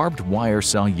 Barbed wire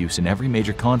saw use in every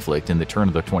major conflict in the turn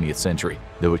of the 20th century,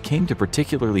 though it came to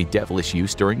particularly devilish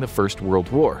use during the First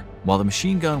World War. While the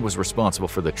machine gun was responsible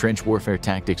for the trench warfare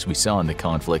tactics we saw in the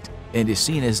conflict and is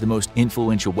seen as the most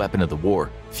influential weapon of the war,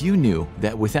 few knew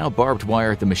that without barbed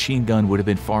wire, the machine gun would have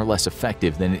been far less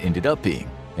effective than it ended up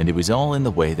being. And it was all in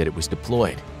the way that it was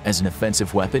deployed. As an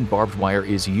offensive weapon, barbed wire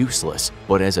is useless,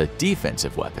 but as a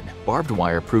defensive weapon, barbed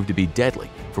wire proved to be deadly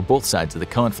for both sides of the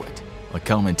conflict. A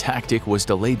common tactic was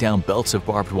to lay down belts of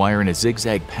barbed wire in a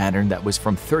zigzag pattern that was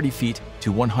from 30 feet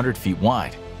to 100 feet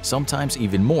wide, sometimes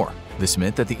even more. This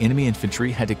meant that the enemy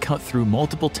infantry had to cut through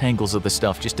multiple tangles of the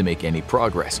stuff just to make any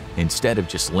progress, instead of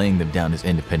just laying them down as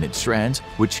independent strands,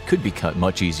 which could be cut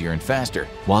much easier and faster.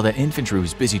 While that infantry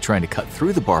was busy trying to cut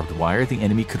through the barbed wire, the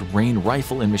enemy could rain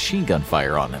rifle and machine gun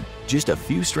fire on them. Just a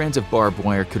few strands of barbed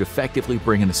wire could effectively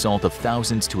bring an assault of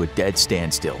thousands to a dead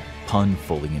standstill, pun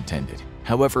fully intended.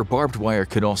 However, barbed wire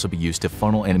could also be used to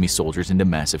funnel enemy soldiers into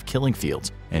massive killing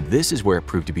fields, and this is where it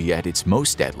proved to be at its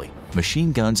most deadly.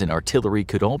 Machine guns and artillery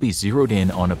could all be zeroed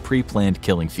in on a pre-planned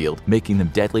killing field, making them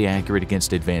deadly accurate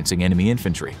against advancing enemy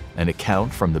infantry. An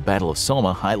account from the Battle of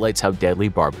Selma highlights how deadly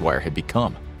barbed wire had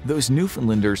become. Those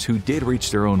Newfoundlanders who did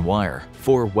reach their own wire,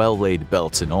 4 well-laid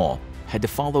belts in all, had to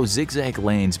follow zigzag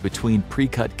lanes between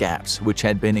pre-cut gaps which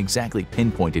had been exactly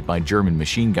pinpointed by German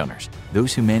machine gunners.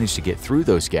 Those who managed to get through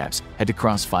those gaps had to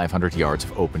cross 500 yards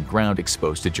of open ground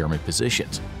exposed to German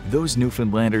positions. Those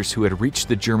Newfoundlanders who had reached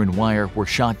the German wire were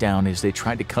shot down as they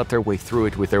tried to cut their way through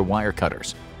it with their wire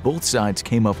cutters. Both sides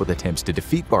came up with attempts to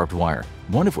defeat barbed wire,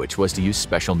 one of which was to use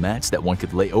special mats that one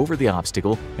could lay over the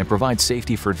obstacle and provide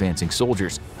safety for advancing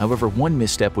soldiers. However, one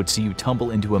misstep would see you tumble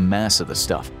into a mass of the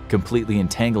stuff, completely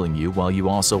entangling you while you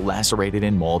also lacerated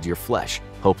and mauled your flesh.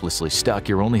 Hopelessly stuck,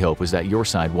 your only hope was that your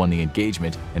side won the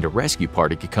engagement and a rescue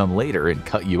party could come later and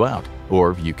cut you out.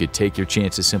 Or you could take your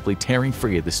chances simply tearing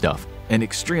free of the stuff, an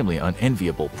extremely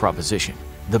unenviable proposition.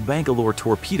 The Bangalore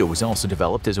torpedo was also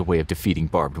developed as a way of defeating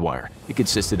barbed wire. It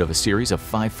consisted of a series of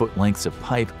 5-foot lengths of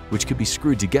pipe which could be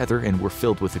screwed together and were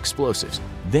filled with explosives.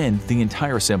 Then, the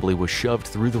entire assembly was shoved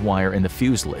through the wire and the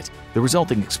fuse lit. The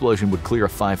resulting explosion would clear a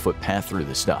 5-foot path through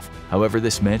the stuff. However,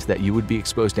 this meant that you would be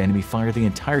exposed to enemy fire the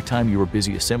entire time you were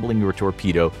busy assembling your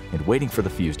torpedo and waiting for the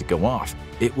fuse to go off.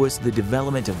 It was the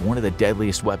development of one of the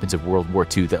deadliest weapons of World War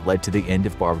II that led to the end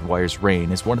of barbed wire's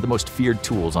reign as one of the most feared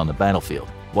tools on the battlefield.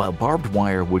 While barbed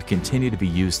wire would continue to be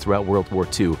used throughout World War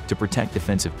II to protect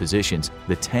defensive positions,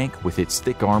 the tank, with its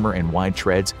thick armor and wide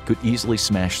treads, could easily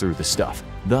smash through the stuff.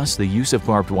 Thus, the use of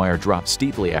barbed wire dropped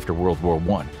steeply after World War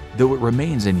I. Though it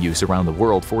remains in use around the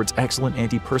world for its excellent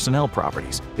anti-personnel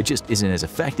properties, it just isn't as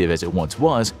effective as it once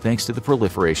was thanks to the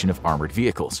proliferation of armored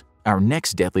vehicles. Our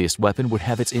next deadliest weapon would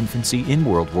have its infancy in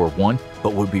World War I,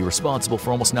 but would be responsible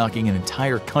for almost knocking an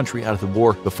entire country out of the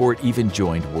war before it even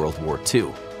joined World War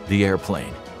II. The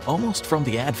airplane. Almost from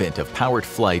the advent of powered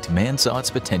flight, man saw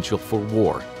its potential for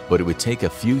war, but it would take a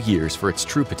few years for its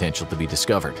true potential to be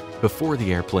discovered. Before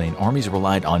the airplane, armies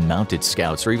relied on mounted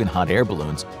scouts or even hot air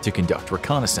balloons to conduct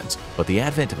reconnaissance, but the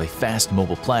advent of a fast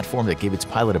mobile platform that gave its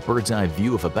pilot a bird's-eye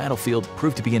view of a battlefield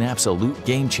proved to be an absolute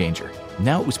game-changer.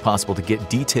 Now it was possible to get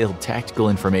detailed tactical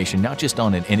information not just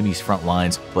on an enemy's front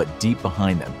lines, but deep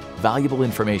behind them. Valuable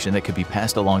information that could be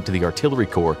passed along to the artillery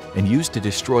corps and used to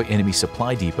destroy enemy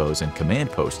supply depots and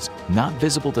command posts, not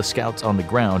visible to scouts on the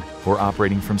ground or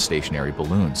operating from stationary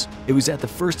balloons. It was at the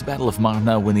First Battle of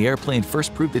Marna when the airplane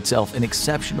first proved itself an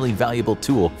exceptionally valuable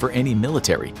tool for any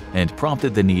military and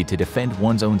prompted the need to defend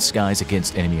one's own skies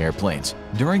against enemy airplanes.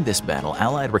 During this battle,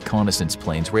 Allied reconnaissance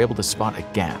planes were able to spot a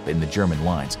gap in the German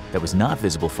lines that was not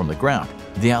visible from the ground.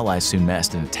 The Allies soon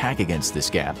massed an attack against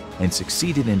this gap and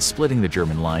succeeded in splitting the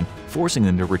German line, forcing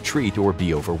them to retreat or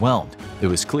be overwhelmed. It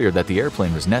was clear that the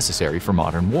airplane was necessary for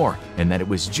modern war, and that it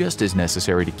was just as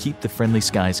necessary to keep the friendly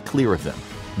skies clear of them.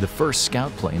 The first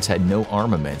scout planes had no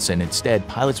armaments, and instead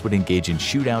pilots would engage in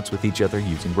shootouts with each other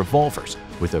using revolvers.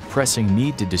 With a pressing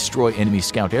need to destroy enemy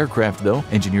scout aircraft, though,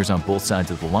 engineers on both sides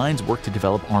of the lines worked to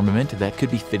develop armament that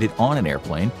could be fitted on an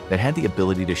airplane that had the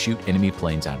ability to shoot enemy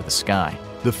planes out of the sky.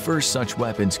 The first such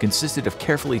weapons consisted of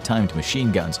carefully timed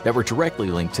machine guns that were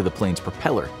directly linked to the plane's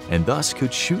propeller and thus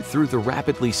could shoot through the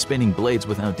rapidly spinning blades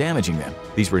without damaging them.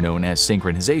 These were known as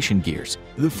synchronization gears.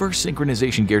 The first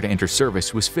synchronization gear to enter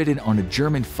service was fitted on a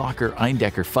German Fokker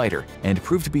Eindecker fighter and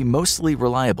proved to be mostly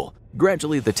reliable.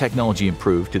 Gradually, the technology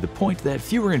improved to the point that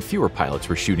fewer and fewer pilots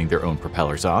were shooting their own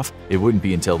propellers off. It wouldn't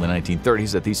be until the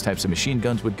 1930s that these types of machine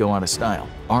guns would go out of style.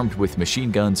 Armed with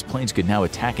machine guns, planes could now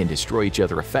attack and destroy each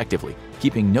other effectively,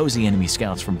 keeping nosy enemy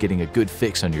scouts from getting a good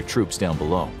fix on your troops down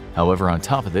below. However, on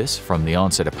top of this, from the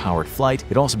onset of powered flight,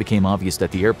 it also became obvious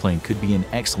that the airplane could be an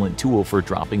excellent tool for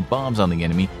dropping bombs on the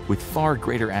enemy with far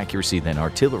greater accuracy than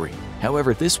artillery.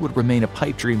 However, this would remain a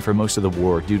pipe dream for most of the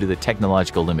war due to the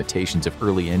technological limitations of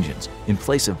early engines. In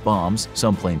place of bombs,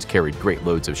 some planes carried great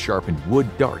loads of sharpened wood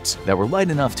darts that were light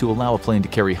enough to allow a plane to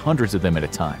carry hundreds of them at a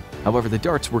time. However, the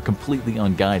darts were completely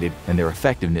unguided and their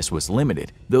effectiveness was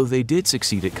limited, though they did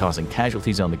succeed at causing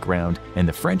casualties on the ground, and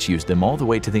the French used them all the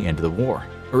way to the end of the war.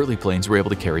 Early planes were able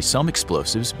to carry some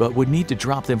explosives, but would need to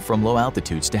drop them from low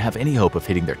altitudes to have any hope of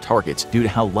hitting their targets due to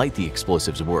how light the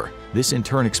explosives were. This in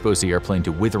turn exposed the airplane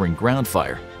to withering ground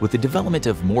fire. With the development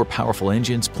of more powerful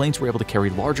engines, planes were able to carry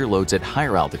larger loads at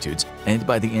higher altitudes, and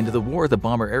by the end of the war, the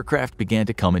bomber aircraft began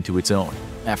to come into its own.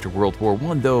 After World War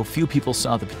I, though, few people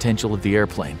saw the potential of the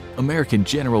airplane. American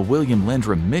General William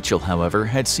Landrum Mitchell, however,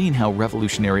 had seen how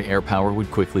revolutionary air power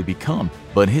would quickly become,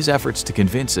 but his efforts to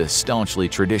convince a staunchly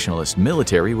traditionalist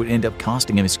military would end up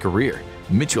costing him his career.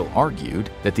 Mitchell argued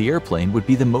that the airplane would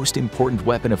be the most important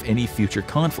weapon of any future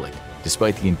conflict.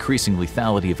 Despite the increasing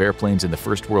lethality of airplanes in the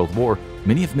First World War,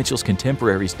 many of Mitchell's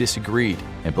contemporaries disagreed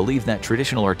and believed that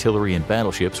traditional artillery and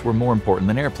battleships were more important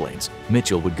than airplanes.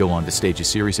 Mitchell would go on to stage a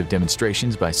series of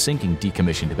demonstrations by sinking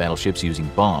decommissioned battleships using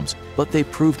bombs, but they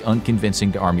proved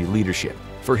unconvincing to Army leadership.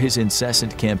 For his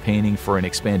incessant campaigning for an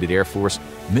expanded Air Force,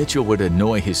 Mitchell would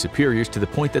annoy his superiors to the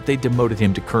point that they demoted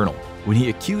him to colonel. When he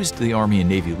accused the Army and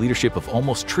Navy leadership of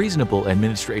almost treasonable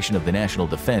administration of the national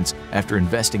defense after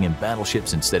investing in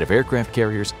battleships instead of aircraft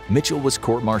carriers, Mitchell was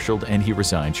court-martialed and he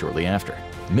resigned shortly after.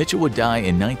 Mitchell would die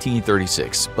in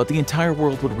 1936, but the entire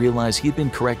world would realize he had been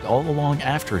correct all along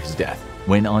after his death,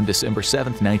 when on December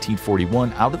 7,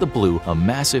 1941, out of the blue, a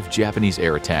massive Japanese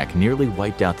air attack nearly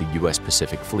wiped out the U.S.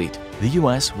 Pacific Fleet. The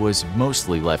U.S. was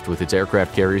mostly left with its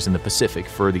aircraft carriers in the Pacific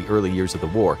for the early years of the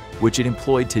war, which it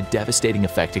employed to devastating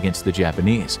effect against the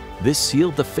Japanese. This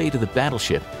sealed the fate of the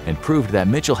battleship and proved that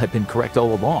Mitchell had been correct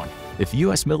all along. If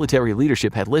U.S. military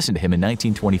leadership had listened to him in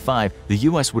 1925, the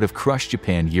U.S. would have crushed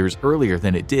Japan years earlier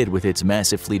than it did with its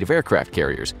massive fleet of aircraft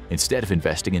carriers, instead of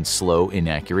investing in slow,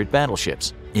 inaccurate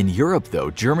battleships. In Europe, though,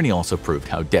 Germany also proved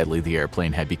how deadly the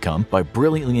airplane had become by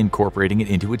brilliantly incorporating it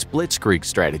into its blitzkrieg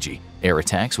strategy. Air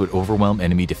attacks would overwhelm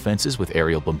enemy defenses with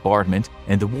aerial bombardment,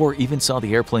 and the war even saw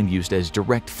the airplane used as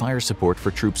direct fire support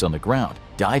for troops on the ground.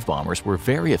 Dive bombers were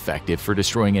very effective for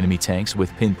destroying enemy tanks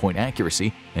with pinpoint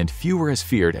accuracy, and few were as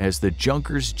feared as the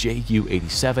Junkers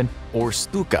Ju-87 or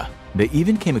Stuka. They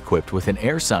even came equipped with an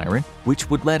air siren, which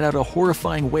would let out a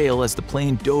horrifying wail as the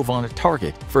plane dove on a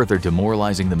target, further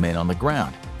demoralizing the men on the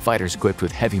ground. Fighters equipped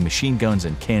with heavy machine guns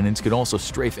and cannons could also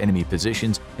strafe enemy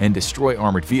positions and destroy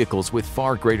armored vehicles with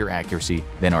far greater accuracy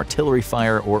than artillery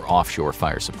fire or offshore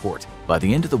fire support. By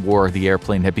the end of the war, the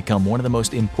airplane had become one of the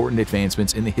most important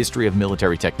advancements in the history of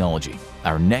military technology.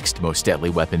 Our next most deadly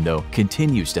weapon, though,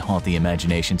 continues to haunt the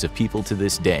imaginations of people to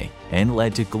this day and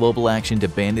led to global action to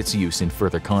ban its use in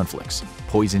further conflicts: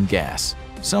 poison gas.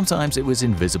 Sometimes it was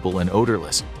invisible and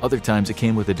odorless. Other times it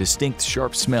came with a distinct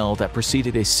sharp smell that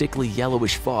preceded a sickly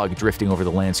yellowish fog drifting over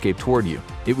the landscape toward you.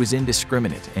 It was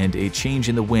indiscriminate, and a change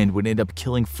in the wind would end up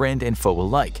killing friend and foe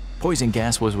alike. Poison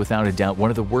gas was without a doubt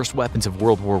one of the worst weapons of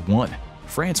World War I.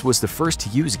 France was the first to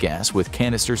use gas, with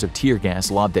canisters of tear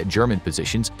gas lobbed at German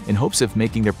positions in hopes of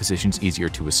making their positions easier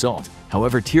to assault.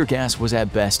 However, tear gas was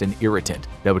at best an irritant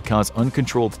that would cause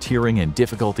uncontrolled tearing and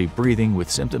difficulty breathing,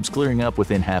 with symptoms clearing up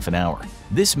within half an hour.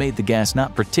 This made the gas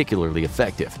not particularly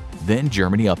effective. Then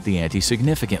Germany upped the ante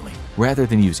significantly. Rather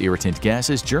than use irritant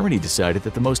gases, Germany decided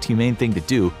that the most humane thing to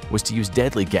do was to use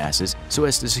deadly gases so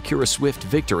as to secure a swift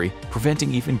victory,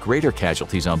 preventing even greater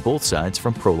casualties on both sides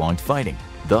from prolonged fighting.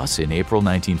 Thus, in April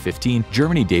 1915,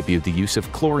 Germany debuted the use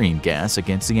of chlorine gas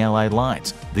against the Allied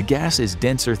lines. The gas is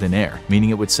denser than air, meaning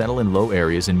it would settle in low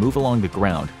areas and move along the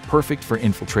ground, perfect for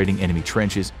infiltrating enemy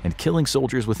trenches and killing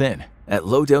soldiers within. At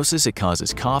low doses, it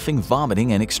causes coughing,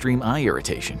 vomiting, and extreme eye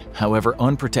irritation. However,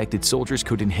 unprotected soldiers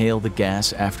could inhale the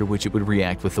gas, after which it would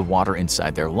react with the water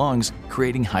inside their lungs,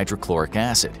 creating hydrochloric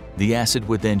acid. The acid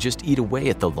would then just eat away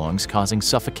at the lungs, causing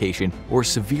suffocation or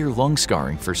severe lung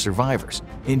scarring for survivors.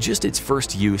 In just its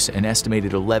first use, an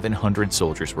estimated 1,100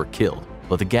 soldiers were killed.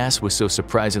 But the gas was so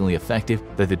surprisingly effective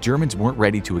that the Germans weren't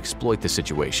ready to exploit the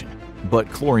situation. But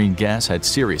chlorine gas had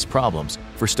serious problems.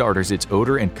 For starters, its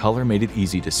odor and color made it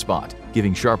easy to spot,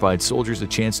 giving sharp-eyed soldiers a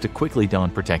chance to quickly don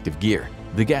protective gear.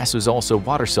 The gas was also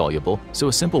water-soluble, so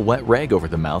a simple wet rag over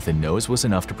the mouth and nose was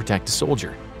enough to protect a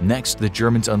soldier. Next, the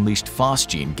Germans unleashed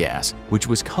phosgene gas, which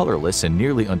was colorless and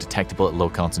nearly undetectable at low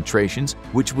concentrations,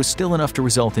 which was still enough to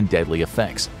result in deadly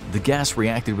effects. The gas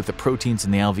reacted with the proteins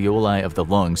in the alveoli of the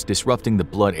lungs, disrupting the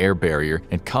blood-air barrier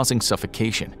and causing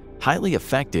suffocation. Highly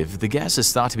effective, the gas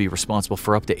is thought to be responsible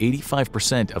for up to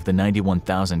 85% of the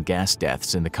 91,000 gas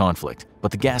deaths in the conflict. But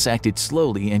the gas acted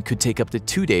slowly and could take up to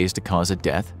 2 days to cause a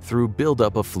death through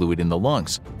buildup of fluid in the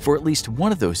lungs. For at least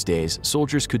one of those days,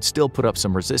 soldiers could still put up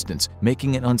some resistance,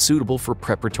 making it unsuitable for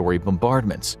preparatory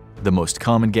bombardments. The most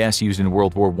common gas used in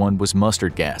World War I was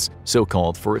mustard gas, so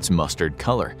called for its mustard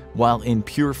color. While in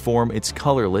pure form it's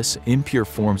colorless, impure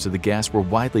forms of the gas were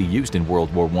widely used in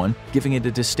World War I, giving it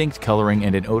a distinct coloring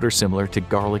and an odor similar to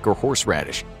garlic or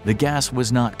horseradish. The gas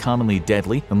was not commonly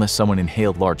deadly unless someone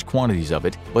inhaled large quantities of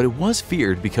it, but it was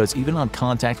feared because even on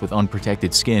contact with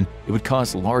unprotected skin, it would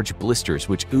cause large blisters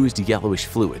which oozed yellowish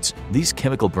fluids. These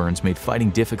chemical burns made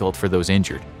fighting difficult for those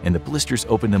injured, and the blisters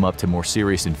opened them up to more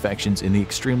serious infections in the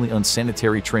extremely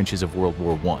unsanitary trenches of World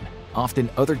War I. Often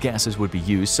other gases would be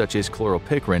used, such as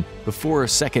chloropicrin, before a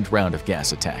second round of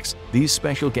gas attacks. These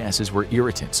special gases were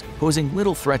irritants, posing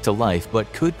little threat to life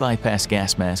but could bypass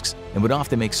gas masks and would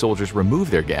often make soldiers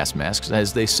remove their gas masks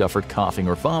as they suffered coughing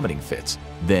or vomiting fits.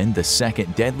 Then the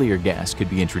second deadlier gas could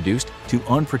be introduced to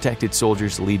unprotected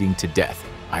soldiers, leading to death.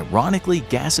 Ironically,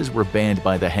 gases were banned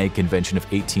by the Hague Convention of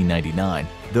 1899,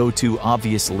 though to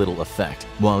obvious little effect.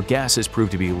 While gases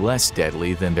proved to be less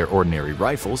deadly than their ordinary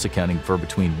rifles, accounting for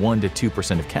between 1 to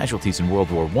 2% of casualties in World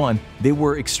War I, they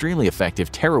were extremely effective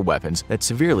terror weapons that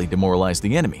severely demoralized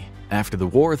the enemy. After the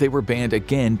war, they were banned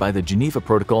again by the Geneva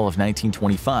Protocol of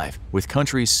 1925, with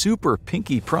countries super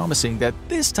pinky promising that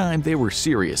this time they were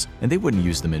serious and they wouldn't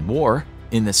use them in war.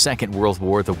 In the Second World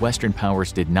War, the Western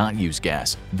powers did not use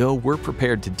gas, though were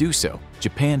prepared to do so.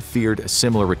 Japan feared a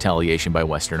similar retaliation by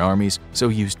Western armies, so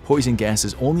used poison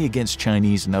gases only against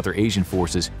Chinese and other Asian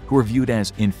forces who were viewed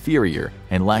as inferior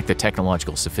and lacked the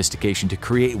technological sophistication to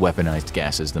create weaponized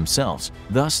gases themselves.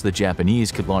 Thus, the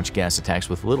Japanese could launch gas attacks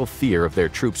with little fear of their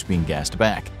troops being gassed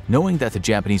back. Knowing that the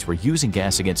Japanese were using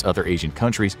gas against other Asian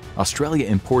countries, Australia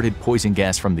imported poison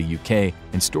gas from the UK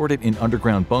and stored it in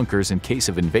underground bunkers in case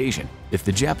of invasion. If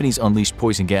the Japanese unleashed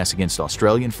poison gas against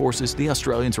Australian forces, the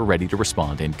Australians were ready to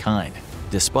respond in kind.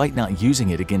 Despite not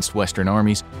using it against Western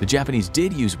armies, the Japanese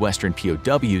did use Western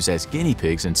POWs as guinea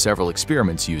pigs in several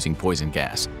experiments using poison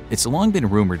gas. It's long been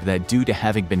rumored that due to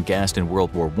having been gassed in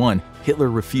World War I, Hitler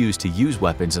refused to use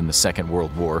weapons in the Second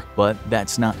World War, but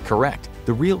that's not correct.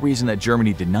 The real reason that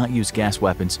Germany did not use gas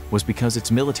weapons was because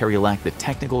its military lacked the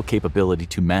technical capability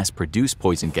to mass-produce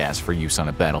poison gas for use on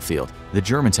a battlefield. The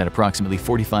Germans had approximately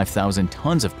 45,000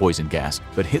 tons of poison gas,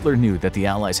 but Hitler knew that the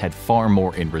Allies had far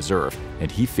more in reserve, and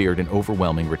he feared an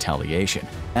overwhelming retaliation.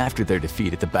 After their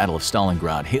defeat at the Battle of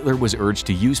Stalingrad, Hitler was urged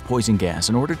to use poison gas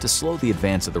in order to slow the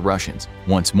advance of the Russians.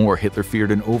 Once more, Hitler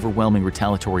feared an overwhelming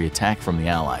retaliatory attack from the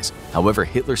Allies. However,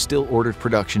 Hitler still ordered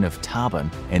production of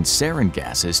Taban and sarin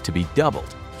gases to be doubled.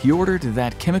 He ordered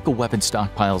that chemical weapon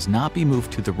stockpiles not be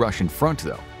moved to the Russian front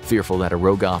though, fearful that a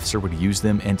rogue officer would use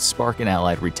them and spark an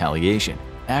Allied retaliation.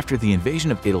 After the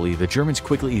invasion of Italy, the Germans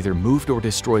quickly either moved or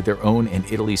destroyed their own and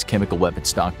Italy's chemical weapon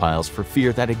stockpiles for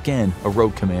fear that again a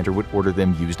rogue commander would order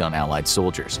them used on Allied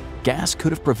soldiers. Gas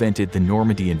could have prevented the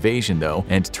Normandy invasion though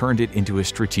and turned it into a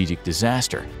strategic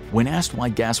disaster. When asked why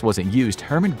gas wasn't used,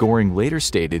 Hermann Göring later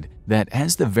stated that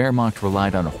as the Wehrmacht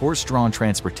relied on horse-drawn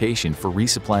transportation for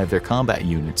resupply of their combat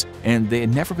units, and they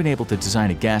had never been able to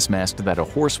design a gas mask that a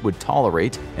horse would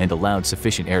tolerate and allowed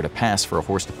sufficient air to pass for a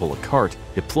horse to pull a cart,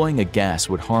 deploying a gas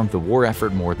would harm the war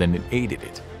effort more than it aided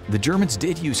it. The Germans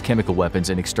did use chemical weapons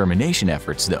in extermination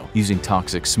efforts though, using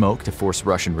toxic smoke to force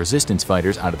Russian resistance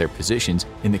fighters out of their positions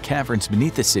in the caverns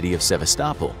beneath the city of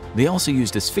Sevastopol. They also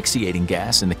used asphyxiating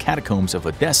gas in the catacombs of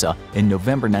Odessa in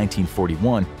November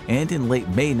 1941 and in late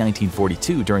May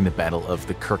 1942 during the Battle of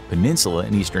the Kirk Peninsula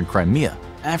in eastern Crimea.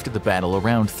 After the battle,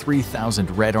 around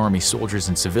 3,000 Red Army soldiers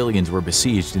and civilians were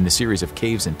besieged in a series of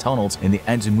caves and tunnels in the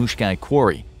Adzumushkai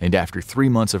quarry, and after 3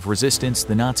 months of resistance,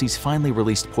 the Nazis finally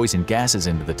released poison gases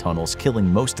into the tunnels, killing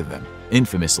most of them.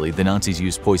 Infamously, the Nazis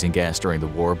used poison gas during the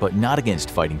war, but not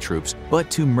against fighting troops, but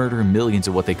to murder millions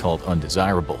of what they called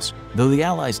undesirables. Though the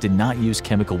Allies did not use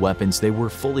chemical weapons, they were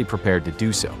fully prepared to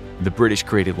do so. The British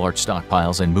created large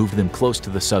stockpiles and moved them close to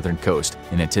the southern coast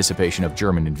in anticipation of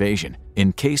German invasion.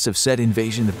 In case of said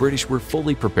invasion, the British were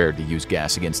fully prepared to use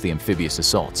gas against the amphibious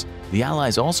assaults. The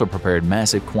Allies also prepared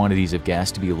massive quantities of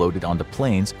gas to be loaded onto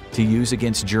planes to use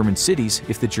against German cities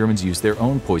if the Germans used their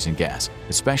own poison gas,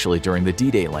 especially during the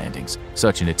D-Day landings.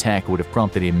 Such an attack would have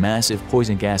prompted a massive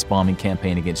poison gas bombing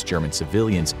campaign against German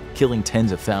civilians, killing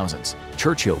tens of thousands.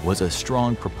 Churchill was a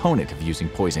strong proponent of using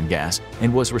poison gas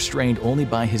and was restrained only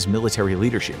by his military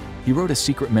leadership. He wrote a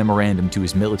secret memorandum to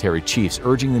his military chiefs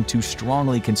urging them to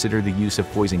strongly consider the use of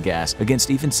poison gas against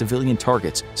even civilian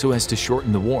targets so as to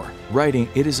shorten the war, writing,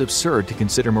 "It is absurd to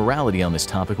consider morality on this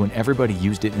topic when everybody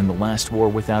used it in the last war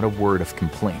without a word of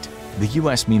complaint." The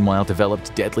US meanwhile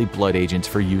developed deadly blood agents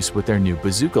for use with their new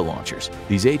bazooka launchers.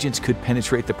 These agents could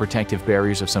penetrate the protective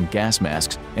barriers of some gas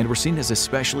masks and were seen as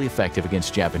especially effective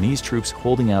against Japanese troops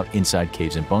holding out inside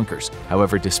caves and bunkers.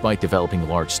 However, despite developing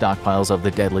large stockpiles of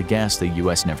the deadly gas, the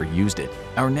US never used it.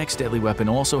 Our next deadly weapon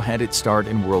also had its start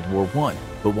in World War I,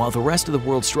 but while the rest of the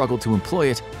world struggled to employ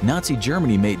it, Nazi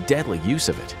Germany made deadly use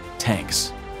of it: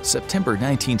 tanks. September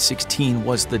 1916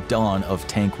 was the dawn of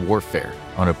tank warfare.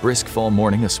 On a brisk fall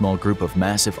morning, a small group of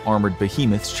massive armored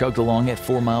behemoths chugged along at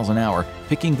 4 miles an hour,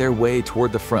 picking their way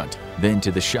toward the front. Then,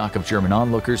 to the shock of German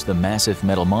onlookers, the massive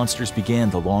metal monsters began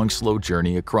the long, slow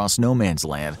journey across no man's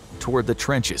land toward the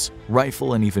trenches.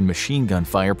 Rifle and even machine gun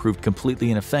fire proved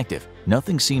completely ineffective.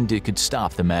 Nothing seemed it could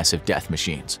stop the massive death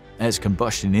machines. As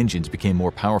combustion engines became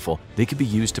more powerful, they could be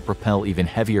used to propel even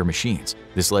heavier machines.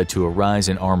 This led to a rise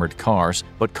in armored cars,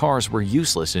 but cars were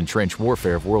useless in trench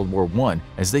warfare of World War I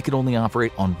as they could only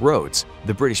operate on roads.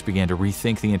 The British began to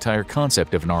rethink the entire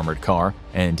concept of an armored car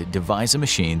and devise a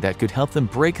machine that could help them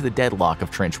break the deadlock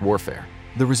of trench warfare.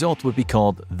 The result would be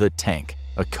called the tank,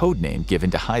 a code name given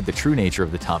to hide the true nature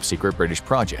of the top-secret British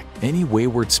project. Any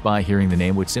wayward spy hearing the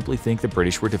name would simply think the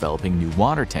British were developing new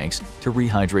water tanks to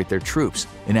rehydrate their troops.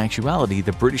 In actuality,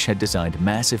 the British had designed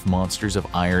massive monsters of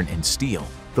iron and steel.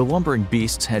 The lumbering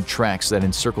beasts had tracks that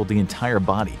encircled the entire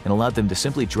body and allowed them to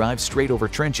simply drive straight over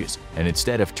trenches, and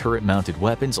instead of turret-mounted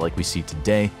weapons like we see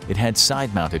today, it had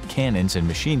side-mounted cannons and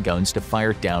machine guns to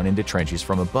fire down into trenches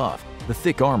from above. The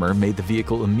thick armor made the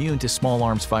vehicle immune to small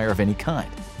arms fire of any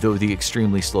kind, though the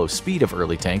extremely slow speed of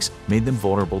early tanks made them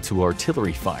vulnerable to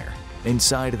artillery fire.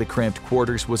 Inside of the cramped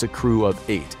quarters was a crew of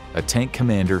 8, a tank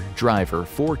commander, driver,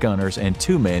 4 gunners, and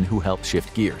 2 men who helped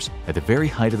shift gears. At the very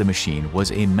height of the machine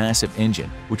was a massive engine,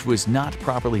 which was not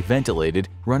properly ventilated,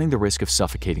 running the risk of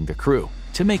suffocating the crew.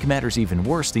 To make matters even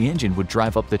worse, the engine would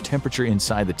drive up the temperature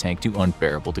inside the tank to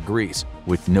unbearable degrees.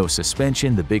 With no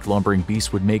suspension, the big lumbering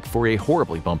beast would make for a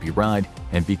horribly bumpy ride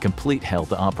and be complete hell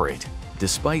to operate.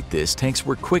 Despite this, tanks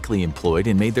were quickly employed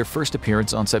and made their first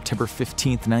appearance on September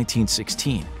 15,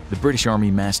 1916. The British Army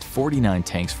massed 49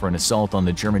 tanks for an assault on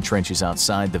the German trenches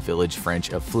outside the village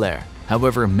French of Flers.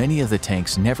 However, many of the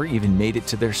tanks never even made it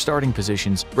to their starting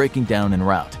positions, breaking down en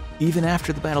route. Even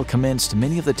after the battle commenced,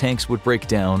 many of the tanks would break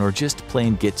down or just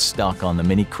plain get stuck on the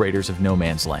many craters of no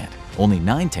man's land. Only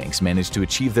 9 tanks managed to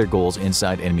achieve their goals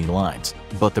inside enemy lines,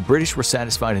 but the British were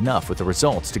satisfied enough with the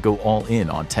results to go all in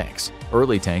on tanks.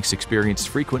 Early tanks experienced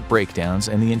frequent breakdowns,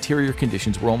 and the interior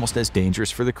conditions were almost as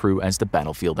dangerous for the crew as the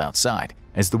battlefield outside.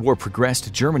 As the war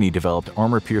progressed, Germany developed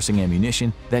armor-piercing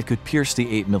ammunition that could pierce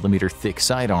the 8mm thick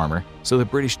side armor, so the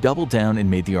British doubled down and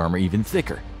made the armor even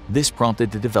thicker. This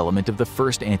prompted the development of the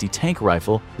first anti-tank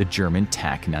rifle, the German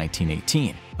TAC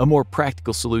 1918. A more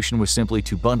practical solution was simply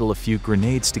to bundle a few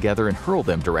grenades together and hurl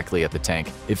them directly at the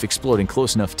tank. If exploding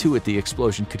close enough to it, the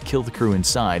explosion could kill the crew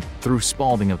inside through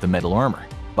spalling of the metal armor.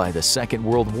 By the Second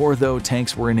World War, though,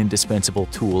 tanks were an indispensable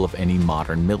tool of any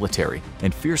modern military,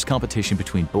 and fierce competition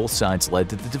between both sides led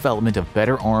to the development of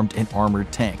better armed and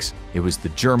armored tanks. It was the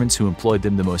Germans who employed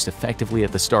them the most effectively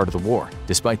at the start of the war.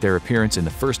 Despite their appearance in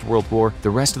the First World War, the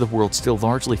rest of the world still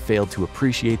largely failed to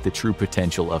appreciate the true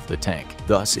potential of the tank.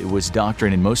 Thus, it was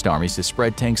doctrine in most armies to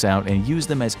spread tanks out and use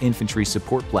them as infantry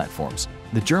support platforms.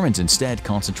 The Germans instead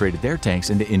concentrated their tanks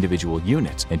into individual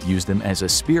units and used them as a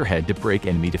spearhead to break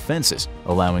enemy defenses,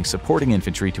 allowing supporting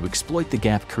infantry to exploit the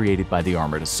gap created by the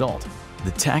armored assault.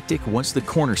 The tactic was the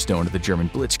cornerstone of the German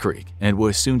blitzkrieg and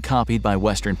was soon copied by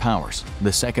Western powers.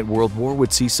 The Second World War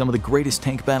would see some of the greatest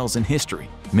tank battles in history,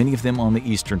 many of them on the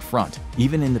Eastern Front.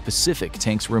 Even in the Pacific,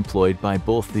 tanks were employed by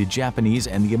both the Japanese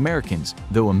and the Americans,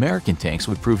 though American tanks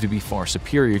would prove to be far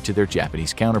superior to their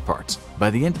Japanese counterparts. By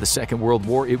the end of the Second World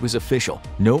War, it was official.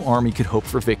 No army could hope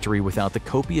for victory without the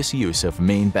copious use of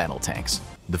main battle tanks.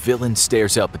 The villain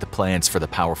stares up at the plans for the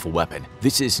powerful weapon.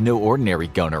 This is no ordinary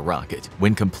gun or rocket.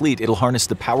 When complete, it'll harness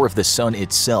the power of the sun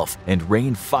itself and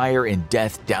rain fire and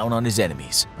death down on his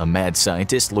enemies. A mad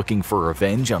scientist looking for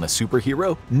revenge on a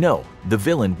superhero? No, the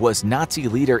villain was Nazi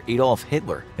leader Adolf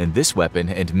Hitler, and this weapon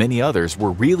and many others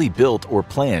were really built or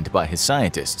planned by his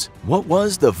scientists. What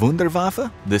was the Wunderwaffe?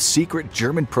 The secret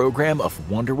German program of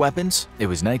wonder weapons? It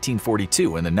was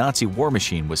 1942 and the Nazi war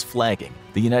machine was flagging.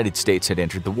 The United States had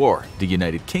entered the war, the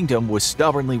United Kingdom was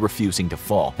stubbornly refusing to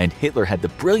fall, and Hitler had the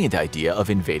brilliant idea of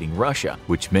invading Russia,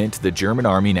 which meant the German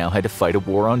army now had to fight a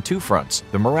war on 2 fronts.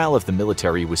 The morale of the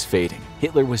military was fading.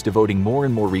 Hitler was devoting more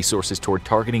and more resources toward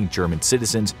targeting German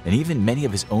citizens, and even many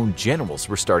of his own generals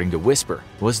were starting to whisper.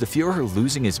 Was the Führer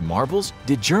losing his marbles?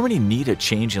 Did Germany need a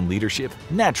change in leadership?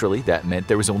 Naturally, that meant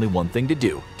there was only one thing to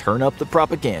do: turn up the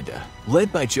propaganda.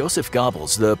 Led by Joseph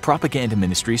Goebbels, the propaganda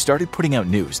ministry started putting out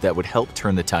news that would help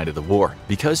turn the tide of the war.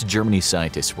 Because Germany's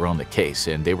scientists were on the case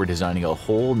and they were designing a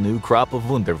whole new crop of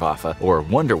Wunderwaffe, or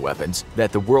wonder weapons,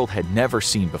 that the world had never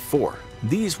seen before.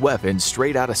 These weapons,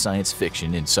 straight out of science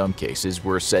fiction in some cases,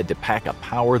 were said to pack a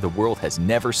power the world has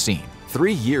never seen.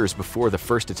 3 years before the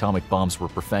first atomic bombs were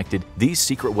perfected, these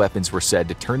secret weapons were said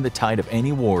to turn the tide of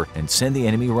any war and send the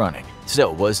enemy running.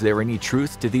 So, was there any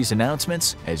truth to these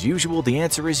announcements? As usual, the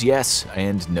answer is yes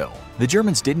and no. The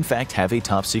Germans did in fact have a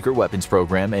top-secret weapons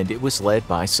program, and it was led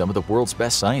by some of the world's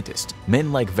best scientists.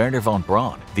 Men like Wernher von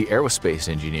Braun, the aerospace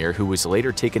engineer who was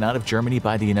later taken out of Germany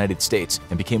by the United States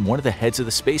and became one of the heads of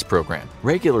the space program,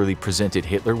 regularly presented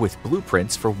Hitler with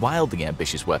blueprints for wildly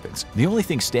ambitious weapons. The only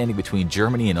thing standing between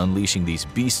Germany and unleashing these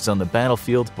beasts on the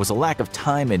battlefield was a lack of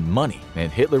time and money,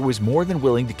 and Hitler was more than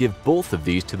willing to give both of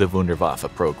these to the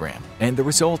Wunderwaffe program. And the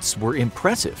results were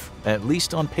impressive, at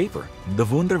least on paper. The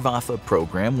Wunderwaffe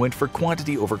program went for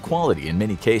quantity over quality in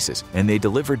many cases, and they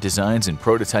delivered designs and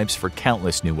prototypes for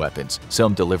countless new weapons.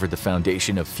 Some delivered the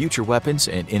foundation of future weapons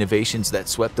and innovations that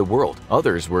swept the world.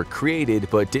 Others were created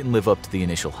but didn't live up to the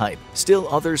initial hype. Still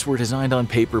others were designed on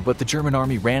paper, but the German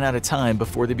army ran out of time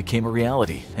before they became a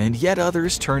reality. And yet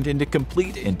others turned into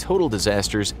complete and total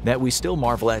disasters that we still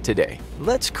marvel at today.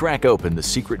 Let's crack open the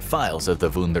secret files of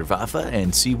the Wunderwaffe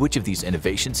and see which of these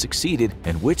innovations succeeded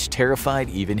and which terrified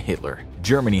even Hitler.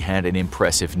 Germany had an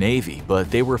impressive navy, but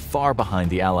they were far behind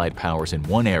the Allied powers in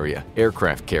one area: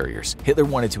 aircraft carriers. Hitler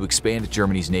wanted to expand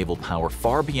Germany's naval power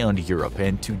far beyond Europe,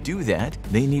 and to do that,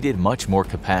 they needed much more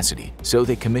capacity. So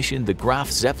they commissioned the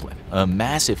Graf Zeppelin, a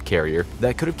massive carrier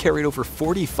that could have carried over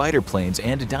 40 fighter planes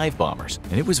and dive bombers.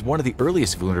 And it was one of the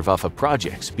earliest Wunderwaffe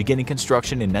projects, beginning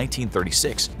construction in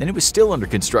 1936, and it was still under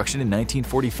construction in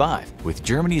 1945. With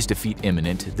Germany's defeat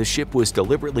imminent, the ship was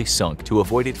deliberately sunk to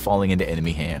avoid it falling into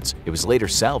enemy hands. It was later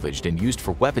salvaged and used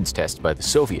for weapons tests by the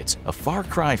Soviets, a far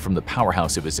cry from the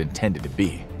powerhouse it was intended to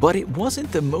be. But it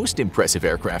wasn't the most impressive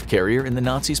aircraft carrier in the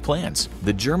Nazis' plans.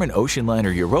 The German ocean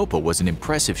liner Europa was an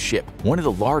impressive ship, one of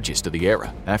the largest of the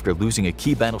era. After losing a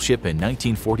key battleship in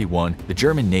 1941, the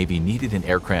German Navy needed an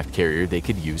aircraft carrier they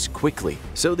could use quickly.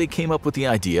 So they came up with the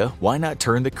idea, why not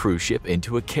turn the cruise ship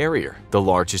into a carrier? The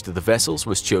largest of the vessels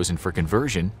was chosen for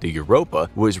conversion. The Europa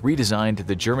was redesigned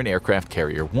the German Aircraft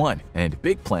Carrier 1, and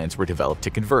big plans were developed to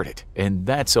convert it. And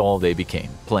that's all they became,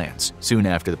 plans. Soon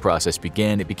after the process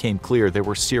began, it became clear there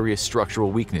were serious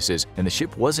structural weaknesses, and the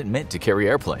ship wasn't meant to carry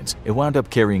airplanes. It wound up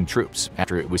carrying troops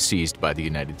after it was seized by the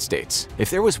United States. If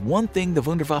there was one thing the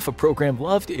Wunderwaffe program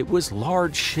loved, it was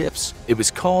large ships. It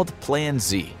was called Plan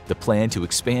Z, the plan to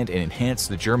expand and enhance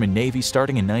the German Navy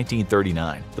starting in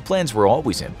 1939. The plans were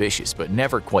always ambitious, but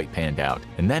never quite panned out,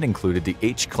 and that included the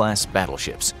H-class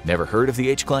battleships. Never heard of the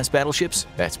H-class battleships?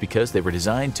 That's because they were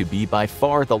designed to be by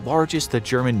far the largest the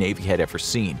German Navy had ever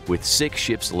seen, with 6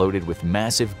 ships loaded with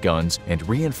massive guns and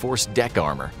reinforced deck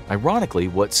armor. Ironically,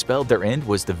 what spelled their end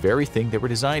was the very thing they were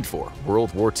designed for: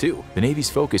 World War II. The Navy's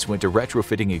focus went to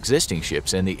retrofitting existing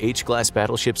ships, and the H-class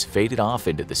battleships faded off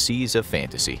into the seas of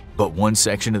fantasy. But one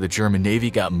section of the German Navy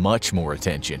got much more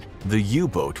attention. The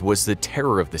U-boat was the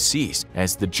terror of the seas,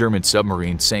 as the German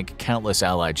submarines sank countless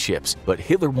Allied ships, but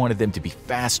Hitler wanted them to be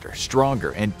faster,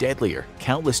 stronger, and deadlier.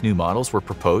 Countless new models were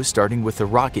proposed, starting with the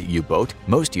rocket U-boat.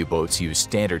 Most U-boats use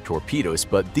standard torpedoes,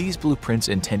 but these blueprints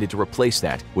intended to replace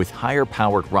that with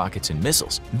higher-powered rockets and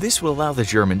missiles. This would allow the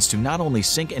Germans to not only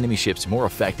sink enemy ships more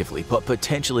effectively, but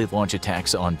potentially launch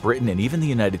attacks on Britain and even the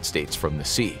United States from the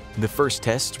sea. The first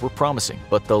tests were promising,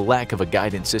 but the lack of a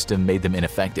guidance system made them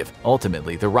ineffective.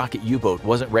 Ultimately, the rocket U-boat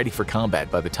wasn't ready for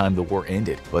combat by the time the war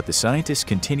ended, but the scientists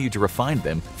continued to refine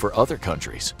them for other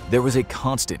countries. There was a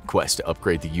constant quest to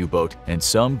upgrade the U-boat, and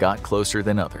some got closer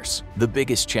than others. The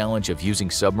biggest challenge of using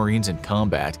submarines in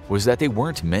combat was that they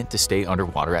weren't meant to stay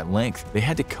underwater at length. They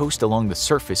had to coast along the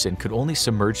surface and could only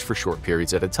submerge for short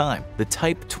periods at a time. The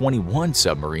Type 21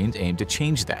 submarines aimed to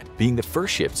change that, being the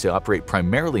first ships to operate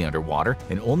primarily underwater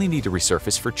and only need to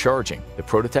resurface for charging. The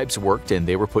prototypes worked, and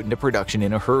they were put into production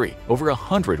in a hurry. Over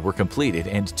 100 were completed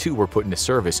and 2 were put into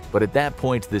service, but at that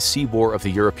point the sea war of the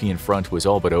European front was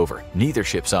all but over. Neither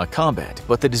ship saw combat,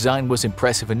 but the design was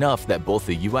impressive enough that both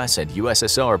the US and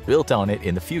USSR built on it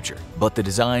in the future. But the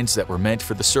designs that were meant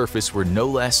for the surface were no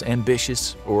less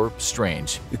ambitious or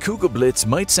strange. The Kugelblitz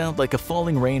might sound like a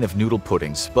falling rain of noodle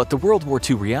puddings, but the World War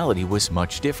II reality was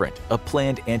much different. A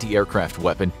planned anti-aircraft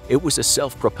weapon, it was a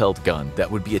self-propelled gun that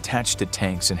would be attached to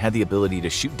tanks and had the ability to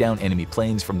shoot down enemy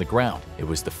planes from the ground. It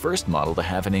was the first model to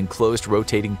have an enclosed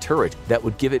rotating turret that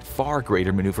would give it far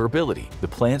greater maneuverability. The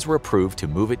plans were approved to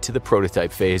move it to the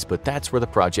prototype phase, but that's where the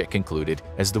project concluded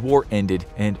as the war ended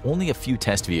and only a few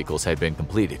test vehicles had been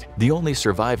completed. The only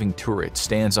surviving turret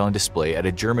stands on display at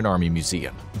a German Army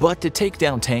museum. But to take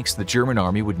down tanks, the German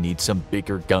Army would need some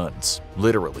bigger guns.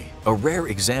 Literally. A rare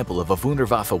example of a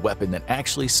Wunderwaffe weapon that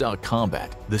actually saw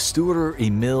combat, the Sturer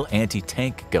Emil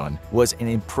anti-tank gun was an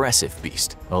impressive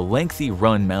beast. A lengthy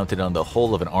run mounted on the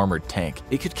hull of an armored tank,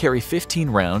 it could carry 15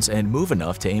 rounds and move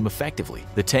enough to aim effectively.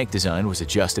 The tank design was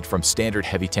adjusted from standard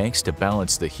heavy tanks to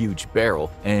balance the huge barrel,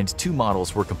 and 2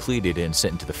 models were completed and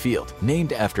sent into the field.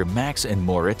 Named after Max and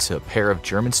Moritz, a pair of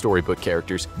German storybook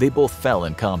characters, they both fell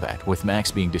in combat, with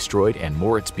Max being destroyed and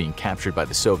Moritz being captured by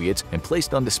the Soviets and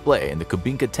placed on display in the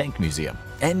Kubinka Tank Museum.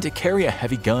 And to carry a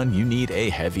heavy gun, you need a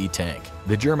heavy tank.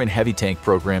 The German heavy tank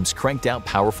programs cranked out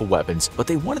powerful weapons, but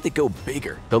they wanted to go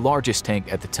bigger. The largest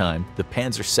tank at the time, the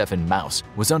Panzer VII Maus,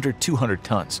 was under 200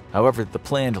 tons. However, the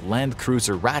planned Land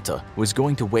Cruiser Ratte was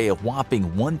going to weigh a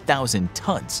whopping 1,000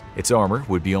 tons. Its armor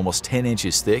would be almost 10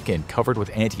 inches thick and covered with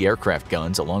anti-aircraft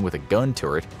guns along with a gun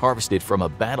turret harvested from a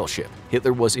battleship.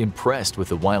 Hitler was impressed with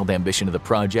the wild ambition of the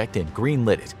project and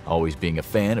greenlit it, always being a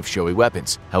fan of showy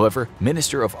weapons. However,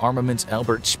 Minister of Armaments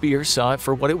Albert Speer saw it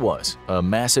for what it was, a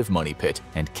massive money pit,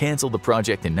 and canceled the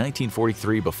project in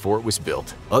 1943 before it was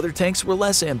built. Other tanks were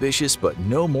less ambitious but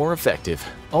no more effective.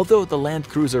 Although the Land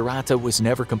Cruiser Rata was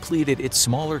never completed, its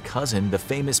smaller cousin, the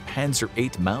famous Panzer VIII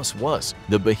Maus, was.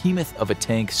 The behemoth of a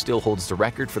tank still holds the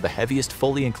record for the heaviest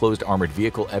fully enclosed armored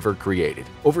vehicle ever created.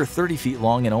 Over 30 feet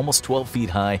long and almost 12 feet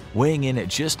high, weighing in at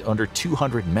just under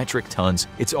 200 metric tons,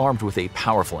 it's armed with a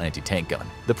powerful anti-tank gun.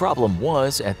 The problem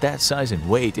was, at that size and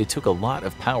weight, it took a lot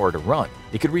of power to run.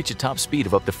 It could reach a top speed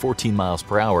of up to 14 miles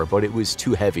per hour, but it was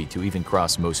too heavy to even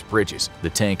cross most bridges. The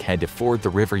tank had to ford the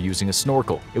river using a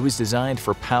snorkel. It was designed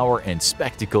for power and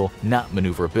spectacle, not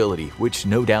maneuverability, which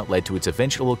no doubt led to its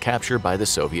eventual capture by the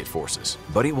Soviet forces.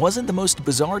 But it wasn't the most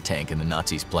bizarre tank in the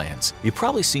Nazis' plans. You've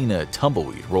probably seen a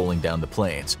tumbleweed rolling down the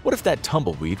plains. What if that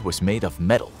tumbleweed was made of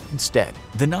metal instead?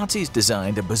 The Nazis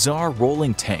designed a bizarre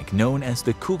rolling tank known as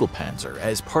the Kugelpanzer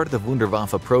as part of the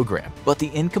Wunderwaffe program, but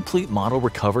the incomplete model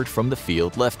recovered from the field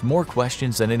left more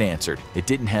questions than it answered. It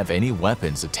didn't have any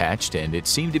weapons attached, and it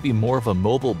seemed to be more of a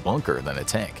mobile bunker than a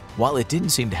tank. While it didn't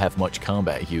seem to have much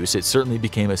combat use, it certainly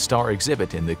became a star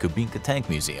exhibit in the Kubinka Tank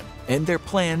Museum. And their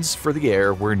plans for the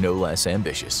air were no less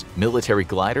ambitious. Military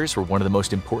gliders were one of the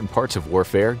most important parts of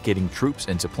warfare, getting troops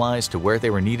and supplies to where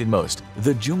they were needed most.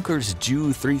 The Junkers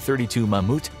Ju 332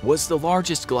 Mammut was the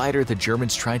largest glider the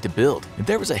Germans tried to build, and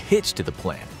there was a hitch to the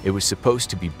plan. It was supposed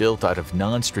to be built out of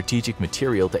non-strategic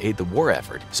material to aid the war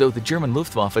effort, so the German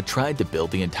Luftwaffe tried to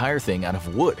build the entire thing out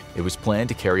of wood. It was planned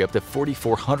to carry up to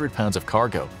 4,400 pounds of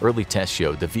cargo. Early tests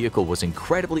showed the vehicle was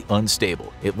incredibly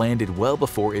unstable. It landed well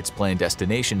before its planned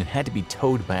destination and had to be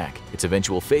towed back, its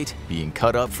eventual fate being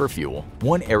cut up for fuel.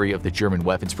 One area of the German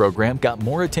weapons program got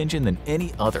more attention than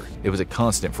any other. It was a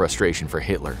constant frustration for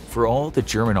Hitler. For all the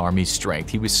German army's strength,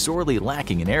 he was sorely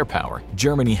lacking in air power.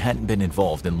 Germany hadn't been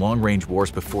involved in long-range wars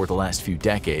before the last few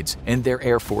decades, and their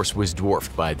air force was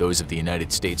dwarfed by those of the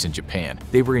United States and Japan.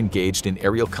 They were engaged in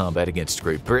aerial combat against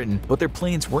Great Britain, but their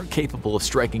planes weren't capable of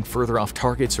striking further off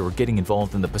targets or getting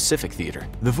involved in the Pacific theater.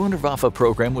 The Wunderwaffe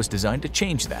program was designed to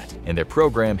change that, and their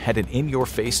program had an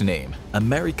in-your-face name,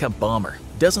 America Bomber.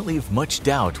 Doesn't leave much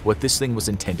doubt what this thing was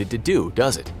intended to do,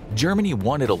 does it? Germany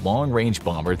wanted a long-range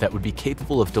bomber that would be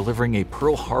capable of delivering a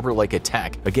Pearl Harbor-like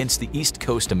attack against the East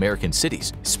Coast American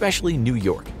cities, especially New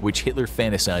York, which Hitler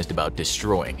fantasized about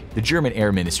destroying. The German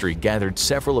Air Ministry gathered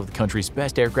several of the country's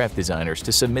best aircraft designers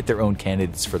to submit their own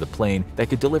candidates for the plane that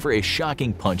could deliver a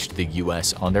shocking punch to the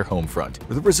US on their home front.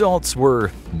 The results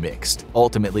were mixed.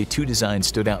 Ultimately, two designs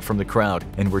stood out from the crowd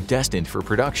and were destined for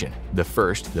production. The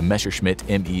first, the Messerschmitt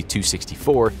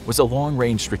Me-264, was a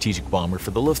long-range strategic bomber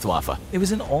for the Luftwaffe. It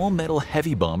was an all-metal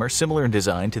heavy bomber similar in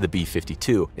design to the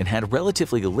B-52 and had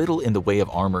relatively little in the way of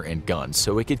armor and guns,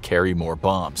 so it could carry more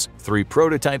bombs. 3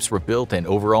 prototypes were built and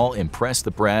overall impressed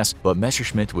the brass, but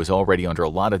Messerschmitt was already under a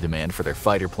lot of demand for their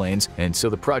fighter planes, and so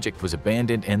the project was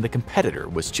abandoned and the competitor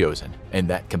was chosen. And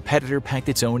that competitor packed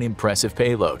its own impressive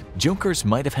payload. Junkers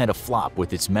might have had a flop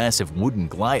with its massive wooden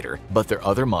glider, but their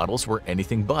other models were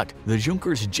anything but. The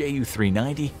Junkers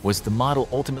Ju-390 was the model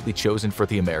ultimately chosen for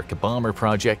the America Bomber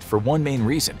project for one main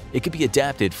reason. It could be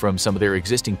adapted from some of their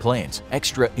existing planes.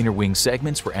 Extra inner wing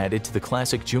segments were added to the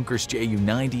classic Junkers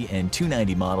Ju-90 and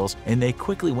 290 models, and they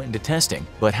quickly went into testing.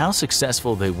 But how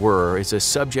successful they were is a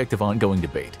subject of ongoing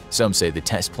debate. Some say the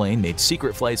test plane made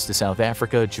secret flights to South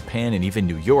Africa, Japan, and even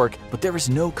New York, but there is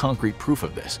no concrete proof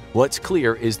of this. What's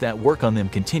clear is that work on them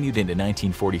continued into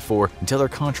 1944 until their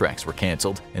contracts were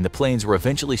canceled, and the planes were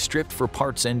eventually stripped for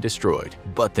parts and destroyed.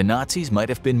 But the Nazis might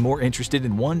have been more interested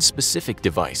in one specific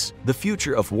device. The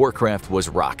future of warcraft was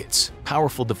rockets,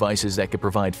 powerful devices that could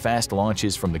provide fast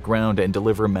launches from the ground and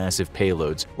deliver massive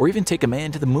payloads, or even take a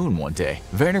man to the moon one day.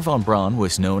 Werner von Braun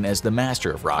was known as the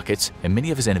master of rockets, and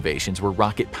many of his innovations were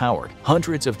rocket-powered.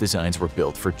 Hundreds of designs were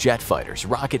built for jet fighters,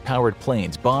 rocket-powered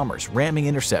planes, bombers, ramming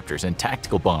interceptors, and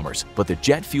tactical bombers, but the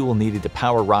jet fuel needed to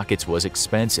power rockets was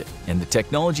expensive, and the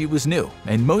technology was new,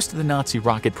 and most of the Nazi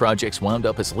rocket projects wound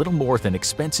up as little more than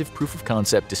expensive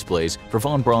proof-of-concept displays for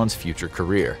von Braun's future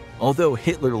career. Although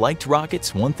Hitler liked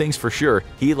rockets, one thing's for sure,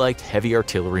 he liked heavy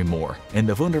artillery more, and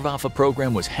the Wunderwaffe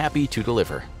program was happy to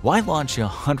deliver. Why launch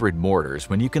 100 mortars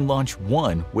when you can launch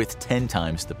one with 10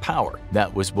 times the power?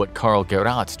 That was what Karl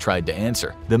Gerhardt tried to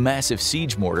answer. The massive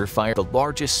siege mortar fired the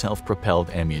largest self-propelled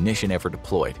ammunition ever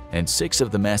deployed, and 6 of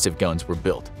the massive guns were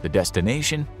built. The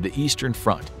destination? The Eastern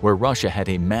Front, where Russia had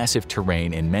a massive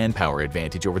terrain and manpower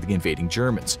advantage over the invading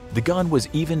Germans. The gun was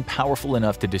even powerful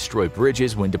enough to destroy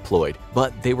bridges when deployed,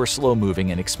 but they were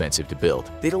slow-moving and expensive to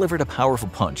build. They delivered a powerful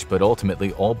punch, but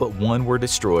ultimately all but one were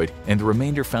destroyed, and the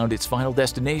remainder found its final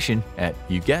destination at,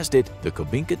 you guessed it, the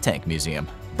Kubinka Tank Museum.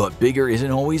 But bigger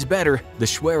isn't always better. The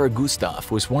Schwerer Gustav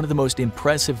was one of the most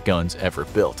impressive guns ever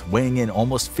built, weighing in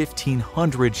almost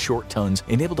 1,500 short tons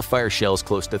and able to fire shells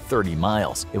close to 30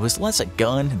 miles. It was less a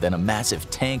gun than a massive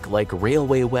tank-like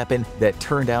railway weapon that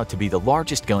turned out to be the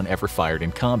largest gun ever fired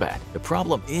in combat. The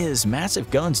problem is, massive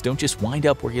guns don't just wind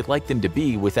up where you'd like them to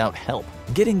be without help.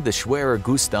 Getting the Schwerer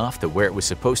Gustav to where it was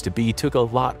supposed to be took a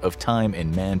lot of time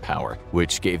and manpower,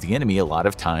 which gave the enemy a lot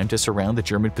of time to surround the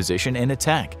German position and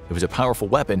attack. It was a powerful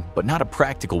weapon, but not a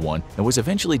practical one, and was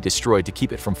eventually destroyed to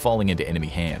keep it from falling into enemy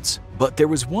hands. But there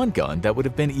was one gun that would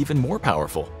have been even more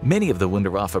powerful. Many of the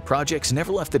Wunderwaffe projects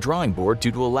never left the drawing board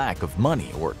due to a lack of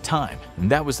money or time, and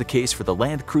that was the case for the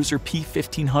Land Cruiser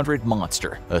P-1500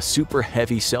 Monster, a super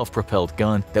heavy self-propelled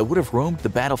gun that would have roamed the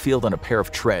battlefield on a pair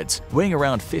of treads. Weighing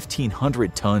around 1,500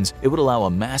 tons, it would allow a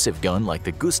massive gun like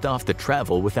the Gustav to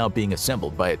travel without being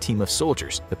assembled by a team of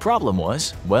soldiers. The problem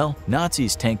was, well,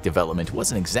 Nazis' tank development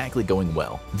wasn't exactly going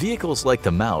well. Vehicles like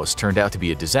the Maus turned out to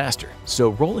be a disaster, so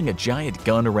rolling a giant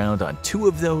gun around on two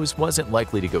of those wasn't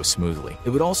likely to go smoothly. It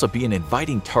would also be an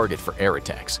inviting target for air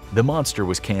attacks. The Monster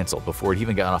was cancelled before it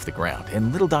even got off the ground,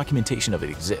 and little documentation of it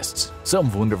exists. Some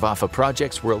Wunderwaffe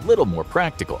projects were a little more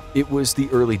practical. It was the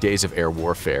early days of air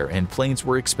warfare, and planes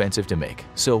were expensive to make,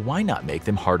 so why not make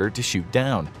them harder to shoot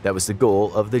down? That was the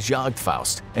goal of the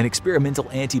Jagdfaust, an experimental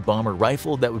anti-bomber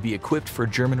rifle that would be equipped for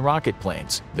German rocket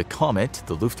planes. The Comet,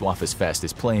 the Luftwaffe's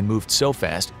fastest plane, moved so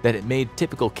fast that it made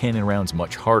typical cannon rounds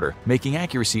much harder, making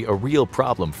accuracy a real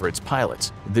problem for its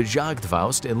pilots. The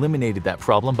Jagdfaust eliminated that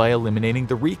problem by eliminating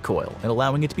the recoil and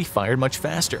allowing it to be fired much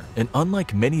faster. And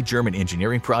unlike many German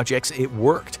engineering projects, it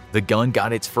worked. The gun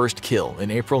got its first kill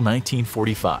in April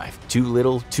 1945. Too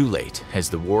little, too late, as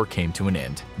the war came to an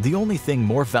end. The only thing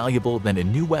more valuable than a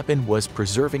new weapon was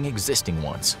preserving existing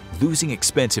ones. Losing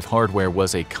expensive hardware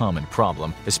was a common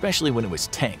problem, especially when it was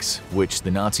tanks, which the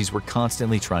Nazis were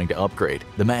constantly trying to upgrade.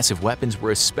 The massive weapons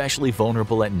were especially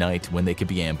vulnerable at night when they could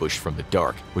be ambushed from the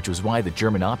dark, which was why the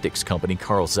German optics company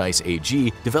Carl Zeiss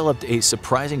AG developed a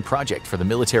surprising project for the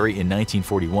military in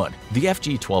 1941. The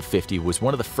FG-1250 was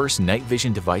one of the first night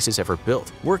vision devices ever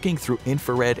built, working through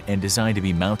infrared and designed to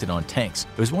be mounted on tanks.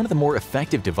 It was one of the more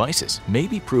effective devices,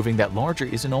 maybe proving that larger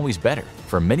isn't always better.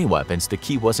 For many weapons, the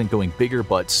key wasn't going bigger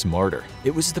but smarter.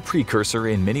 It was the precursor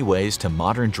in many ways to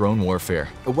modern drone warfare,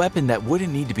 a weapon that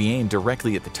wouldn't need to be aimed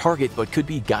directly at the target but could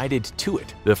be guided to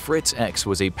it. The Fritz X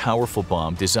was a powerful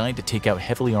bomb designed to take out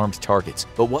heavily armed targets,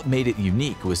 but what made it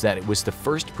unique was that it was the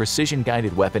first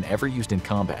precision-guided weapon ever used in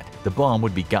combat. The bomb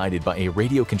would be guided by a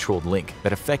radio-controlled link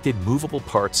that affected movable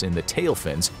parts in the tail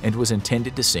fins and was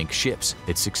intended to sink ships.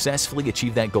 It successfully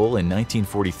achieved that goal in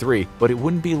 1943, but it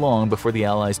wouldn't be long before the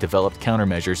Allies developed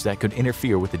countermeasures that could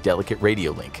interfere with the delicate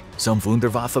radio link. Some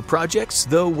Wunderwaffe projects,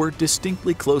 though, were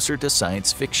distinctly closer to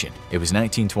science fiction. It was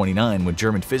 1929 when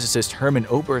German physicist Hermann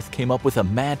Oberth came up with a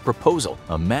mad proposal,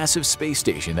 a massive space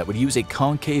station that would use a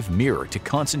concave mirror to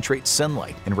concentrate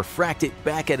sunlight and refract it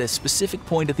back at a specific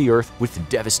point of the Earth with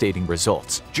devastating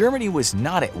results. Germany was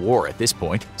not at war at this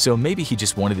point, so maybe he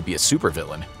just wanted to be a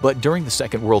supervillain. But during the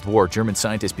Second World War, German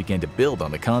scientists began to build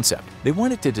on the concept. They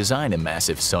wanted to design a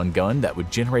massive sun gun that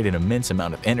would generate an immense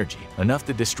amount of energy, enough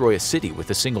to destroy a city with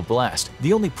a single blast.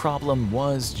 The only problem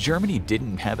was Germany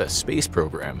didn't have a space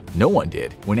program. No one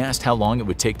did. When asked how long it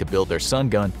would take to build their sun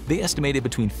gun, they estimated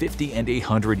between 50 and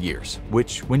 100 years,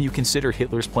 which, when you consider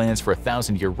Hitler's plans for a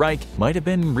 1,000-year Reich, might have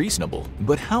been reasonable.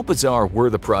 But how bizarre were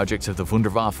the projects of the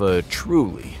Wunderwaffe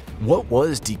truly? What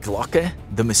was Die Glocke?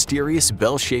 The mysterious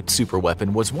bell-shaped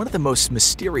superweapon was one of the most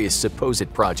mysterious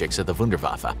supposed projects of the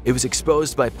Wunderwaffe. It was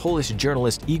exposed by Polish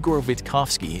journalist Igor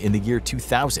Witkowski in the year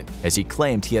 2000, as he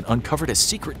claimed he had uncovered a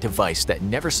secret device that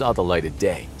never saw the light of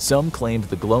day. Some claimed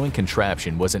the glowing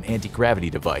contraption was an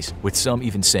anti-gravity device, with some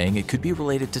even saying it could be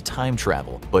related to time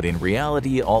travel. But in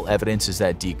reality, all evidence is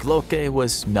that Die Glocke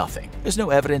was nothing. There's no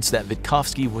evidence that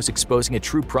Witkowski was exposing a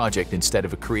true project instead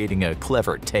of creating a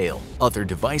clever tale. Other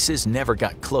devices never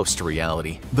got close to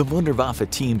reality. The Wunderwaffe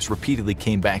teams repeatedly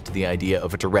came back to the idea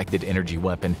of a directed energy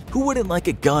weapon. Who wouldn't like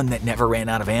a gun that never ran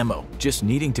out of ammo, just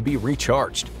needing to be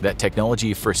recharged? That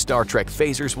technology for Star Trek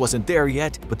phasers wasn't there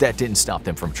yet, but that didn't stop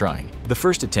them from trying. The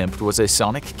first attempt was a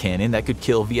sonic cannon that could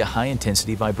kill via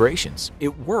high-intensity vibrations.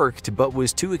 It worked, but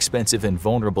was too expensive and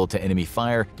vulnerable to enemy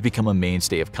fire to become a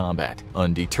mainstay of combat.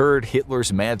 Undeterred,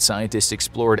 Hitler's mad scientists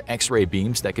explored X-ray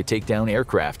beams that could take down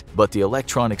aircraft, but the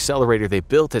electron accelerator they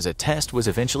built as as a test was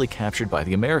eventually captured by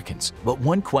the Americans. But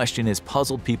one question has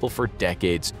puzzled people for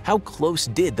decades: how close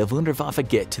did the Wunderwaffe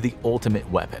get to the ultimate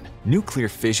weapon? Nuclear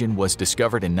fission was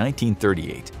discovered in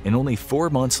 1938, and only 4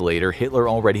 months later, Hitler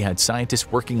already had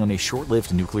scientists working on a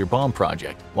short-lived nuclear bomb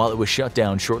project. While it was shut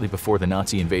down shortly before the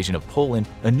Nazi invasion of Poland,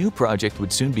 a new project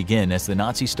would soon begin as the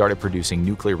Nazis started producing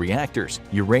nuclear reactors,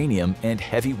 uranium, and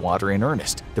heavy water in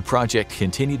earnest. The project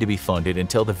continued to be funded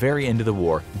until the very end of the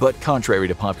war, but contrary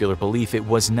to popular belief, it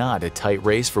was not a tight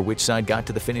race for which side got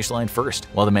to the finish line first.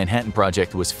 While the Manhattan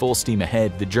Project was full steam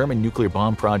ahead, the German nuclear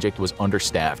bomb project was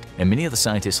understaffed, and many of the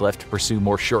scientists left to pursue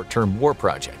more short-term war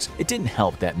projects. It didn't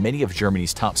help that many of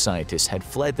Germany's top scientists had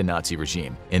fled the Nazi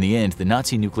regime. In the end, the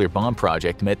Nazi nuclear bomb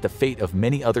project met the fate of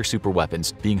many other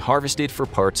superweapons, being harvested for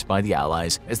parts by the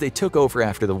Allies as they took over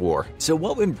after the war. So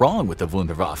what went wrong with the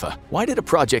Wunderwaffe? Why did a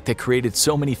project that created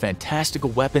so many fantastical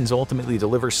weapons ultimately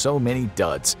deliver so many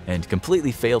duds and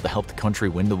completely fail to help the country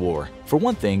win the war? For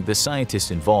one thing, the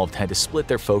scientists involved had to split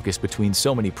their focus between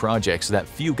so many projects that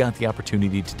few got the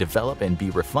opportunity to develop and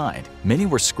be refined. Many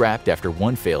were scrapped after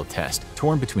one failed test.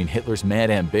 Torn between Hitler's mad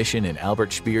ambition and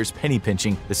Albert Speer's penny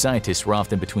pinching, the scientists were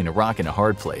often between a rock and a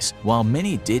hard place. While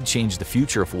many did change the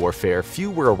future of warfare,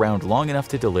 few were around long enough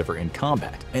to deliver in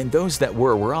combat, and those that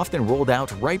were often rolled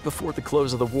out right before the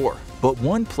close of the war. But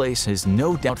one place is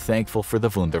no doubt thankful for the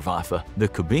Wunderwaffe, the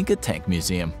Kubinka Tank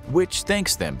Museum, which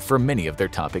thanks them for many of their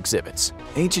top exhibits.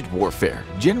 Ancient warfare,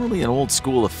 generally an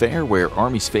old-school affair where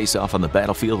armies face off on the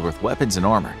battlefield with weapons and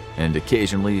armor, and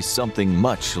occasionally something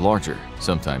much larger,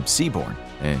 sometimes seaborne,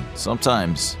 and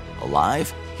sometimes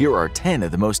alive. Here are 10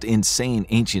 of the most insane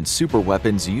ancient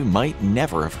superweapons you might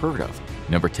never have heard of.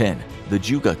 Number 10. The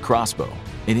Juga crossbow.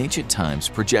 In ancient times,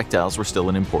 projectiles were still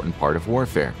an important part of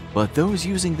warfare, but those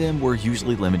using them were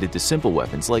usually limited to simple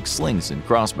weapons like slings and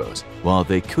crossbows. While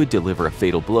they could deliver a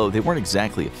fatal blow, they weren't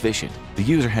exactly efficient. The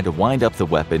user had to wind up the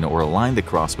weapon or align the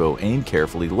crossbow, aim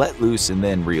carefully, let loose, and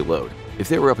then reload. If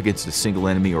they were up against a single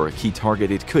enemy or a key target,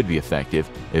 it could be effective.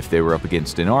 If they were up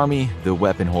against an army, the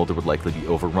weapon holder would likely be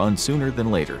overrun sooner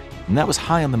than later. And that was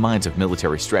high on the minds of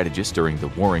military strategists during the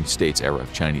Warring States era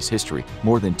of Chinese history,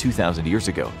 more than 2,000 years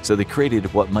ago. So they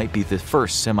created what might be the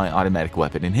first semi-automatic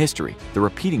weapon in history, the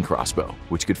repeating crossbow,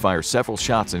 which could fire several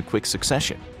shots in quick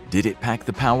succession. Did it pack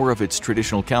the power of its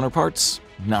traditional counterparts?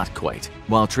 Not quite.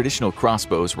 While traditional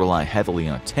crossbows rely heavily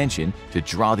on tension to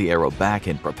draw the arrow back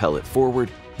and propel it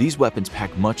forward, these weapons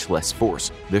pack much less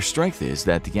force. Their strength is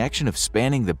that the action of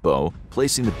spanning the bow,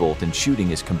 placing the bolt, and shooting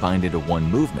is combined into one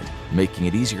movement, making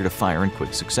it easier to fire in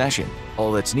quick succession.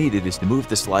 All that's needed is to move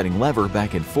the sliding lever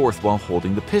back and forth while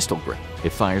holding the pistol grip.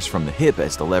 It fires from the hip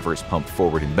as the lever is pumped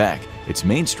forward and back. Its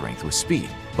main strength was speed,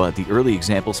 but the early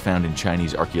examples found in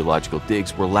Chinese archaeological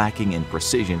digs were lacking in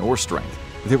precision or strength.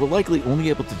 They were likely only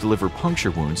able to deliver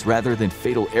puncture wounds rather than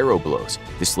fatal arrow blows.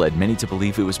 This led many to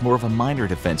believe it was more of a minor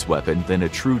defense weapon than a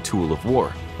true tool of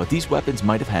war. But these weapons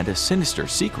might have had a sinister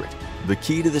secret. The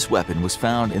key to this weapon was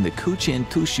found in the Kuchen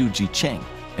Tushu Ji Cheng,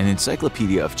 an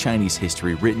encyclopedia of Chinese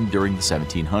history written during the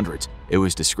 1700s. It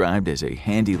was described as a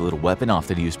handy little weapon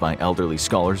often used by elderly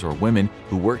scholars or women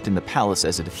who worked in the palace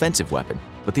as a defensive weapon.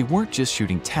 But they weren't just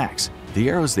shooting tacks. The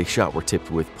arrows they shot were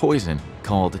tipped with poison,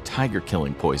 called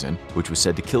tiger-killing poison, which was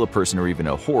said to kill a person or even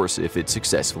a horse if it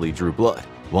successfully drew blood.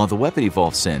 While the weapon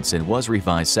evolved since and was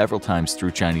revised several times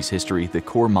through Chinese history, the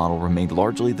core model remained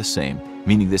largely the same,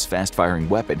 meaning this fast-firing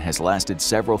weapon has lasted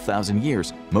several thousand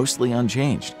years, mostly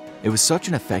unchanged. It was such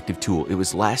an effective tool it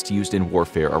was last used in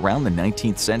warfare around the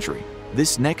 19th century.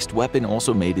 This next weapon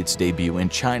also made its debut in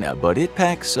China, but it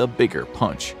packs a bigger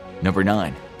punch. Number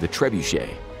 9. The Trebuchet.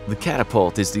 The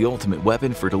catapult is the ultimate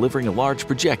weapon for delivering a large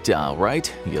projectile,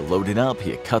 right? You load it up,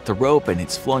 you cut the rope, and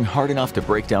it's flung hard enough to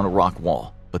break down a rock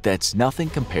wall. But that's nothing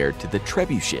compared to the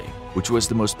trebuchet, which was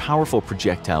the most powerful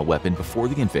projectile weapon before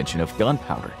the invention of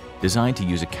gunpowder. Designed to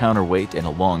use a counterweight and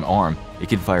a long arm, it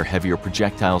can fire heavier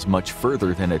projectiles much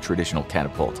further than a traditional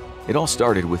catapult. It all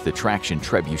started with the traction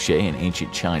trebuchet in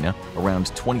ancient China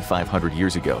around 2,500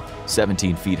 years ago.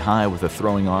 17 feet high with a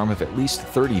throwing arm of at least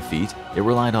 30 feet, it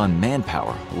relied on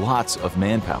manpower, lots of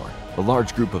manpower. A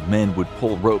large group of men would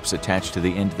pull ropes attached to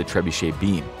the end of the trebuchet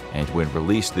beam, and when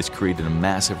released, this created a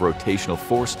massive rotational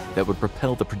force that would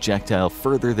propel the projectile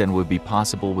further than would be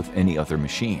possible with any other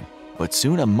machine. But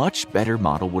soon a much better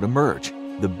model would emerge.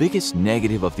 The biggest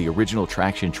negative of the original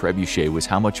traction trebuchet was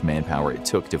how much manpower it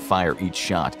took to fire each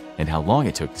shot and how long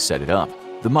it took to set it up.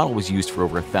 The model was used for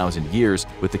over 1,000 years,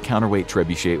 with the counterweight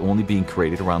trebuchet only being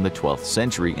created around the 12th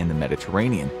century in the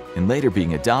Mediterranean, and later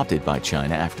being adopted by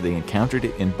China after they encountered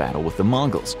it in battle with the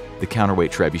Mongols. The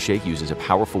counterweight trebuchet uses a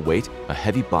powerful weight, a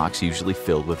heavy box usually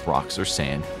filled with rocks or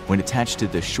sand. When attached to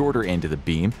the shorter end of the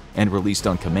beam and released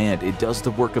on command, it does the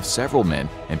work of several men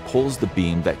and pulls the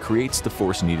beam that creates the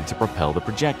force needed to propel the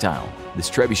projectile.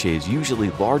 This trebuchet is usually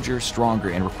larger,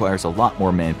 stronger, and requires a lot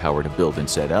more manpower to build and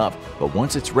set up, but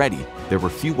once it's ready, there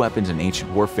were few weapons in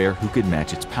ancient warfare who could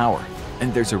match its power.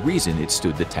 And there's a reason it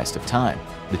stood the test of time.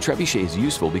 The trebuchet is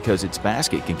useful because its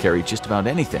basket can carry just about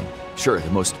anything. Sure, the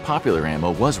most popular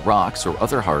ammo was rocks or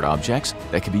other hard objects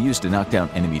that could be used to knock down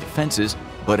enemy defenses,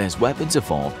 but as weapons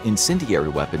evolved, incendiary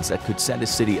weapons that could set a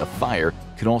city afire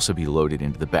could also be loaded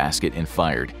into the basket and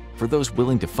fired. For those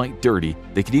willing to fight dirty,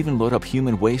 they could even load up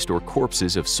human waste or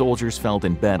corpses of soldiers felled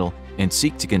in battle and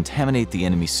seek to contaminate the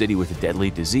enemy city with a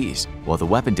deadly disease. While the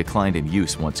weapon declined in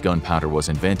use once gunpowder was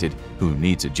invented, who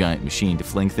needs a giant machine to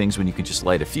fling things when you can just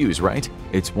light a fuse, right?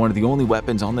 It's one of the only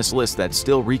weapons on this list that's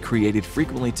still recreated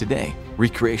frequently today.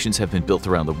 Recreations have been built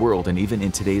around the world, and even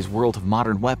in today's world of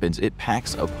modern weapons, it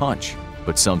packs a punch.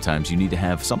 But sometimes you need to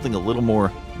have something a little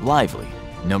more lively.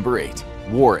 Number 8.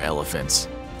 War elephants.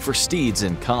 For steeds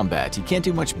in combat, you can't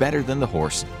do much better than the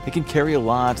horse. They can carry a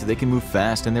lot, they can move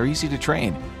fast, and they're easy to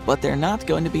train. But they're not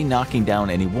going to be knocking down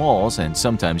any walls, and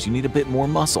sometimes you need a bit more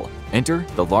muscle. Enter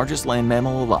the largest land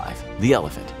mammal alive, the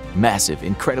elephant. Massive,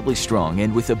 incredibly strong,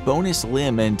 and with a bonus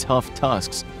limb and tough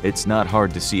tusks, it's not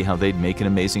hard to see how they'd make an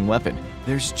amazing weapon.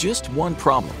 There's just one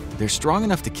problem. They're strong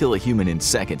enough to kill a human in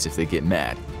seconds if they get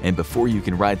mad, and before you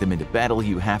can ride them into battle,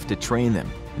 you have to train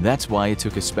them. That's why it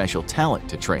took a special talent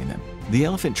to train them. The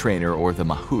elephant trainer, or the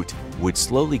mahout, would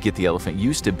slowly get the elephant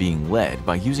used to being led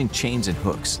by using chains and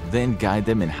hooks, then guide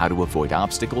them in how to avoid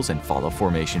obstacles and follow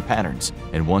formation patterns.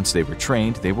 And once they were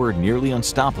trained, they were nearly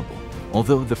unstoppable.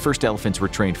 Although the first elephants were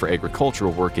trained for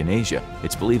agricultural work in Asia,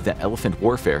 it's believed that elephant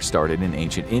warfare started in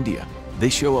ancient India. They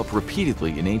show up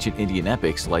repeatedly in ancient Indian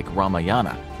epics like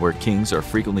Ramayana, where kings are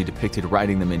frequently depicted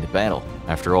riding them into battle.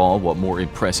 After all, what more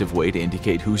impressive way to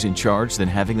indicate who's in charge than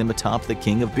having them atop the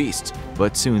king of beasts?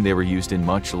 But soon they were used in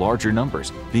much larger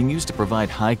numbers, being used to provide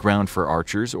high ground for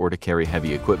archers or to carry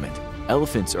heavy equipment.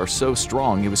 Elephants are so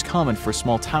strong, it was common for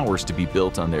small towers to be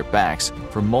built on their backs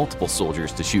for multiple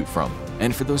soldiers to shoot from.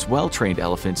 And for those well-trained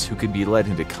elephants who could be led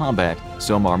into combat,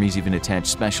 some armies even attached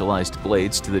specialized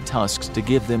blades to the tusks to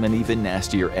give them an even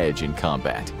nastier edge in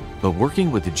combat. But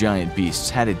working with the giant beasts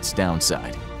had its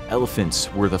downside.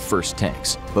 Elephants were the first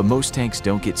tanks, but most tanks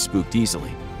don't get spooked easily.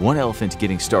 One elephant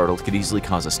getting startled could easily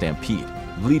cause a stampede,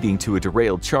 leading to a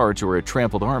derailed charge or a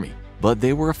trampled army. But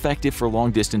they were effective for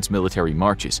long-distance military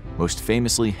marches, most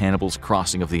famously Hannibal's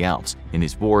crossing of the Alps in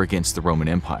his war against the Roman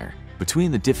Empire.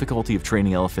 Between the difficulty of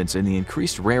training elephants and the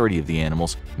increased rarity of the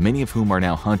animals, many of whom are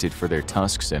now hunted for their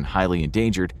tusks and highly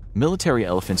endangered, military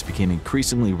elephants became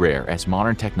increasingly rare as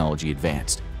modern technology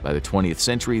advanced. By the 20th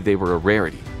century, they were a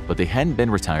rarity, but they hadn't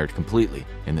been retired completely.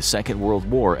 In the Second World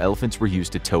War, elephants were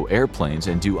used to tow airplanes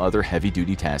and do other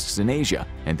heavy-duty tasks in Asia,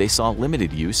 and they saw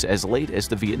limited use as late as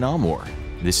the Vietnam War.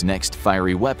 This next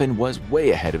fiery weapon was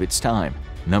way ahead of its time.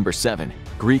 Number 7.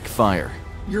 Greek fire.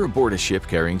 You're aboard a ship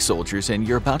carrying soldiers and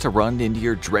you're about to run into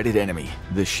your dreaded enemy,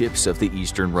 the ships of the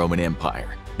Eastern Roman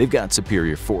Empire. They've got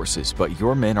superior forces, but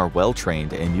your men are well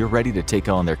trained and you're ready to take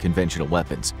on their conventional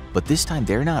weapons. But this time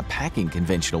they're not packing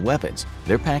conventional weapons,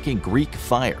 they're packing Greek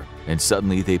fire. And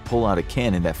suddenly they pull out a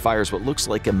cannon that fires what looks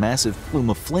like a massive plume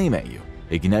of flame at you,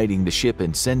 igniting the ship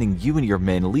and sending you and your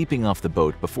men leaping off the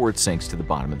boat before it sinks to the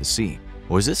bottom of the sea.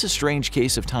 Was this a strange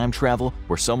case of time travel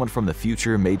where someone from the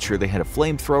future made sure they had a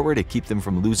flamethrower to keep them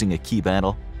from losing a key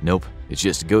battle? Nope, it's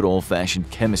just good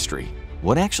old-fashioned chemistry.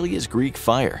 What actually is Greek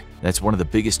fire? That's one of the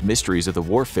biggest mysteries of the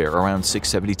warfare around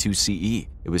 672 CE.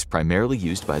 It was primarily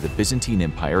used by the Byzantine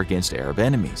Empire against Arab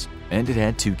enemies, and it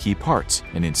had two key parts.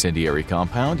 An incendiary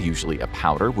compound, usually a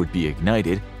powder, would be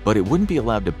ignited, but it wouldn't be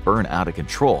allowed to burn out of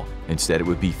control. Instead, it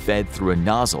would be fed through a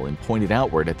nozzle and pointed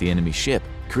outward at the enemy ship,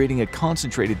 creating a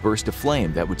concentrated burst of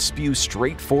flame that would spew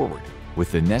straight forward.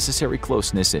 With the necessary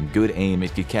closeness and good aim,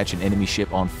 it could catch an enemy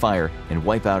ship on fire and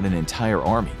wipe out an entire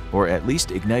army, or at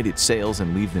least ignite its sails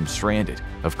and leave them stranded.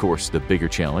 Of course, the bigger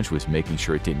challenge was making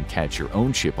sure it didn't catch your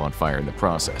own ship on fire in the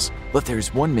process. But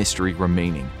there's one mystery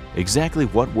remaining. Exactly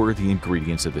what were the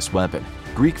ingredients of this weapon?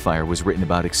 Greek fire was written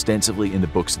about extensively in the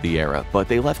books of the era, but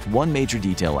they left one major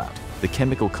detail out: the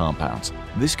chemical compounds.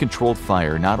 This controlled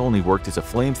fire not only worked as a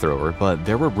flamethrower, but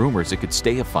there were rumors it could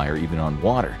stay afire even on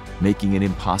water, making it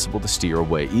impossible to steer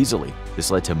away easily.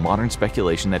 This led to modern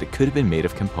speculation that it could have been made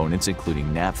of components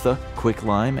including naphtha,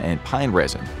 quicklime, and pine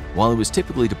resin. While it was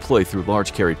typically deployed through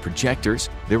large carried projectors,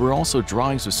 there were also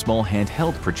drawings of small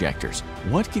handheld projectors.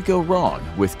 What could go wrong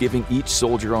with giving each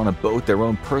soldier on a boat their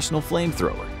own personal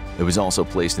flamethrower? It was also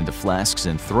placed into flasks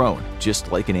and thrown,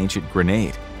 just like an ancient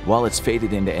grenade. While it's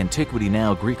faded into antiquity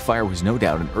now, Greek fire was no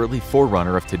doubt an early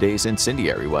forerunner of today's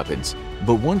incendiary weapons.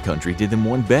 But one country did them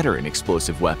one better in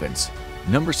explosive weapons.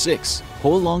 Number 6.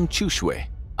 Holong Chushui.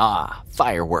 Ah,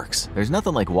 fireworks. There's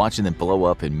nothing like watching them blow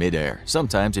up in midair.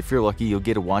 Sometimes, if you're lucky, you'll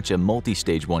get to watch a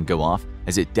multi-stage one go off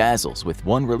as it dazzles with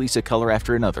one release of color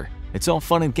after another. It's all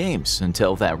fun and games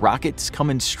until that rocket's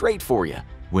coming straight for you.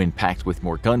 When packed with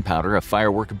more gunpowder, a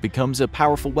firework becomes a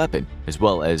powerful weapon, as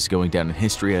well as going down in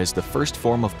history as the first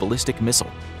form of ballistic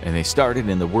missile. And they started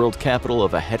in the world capital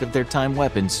of ahead-of-their-time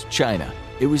weapons, China.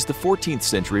 It was the 14th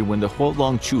century when the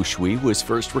Holong Chushui was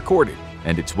first recorded,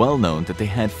 and it's well known that they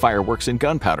had fireworks and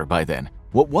gunpowder by then.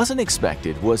 What wasn't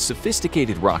expected was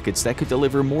sophisticated rockets that could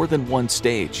deliver more than one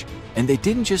stage. And they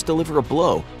didn't just deliver a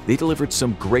blow, they delivered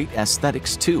some great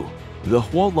aesthetics too. The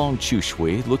Holong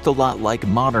Chushui looked a lot like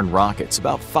modern rockets,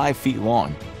 about 5 feet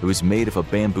long. It was made of a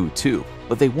bamboo tube,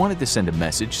 but they wanted to send a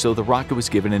message, so the rocket was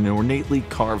given an ornately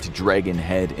carved dragon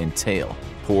head and tail.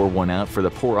 Pour one out for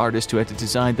the poor artist who had to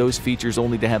design those features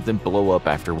only to have them blow up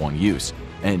after one use.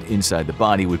 And inside the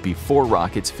body would be 4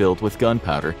 rockets filled with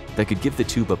gunpowder that could give the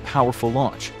tube a powerful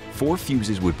launch. 4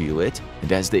 fuses would be lit,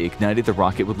 and as they ignited, the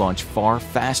rocket would launch far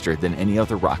faster than any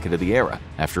other rocket of the era.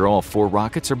 After all, 4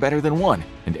 rockets are better than 1,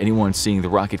 and anyone seeing the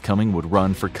rocket coming would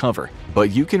run for cover. But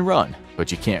you can run,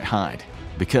 but you can't hide.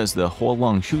 Because the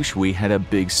Holong Chushui had a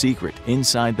big secret.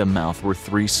 Inside the mouth were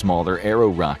 3 smaller arrow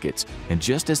rockets, and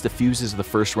just as the fuses of the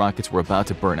first rockets were about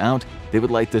to burn out, they would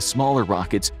light the smaller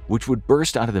rockets, which would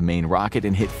burst out of the main rocket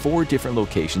and hit 4 different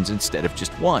locations instead of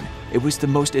just 1. It was the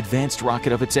most advanced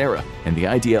rocket of its era, and the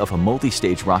idea of a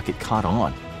multi-stage rocket caught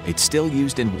on. It's still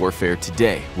used in warfare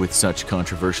today, with such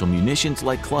controversial munitions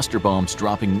like cluster bombs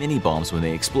dropping mini-bombs when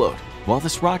they explode. While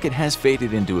this rocket has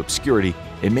faded into obscurity,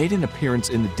 it made an appearance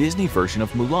in the Disney version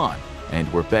of Mulan,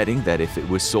 and we're betting that if it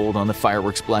was sold on the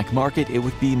fireworks black market, it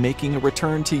would be making a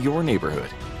return to your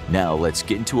neighborhood. Now let's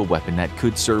get into a weapon that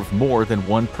could serve more than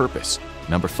one purpose.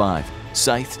 Number 5.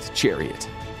 Scythed Chariot.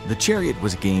 The chariot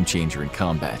was a game-changer in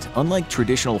combat. Unlike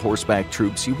traditional horseback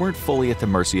troops, you weren't fully at the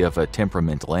mercy of a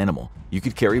temperamental animal. You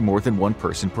could carry more than one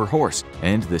person per horse,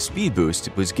 and the speed boost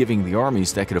was giving the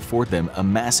armies that could afford them a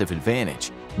massive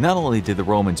advantage. Not only did the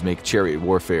Romans make chariot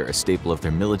warfare a staple of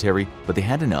their military, but they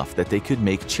had enough that they could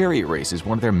make chariot races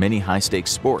one of their many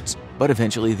high-stakes sports. But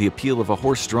eventually, the appeal of a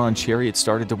horse-drawn chariot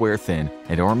started to wear thin,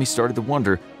 and armies started to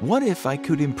wonder, what if I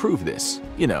could improve this?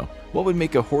 You know, what would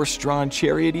make a horse-drawn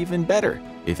chariot even better?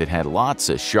 If it had lots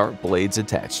of sharp blades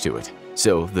attached to it.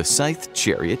 So the scythed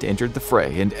chariot entered the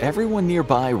fray, and everyone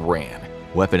nearby ran.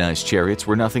 Weaponized chariots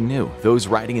were nothing new. Those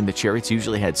riding in the chariots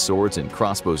usually had swords and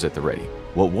crossbows at the ready.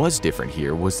 What was different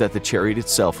here was that the chariot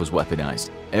itself was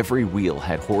weaponized. Every wheel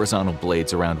had horizontal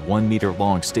blades around 1 meter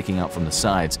long sticking out from the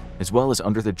sides, as well as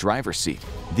under the driver's seat.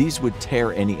 These would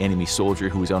tear any enemy soldier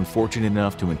who was unfortunate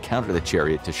enough to encounter the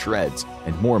chariot to shreds,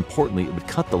 and more importantly, it would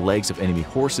cut the legs of enemy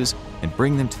horses and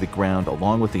bring them to the ground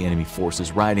along with the enemy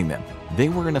forces riding them. They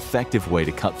were an effective way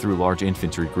to cut through large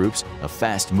infantry groups. A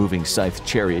fast-moving scythed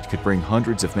chariot could bring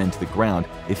hundreds of men to the ground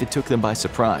if it took them by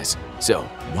surprise. So,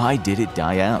 why did it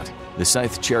die out? The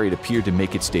scythed chariot appeared to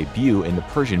make its debut in the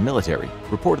Persian military,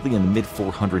 reportedly in the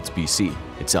mid-400s BC.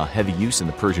 It saw heavy use in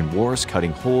the Persian Wars,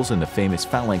 cutting holes in the famous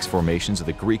phalanx formations of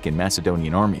the Greek and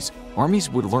Macedonian armies. Armies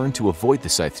would learn to avoid the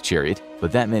scythed chariot,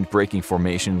 but that meant breaking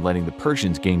formation and letting the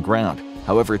Persians gain ground.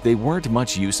 However, they weren't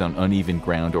much use on uneven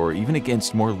ground or even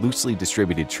against more loosely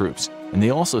distributed troops, and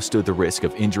they also stood the risk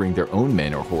of injuring their own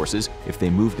men or horses if they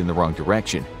moved in the wrong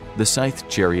direction. The scythed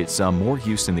chariot saw more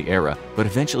use in the era, but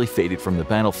eventually faded from the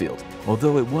battlefield,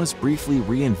 although it was briefly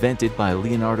reinvented by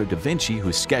Leonardo da Vinci,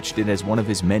 who sketched it as one of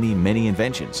his many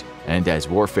inventions. And as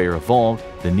warfare evolved,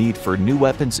 the need for new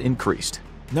weapons increased.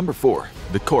 Number 4.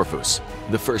 The Corvus.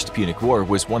 The First Punic War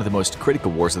was one of the most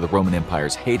critical wars of the Roman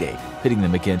Empire's heyday, pitting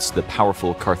them against the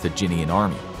powerful Carthaginian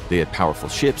army. They had powerful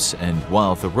ships, and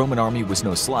while the Roman army was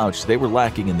no slouch, they were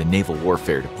lacking in the naval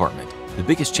warfare department. The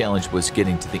biggest challenge was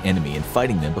getting to the enemy and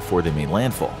fighting them before they made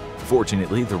landfall.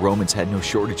 Fortunately, the Romans had no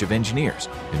shortage of engineers,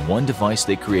 and one device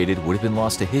they created would have been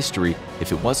lost to history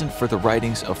if it wasn't for the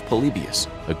writings of Polybius,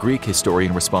 a Greek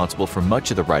historian responsible for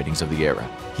much of the writings of the era.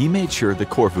 He made sure the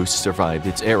Corvus survived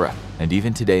its era, and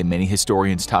even today many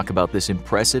historians talk about this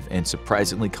impressive and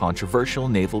surprisingly controversial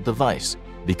naval device,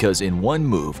 because in one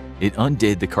move, it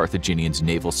undid the Carthaginians'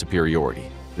 naval superiority.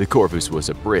 The Corvus was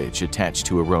a bridge attached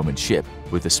to a Roman ship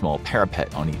with a small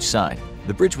parapet on each side.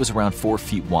 The bridge was around 4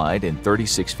 feet wide and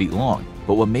 36 feet long,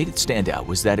 but what made it stand out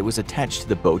was that it was attached to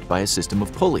the boat by a system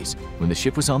of pulleys. When the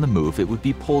ship was on the move, it would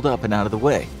be pulled up and out of the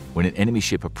way. When an enemy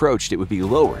ship approached, it would be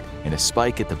lowered, and a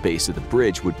spike at the base of the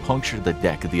bridge would puncture the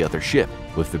deck of the other ship.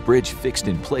 With the bridge fixed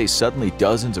in place, suddenly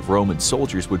dozens of Roman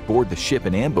soldiers would board the ship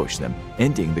and ambush them,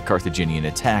 ending the Carthaginian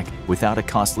attack without a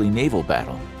costly naval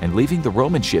battle, and leaving the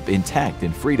Roman ship intact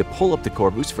and free to pull up the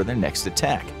corvus for their next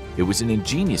attack. It was an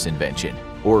ingenious invention.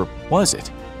 Or was it?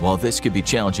 While this could be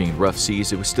challenging in rough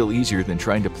seas, it was still easier than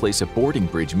trying to place a boarding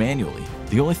bridge manually.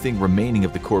 The only thing remaining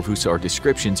of the corvus are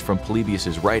descriptions from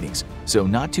Polybius's writings, so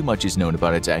not too much is known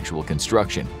about its actual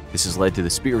construction. This has led to the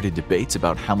spirited debates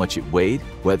about how much it weighed,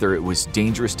 whether it was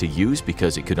dangerous to use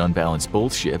because it could unbalance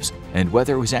both ships, and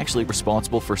whether it was actually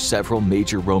responsible for several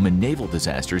major Roman naval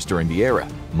disasters during the era.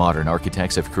 Modern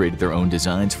architects have created their own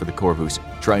designs for the corvus,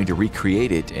 trying to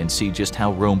recreate it and see just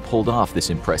how Rome pulled off this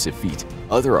impressive feat.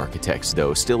 Other architects,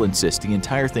 though, still insist the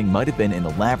entire thing might have been an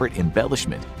elaborate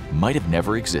embellishment, might have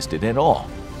never existed at all.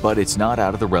 But it's not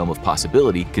out of the realm of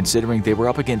possibility, considering they were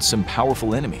up against some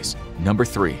powerful enemies. Number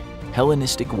 3.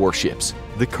 Hellenistic warships.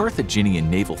 The Carthaginian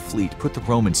naval fleet put the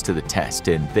Romans to the test,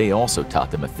 and they also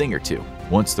taught them a thing or two.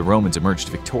 Once the Romans emerged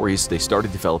victorious, they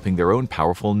started developing their own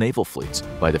powerful naval fleets.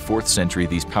 By the 4th century,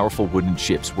 these powerful wooden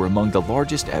ships were among the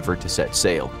largest ever to set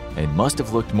sail, and must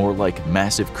have looked more like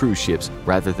massive cruise ships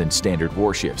rather than standard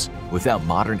warships. Without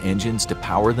modern engines to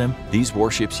power them, these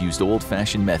warships used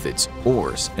old-fashioned methods,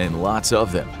 oars, and lots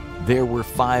of them. There were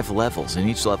 5 levels, and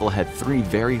each level had 3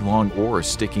 very long oars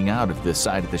sticking out of the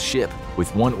side of the ship,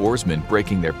 with one oarsman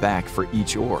breaking their back for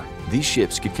each oar. These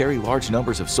ships could carry large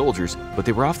numbers of soldiers, but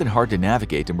they were often hard to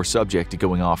navigate and were subject to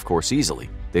going off course easily.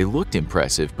 They looked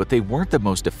impressive, but they weren't the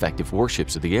most effective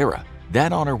warships of the era.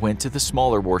 That honor went to the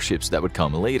smaller warships that would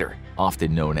come later.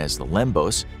 Often known as the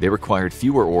lembos, they required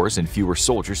fewer oars and fewer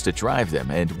soldiers to drive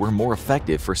them and were more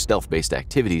effective for stealth-based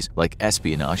activities like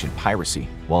espionage and piracy.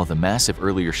 While the massive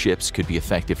earlier ships could be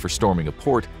effective for storming a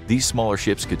port, these smaller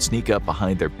ships could sneak up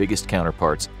behind their biggest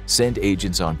counterparts, send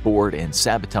agents on board, and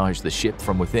sabotage the ship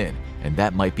from within. And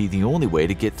that might be the only way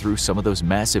to get through some of those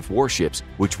massive warships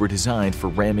which were designed for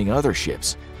ramming other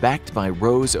ships. Backed by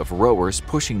rows of rowers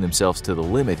pushing themselves to the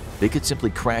limit, they could simply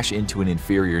crash into an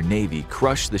inferior navy,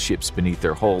 crush the ships beneath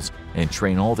their hulls, and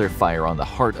train all their fire on the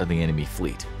heart of the enemy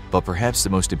fleet. But perhaps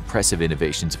the most impressive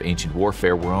innovations of ancient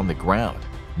warfare were on the ground.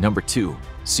 Number 2.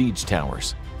 Siege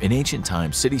towers. In ancient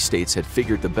times, city-states had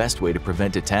figured the best way to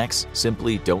prevent attacks: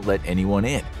 simply don't let anyone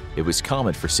in. It was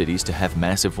common for cities to have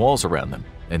massive walls around them,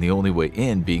 and the only way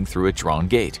in being through a drawn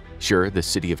gate. Sure, the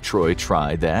city of Troy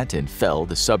tried that and fell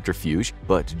the subterfuge,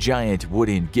 but giant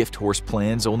wooden gift horse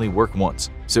plans only work once,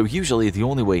 so usually the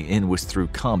only way in was through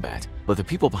combat. But the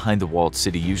people behind the walled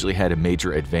city usually had a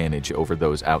major advantage over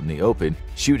those out in the open,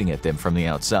 shooting at them from the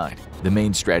outside. The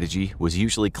main strategy was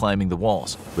usually climbing the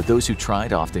walls, but those who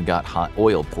tried often got hot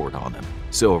oil poured on them.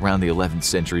 So around the 11th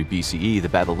century BCE, the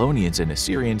Babylonians and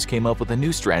Assyrians came up with a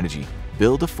new strategy: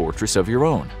 build a fortress of your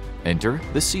own. Enter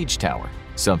the siege tower.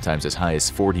 Sometimes as high as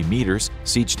 40 meters,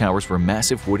 siege towers were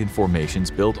massive wooden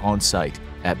formations built on site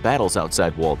at battles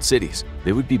outside walled cities.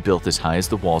 They would be built as high as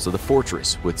the walls of the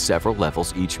fortress, with several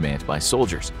levels each manned by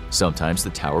soldiers. Sometimes the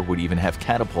tower would even have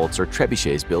catapults or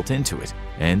trebuchets built into it,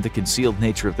 and the concealed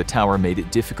nature of the tower made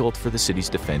it difficult for the city's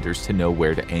defenders to know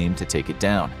where to aim to take it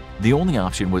down. The only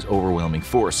option was overwhelming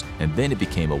force, and then it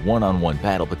became a one-on-one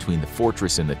battle between the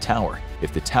fortress and the tower.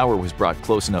 If the tower was brought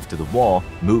close enough to the wall,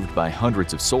 moved by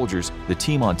hundreds of soldiers, the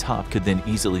team on top could then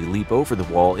easily leap over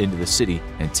the wall into the city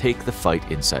and take the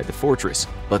fight inside the fortress.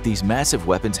 But these massive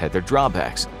weapons had their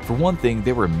drawbacks. For one thing,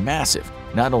 they were massive.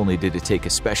 Not only did it take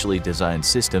especially designed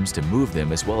systems to move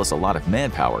them as well as a lot of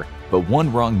manpower, but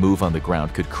one wrong move on the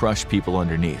ground could crush people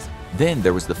underneath. Then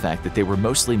there was the fact that they were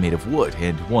mostly made of wood,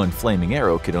 and one flaming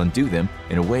arrow could undo them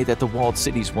in a way that the walled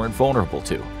cities weren't vulnerable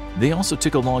to. They also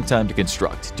took a long time to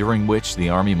construct, during which the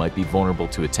army might be vulnerable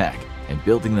to attack, and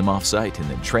building them off-site and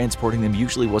then transporting them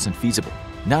usually wasn't feasible.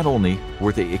 Not only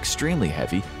were they extremely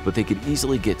heavy, but they could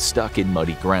easily get stuck in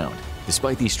muddy ground.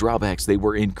 Despite these drawbacks, they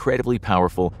were incredibly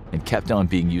powerful and kept on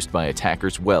being used by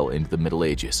attackers well into the Middle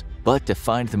Ages. But to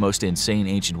find the most insane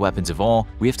ancient weapons of all,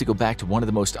 we have to go back to one of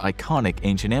the most iconic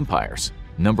ancient empires.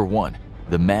 Number 1.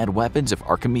 The mad weapons of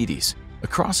Archimedes.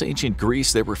 Across ancient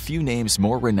Greece, there were few names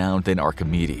more renowned than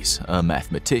Archimedes. A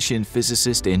mathematician,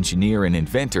 physicist, engineer, and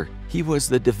inventor, He was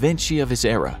the Da Vinci of his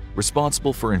era,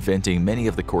 responsible for inventing many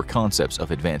of the core concepts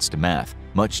of advanced math,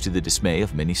 much to the dismay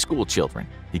of many school children.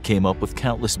 He came up with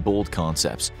countless bold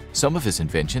concepts. Some of his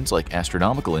inventions, like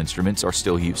astronomical instruments, are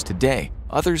still used today.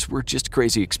 Others were just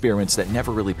crazy experiments that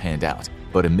never really panned out.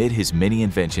 But amid his many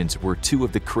inventions were two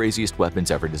of the craziest weapons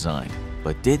ever designed.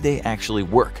 But did they actually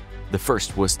work? The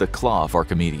first was the Claw of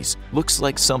Archimedes. Looks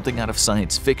like something out of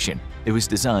science fiction. It was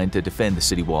designed to defend the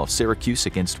city wall of Syracuse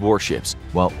against warships.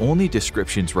 While only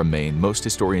descriptions remain, most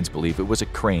historians believe it was a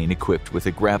crane equipped with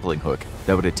a grappling hook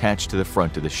that would attach to the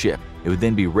front of the ship. It would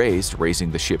then be raised, raising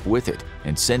the ship with it,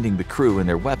 and sending the crew and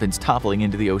their weapons toppling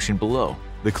into the ocean below.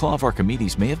 The Claw of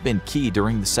Archimedes may have been key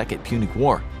during the Second Punic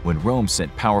War, when Rome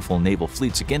sent powerful naval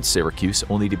fleets against Syracuse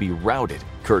only to be routed,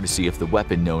 courtesy of the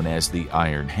weapon known as the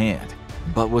Iron Hand.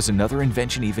 But was another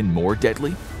invention even more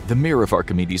deadly? The Mirror of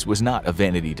Archimedes was not a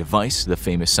vanity device the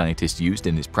famous scientist used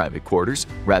in his private quarters.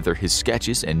 Rather, his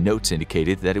sketches and notes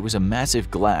indicated that it was a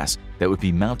massive glass that would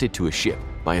be mounted to a ship.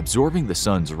 By absorbing the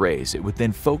sun's rays, it would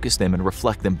then focus them and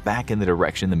reflect them back in the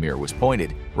direction the mirror was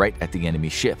pointed, right at the enemy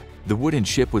ship. The wooden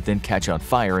ship would then catch on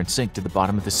fire and sink to the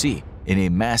bottom of the sea, in a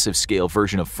massive scale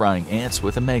version of frying ants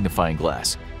with a magnifying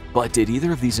glass. But did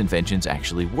either of these inventions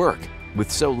actually work? With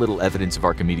so little evidence of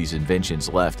Archimedes' inventions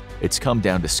left, it's come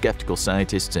down to skeptical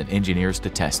scientists and engineers to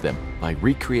test them by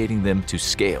recreating them to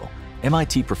scale.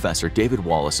 MIT professor David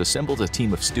Wallace assembled a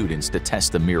team of students to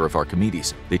test the Mirror of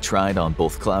Archimedes. They tried on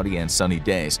both cloudy and sunny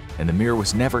days, and the mirror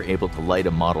was never able to light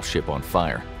a model ship on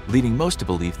fire, leading most to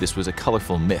believe this was a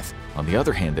colorful myth. On the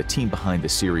other hand, the team behind the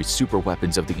series Super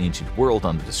Weapons of the Ancient World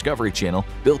on the Discovery Channel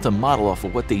built a model off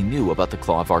of what they knew about the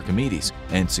Claw of Archimedes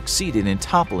and succeeded in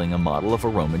toppling a model of a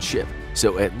Roman ship.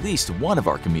 So at least one of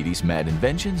Archimedes' mad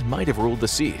inventions might have ruled the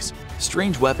seas.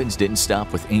 Strange weapons didn't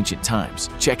stop with ancient times.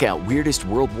 Check out weirdest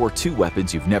World War II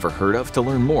weapons you've never heard of to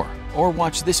learn more, or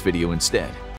watch this video instead.